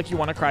make you feel like you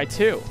want to cry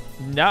too.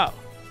 No.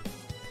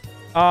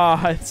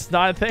 It's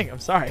not a thing. I'm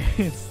sorry.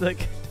 It's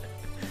like...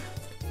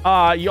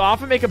 you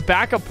often make a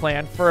backup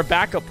plan for a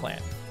backup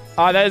plan.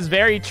 That is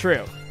very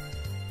true.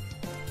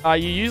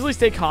 You usually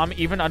stay calm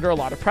even under a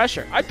lot of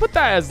pressure. I'd put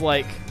that as,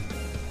 like,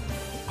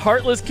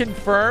 heartless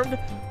confirmed.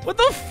 What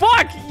the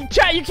fuck?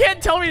 Chat, you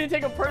can't tell me to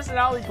take a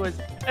personality quiz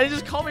and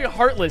just call me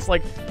heartless,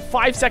 like,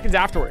 5 seconds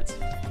afterwards.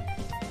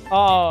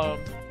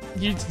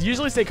 You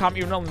usually stay calm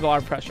even under a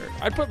lot of pressure.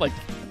 I'd put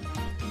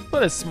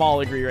a small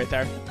agree right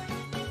there.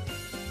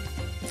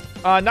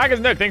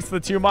 Naga's Nook, thanks for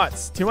the 2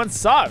 months. 2 months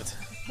subbed.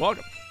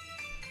 Welcome.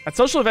 At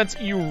social events,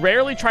 you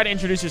rarely try to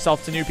introduce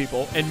yourself to new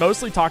people and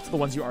mostly talk to the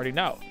ones you already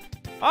know.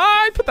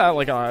 I put that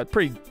like a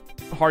pretty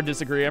hard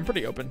disagree. I'm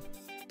pretty open.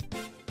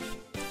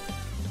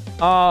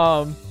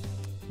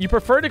 You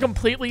prefer to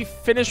completely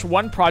finish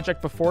one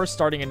project before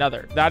starting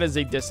another. That is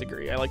a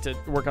disagree. I like to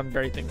work on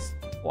varied things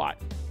a lot.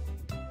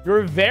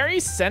 You're very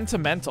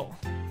sentimental.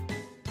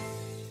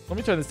 Let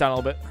me turn this down a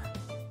little bit.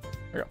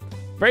 There we go.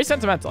 Very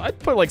sentimental. I'd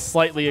put like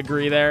slightly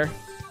agree there.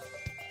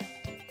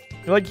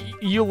 Like,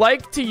 you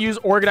like to use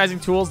organizing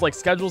tools like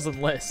schedules and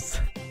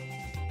lists.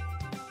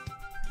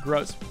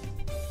 Gross.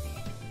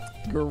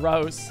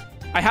 Gross.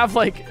 I have,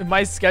 like,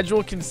 my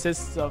schedule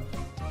consists of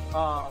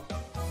a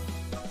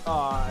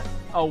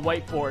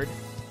whiteboard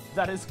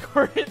that is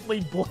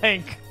currently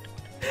blank.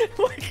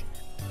 Like,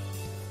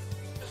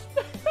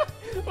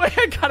 wait,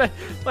 I gotta,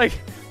 like,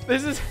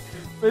 this is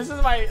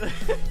my,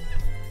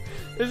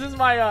 this is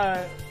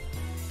my,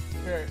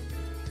 here.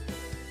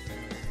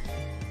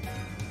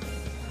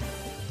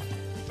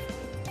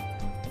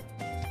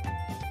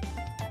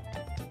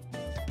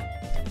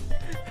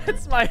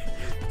 That's my,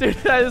 dude,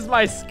 that is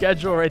my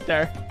schedule right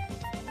there.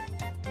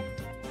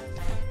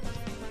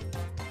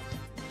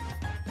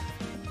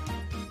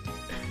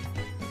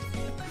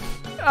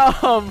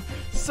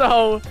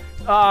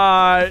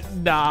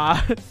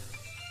 Nah.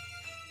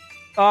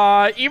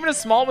 Even a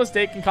small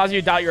mistake can cause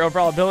you to doubt your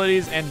overall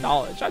abilities and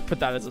knowledge. I'd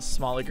put that as a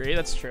small agree.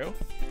 That's true.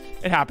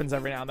 It happens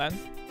every now and then.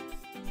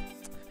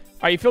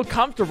 You feel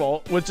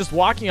comfortable with just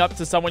walking up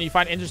to someone you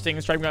find interesting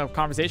and striking up a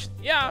conversation?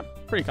 Yeah,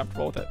 pretty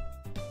comfortable with it.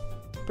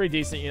 Pretty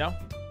decent, you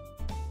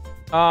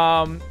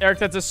know? Eric,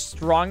 that's a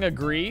strong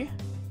agree.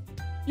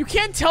 You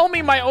can't tell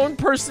me my own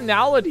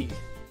personality.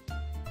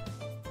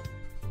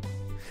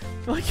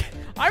 Like,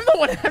 I'm the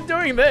one I'm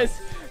doing this.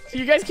 So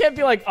you guys can't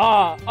be like,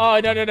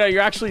 no,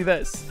 you're actually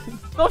this.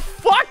 The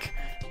fuck?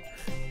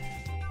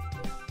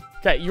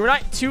 Okay, you were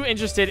not too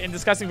interested in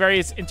discussing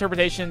various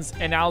interpretations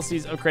and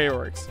analyses of creator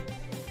works.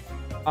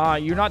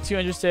 You're not too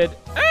interested.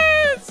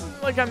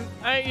 It's like yeah,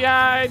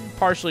 I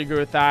partially agree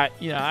with that.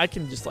 You know, I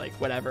can just like,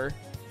 whatever.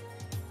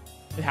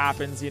 It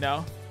happens, you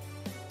know?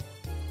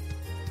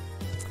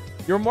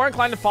 You're more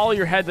inclined to follow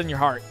your head than your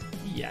heart.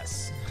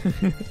 Yes.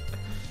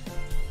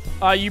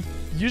 You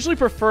usually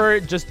prefer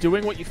just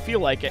doing what you feel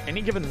like at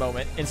any given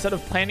moment instead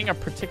of planning a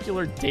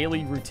particular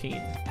daily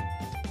routine.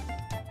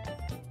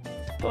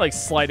 I feel like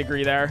slight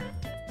agree there.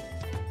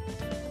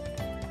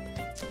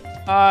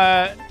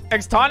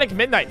 Extonic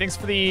Midnight, thanks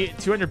for the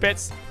 200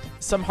 bits.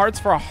 some hearts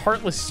for a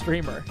heartless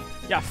streamer.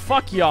 Yeah,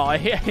 fuck y'all.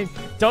 I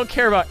don't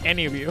care about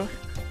any of you.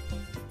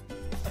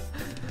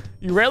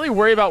 You rarely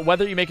worry about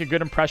whether you make a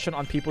good impression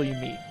on people you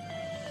meet.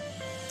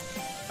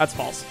 That's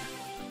false.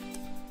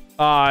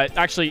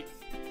 Actually,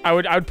 I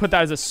would put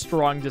that as a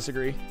strong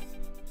disagree.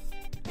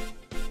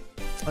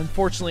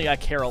 Unfortunately, I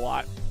care a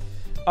lot.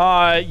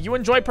 You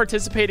enjoy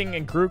participating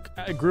in group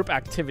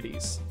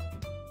activities.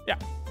 Yeah.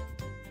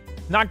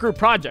 Not group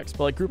projects,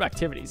 but like group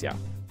activities, yeah.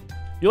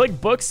 You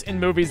like books and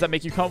movies that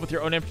make you come up with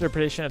your own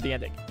interpretation of the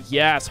ending.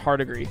 Yes,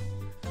 hard agree.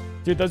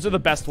 Dude, those are the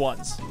best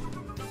ones.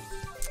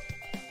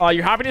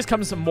 Your happiness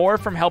comes more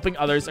from helping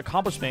others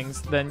accomplish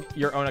things than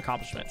your own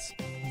accomplishments.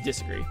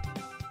 Disagree.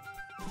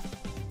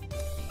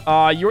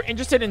 You're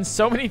interested in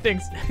so many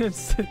things.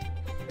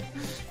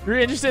 You're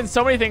interested in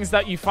so many things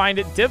that you find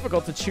it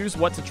difficult to choose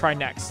what to try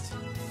next.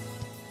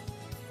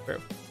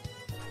 True.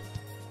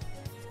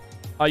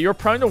 You're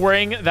prone to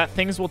worrying that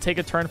things will take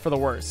a turn for the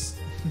worse.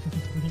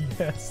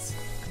 Yes.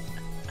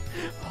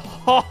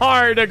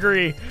 Hard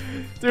agree.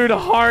 Dude,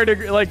 hard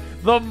agree. Like,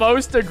 the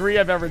most agree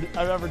I've ever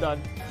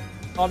done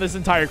on this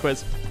entire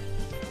quiz.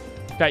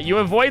 Okay, you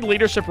avoid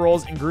leadership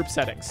roles in group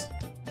settings.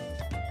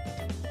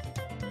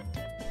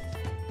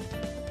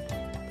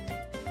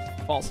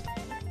 False.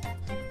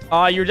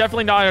 You're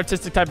definitely not an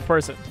artistic type of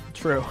person.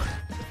 True.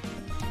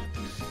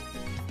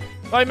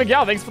 Hey,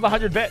 Miguel, thanks for the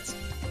 100 bits.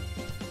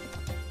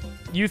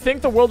 You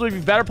think the world would be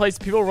a better place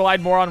if people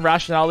relied more on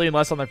rationality and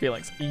less on their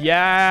feelings.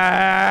 Yes.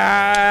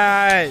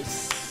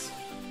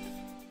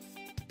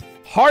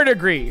 Hard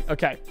agree.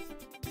 Okay.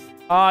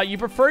 You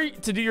prefer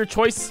to do your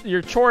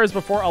chores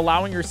before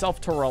allowing yourself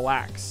to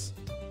relax.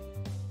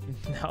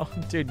 No,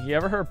 dude, you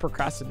ever heard of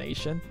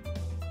procrastination?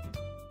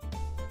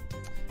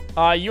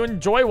 You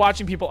enjoy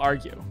watching people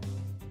argue.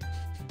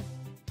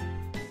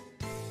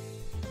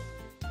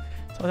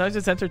 Sometimes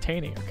it's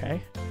entertaining,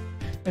 okay?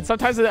 And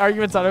sometimes the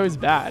argument's not always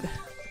bad.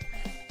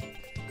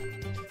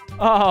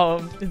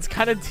 It's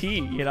kind of tea,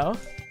 you know?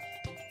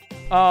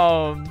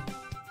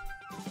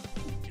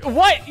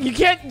 What? You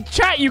can't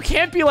chat. You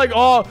can't be like,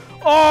 oh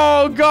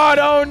God,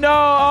 oh no,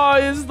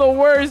 oh, this is the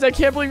worst. I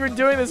can't believe you're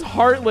doing this,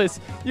 heartless.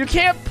 You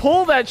can't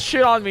pull that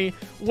shit on me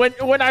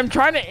when I'm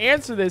trying to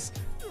answer this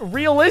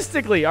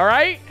realistically, all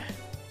right?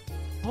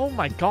 Oh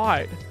my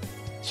God.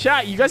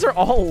 Chat, you guys are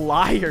all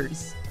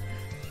liars.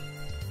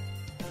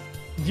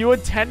 You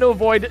would tend to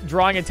avoid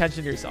drawing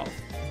attention to yourself.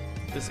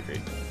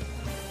 Disagree.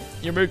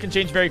 Your mood can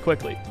change very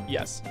quickly.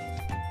 Yes.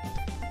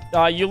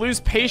 You lose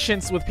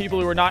patience with people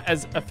who are not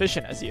as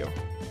efficient as you.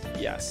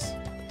 Yes.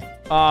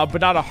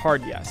 But not a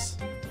hard yes.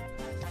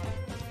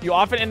 You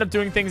often end up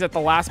doing things at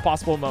the last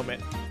possible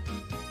moment.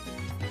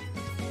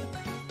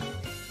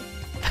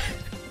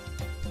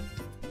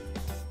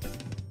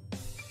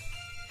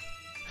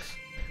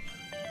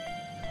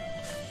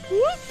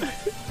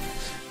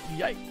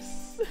 Yikes.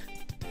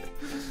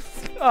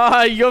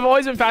 You have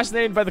always been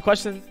fascinated by the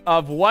question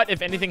of what,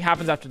 if anything,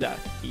 happens after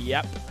death.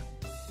 Yep.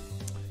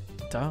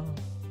 Da,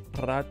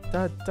 da,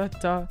 da, da,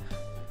 da.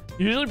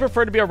 You usually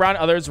prefer to be around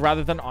others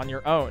rather than on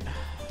your own.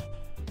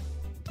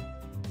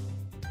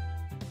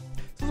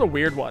 This is a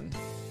weird one.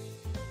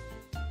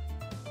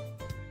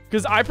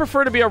 Because I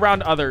prefer to be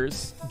around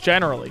others,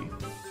 generally.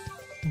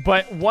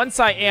 But once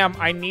I am,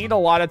 I need a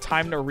lot of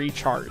time to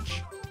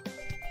recharge.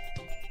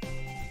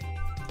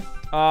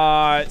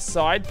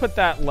 So I'd put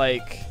that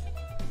like...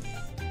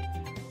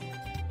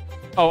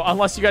 Oh,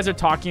 unless you guys are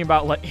talking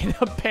about like in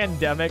a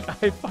pandemic.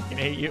 I fucking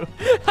hate you.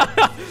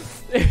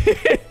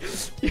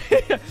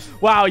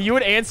 Wow, you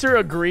would answer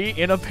agree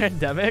in a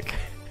pandemic?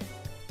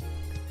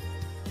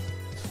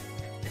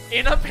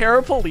 In a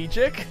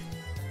paraplegic?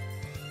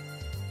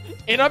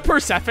 In a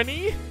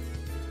Persephone?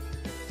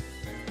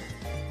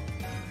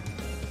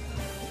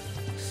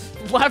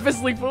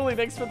 Laphishly Fully,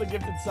 thanks for the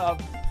gifted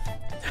sub.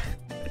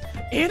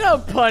 In a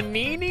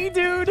panini,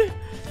 dude?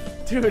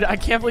 Dude, I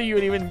can't believe you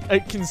would even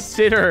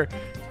consider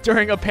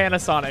during a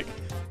Panasonic.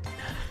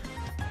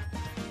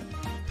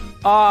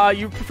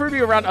 You prefer to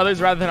be around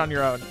others rather than on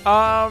your own.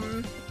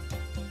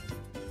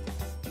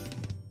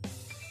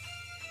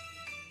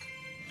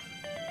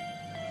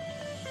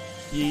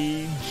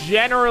 You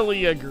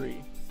generally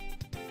agree.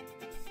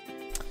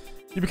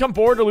 You become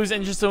bored or lose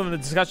interest when the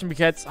discussion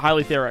gets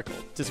highly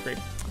theoretical. Disagree.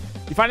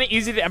 You find it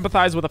easy to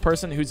empathize with a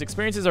person whose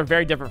experiences are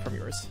very different from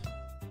yours.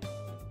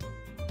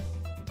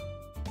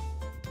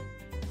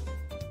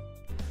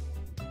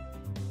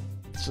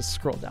 Let's just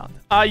scroll down.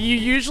 You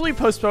usually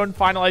postpone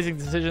finalizing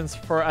decisions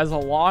for as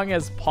long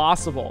as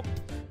possible.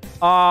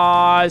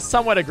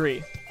 Somewhat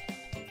agree.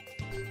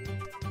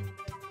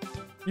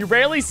 You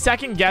rarely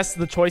second guess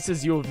the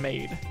choices you have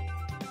made.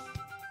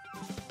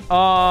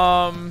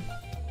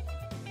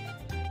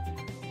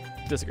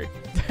 Disagree.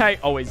 I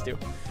always do.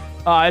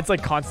 It's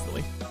like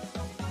constantly.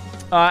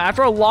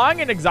 After a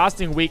long and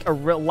exhausting week, a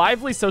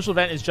lively social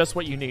event is just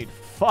what you need.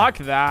 Fuck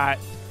that.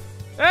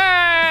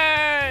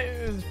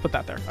 Put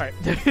that there. All right.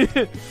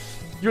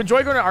 You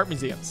enjoy going to art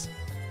museums.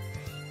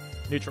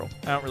 Neutral.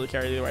 I don't really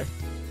care either way.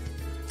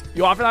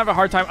 You often have a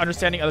hard time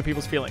understanding other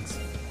people's feelings.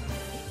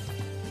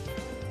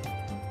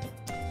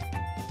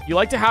 You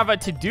like to have a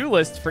to-do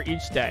list for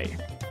each day.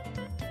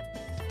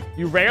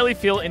 You rarely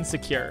feel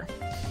insecure.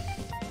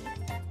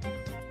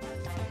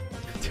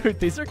 Dude,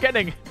 these are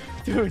getting...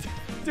 Dude,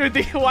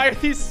 why are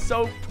these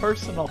so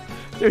personal?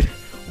 Dude,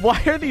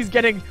 why are these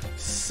getting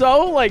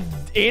so, like,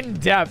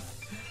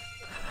 in-depth?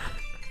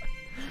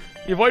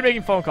 You avoid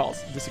making phone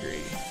calls. Disagree.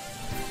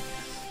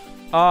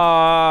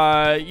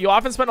 You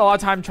often spend a lot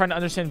of time trying to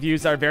understand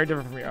views that are very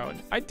different from your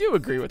own. I do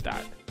agree with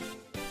that.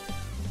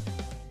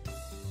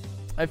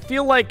 I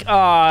feel like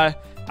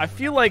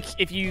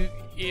if you,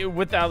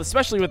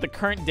 especially with the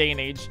current day and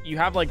age, you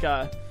have like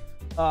a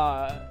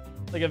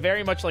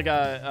very much like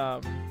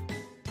a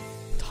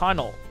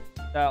tunnel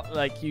that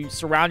like you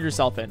surround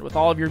yourself in with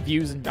all of your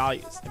views and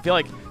values. I feel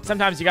like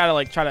sometimes you gotta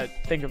like try to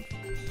think of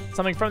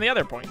something from the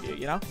other point of view,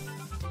 you know?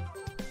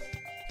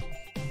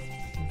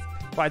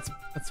 That's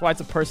why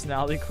it's a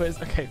personality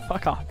quiz. Okay,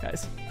 fuck off,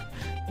 guys.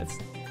 It's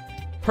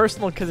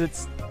personal because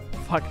it's...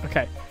 Fuck,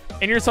 okay.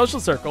 In your social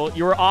circle,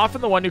 you are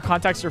often the one who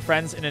contacts your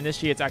friends and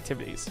initiates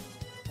activities.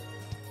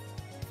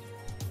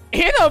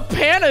 In a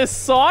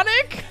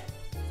Panasonic?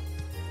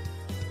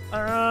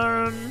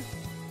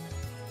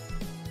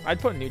 I'd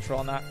put neutral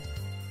on that.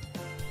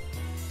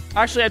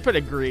 Actually, I'd put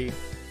agree.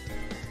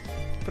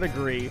 Put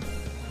agree.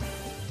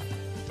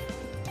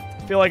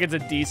 I feel like it's a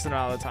decent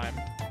amount of the time.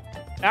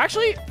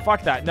 Actually,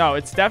 fuck that. No,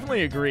 it's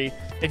definitely agree.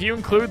 If you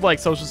include like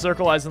social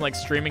circle as in like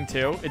streaming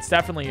too, it's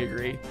definitely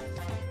agree.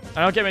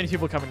 I don't get many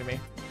people coming to me.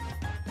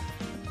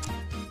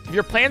 If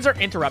your plans are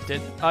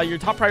interrupted, your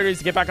top priority is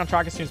to get back on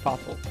track as soon as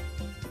possible.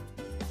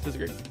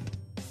 Disagree.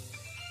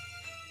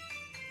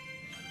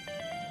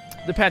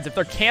 Depends. If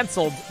they're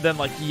canceled, then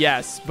like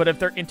yes. But if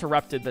they're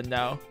interrupted, then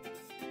no.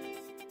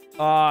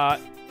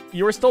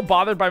 You were still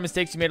bothered by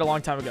mistakes you made a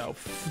long time ago.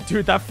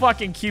 Dude, that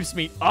fucking keeps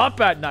me up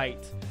at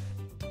night.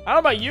 I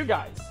don't know about you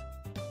guys,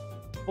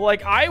 but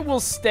like I will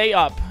stay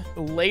up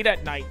late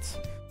at night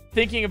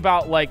thinking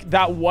about like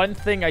that one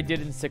thing I did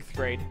in 6th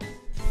grade.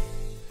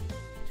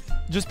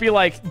 Just be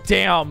like,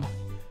 damn,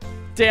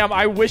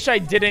 I wish I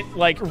didn't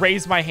like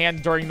raise my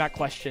hand during that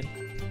question.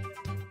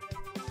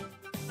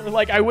 Or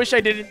like, I wish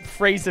I didn't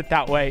phrase it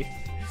that way.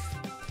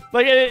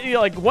 Like, you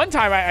know, like one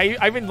time I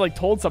even like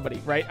told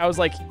somebody, right? I was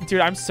like, dude,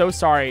 I'm so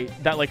sorry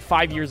that like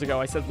 5 years ago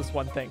I said this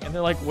one thing. And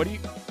they're like, what do you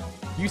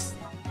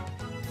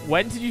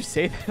when did you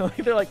say that? Like,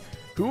 they're like,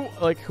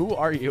 who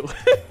are you?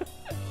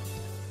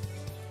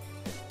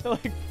 They're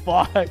like,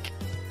 fuck.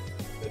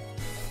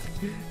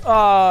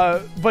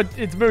 But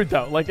it's mood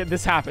though. Like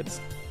this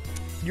happens.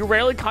 You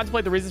rarely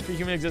contemplate the reasons for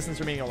human existence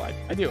or being alive.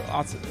 I do.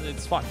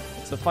 It's fun.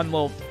 It's a fun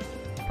little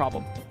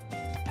problem.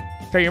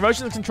 Okay, your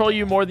emotions control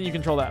you more than you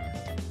control them.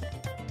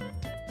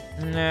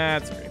 Nah,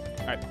 that's agree.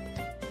 All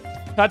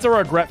right. That's a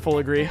regretful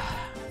agree.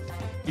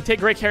 You take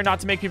great care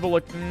not to make people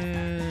look...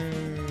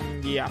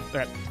 yeah. All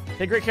right.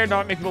 Take great care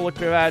not to make people look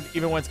bad,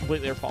 even when it's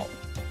completely their fault.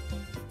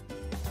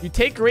 You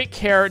take great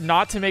care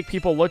not to make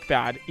people look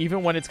bad,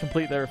 even when it's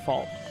completely their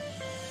fault.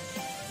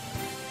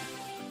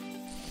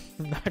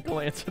 I'm not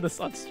going to answer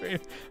this on stream.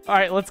 All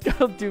right, let's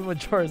go do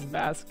Majora's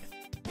Mask.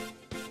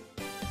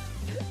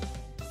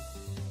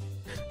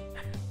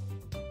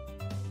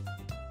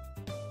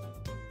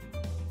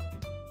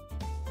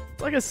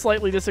 It's like a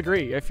slightly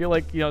disagree. I feel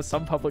like, you know,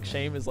 some public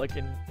shame is like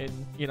in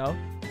you know,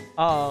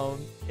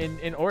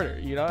 in order,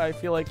 you know. I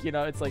feel like, you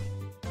know, it's like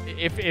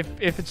if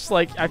it's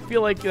like, I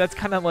feel like that's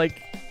kind of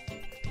like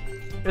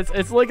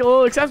it's like a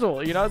little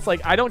acceptable, you know. It's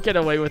like I don't get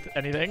away with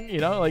anything, you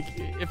know. Like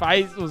if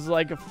I was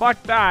like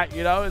fuck that,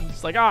 you know, and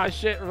it's like ah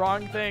shit,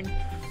 wrong thing,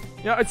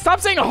 you know. Stop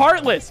saying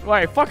heartless. All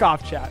right, fuck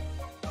off, chat.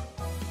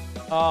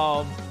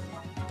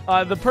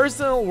 The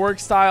personal work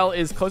style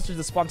is closer to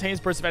the spontaneous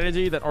burst of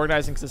energy than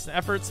organized and consistent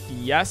efforts.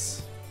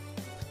 Yes.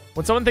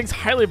 When someone thinks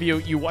highly of you,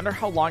 you wonder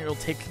how long it'll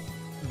take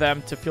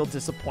them to feel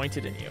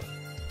disappointed in you.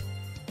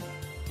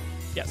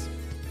 Yes.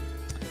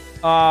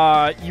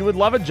 You would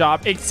love a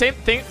job. Same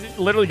thing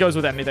literally goes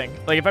with anything.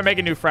 Like if I make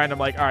a new friend, I'm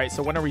like, all right,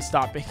 so when are we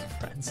stop being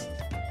friends?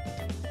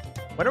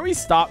 When are we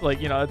stop? Like,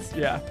 you know, it's,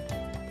 yeah.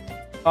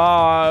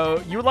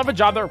 You would love a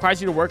job that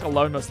requires you to work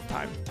alone most of the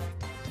time.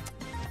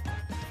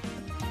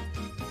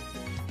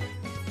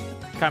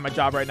 Kind of my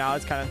job right now.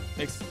 It's kind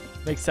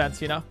of makes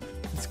sense, you know.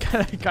 It's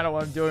kind of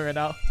what I'm doing right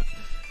now.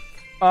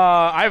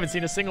 I haven't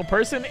seen a single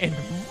person in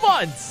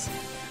months.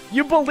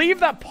 You believe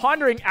that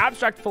pondering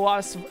abstract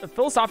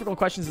philosophical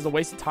questions is a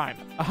waste of time.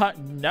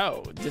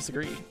 No,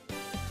 disagree.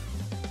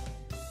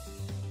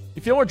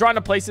 You feel we're drawn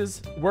to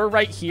places. We're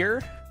right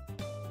here.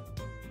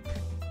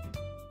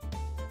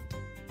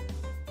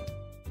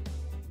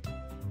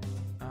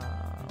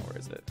 Where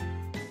is it?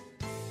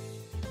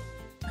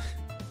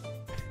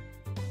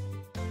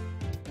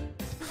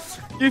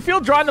 You feel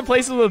drawn to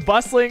places with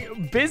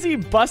busy,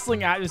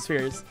 bustling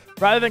atmospheres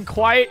rather than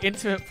quiet,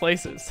 intimate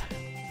places.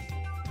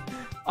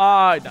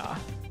 Nah.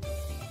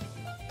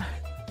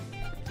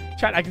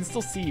 Chat, I can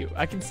still see you.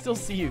 I can still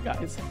see you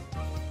guys.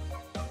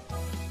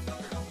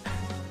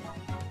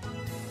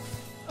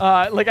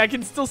 Like, I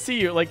can still see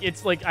you. Like,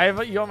 it's like, I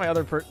have you on my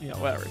other you know,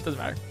 whatever. It doesn't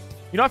matter.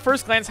 You know at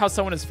first glance how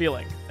someone is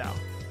feeling now.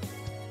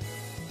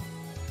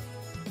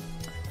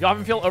 You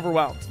often feel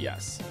overwhelmed.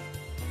 Yes.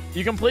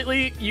 You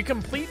complete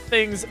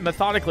things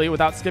methodically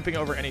without skipping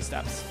over any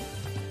steps.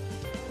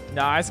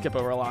 Nah, I skip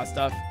over a lot of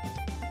stuff.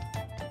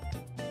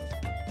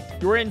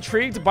 You were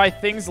intrigued by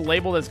things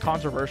labeled as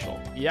controversial.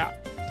 Yeah.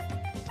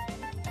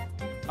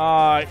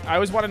 I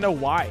always want to know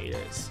why it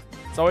is.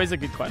 It's always a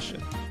good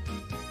question.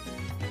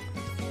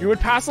 You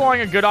would pass along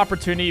a good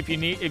opportunity if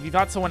you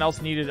thought someone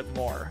else needed it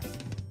more.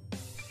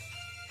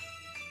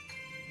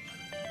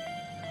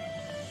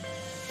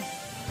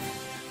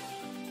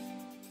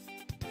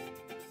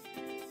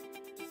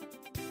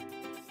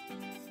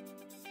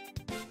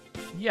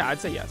 Yeah, I'd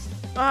say yes.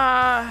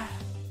 I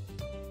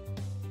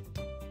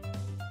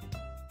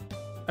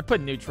put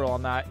neutral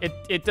on that.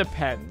 It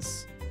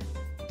depends.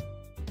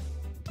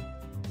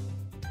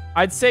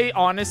 I'd say,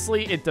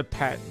 honestly, it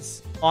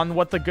depends on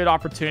what the good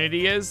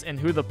opportunity is and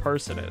who the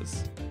person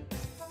is.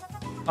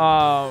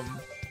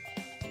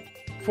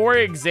 For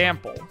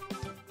example,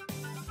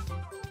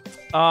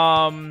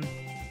 I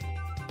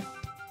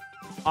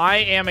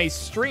am a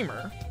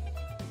streamer,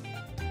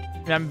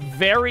 and I'm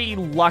very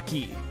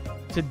lucky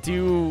to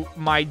do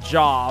my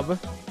job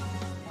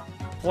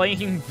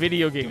playing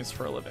video games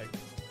for a living.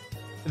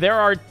 There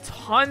are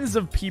tons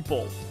of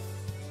people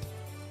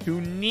who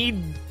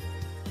need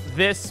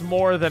this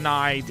more than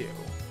I do.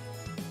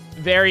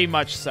 Very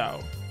much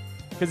so.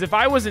 Because if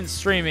I wasn't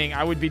streaming,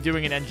 I would be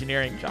doing an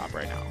engineering job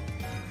right now.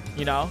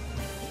 You know?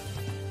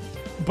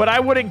 But I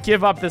wouldn't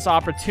give up this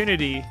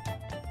opportunity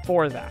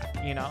for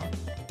that, you know?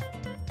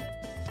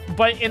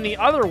 But in the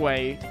other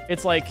way,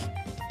 it's like,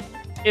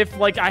 if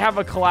like I have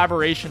a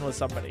collaboration with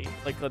somebody,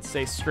 like let's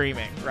say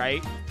streaming,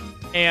 right?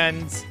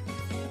 And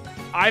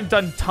I've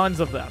done tons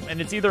of them, and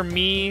it's either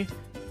me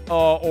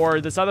or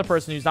this other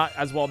person who's not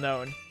as well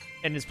known,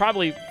 and it's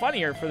probably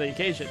funnier for the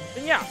occasion,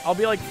 then yeah, I'll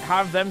be like,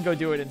 have them go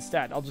do it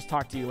instead. I'll just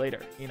talk to you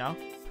later, you know?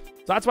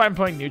 So that's why I'm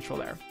putting neutral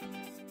there.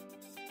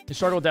 You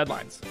struggle with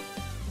deadlines.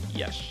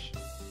 Yes.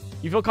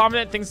 You feel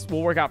confident things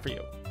will work out for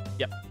you.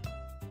 Yep.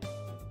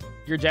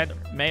 Your gender,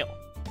 male.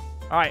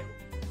 All right.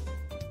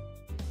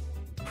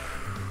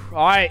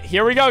 All right,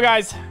 here we go,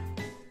 guys.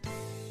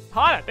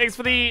 Hana, thanks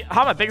for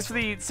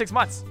the 6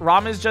 months.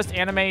 Ramen is just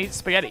anime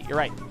spaghetti. You're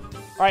right.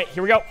 All right,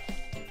 here we go.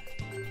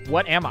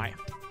 What am I?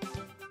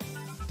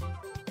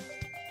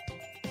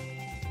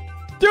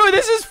 Dude,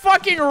 this is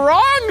fucking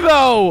wrong,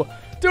 though.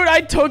 Dude, I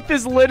took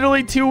this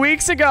literally 2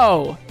 weeks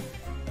ago.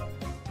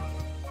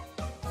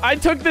 I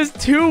took this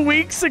 2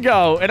 weeks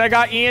ago, and I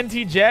got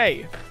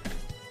ENTJ.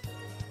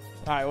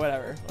 All right,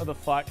 whatever. What the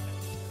fuck?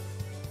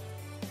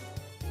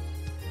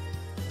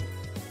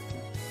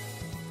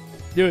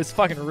 Dude, it's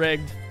fucking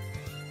rigged.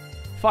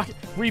 Fuck.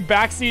 We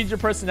backseated your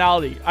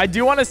personality. I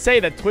do want to say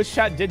that Twitch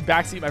chat did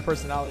backseat my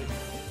personality.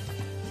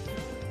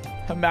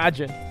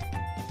 Imagine.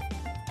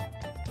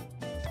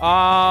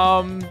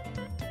 No.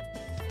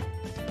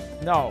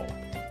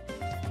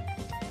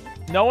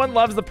 No one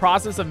loves the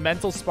process of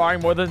mental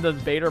sparring more than the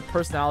debater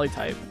personality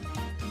type.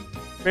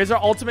 Debaters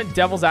are ultimate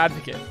devil's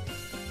advocate.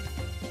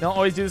 They don't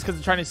always do this because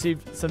they're trying to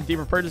achieve some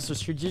deeper purpose or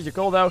strategic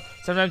goal, though.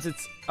 Sometimes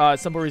it's a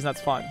simple reason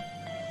that's fun.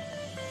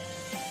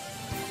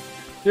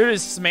 Dude,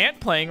 is Smant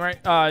playing right?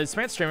 Is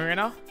Smant streaming right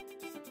now?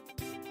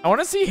 I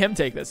want to see him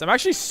take this. I'm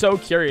actually so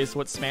curious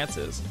what Smant's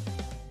is.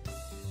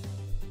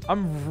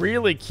 I'm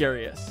really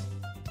curious.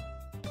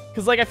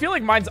 Because, like, I feel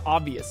like mine's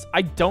obvious.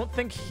 I don't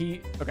think he...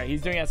 Okay,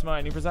 he's doing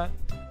SMO 90%.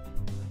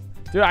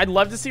 Dude, I'd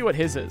love to see what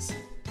his is.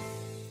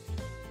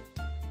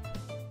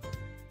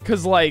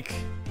 Because, like...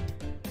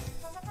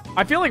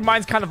 I feel like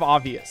mine's kind of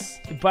obvious.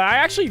 But I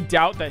actually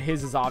doubt that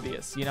his is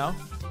obvious, you know?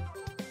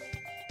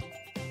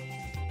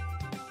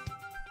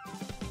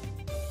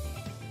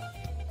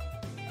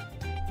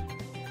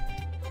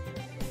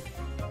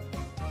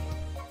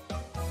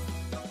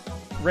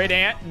 Raid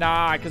Ant?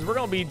 Nah, because we're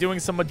going to be doing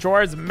some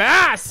Majora's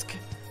Mask.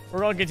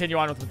 We're going to continue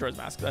on with Majora's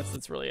Mask.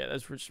 That's really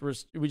it.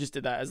 We just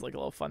did that as like a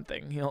little fun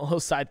thing, you know, a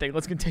little side thing.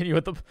 Let's continue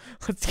with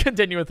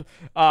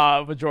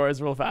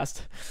Majora's real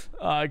fast,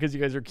 because you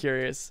guys are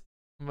curious.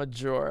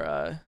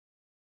 Majora.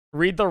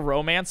 Read the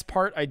romance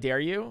part, I dare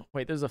you.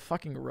 Wait, there's a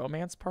fucking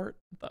romance part?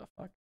 What the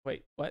fuck?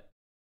 Wait, what?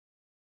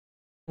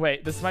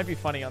 Wait, this might be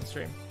funny on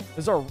stream.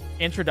 There's our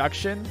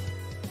introduction,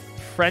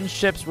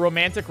 friendships,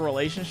 romantic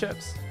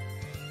relationships.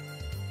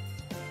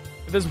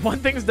 If there's one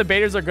thing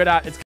debaters are good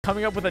at, it's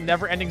coming up with a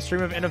never-ending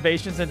stream of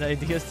innovations and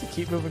ideas to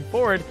keep moving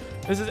forward.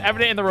 This is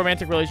evident in the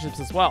romantic relationships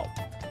as well.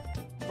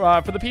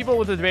 For the people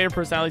with the debater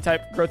personality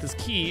type, growth is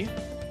key,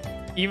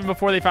 even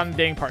before they found a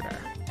dating partner.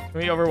 It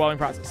can be an overwhelming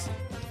process.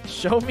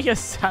 Show me a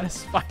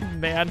satisfied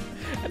man,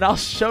 and I'll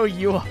show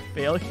you a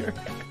failure.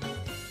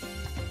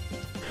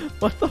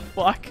 What the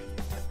fuck?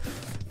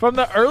 From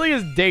the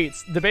earliest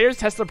dates, debaters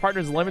test their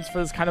partner's limits for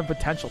this kind of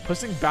potential,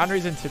 pushing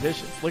boundaries and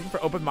traditions, looking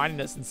for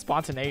open-mindedness and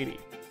spontaneity.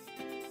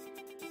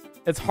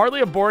 It's hardly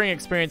a boring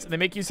experience, and they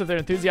make use of their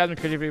enthusiasm and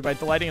creativity by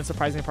delighting and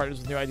surprising partners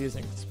with new ideas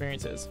and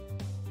experiences.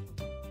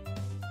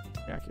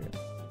 Accurate.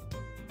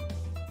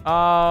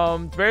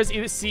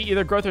 Debaters see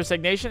either growth or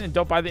stagnation and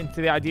don't buy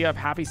into the idea of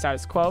happy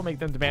status quo, make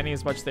them demanding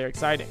as much as they're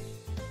exciting.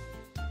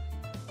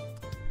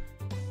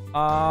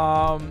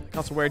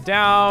 Also wear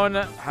down.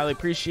 Highly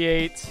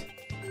appreciate.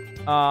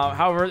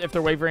 However, if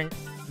their wavering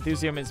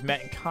enthusiasm is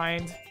met in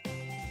kind.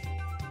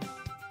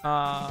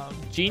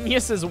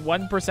 Genius is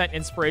 1%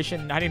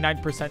 inspiration,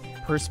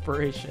 99%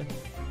 perspiration.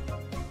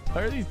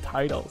 What are these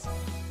titles?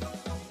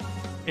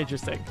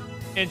 Interesting.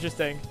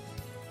 Interesting.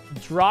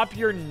 Drop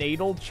your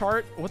natal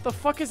chart. What the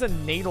fuck is a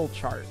natal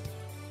chart?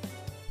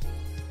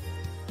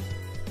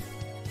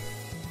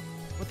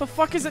 What the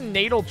fuck is a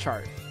natal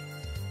chart?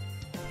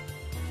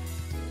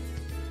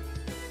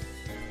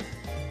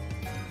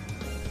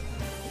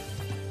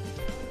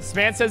 This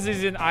man says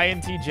he's an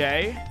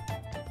INTJ.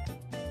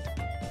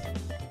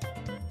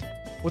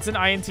 What's an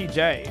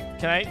INTJ?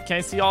 Can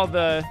I see all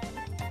the...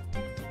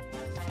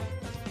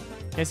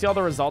 Can I see all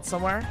the results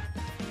somewhere?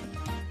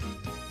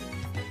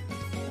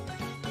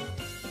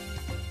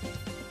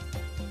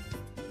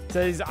 It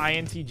says he's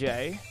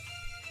INTJ.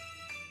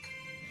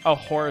 Oh,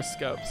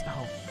 horoscopes.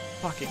 Oh,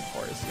 fucking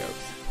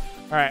horoscopes.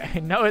 All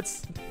right. No,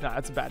 it's... Nah,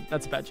 that's a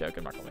bad joke.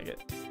 I'm not gonna make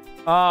it.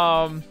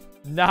 Nah.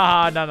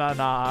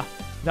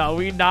 No,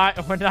 we're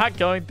not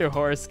going through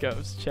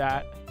horoscopes,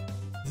 chat.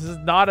 This is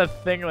not a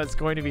thing that's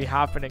going to be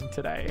happening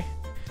today.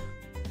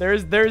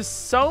 There's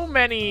so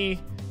many,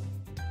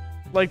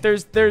 like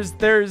there's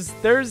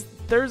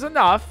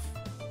enough.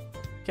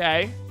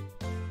 Okay.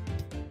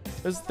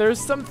 There's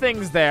some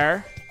things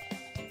there.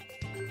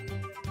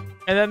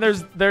 And then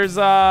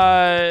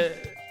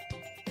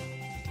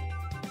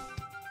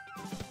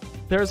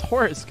there's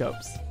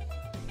horoscopes.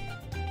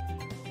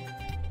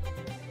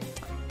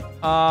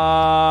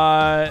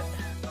 All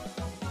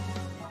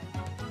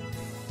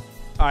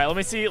right, let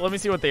me see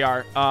what they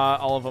are.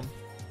 All of them.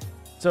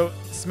 So,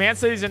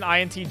 Samantha's an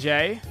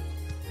INTJ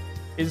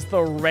is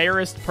the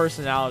rarest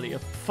personality.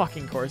 Of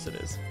fucking course it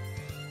is.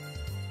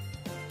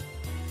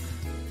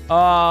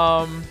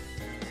 How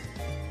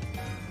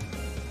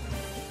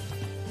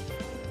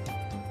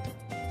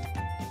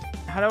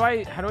do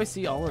I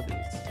see all of these?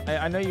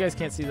 I know you guys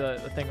can't see the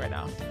thing right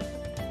now.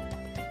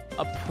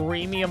 A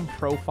premium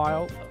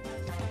profile.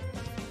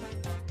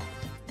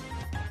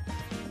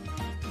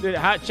 Dude,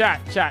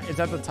 chat, is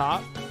that the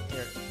top?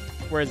 Here,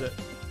 where is it?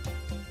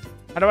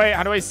 How do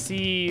I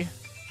see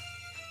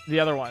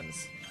the other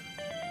ones?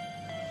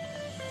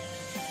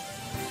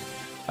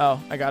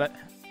 Oh, I got it.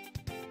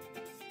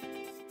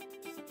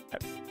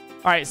 Okay.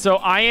 All right, so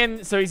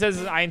he says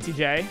he's an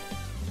INTJ.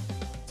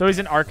 So he's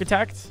an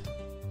architect.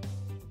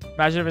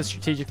 Imagine if it's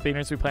strategic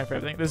thinkers, we plan for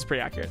everything. This is pretty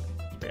accurate.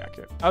 Pretty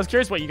accurate. I was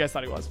curious what you guys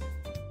thought he was.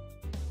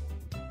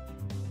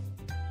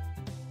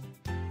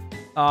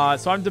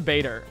 So I'm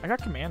debater. I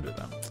got commander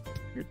though.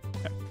 Weird.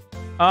 Okay.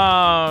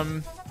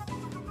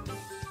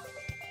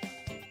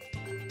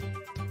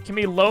 Can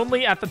be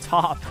lonely at the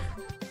top.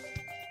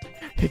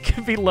 It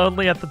can be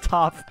lonely at the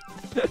top.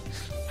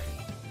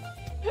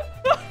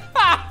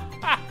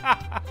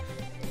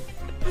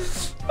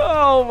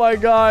 Oh my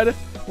god.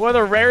 One of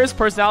the rarest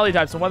personality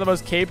types and one of the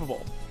most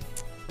capable.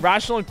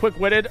 Rational and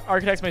quick-witted,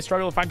 architects may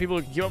struggle to find people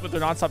who can keep up with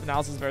their non-stop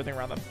analysis of everything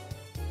around them.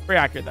 Very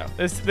accurate though.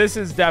 This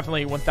is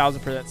definitely 1000%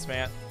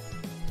 Smant.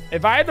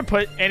 If I had to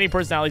put any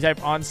personality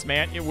type on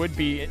Smant, it would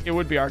be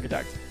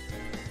architect.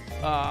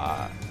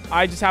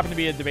 I just happen to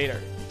be a debater,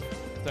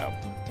 so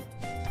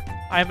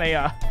I'm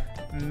a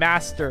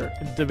master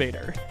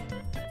debater.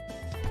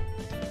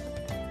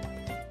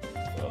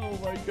 Oh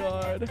my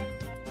god!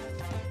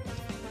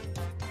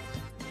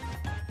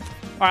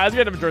 All right, let's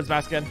get to Majora's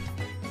Mask again.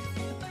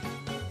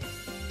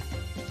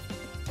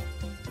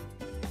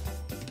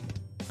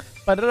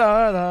 There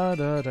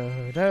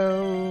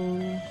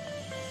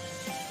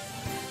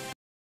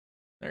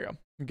you go.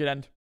 Good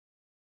end.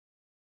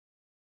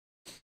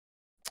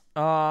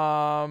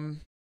 I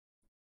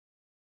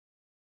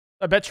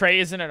bet Trey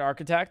isn't an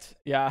architect.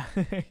 Yeah.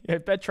 I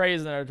bet Trey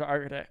isn't an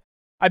architect.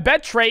 I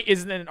bet Trey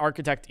isn't an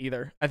architect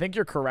either. I think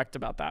you're correct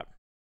about that.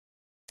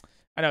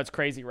 I know it's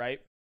crazy,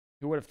 right?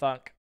 Who would have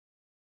thunk?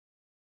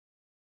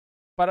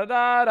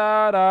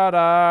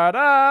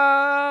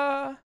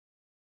 Ba-da-da-da-da-da-da.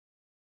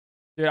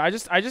 Dude, I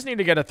just need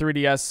to get a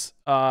 3DS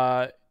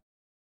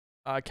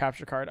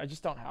capture card. I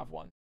just don't have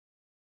one.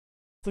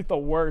 It's like the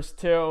worst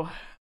too.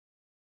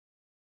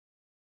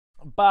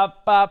 Ba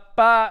ba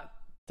ba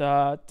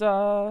da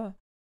da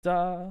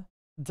da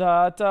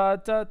da da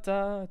da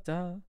da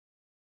da.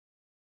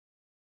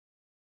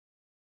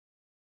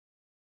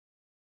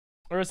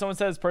 Or someone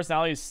says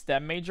personality is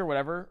STEM major,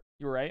 whatever.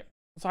 You were right.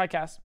 So hi,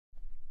 Cass.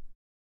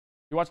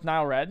 You watch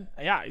Nile Red?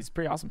 Yeah, he's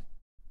pretty awesome.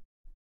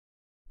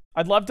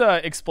 I'd love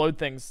to explode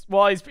things.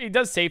 Well, he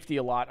does safety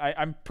a lot.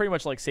 I'm pretty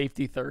much like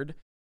safety third.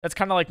 That's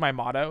kind of like my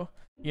motto,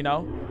 you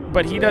know?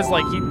 But he does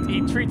like,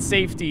 he treats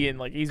safety and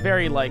like, he's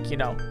very like, you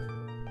know,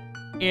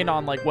 in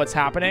on like what's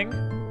happening.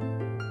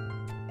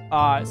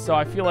 So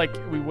I feel like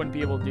we wouldn't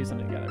be able to do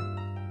something together.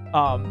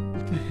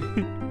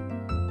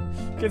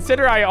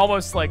 Consider I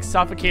almost like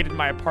suffocated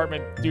my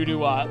apartment due to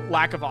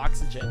lack of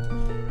oxygen.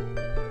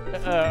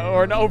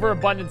 Or an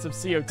overabundance of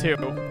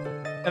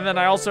CO2. And then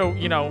I also,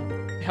 you know,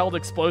 held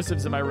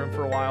explosives in my room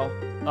for a while.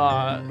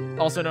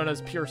 Also known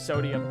as pure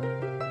sodium.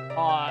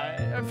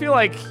 I feel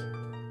like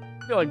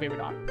I feel like maybe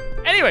not.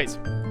 Anyways,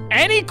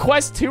 any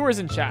Quest 2ers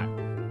in chat?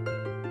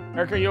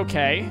 Eric, are you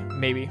okay?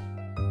 Maybe.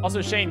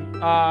 Also, Shane,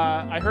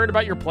 I heard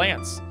about your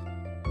plans.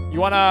 You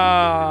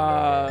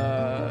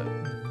wanna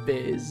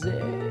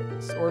visit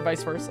or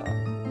vice versa?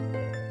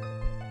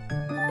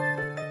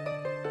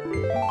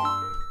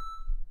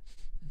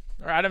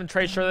 Are Adam and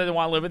Trey sure they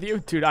want to live with you?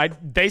 Dude,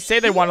 they say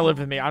they want to live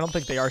with me. I don't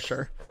think they are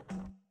sure.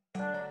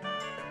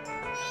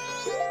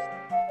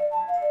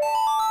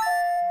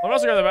 Let me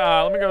also go to the,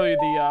 let me go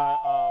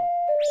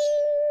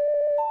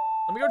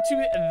to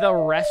the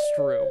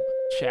restroom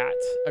chat,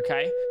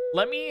 okay?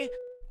 Let me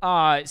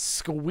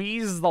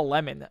squeeze the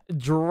lemon.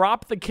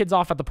 Drop the kids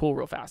off at the pool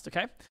real fast,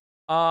 okay?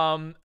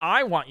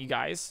 I want you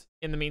guys,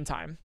 in the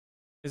meantime,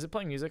 is it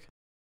playing music?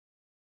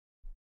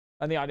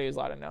 And the audio is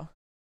loud, I know.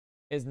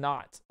 Is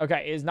not.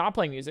 Okay, it is not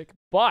playing music,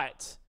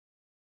 but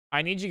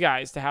I need you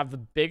guys to have the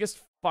biggest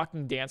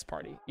fucking dance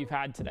party you've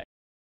had today.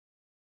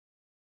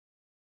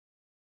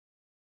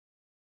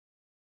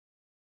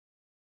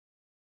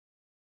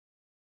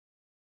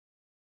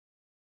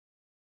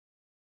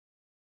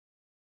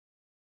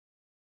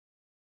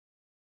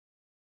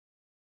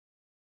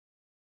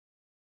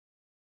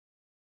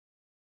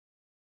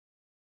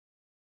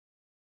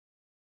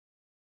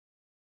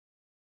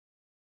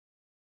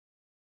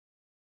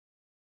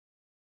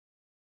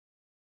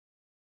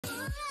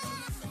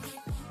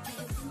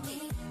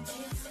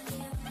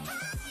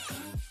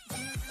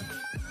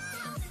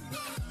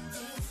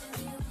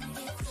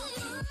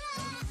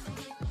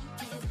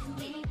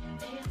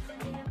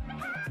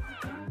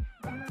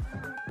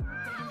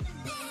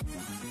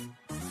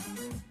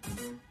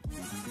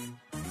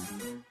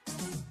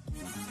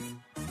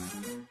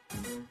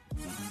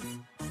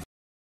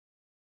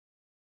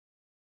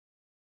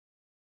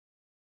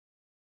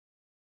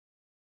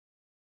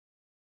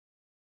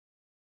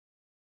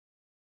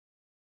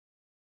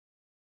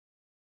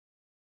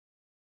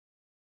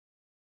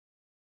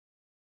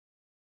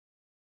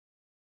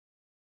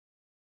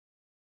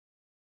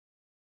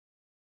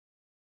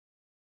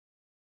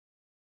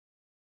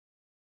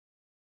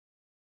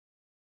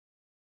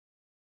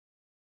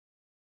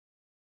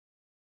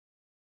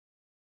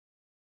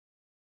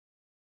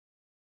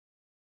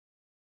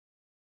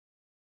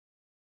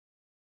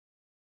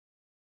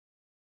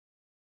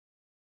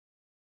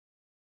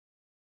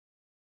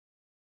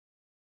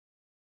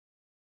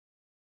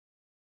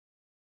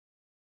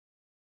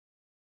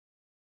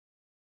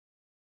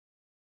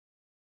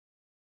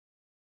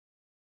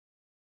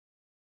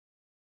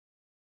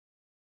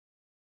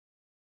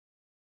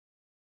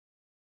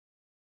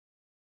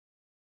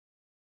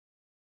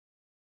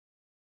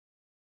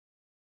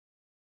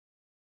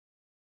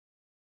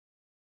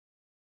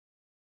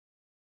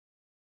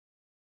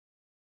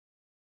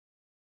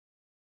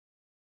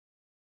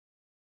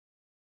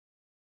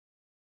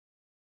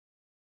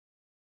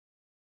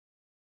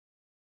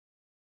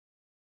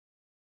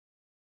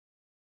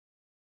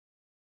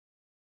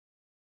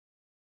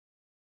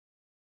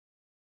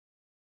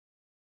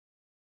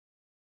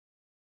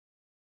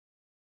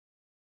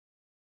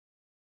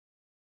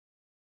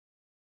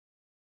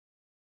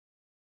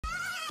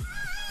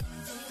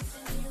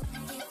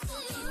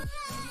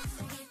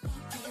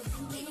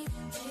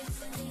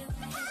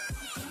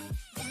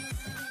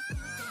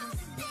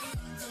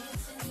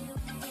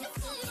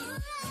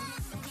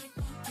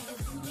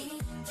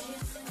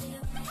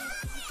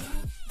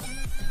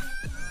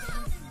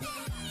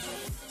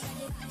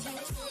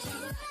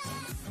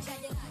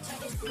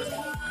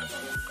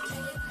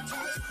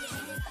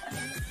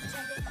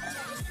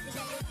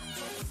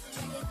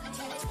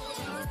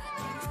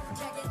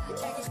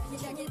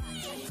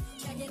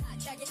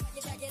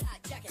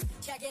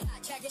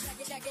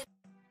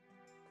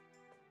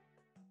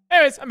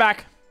 Anyways, I'm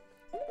back.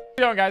 How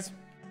you doing, guys?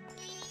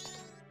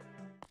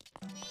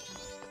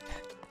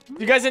 Do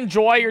you guys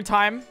enjoy your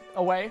time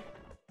away?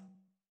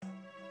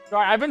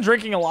 Sorry, I've been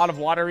drinking a lot of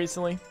water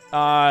recently.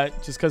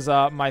 Just because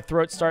my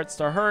throat starts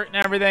to hurt and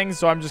everything.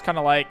 So I'm just kind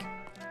of like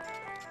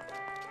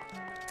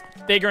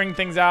figuring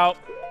things out.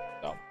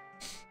 So,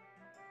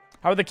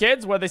 how are the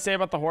kids? What did they say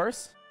about the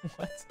horse?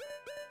 What?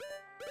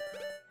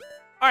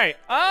 All right.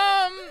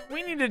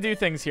 We need to do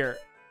things here.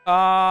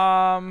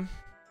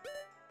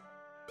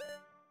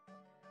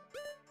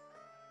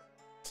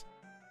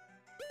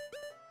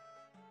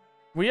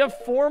 We have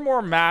 4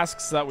 more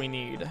masks that we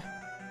need.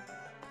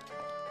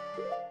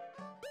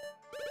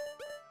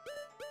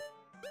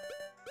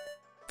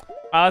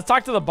 Let's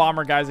talk to the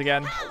bomber guys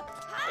again.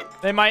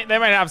 They might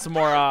have some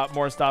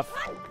more stuff.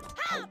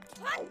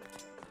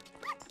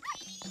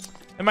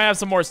 They might have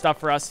some more stuff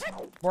for us.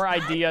 More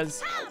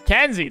ideas.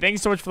 Kenzie, thank you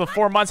so much for the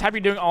 4 months.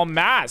 Happy doing all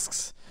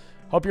masks.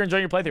 Hope you're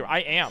enjoying your playthrough. I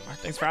am.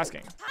 Thanks for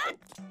asking.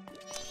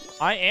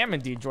 I am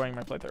indeed enjoying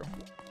my playthrough.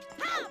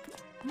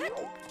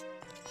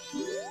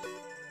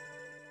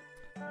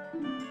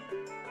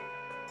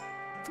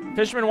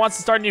 Fisherman wants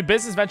to start a new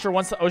business venture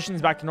once the ocean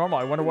is back to normal.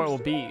 I wonder what it will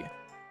be.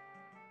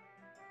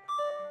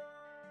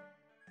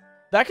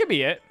 That could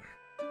be it.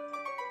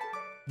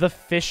 The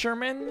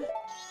fisherman?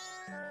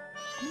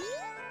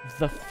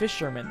 The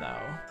fisherman,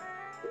 though.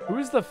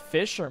 Who's the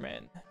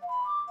fisherman?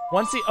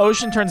 Once the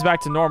ocean turns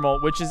back to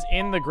normal, which is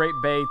in the Great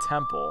Bay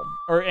Temple,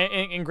 or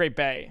in Great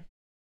Bay.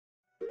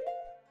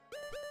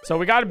 So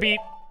we gotta beat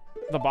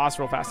the boss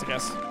real fast, I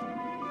guess.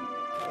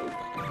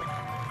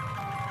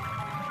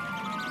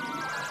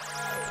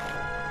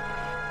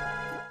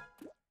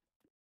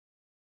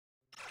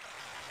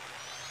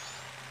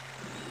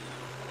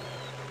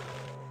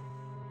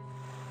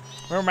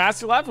 How many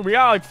masks left? We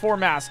got like 4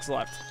 masks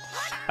left.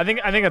 I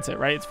think that's it,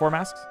 right? It's 4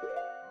 masks.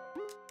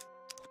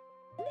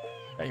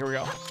 Okay, here we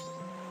go.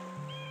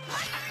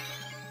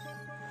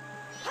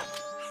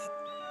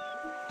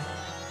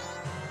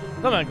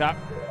 Something like that.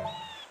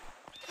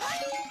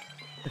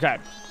 Okay.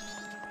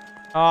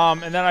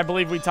 And then I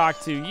believe we talk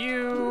to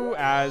you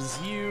as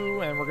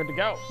you, and we're good to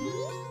go.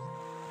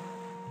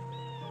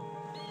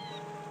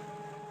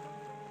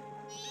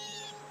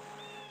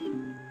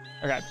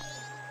 Okay.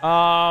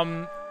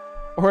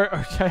 Or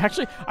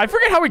actually, I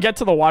forget how we get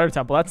to the water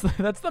temple.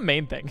 That's the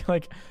main thing.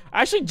 Like,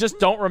 I actually just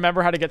don't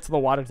remember how to get to the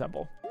water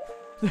temple.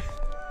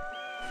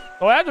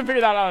 Well, I have to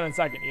figure that out in a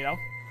second, you know?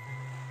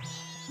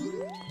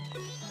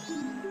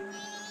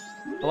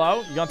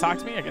 Hello? You gonna talk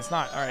to me? I guess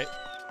not. All right.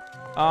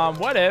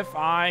 What if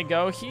I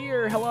go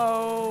here?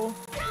 Hello?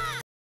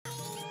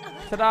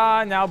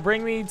 Ta-da! Now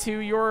bring me to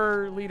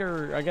your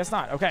leader. I guess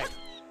not. Okay.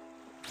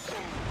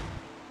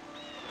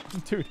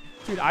 Dude,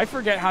 I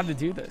forget how to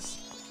do this.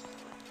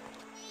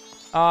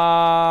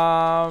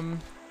 Haha.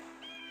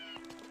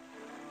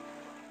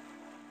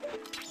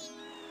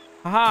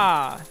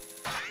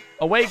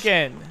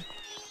 Awaken.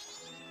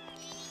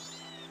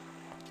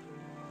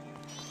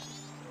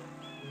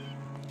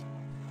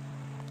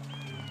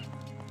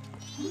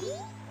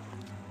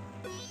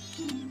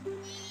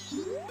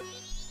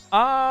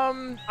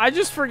 I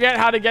just forget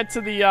how to get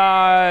to the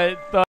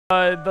ball.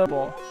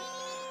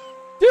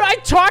 Dude, I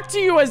talked to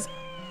you as...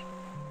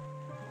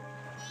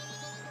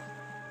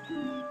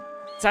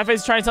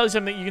 Sci-Fi's trying to tell you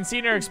something. You can see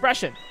it in her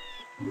expression.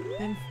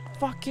 Then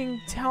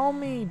fucking tell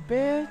me,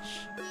 bitch.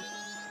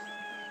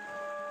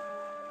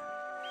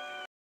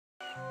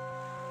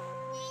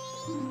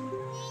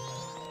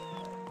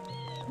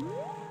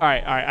 All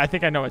right. I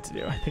think I know what to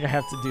do. I think I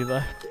have to do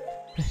the...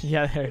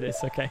 Yeah, there it is.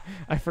 Okay.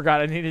 I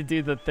forgot. I need to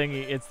do the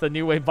thingy. It's the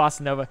new wave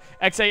bossa nova.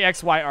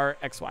 XAXYR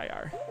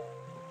XYR.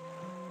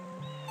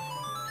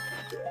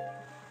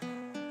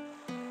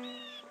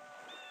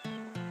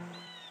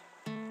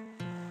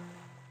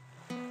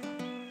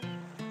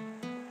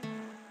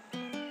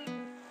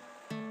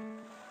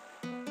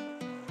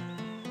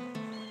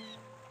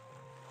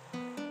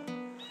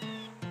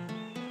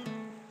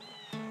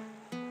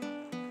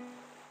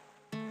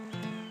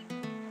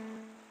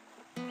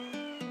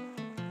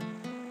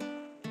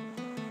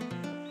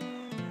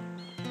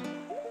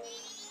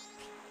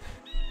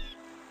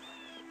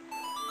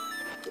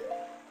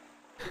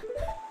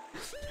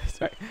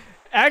 Sorry.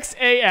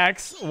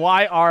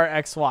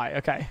 XAXYRXY.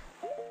 Okay.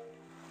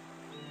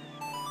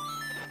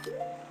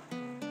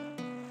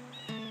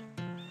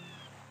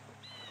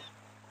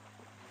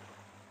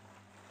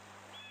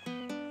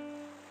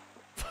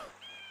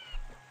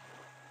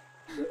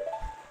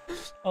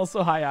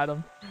 Also, hi,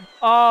 Adam.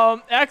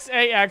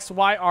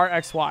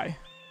 XAXYRXY.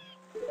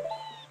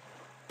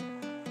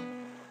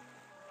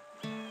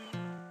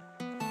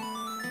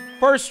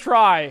 First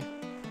try.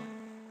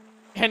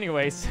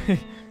 Anyways,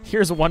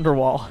 here's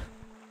Wonderwall.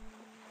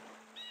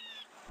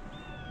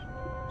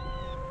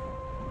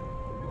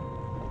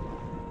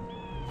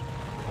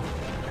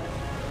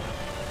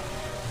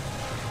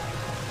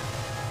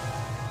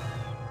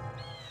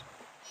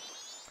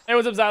 Hey,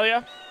 what's up,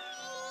 Zalia?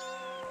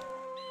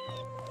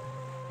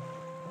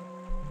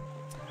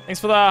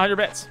 Thanks for the 100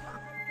 bits.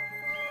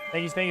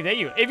 Thank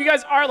you. If you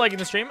guys are liking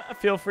the stream,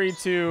 feel free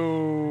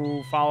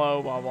to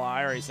follow, blah, blah.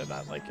 I already said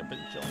that like a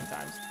bajillion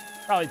times.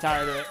 Probably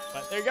tired of it,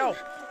 but there you go.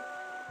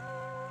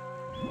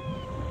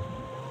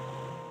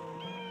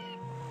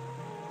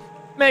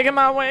 Making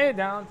my way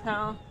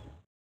downtown.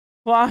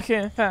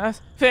 Walking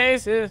fast.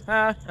 Faces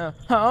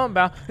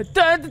homebound.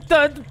 Da da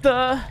da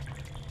da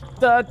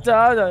da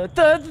da da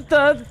da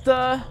da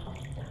da.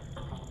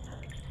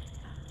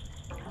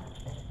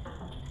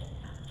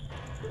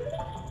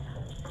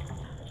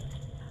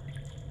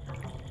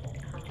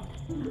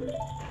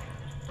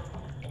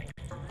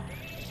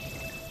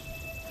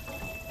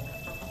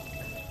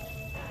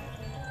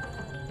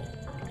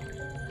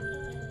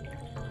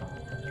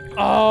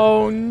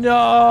 Oh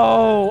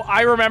no!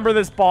 I remember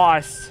this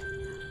boss.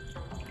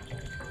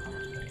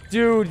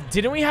 Dude,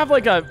 didn't we have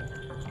like a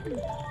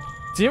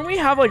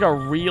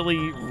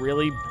really,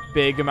 really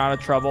big amount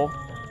of trouble?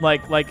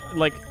 Like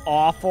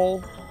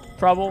awful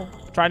trouble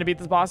trying to beat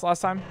this boss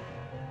last time?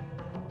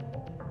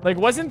 Like,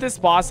 wasn't this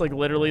boss like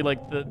literally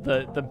like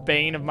the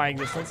bane of my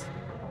existence?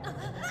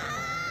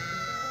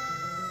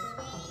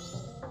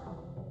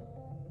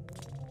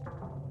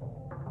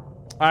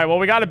 All right, well,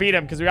 we gotta beat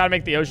him because we gotta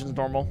make the oceans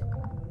normal.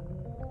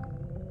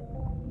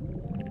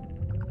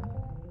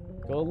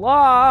 Good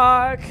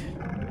luck.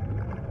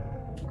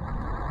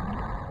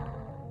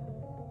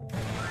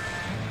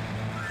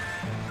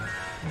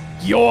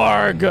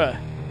 Yorg.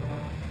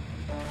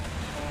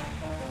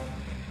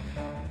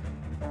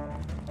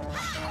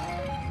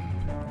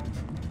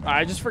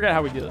 I just forget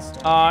how we do this.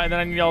 And then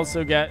I need to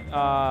also get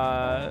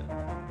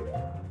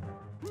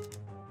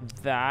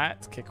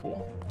that. Okay,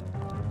 cool.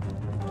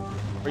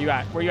 Where you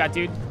at? Where you at,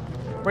 dude?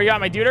 Where you at,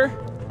 my duder?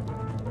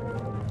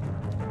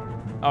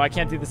 Oh, I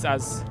can't do this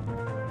as...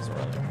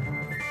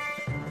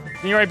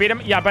 Can you already beat him?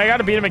 Yeah, but I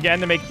gotta beat him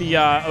again to make the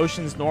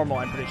oceans normal,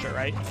 I'm pretty sure,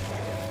 right?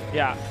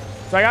 Yeah.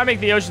 So I gotta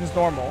make the oceans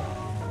normal.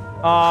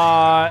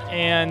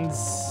 And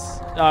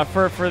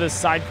for this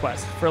side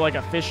quest, for like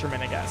a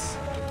fisherman, I guess.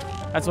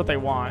 That's what they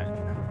want.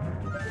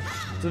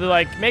 So they're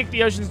like, make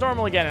the oceans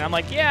normal again. And I'm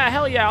like, yeah,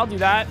 hell yeah, I'll do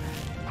that.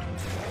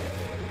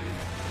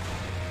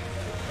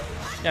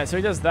 Yeah, so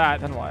he does that,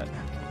 then what?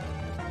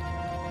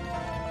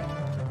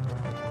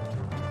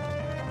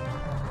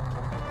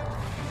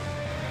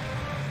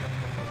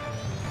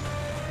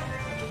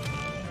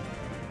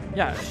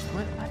 Yeah,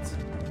 what?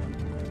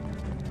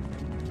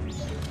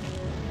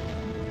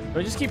 Do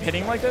I just keep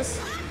hitting like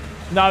this?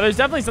 No, there's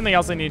definitely something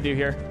else I need to do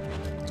here.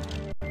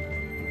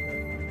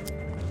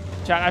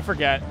 Chat, I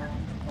forget.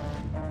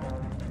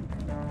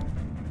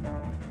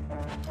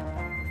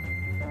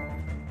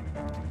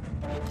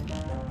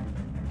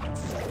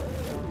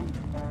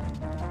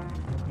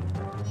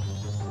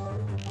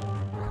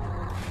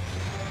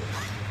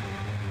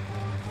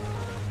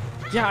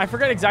 Yeah, I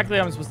forget exactly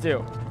what I'm supposed to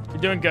do.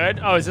 You're doing good?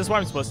 Oh, is this what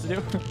I'm supposed to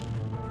do?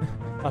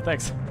 Oh,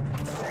 thanks.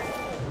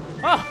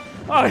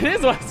 Oh, it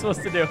is what I'm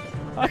supposed to do.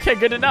 Okay,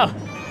 good to know.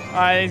 All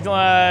right, he's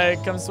gonna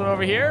come swim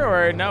over here,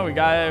 or no? We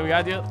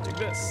gotta do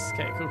this.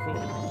 Okay,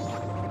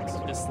 cool.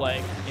 So just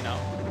like, you know.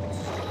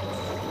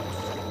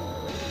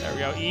 There we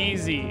go,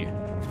 easy.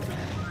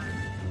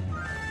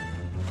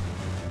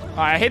 All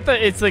right, I hate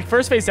it's like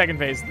first phase, second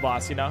phase, the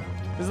boss. You know,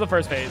 this is the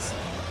first phase,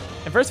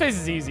 and first phase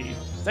is easy.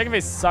 Second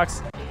phase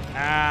sucks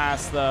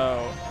ass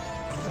though.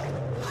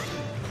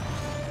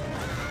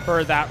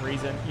 For that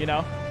reason, you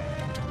know.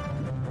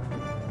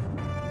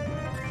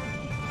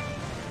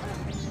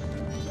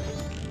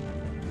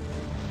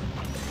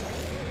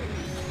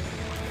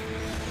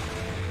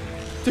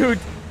 Dude,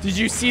 did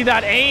you see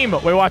that aim?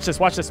 Wait, watch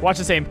this aim. It's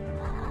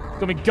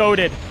gonna be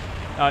goated.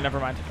 Oh, never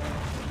mind.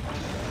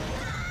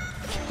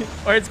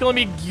 Or it's gonna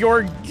be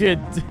your good.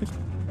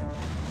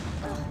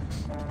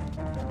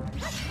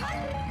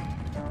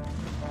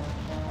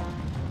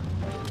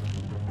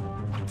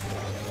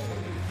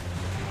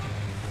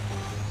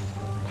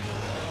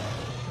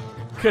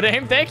 Good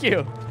aim, thank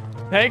you.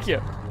 Thank you.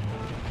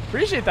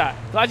 Appreciate that.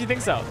 Glad you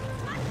think so.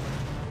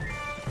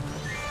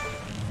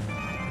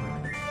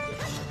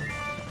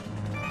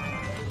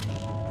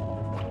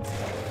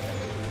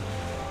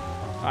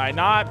 Alright,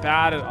 not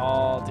bad at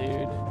all,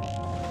 dude.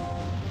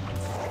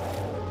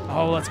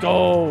 Oh, let's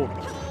go.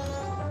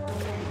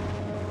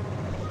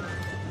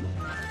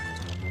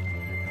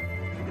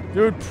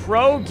 Dude,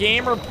 pro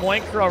gamer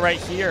PointCrow right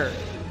here.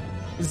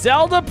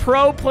 Zelda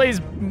Pro plays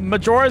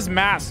Majora's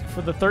Mask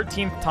for the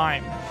 13th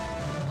time.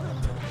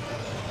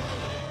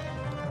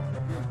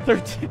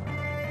 13.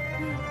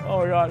 Oh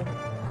my god.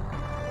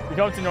 You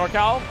going to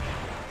NorCal?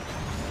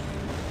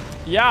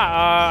 Yeah,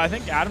 I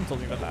think Adam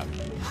told me about that.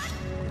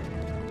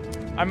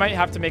 I might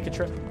have to make a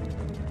trip.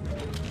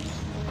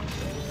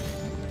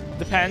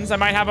 Depends. I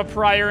might have a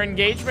prior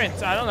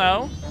engagement. I don't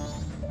know.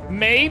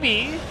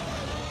 Maybe.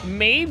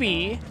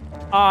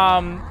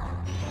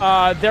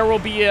 There will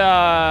be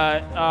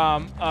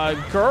a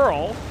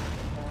girl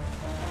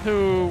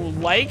who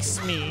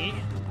likes me,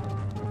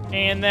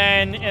 and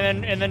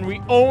then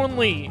we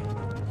only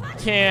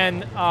can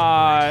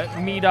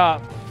meet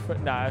up.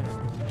 But nah, I'm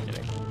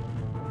kidding.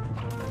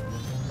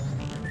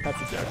 That's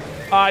a joke.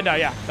 No,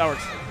 yeah, that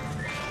works.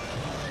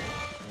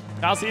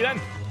 I'll see you then.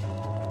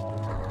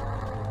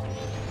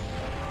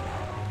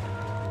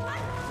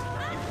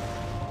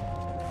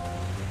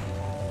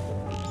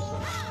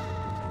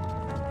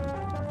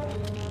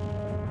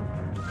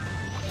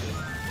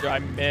 Dude, I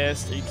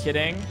missed. Are you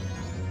kidding?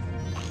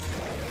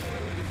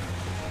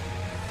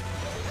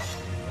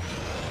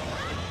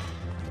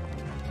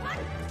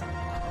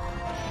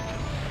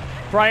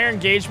 Prior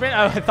engagement?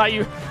 Oh, I thought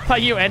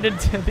you ended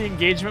the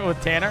engagement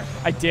with Tanner.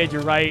 I did.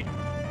 You're right.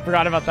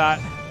 Forgot about that.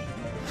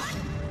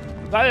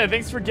 Tyler,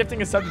 thanks for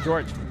gifting a sub to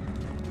George.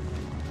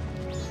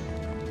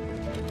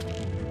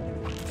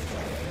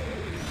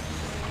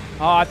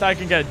 Oh, I thought I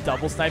could get a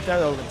double snipe there.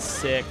 That would have been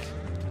sick.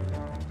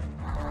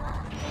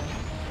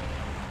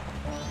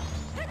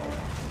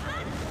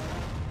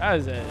 That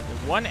is a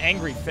one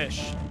angry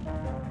fish.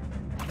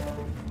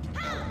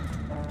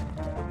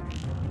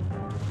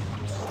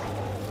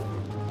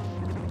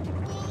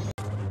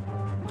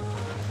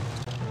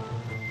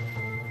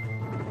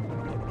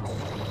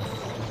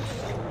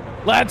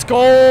 Let's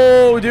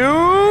go, dude!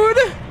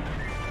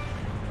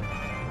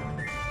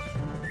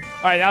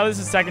 Alright, now this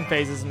is second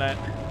phase, isn't it?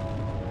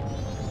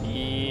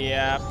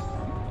 Yep.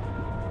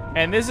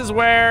 And this is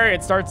where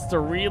it starts to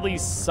really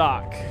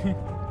suck.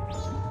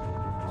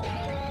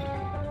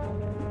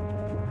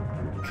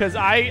 Because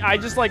I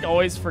just like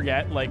always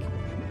forget like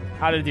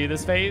how to do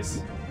this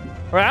phase.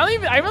 Or I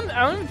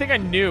don't even think I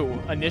knew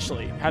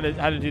initially how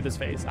to do this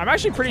phase. I'm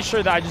actually pretty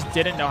sure that I just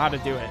didn't know how to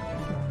do it.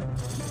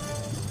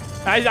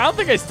 I don't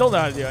think I still know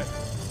how to do it.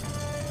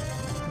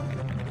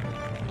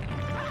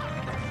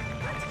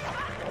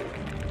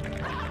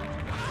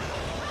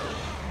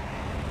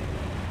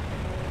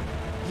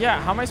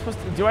 Yeah, how am I supposed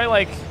to... Do I,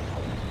 like...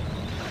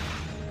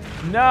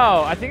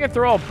 No, I think I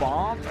throw a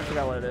bomb. I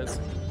forgot what it is.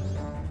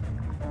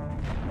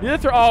 You either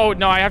throw... Oh,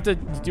 no, I have to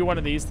do one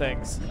of these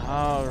things.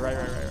 Oh, right.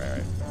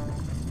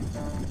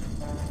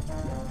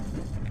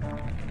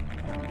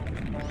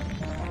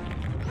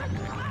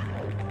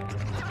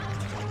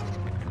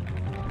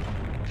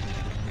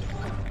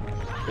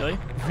 Really?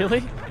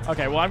 Really?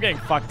 Okay, well, I'm getting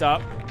fucked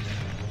up.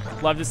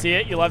 Love to see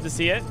it. You love to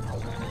see it.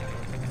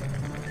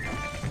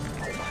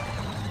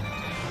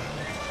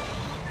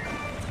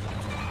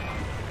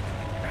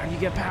 How do you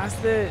get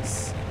past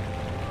this?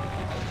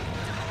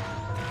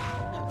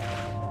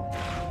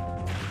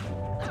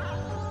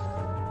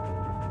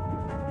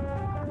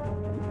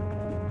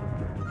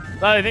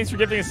 Lily, thanks for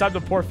gifting a sub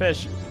to Poor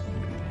Fish.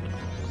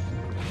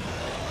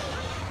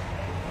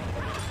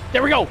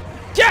 There we go.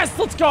 Yes,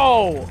 let's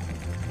go.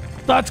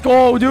 Let's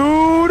go, dude.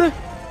 All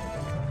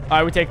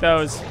right, we take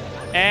those.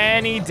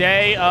 Any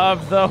day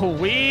of the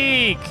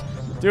week.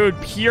 Dude,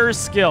 pure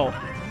skill.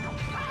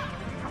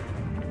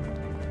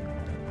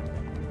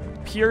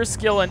 Pure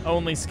skill and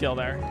only skill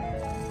there.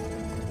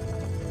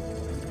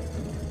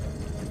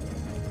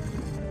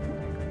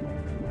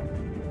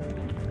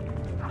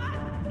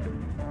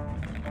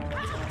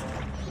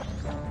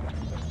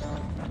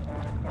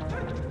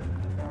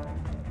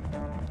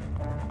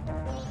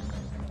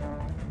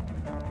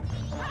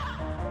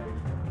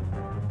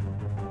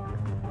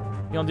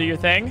 You gonna do your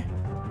thing?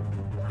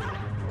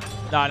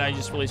 No, you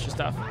just released your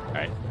stuff. All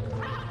right.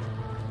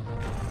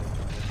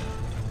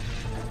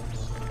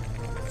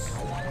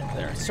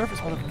 There, surface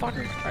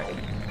motherfucker. All right.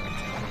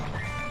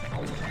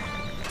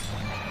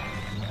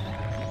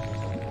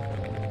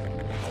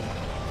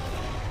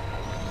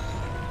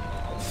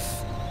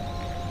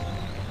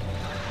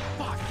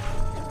 Fuck.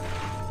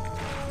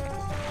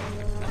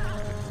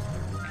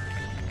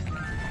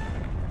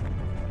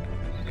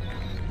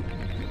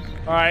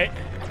 All right.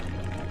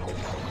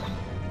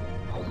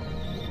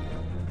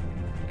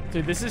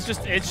 Dude, this is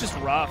just, it's just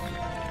rough.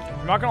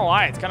 I'm not gonna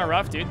lie, it's kind of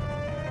rough, dude.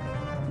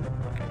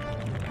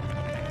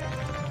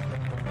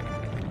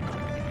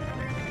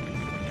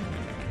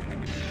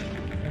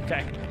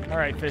 Okay, all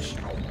right, fish.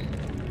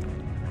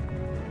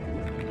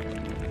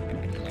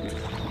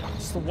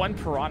 Just the one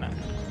piranha.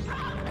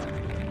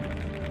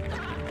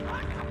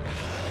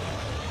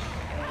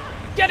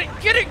 Get it,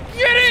 get it,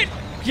 get it!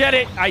 Get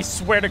it! I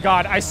swear to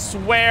God, I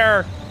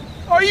swear.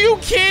 Are you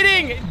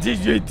kidding?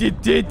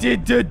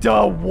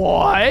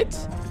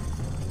 What?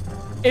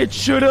 It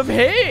should have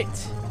hit.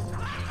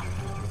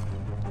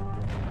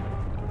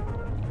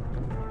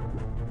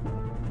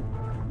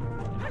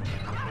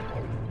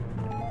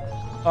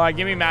 All right,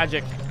 give me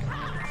magic.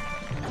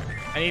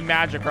 I need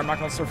magic or I'm not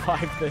gonna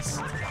survive this.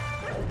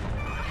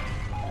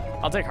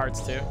 I'll take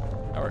hearts too.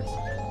 That works.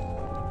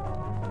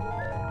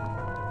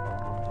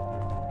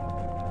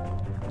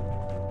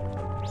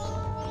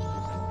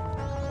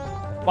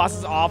 Boss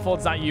is awful.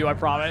 It's not you, I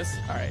promise.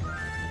 All right.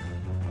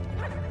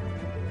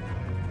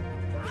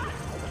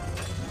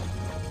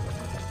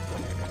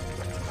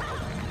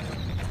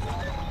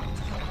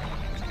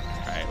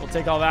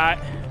 Take all that.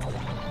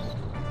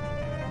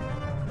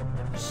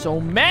 So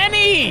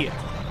many! All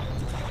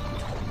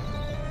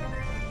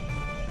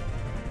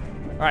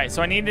right,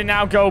 so I need to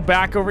now go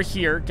back over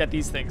here, get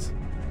these things.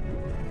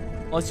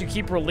 Unless you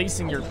keep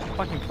releasing your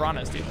fucking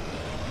piranhas, dude.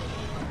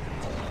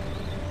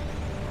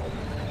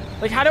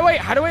 Like, how do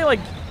I like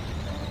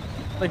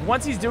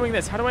once he's doing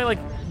this, how do I like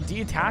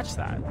detach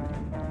that?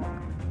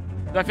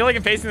 I feel like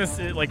I'm facing this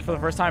like for the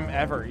first time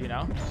ever, you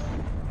know?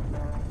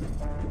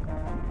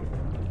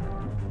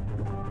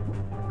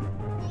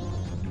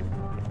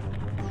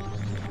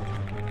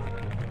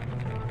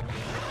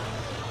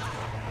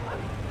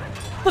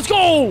 Let's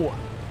go!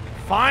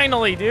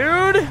 Finally, dude!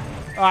 Alright,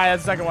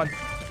 that's the second one.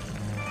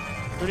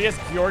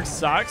 3DS Bjork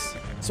sucks.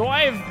 So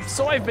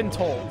I've been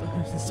told.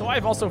 So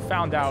I've also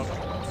found out.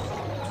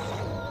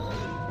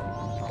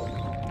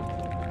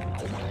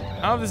 I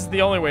don't know if this is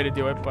the only way to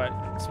do it, but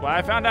it's what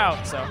I found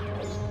out, so.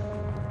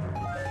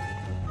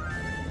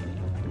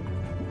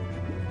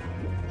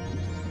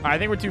 I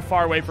think we're too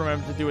far away from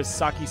him to do his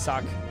sucky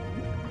suck.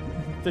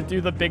 To do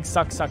the big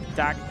suck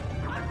attack.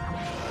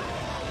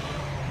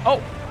 Oh!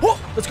 Whoa,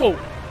 let's go!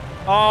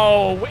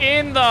 Oh,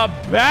 in the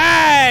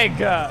bag!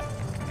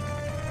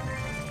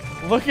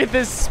 Look at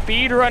this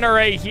speedrunner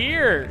right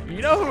here.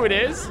 You know who it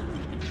is?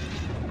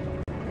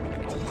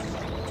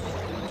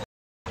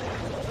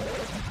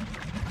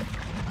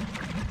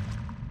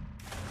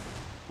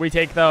 We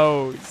take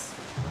those.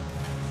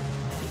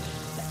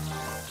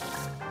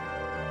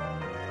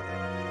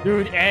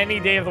 Dude,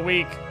 any day of the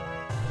week.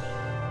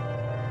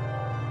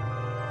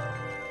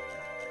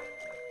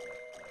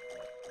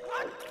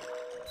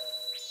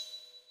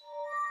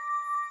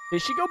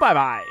 Did she go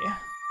bye-bye?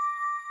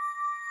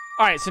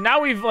 All right, so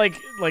now we've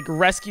like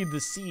rescued the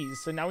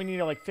seas. So now we need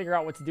to like figure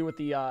out what to do with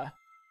the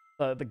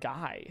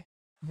guy,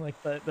 like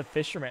the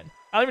fisherman.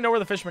 I don't even know where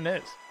the fisherman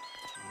is.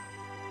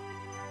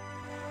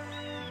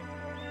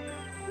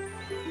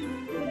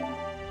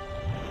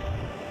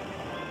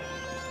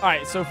 All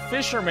right, so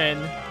fisherman.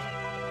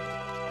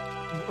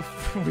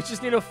 We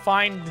just need to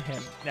find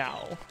him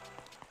now.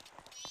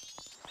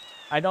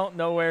 I don't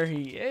know where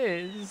he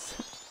is,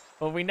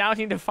 but we now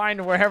need to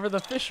find wherever the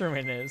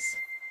fisherman is.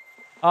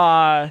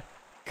 All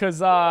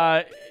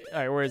right,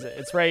 where is it?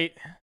 It's right.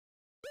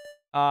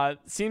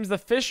 Seems the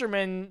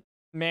fisherman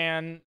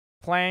man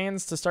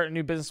plans to start a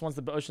new business once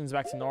the ocean's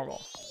back to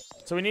normal.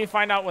 So we need to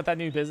find out what that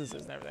new business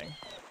is and everything.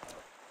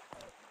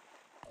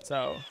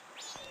 So,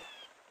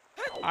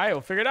 I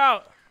will figure it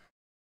out.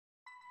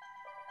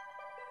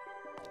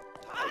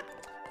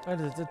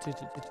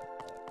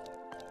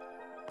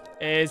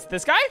 Is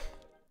this guy? I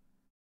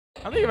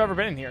don't think I've ever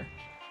been in here.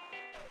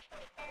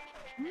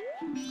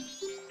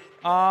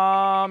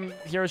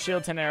 Hero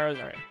shield, 10 arrows.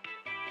 All right.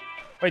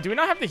 Wait, do we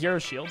not have the hero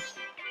shield?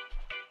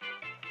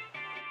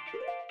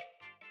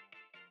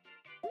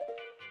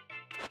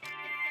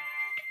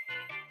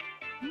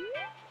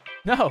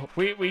 No,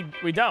 we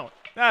don't.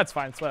 That's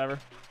fine. It's whatever.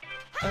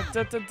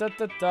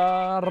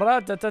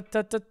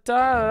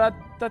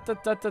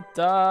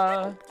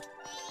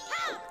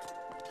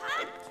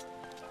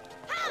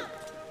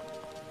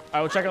 I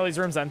will check all these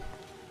rooms then.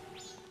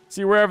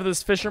 See wherever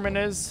this fisherman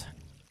is.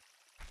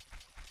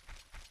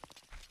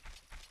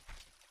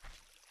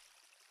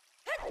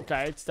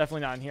 Okay, it's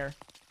definitely not in here.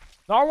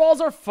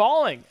 Narwhals are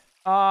falling.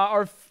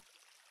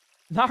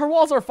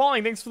 Narwhals are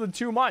falling. Thanks for the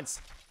 2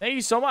 months. Thank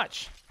you so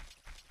much.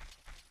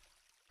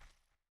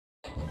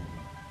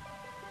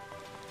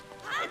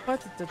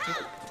 What?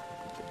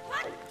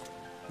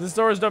 This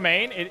store's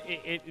domain?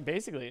 It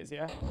basically is,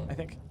 yeah. I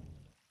think.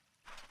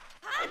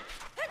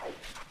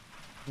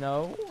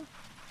 No.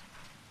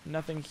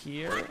 Nothing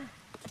here.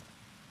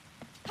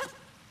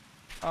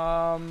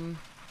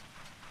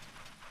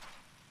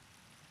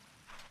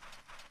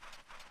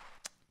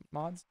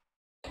 Mods?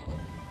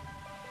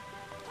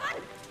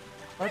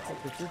 What?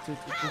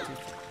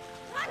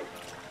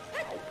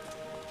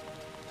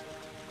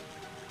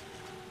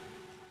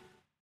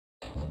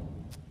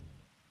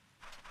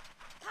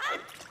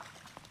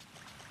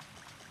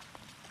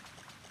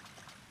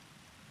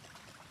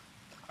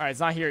 All right, it's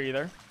not here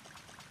either.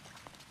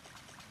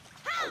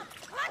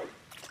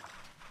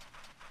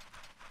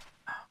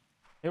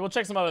 Maybe we'll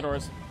check some other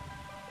doors.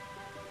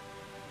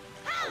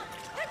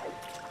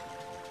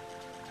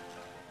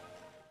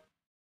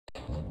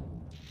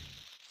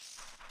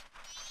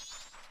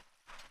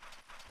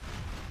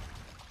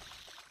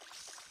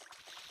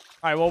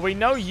 All right, well, we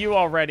know you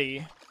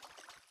already.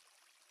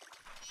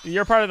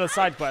 You're part of the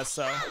side quest,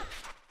 so.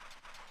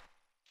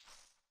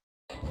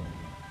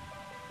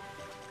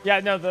 Yeah,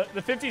 no,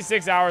 the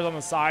 56 hours on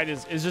the side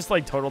is just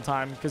like total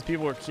time because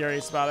people were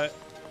curious about it.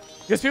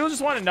 Because people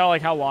just want to know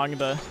like how long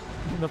the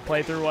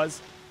playthrough was.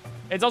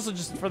 It's also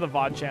just for the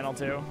VOD channel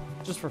too.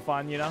 Just for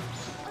fun, you know?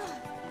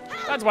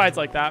 That's why it's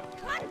like that.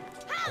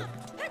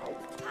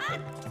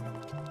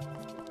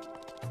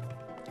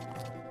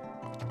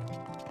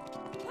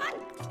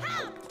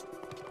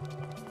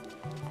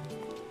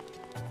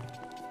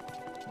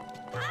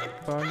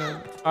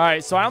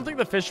 Alright, so I don't think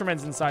the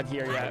fisherman's inside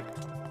here yet.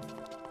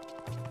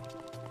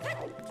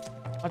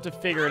 I'll have to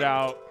figure it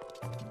out.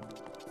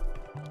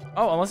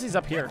 Oh, unless he's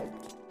up here.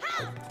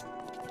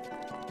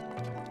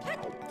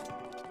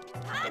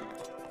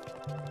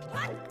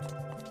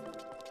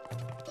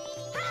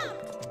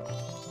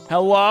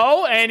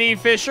 Hello? Any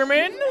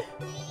fishermen?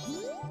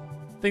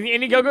 I think the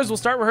Indiegogos will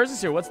start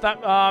rehearsals here. What's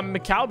that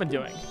Mikal been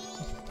doing?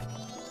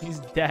 He's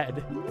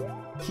dead.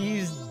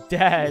 He's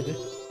dead.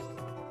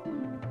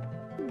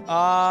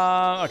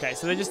 Okay,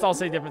 so they just all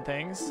say different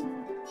things.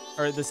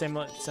 Or the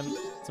similar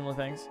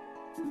things.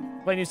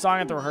 Play a new song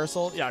at the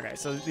rehearsal. Yeah, okay,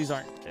 so these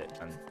aren't it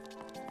then.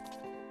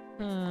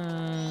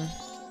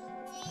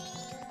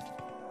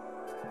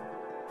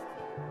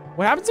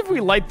 What happens if we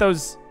light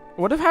those...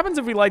 What happens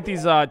if we light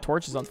these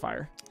torches on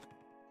fire?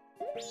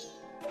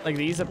 Like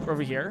these up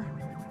over here?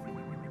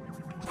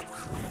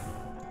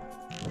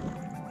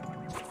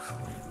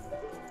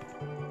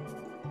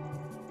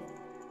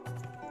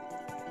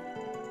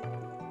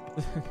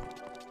 Does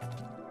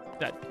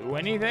that do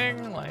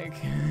anything? Like...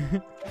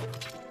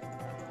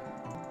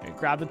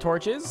 Grab the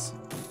torches.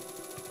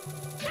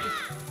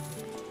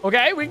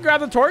 Okay, we can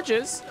grab the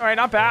torches. All right,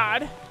 not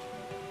bad.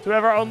 So we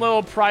have our own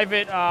little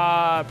private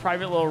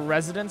little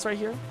residence right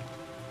here.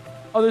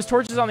 Oh, there's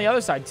torches on the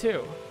other side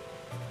too.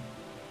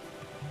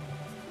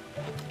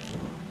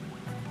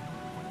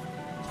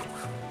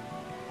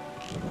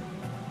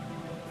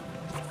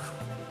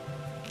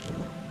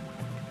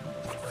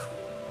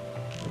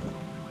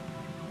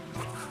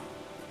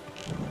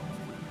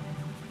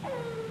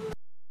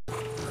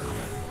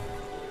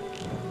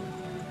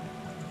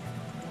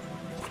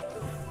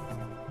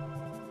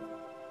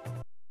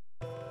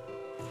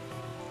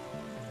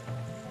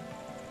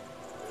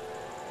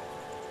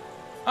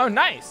 Oh,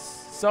 nice.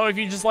 So if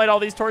you just light all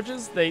these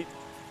torches, they...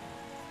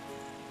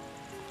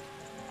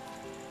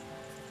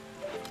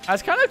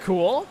 That's kind of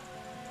cool.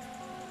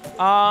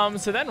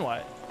 So then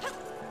what?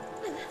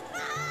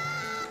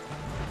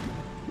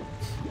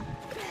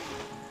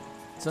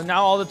 So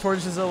now all the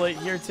torches are lit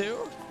here too?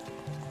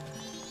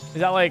 Is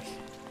that like...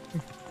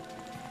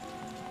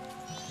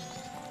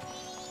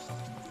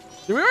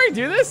 Did we already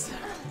do this?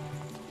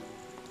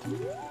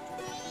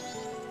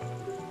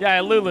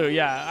 Yeah, Lulu,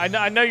 yeah.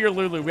 I know you're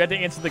Lulu. We had to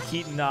answer the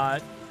Keaton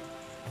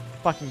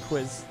fucking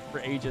quiz for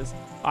ages.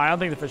 I don't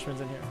think the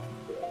fisherman's in here.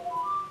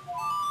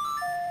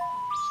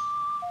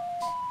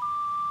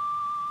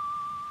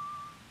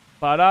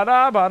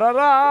 Ba-da-da,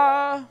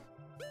 ba-da-da.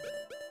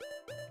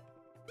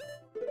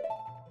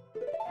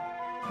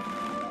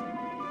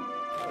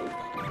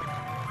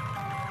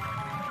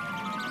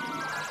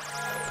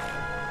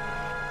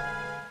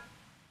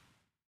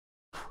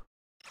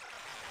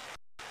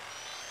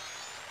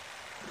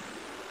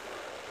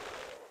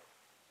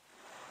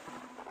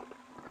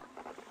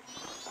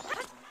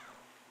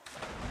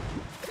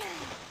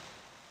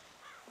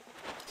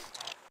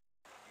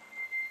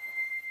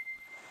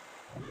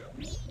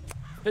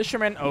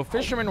 Fisherman, oh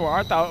fisherman, where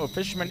art thou? Oh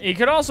fisherman. He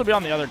could also be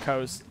on the other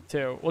coast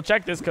too. We'll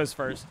check this coast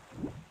first.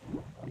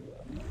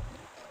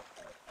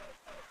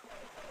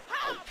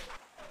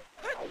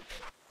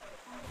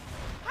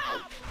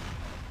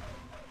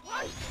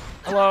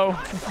 Hello.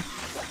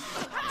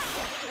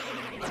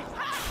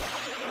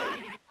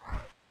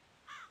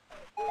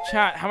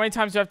 Chat, how many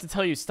times do I have to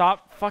tell you?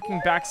 Stop fucking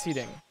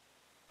backseating.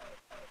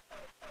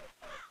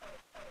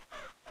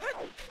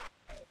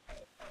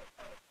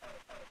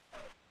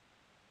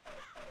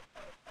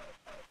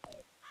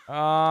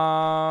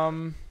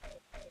 Alright,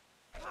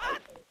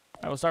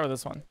 we'll start with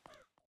this one.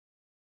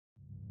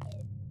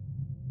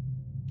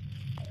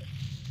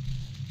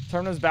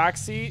 Termina's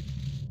backseat.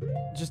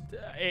 Just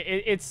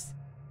it's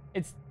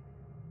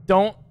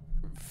don't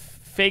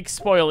fake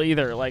spoil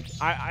either. Like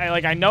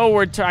I know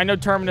I know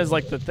Termina's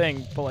like the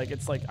thing, but like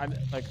it's like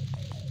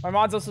my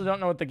mods also don't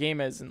know what the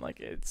game is, and like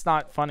it's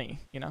not funny,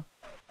 you know?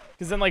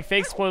 Because then like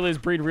fake spoilers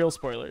breed real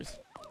spoilers,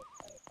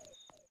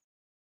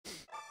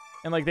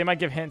 and like they might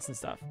give hints and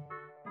stuff.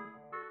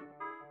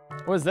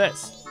 What is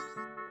this?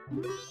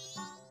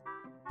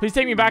 Please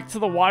take me back to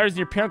the waters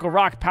near Pinnacle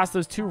Rock, past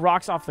those 2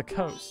 rocks off the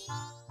coast.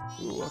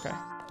 Ooh, okay.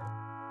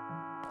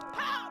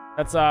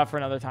 That's for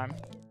another time.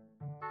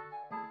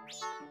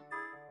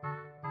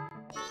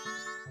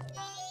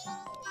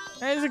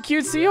 Hey, it's a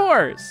cute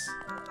seahorse.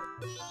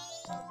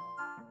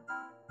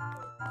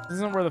 This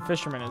isn't where the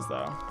fisherman is,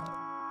 though.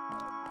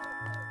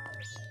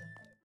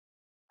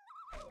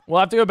 We'll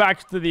have to go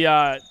back to the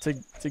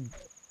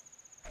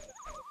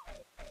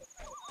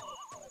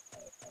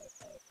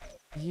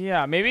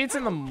yeah, maybe it's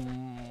in the...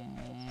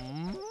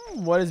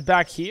 What is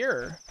back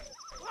here?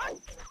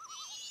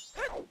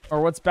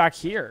 Or what's back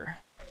here?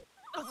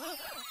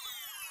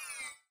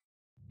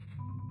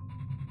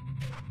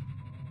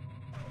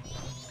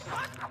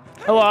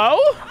 Hello?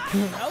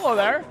 Hello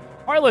there.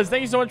 Arliz,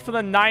 thank you so much for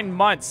the 9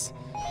 months.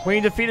 When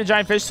you defeat a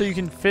giant fish so you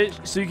can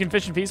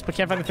fish in peace, but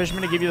can't find the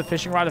fisherman to give you the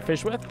fishing rod to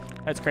fish with?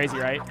 That's crazy,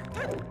 right?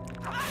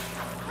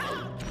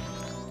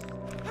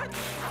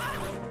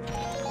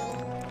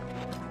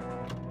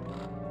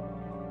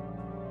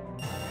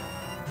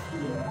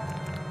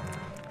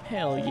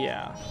 Hell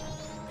yeah.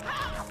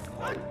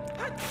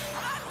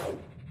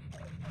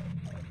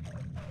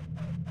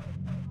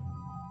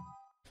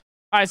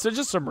 Alright, so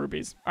just some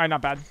rubies. Alright,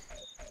 not bad.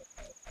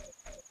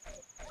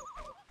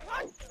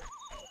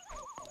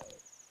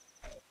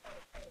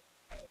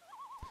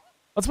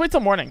 Let's wait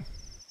till morning.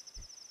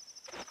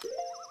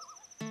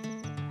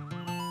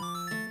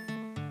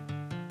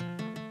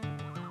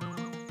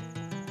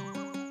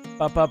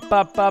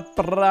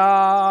 Ba-ba-ba-ba-ba.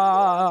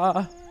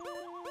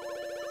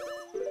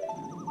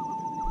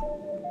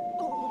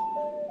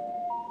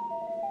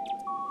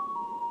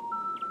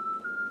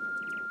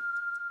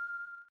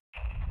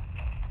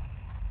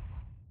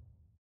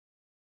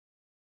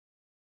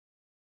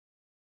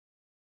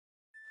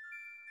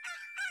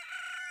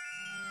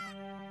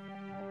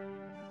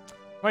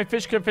 My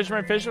fish can fish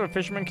my fish, or a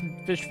fisherman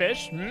can fish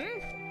fish?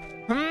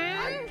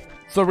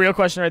 It's a real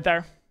question right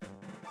there.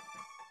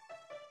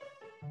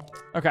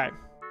 Okay.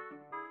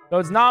 Though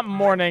it's not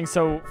morning,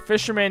 so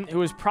fisherman,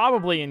 who is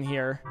probably in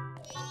here,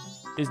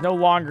 is no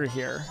longer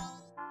here.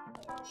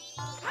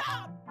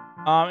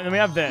 And then we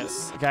have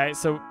this. Okay,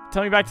 so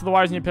tell me back to the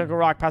waters near Pinnacle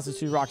Rock, past the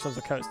 2 rocks off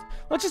the coast.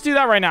 Let's just do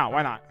that right now.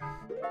 Why not?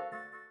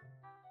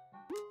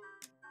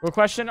 Real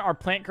question, are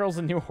plant girls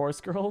the new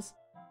horse girls?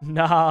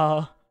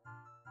 No.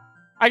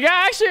 I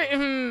actually,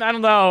 I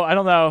don't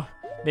know.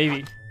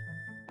 Maybe.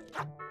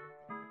 How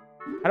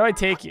do I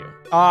take you?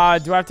 Do I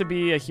have to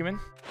be a human?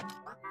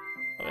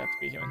 Oh, I have to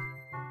be a human.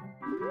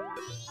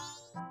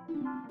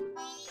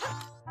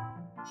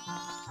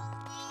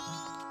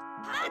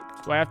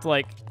 Do I have to,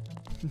 like,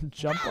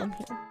 jump on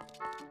here?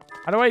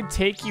 How do I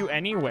take you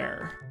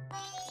anywhere?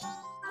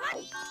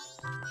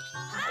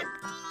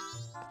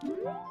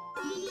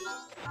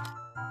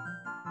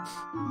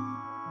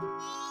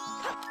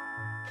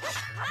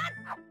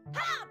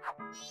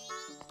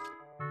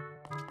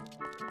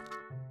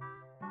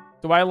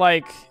 Do I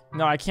like...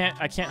 No, I can't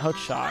hook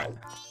shot.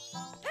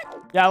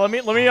 Yeah, let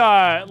me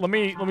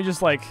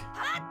just like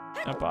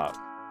jump up.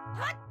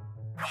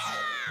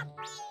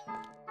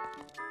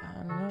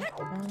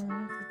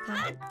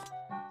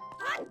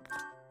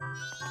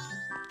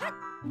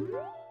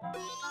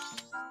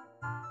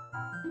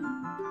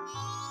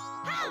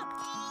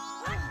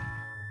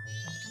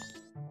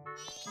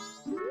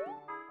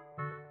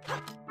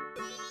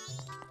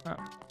 Oh. All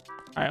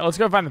right, let's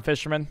go find the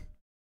fisherman.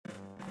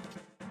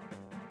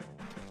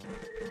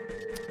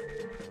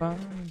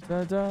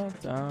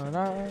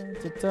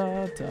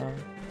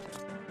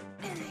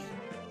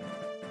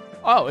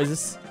 Oh, is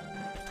this?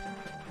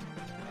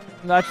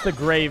 That's the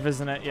grave,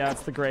 isn't it? Yeah,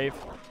 it's the grave.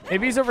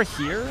 Maybe he's over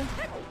here?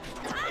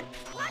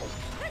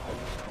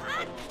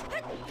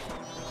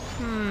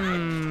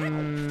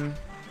 Hmm.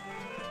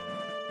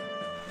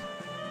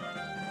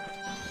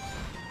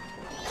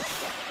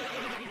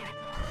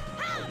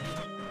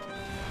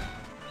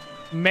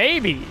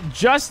 Maybe.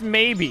 Just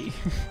maybe.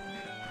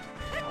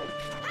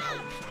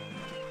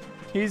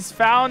 He's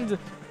found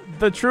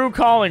the true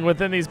calling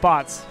within these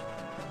pots.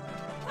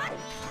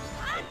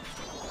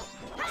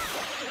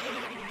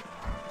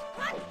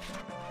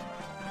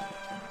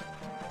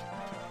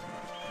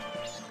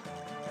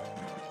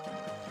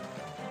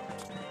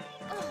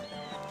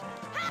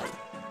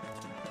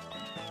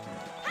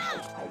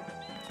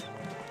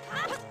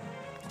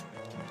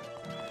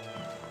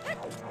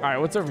 All right,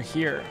 what's over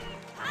here?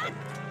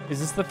 Is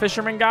this the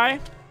fisherman guy?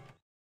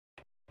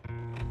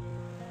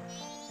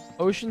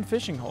 Ocean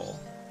fishing hole.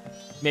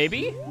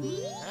 Maybe?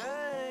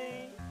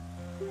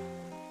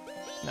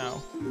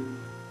 No.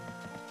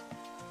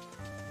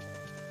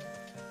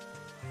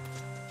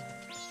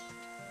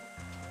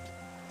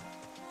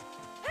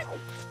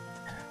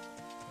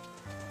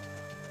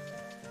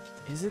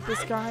 Is it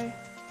this guy?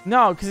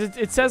 No, because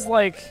it says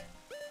like...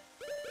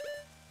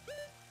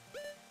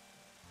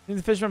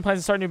 The fisherman plans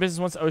to start a new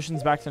business once the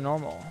ocean's back to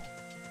normal.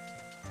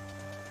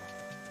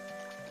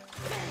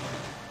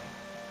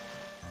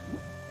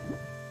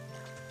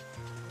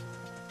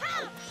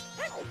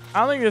 I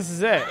don't think this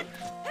is it.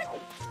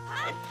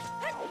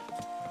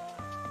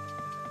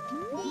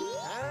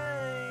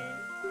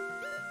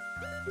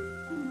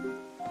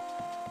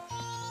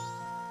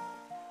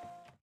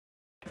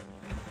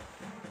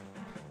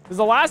 Because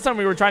the last time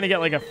we were trying to get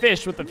like a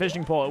fish with the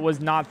fishing pole, it was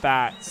not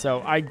that.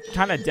 So I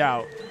kind of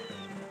doubt.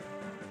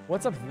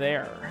 What's up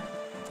there?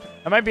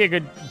 That might be a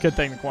good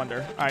thing to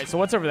wonder. All right, so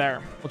what's over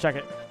there? We'll check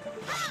it.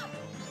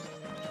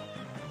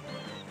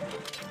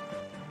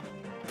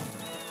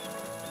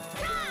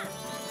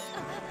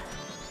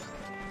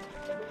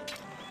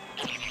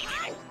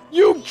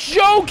 You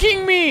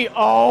joking me?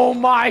 Oh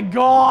my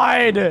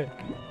god!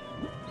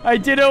 I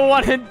didn't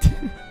want to.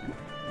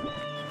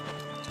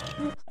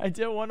 I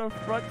didn't want to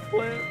front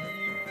flip.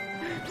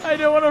 I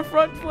didn't want to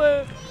front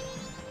flip.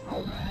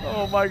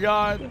 Oh my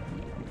god.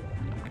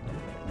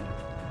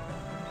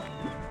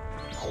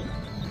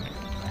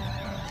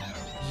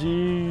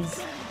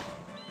 Jeez.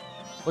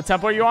 What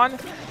tempo are you on?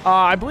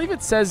 I believe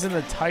it says in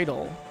the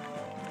title.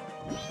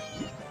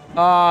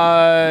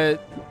 Oh,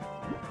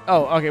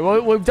 okay.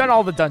 Well, we've done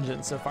all the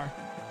dungeons so far.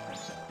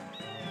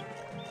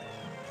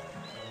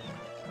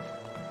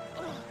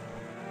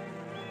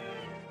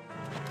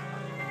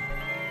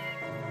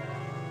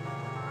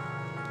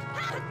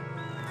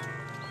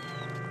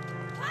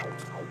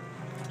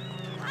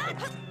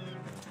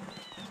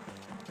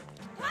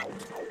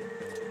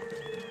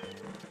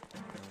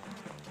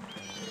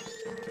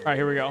 All right,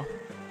 here we go.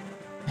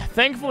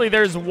 Thankfully,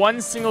 there's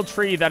one single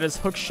tree that is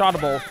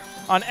hook-shotable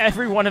on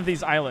every one of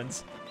these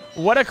islands.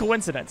 What a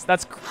coincidence.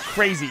 That's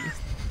crazy.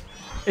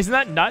 Isn't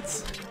that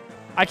nuts?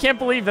 I can't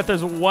believe that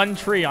there's one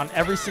tree on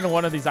every single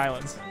one of these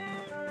islands.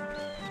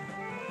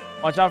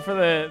 Watch out for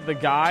the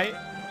guy.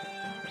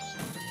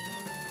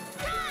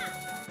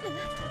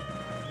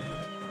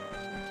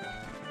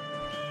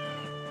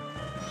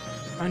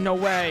 Oh, no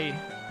way.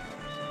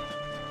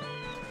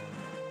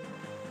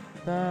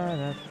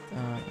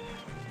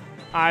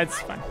 It's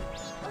fine.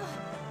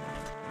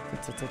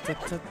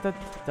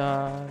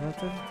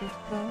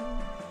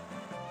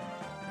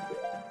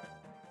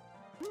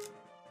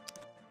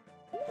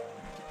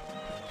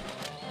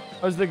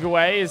 Oh, the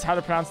Gouay is how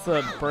to pronounce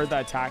the bird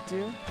that attacked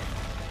you?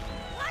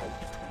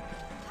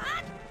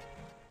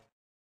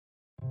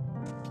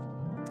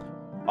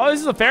 Oh, this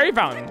is a fairy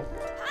fountain.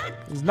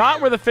 It's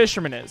not where the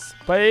fisherman is,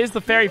 but it is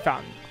the fairy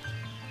fountain.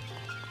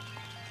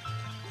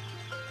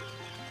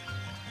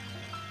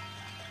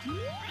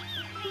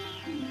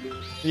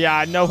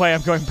 Yeah, no way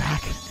I'm going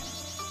back.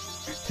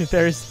 Dude,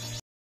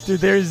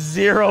 there's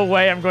zero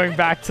way I'm going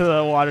back to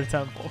the water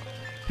temple.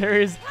 There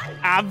is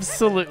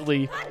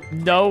absolutely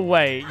no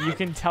way you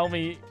can tell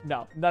me.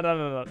 No, not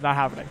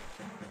happening.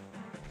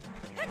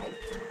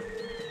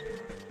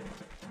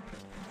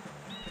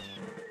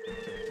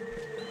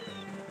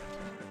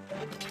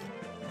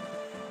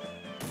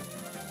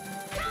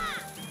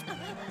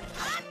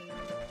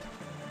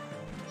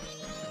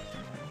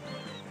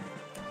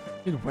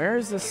 Dude, where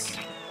is this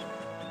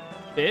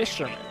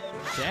fisherman?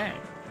 Dang.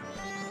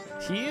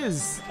 He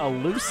is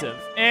elusive.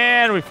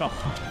 And we fell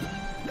off.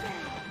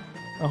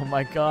 Oh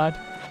my god.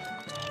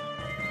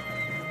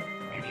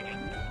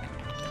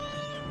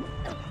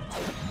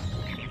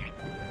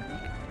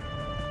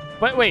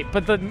 But wait,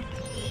 but the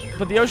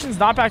but the ocean's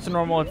not back to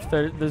normal if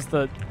there's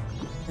the...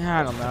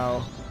 I don't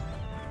know.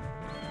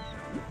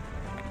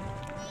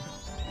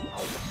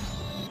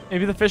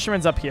 Maybe the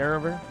fisherman's up here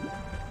over.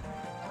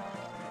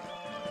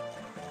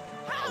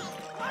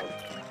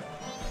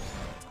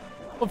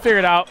 We'll figure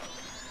it out.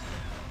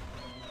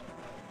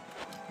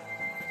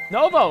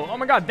 Novo, oh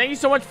my god, thank you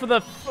so much for the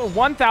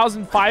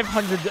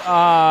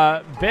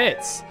 1,500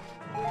 bits.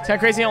 It's kind of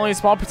crazy. Only a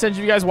small percentage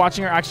of you guys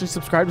watching are actually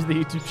subscribed to the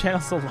YouTube channel,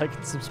 so like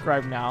and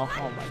subscribe now.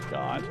 Oh my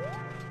god.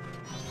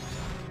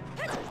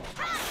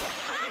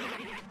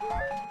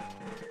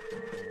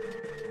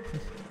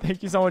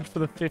 Thank you so much for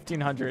the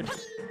 1,500.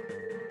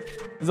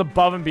 It's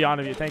above and beyond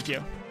of you. Thank you.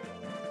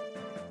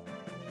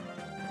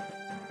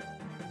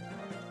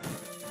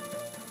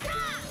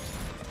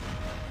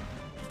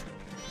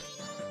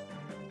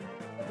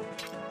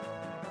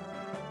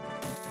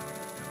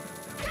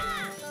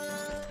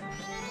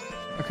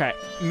 Okay,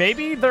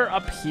 maybe they're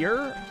up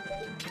here.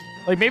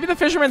 Like, maybe the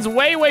fisherman's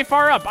way, way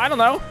far up. I don't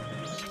know.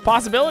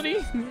 Possibility.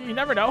 You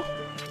never know.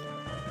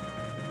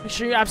 Make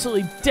sure you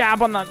absolutely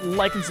dab on that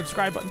like and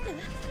subscribe button.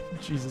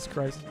 Jesus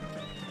Christ.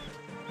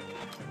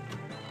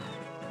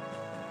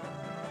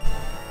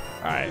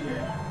 All right.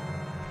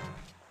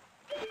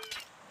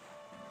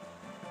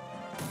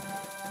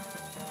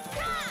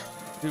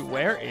 Dude,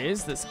 where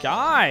is this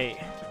guy?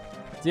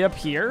 Is he up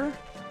here?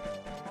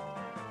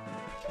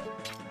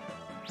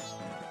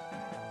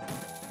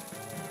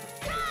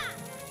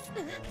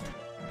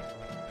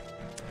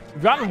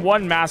 We've gotten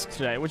one mask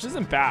today, which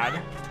isn't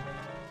bad.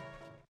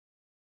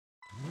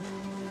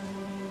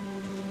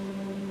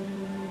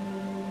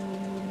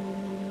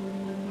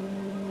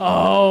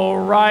 Oh,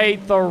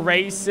 right, the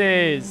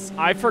races.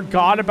 I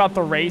forgot about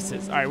the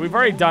races. All right, we've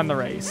already done the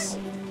race.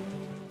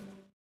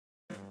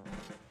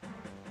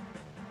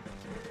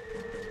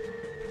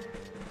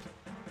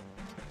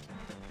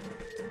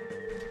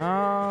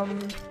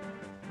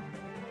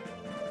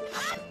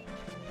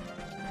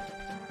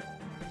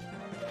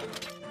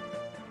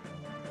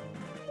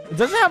 It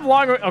doesn't have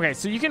long... Okay,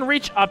 so you can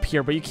reach up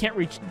here, but you can't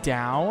reach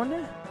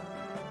down.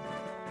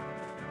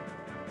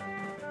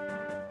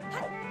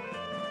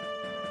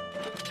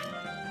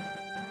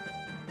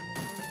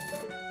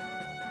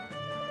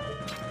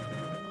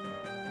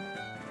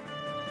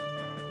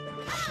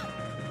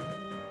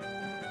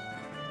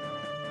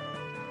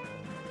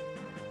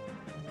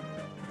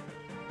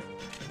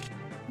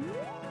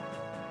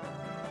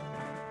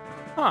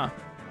 Huh.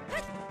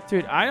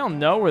 Dude, I don't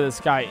know where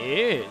this guy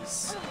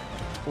is.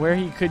 Where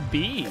he could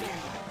be.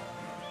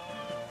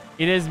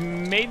 It has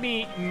made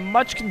me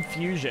much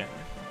confusion.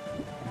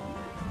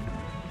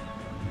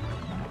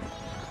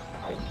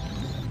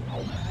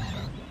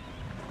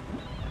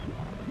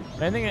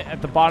 Anything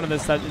at the bottom of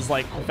this that is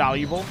like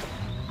valuable. All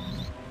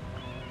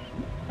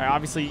right,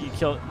 obviously you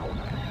kill it.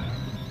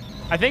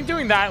 I think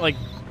doing that like...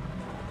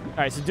 All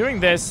right, so doing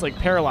this like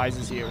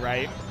paralyzes you,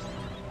 right?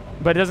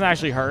 But it doesn't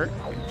actually hurt.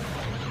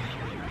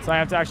 So I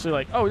have to actually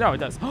like... Oh, no, it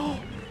does.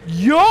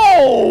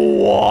 Yo,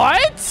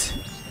 what?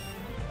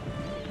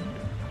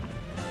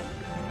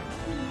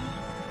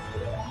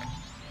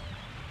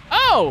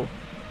 Oh,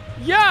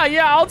 yeah,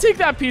 I'll take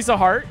that piece of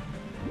heart.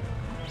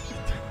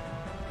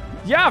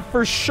 Yeah,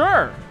 for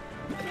sure.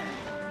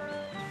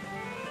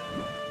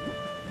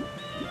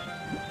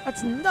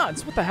 That's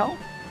nuts. What the hell?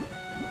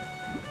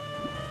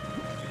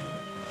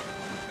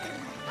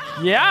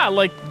 Yeah,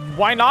 like,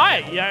 why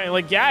not? Yeah,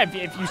 like, yeah,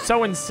 if you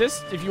so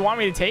insist, if you want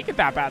me to take it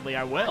that badly,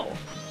 I will.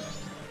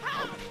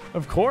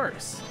 Of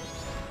course.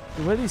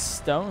 Dude, what are these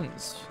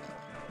stones?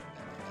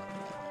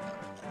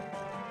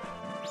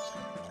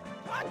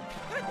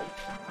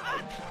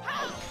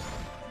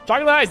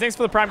 Chocolate Eyes, thanks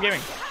for the Prime Gaming.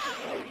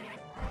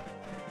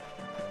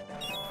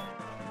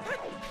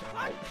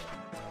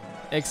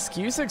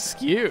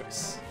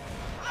 Excuse.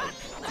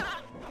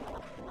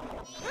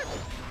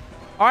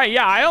 All right,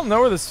 yeah, I don't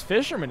know where this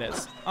fisherman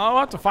is. I'll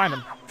have to find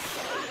him.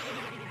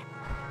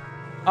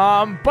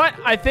 But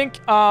I think,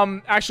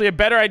 actually a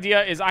better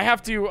idea is I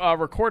have to,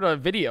 record a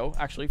video,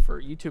 actually,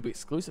 for YouTube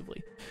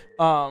exclusively,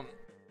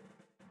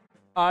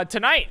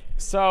 tonight.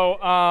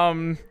 So,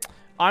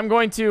 I'm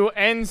going to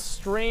end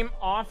stream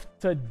off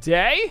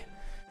today.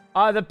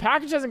 The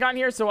package hasn't gotten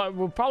here, so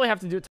we'll probably have to do it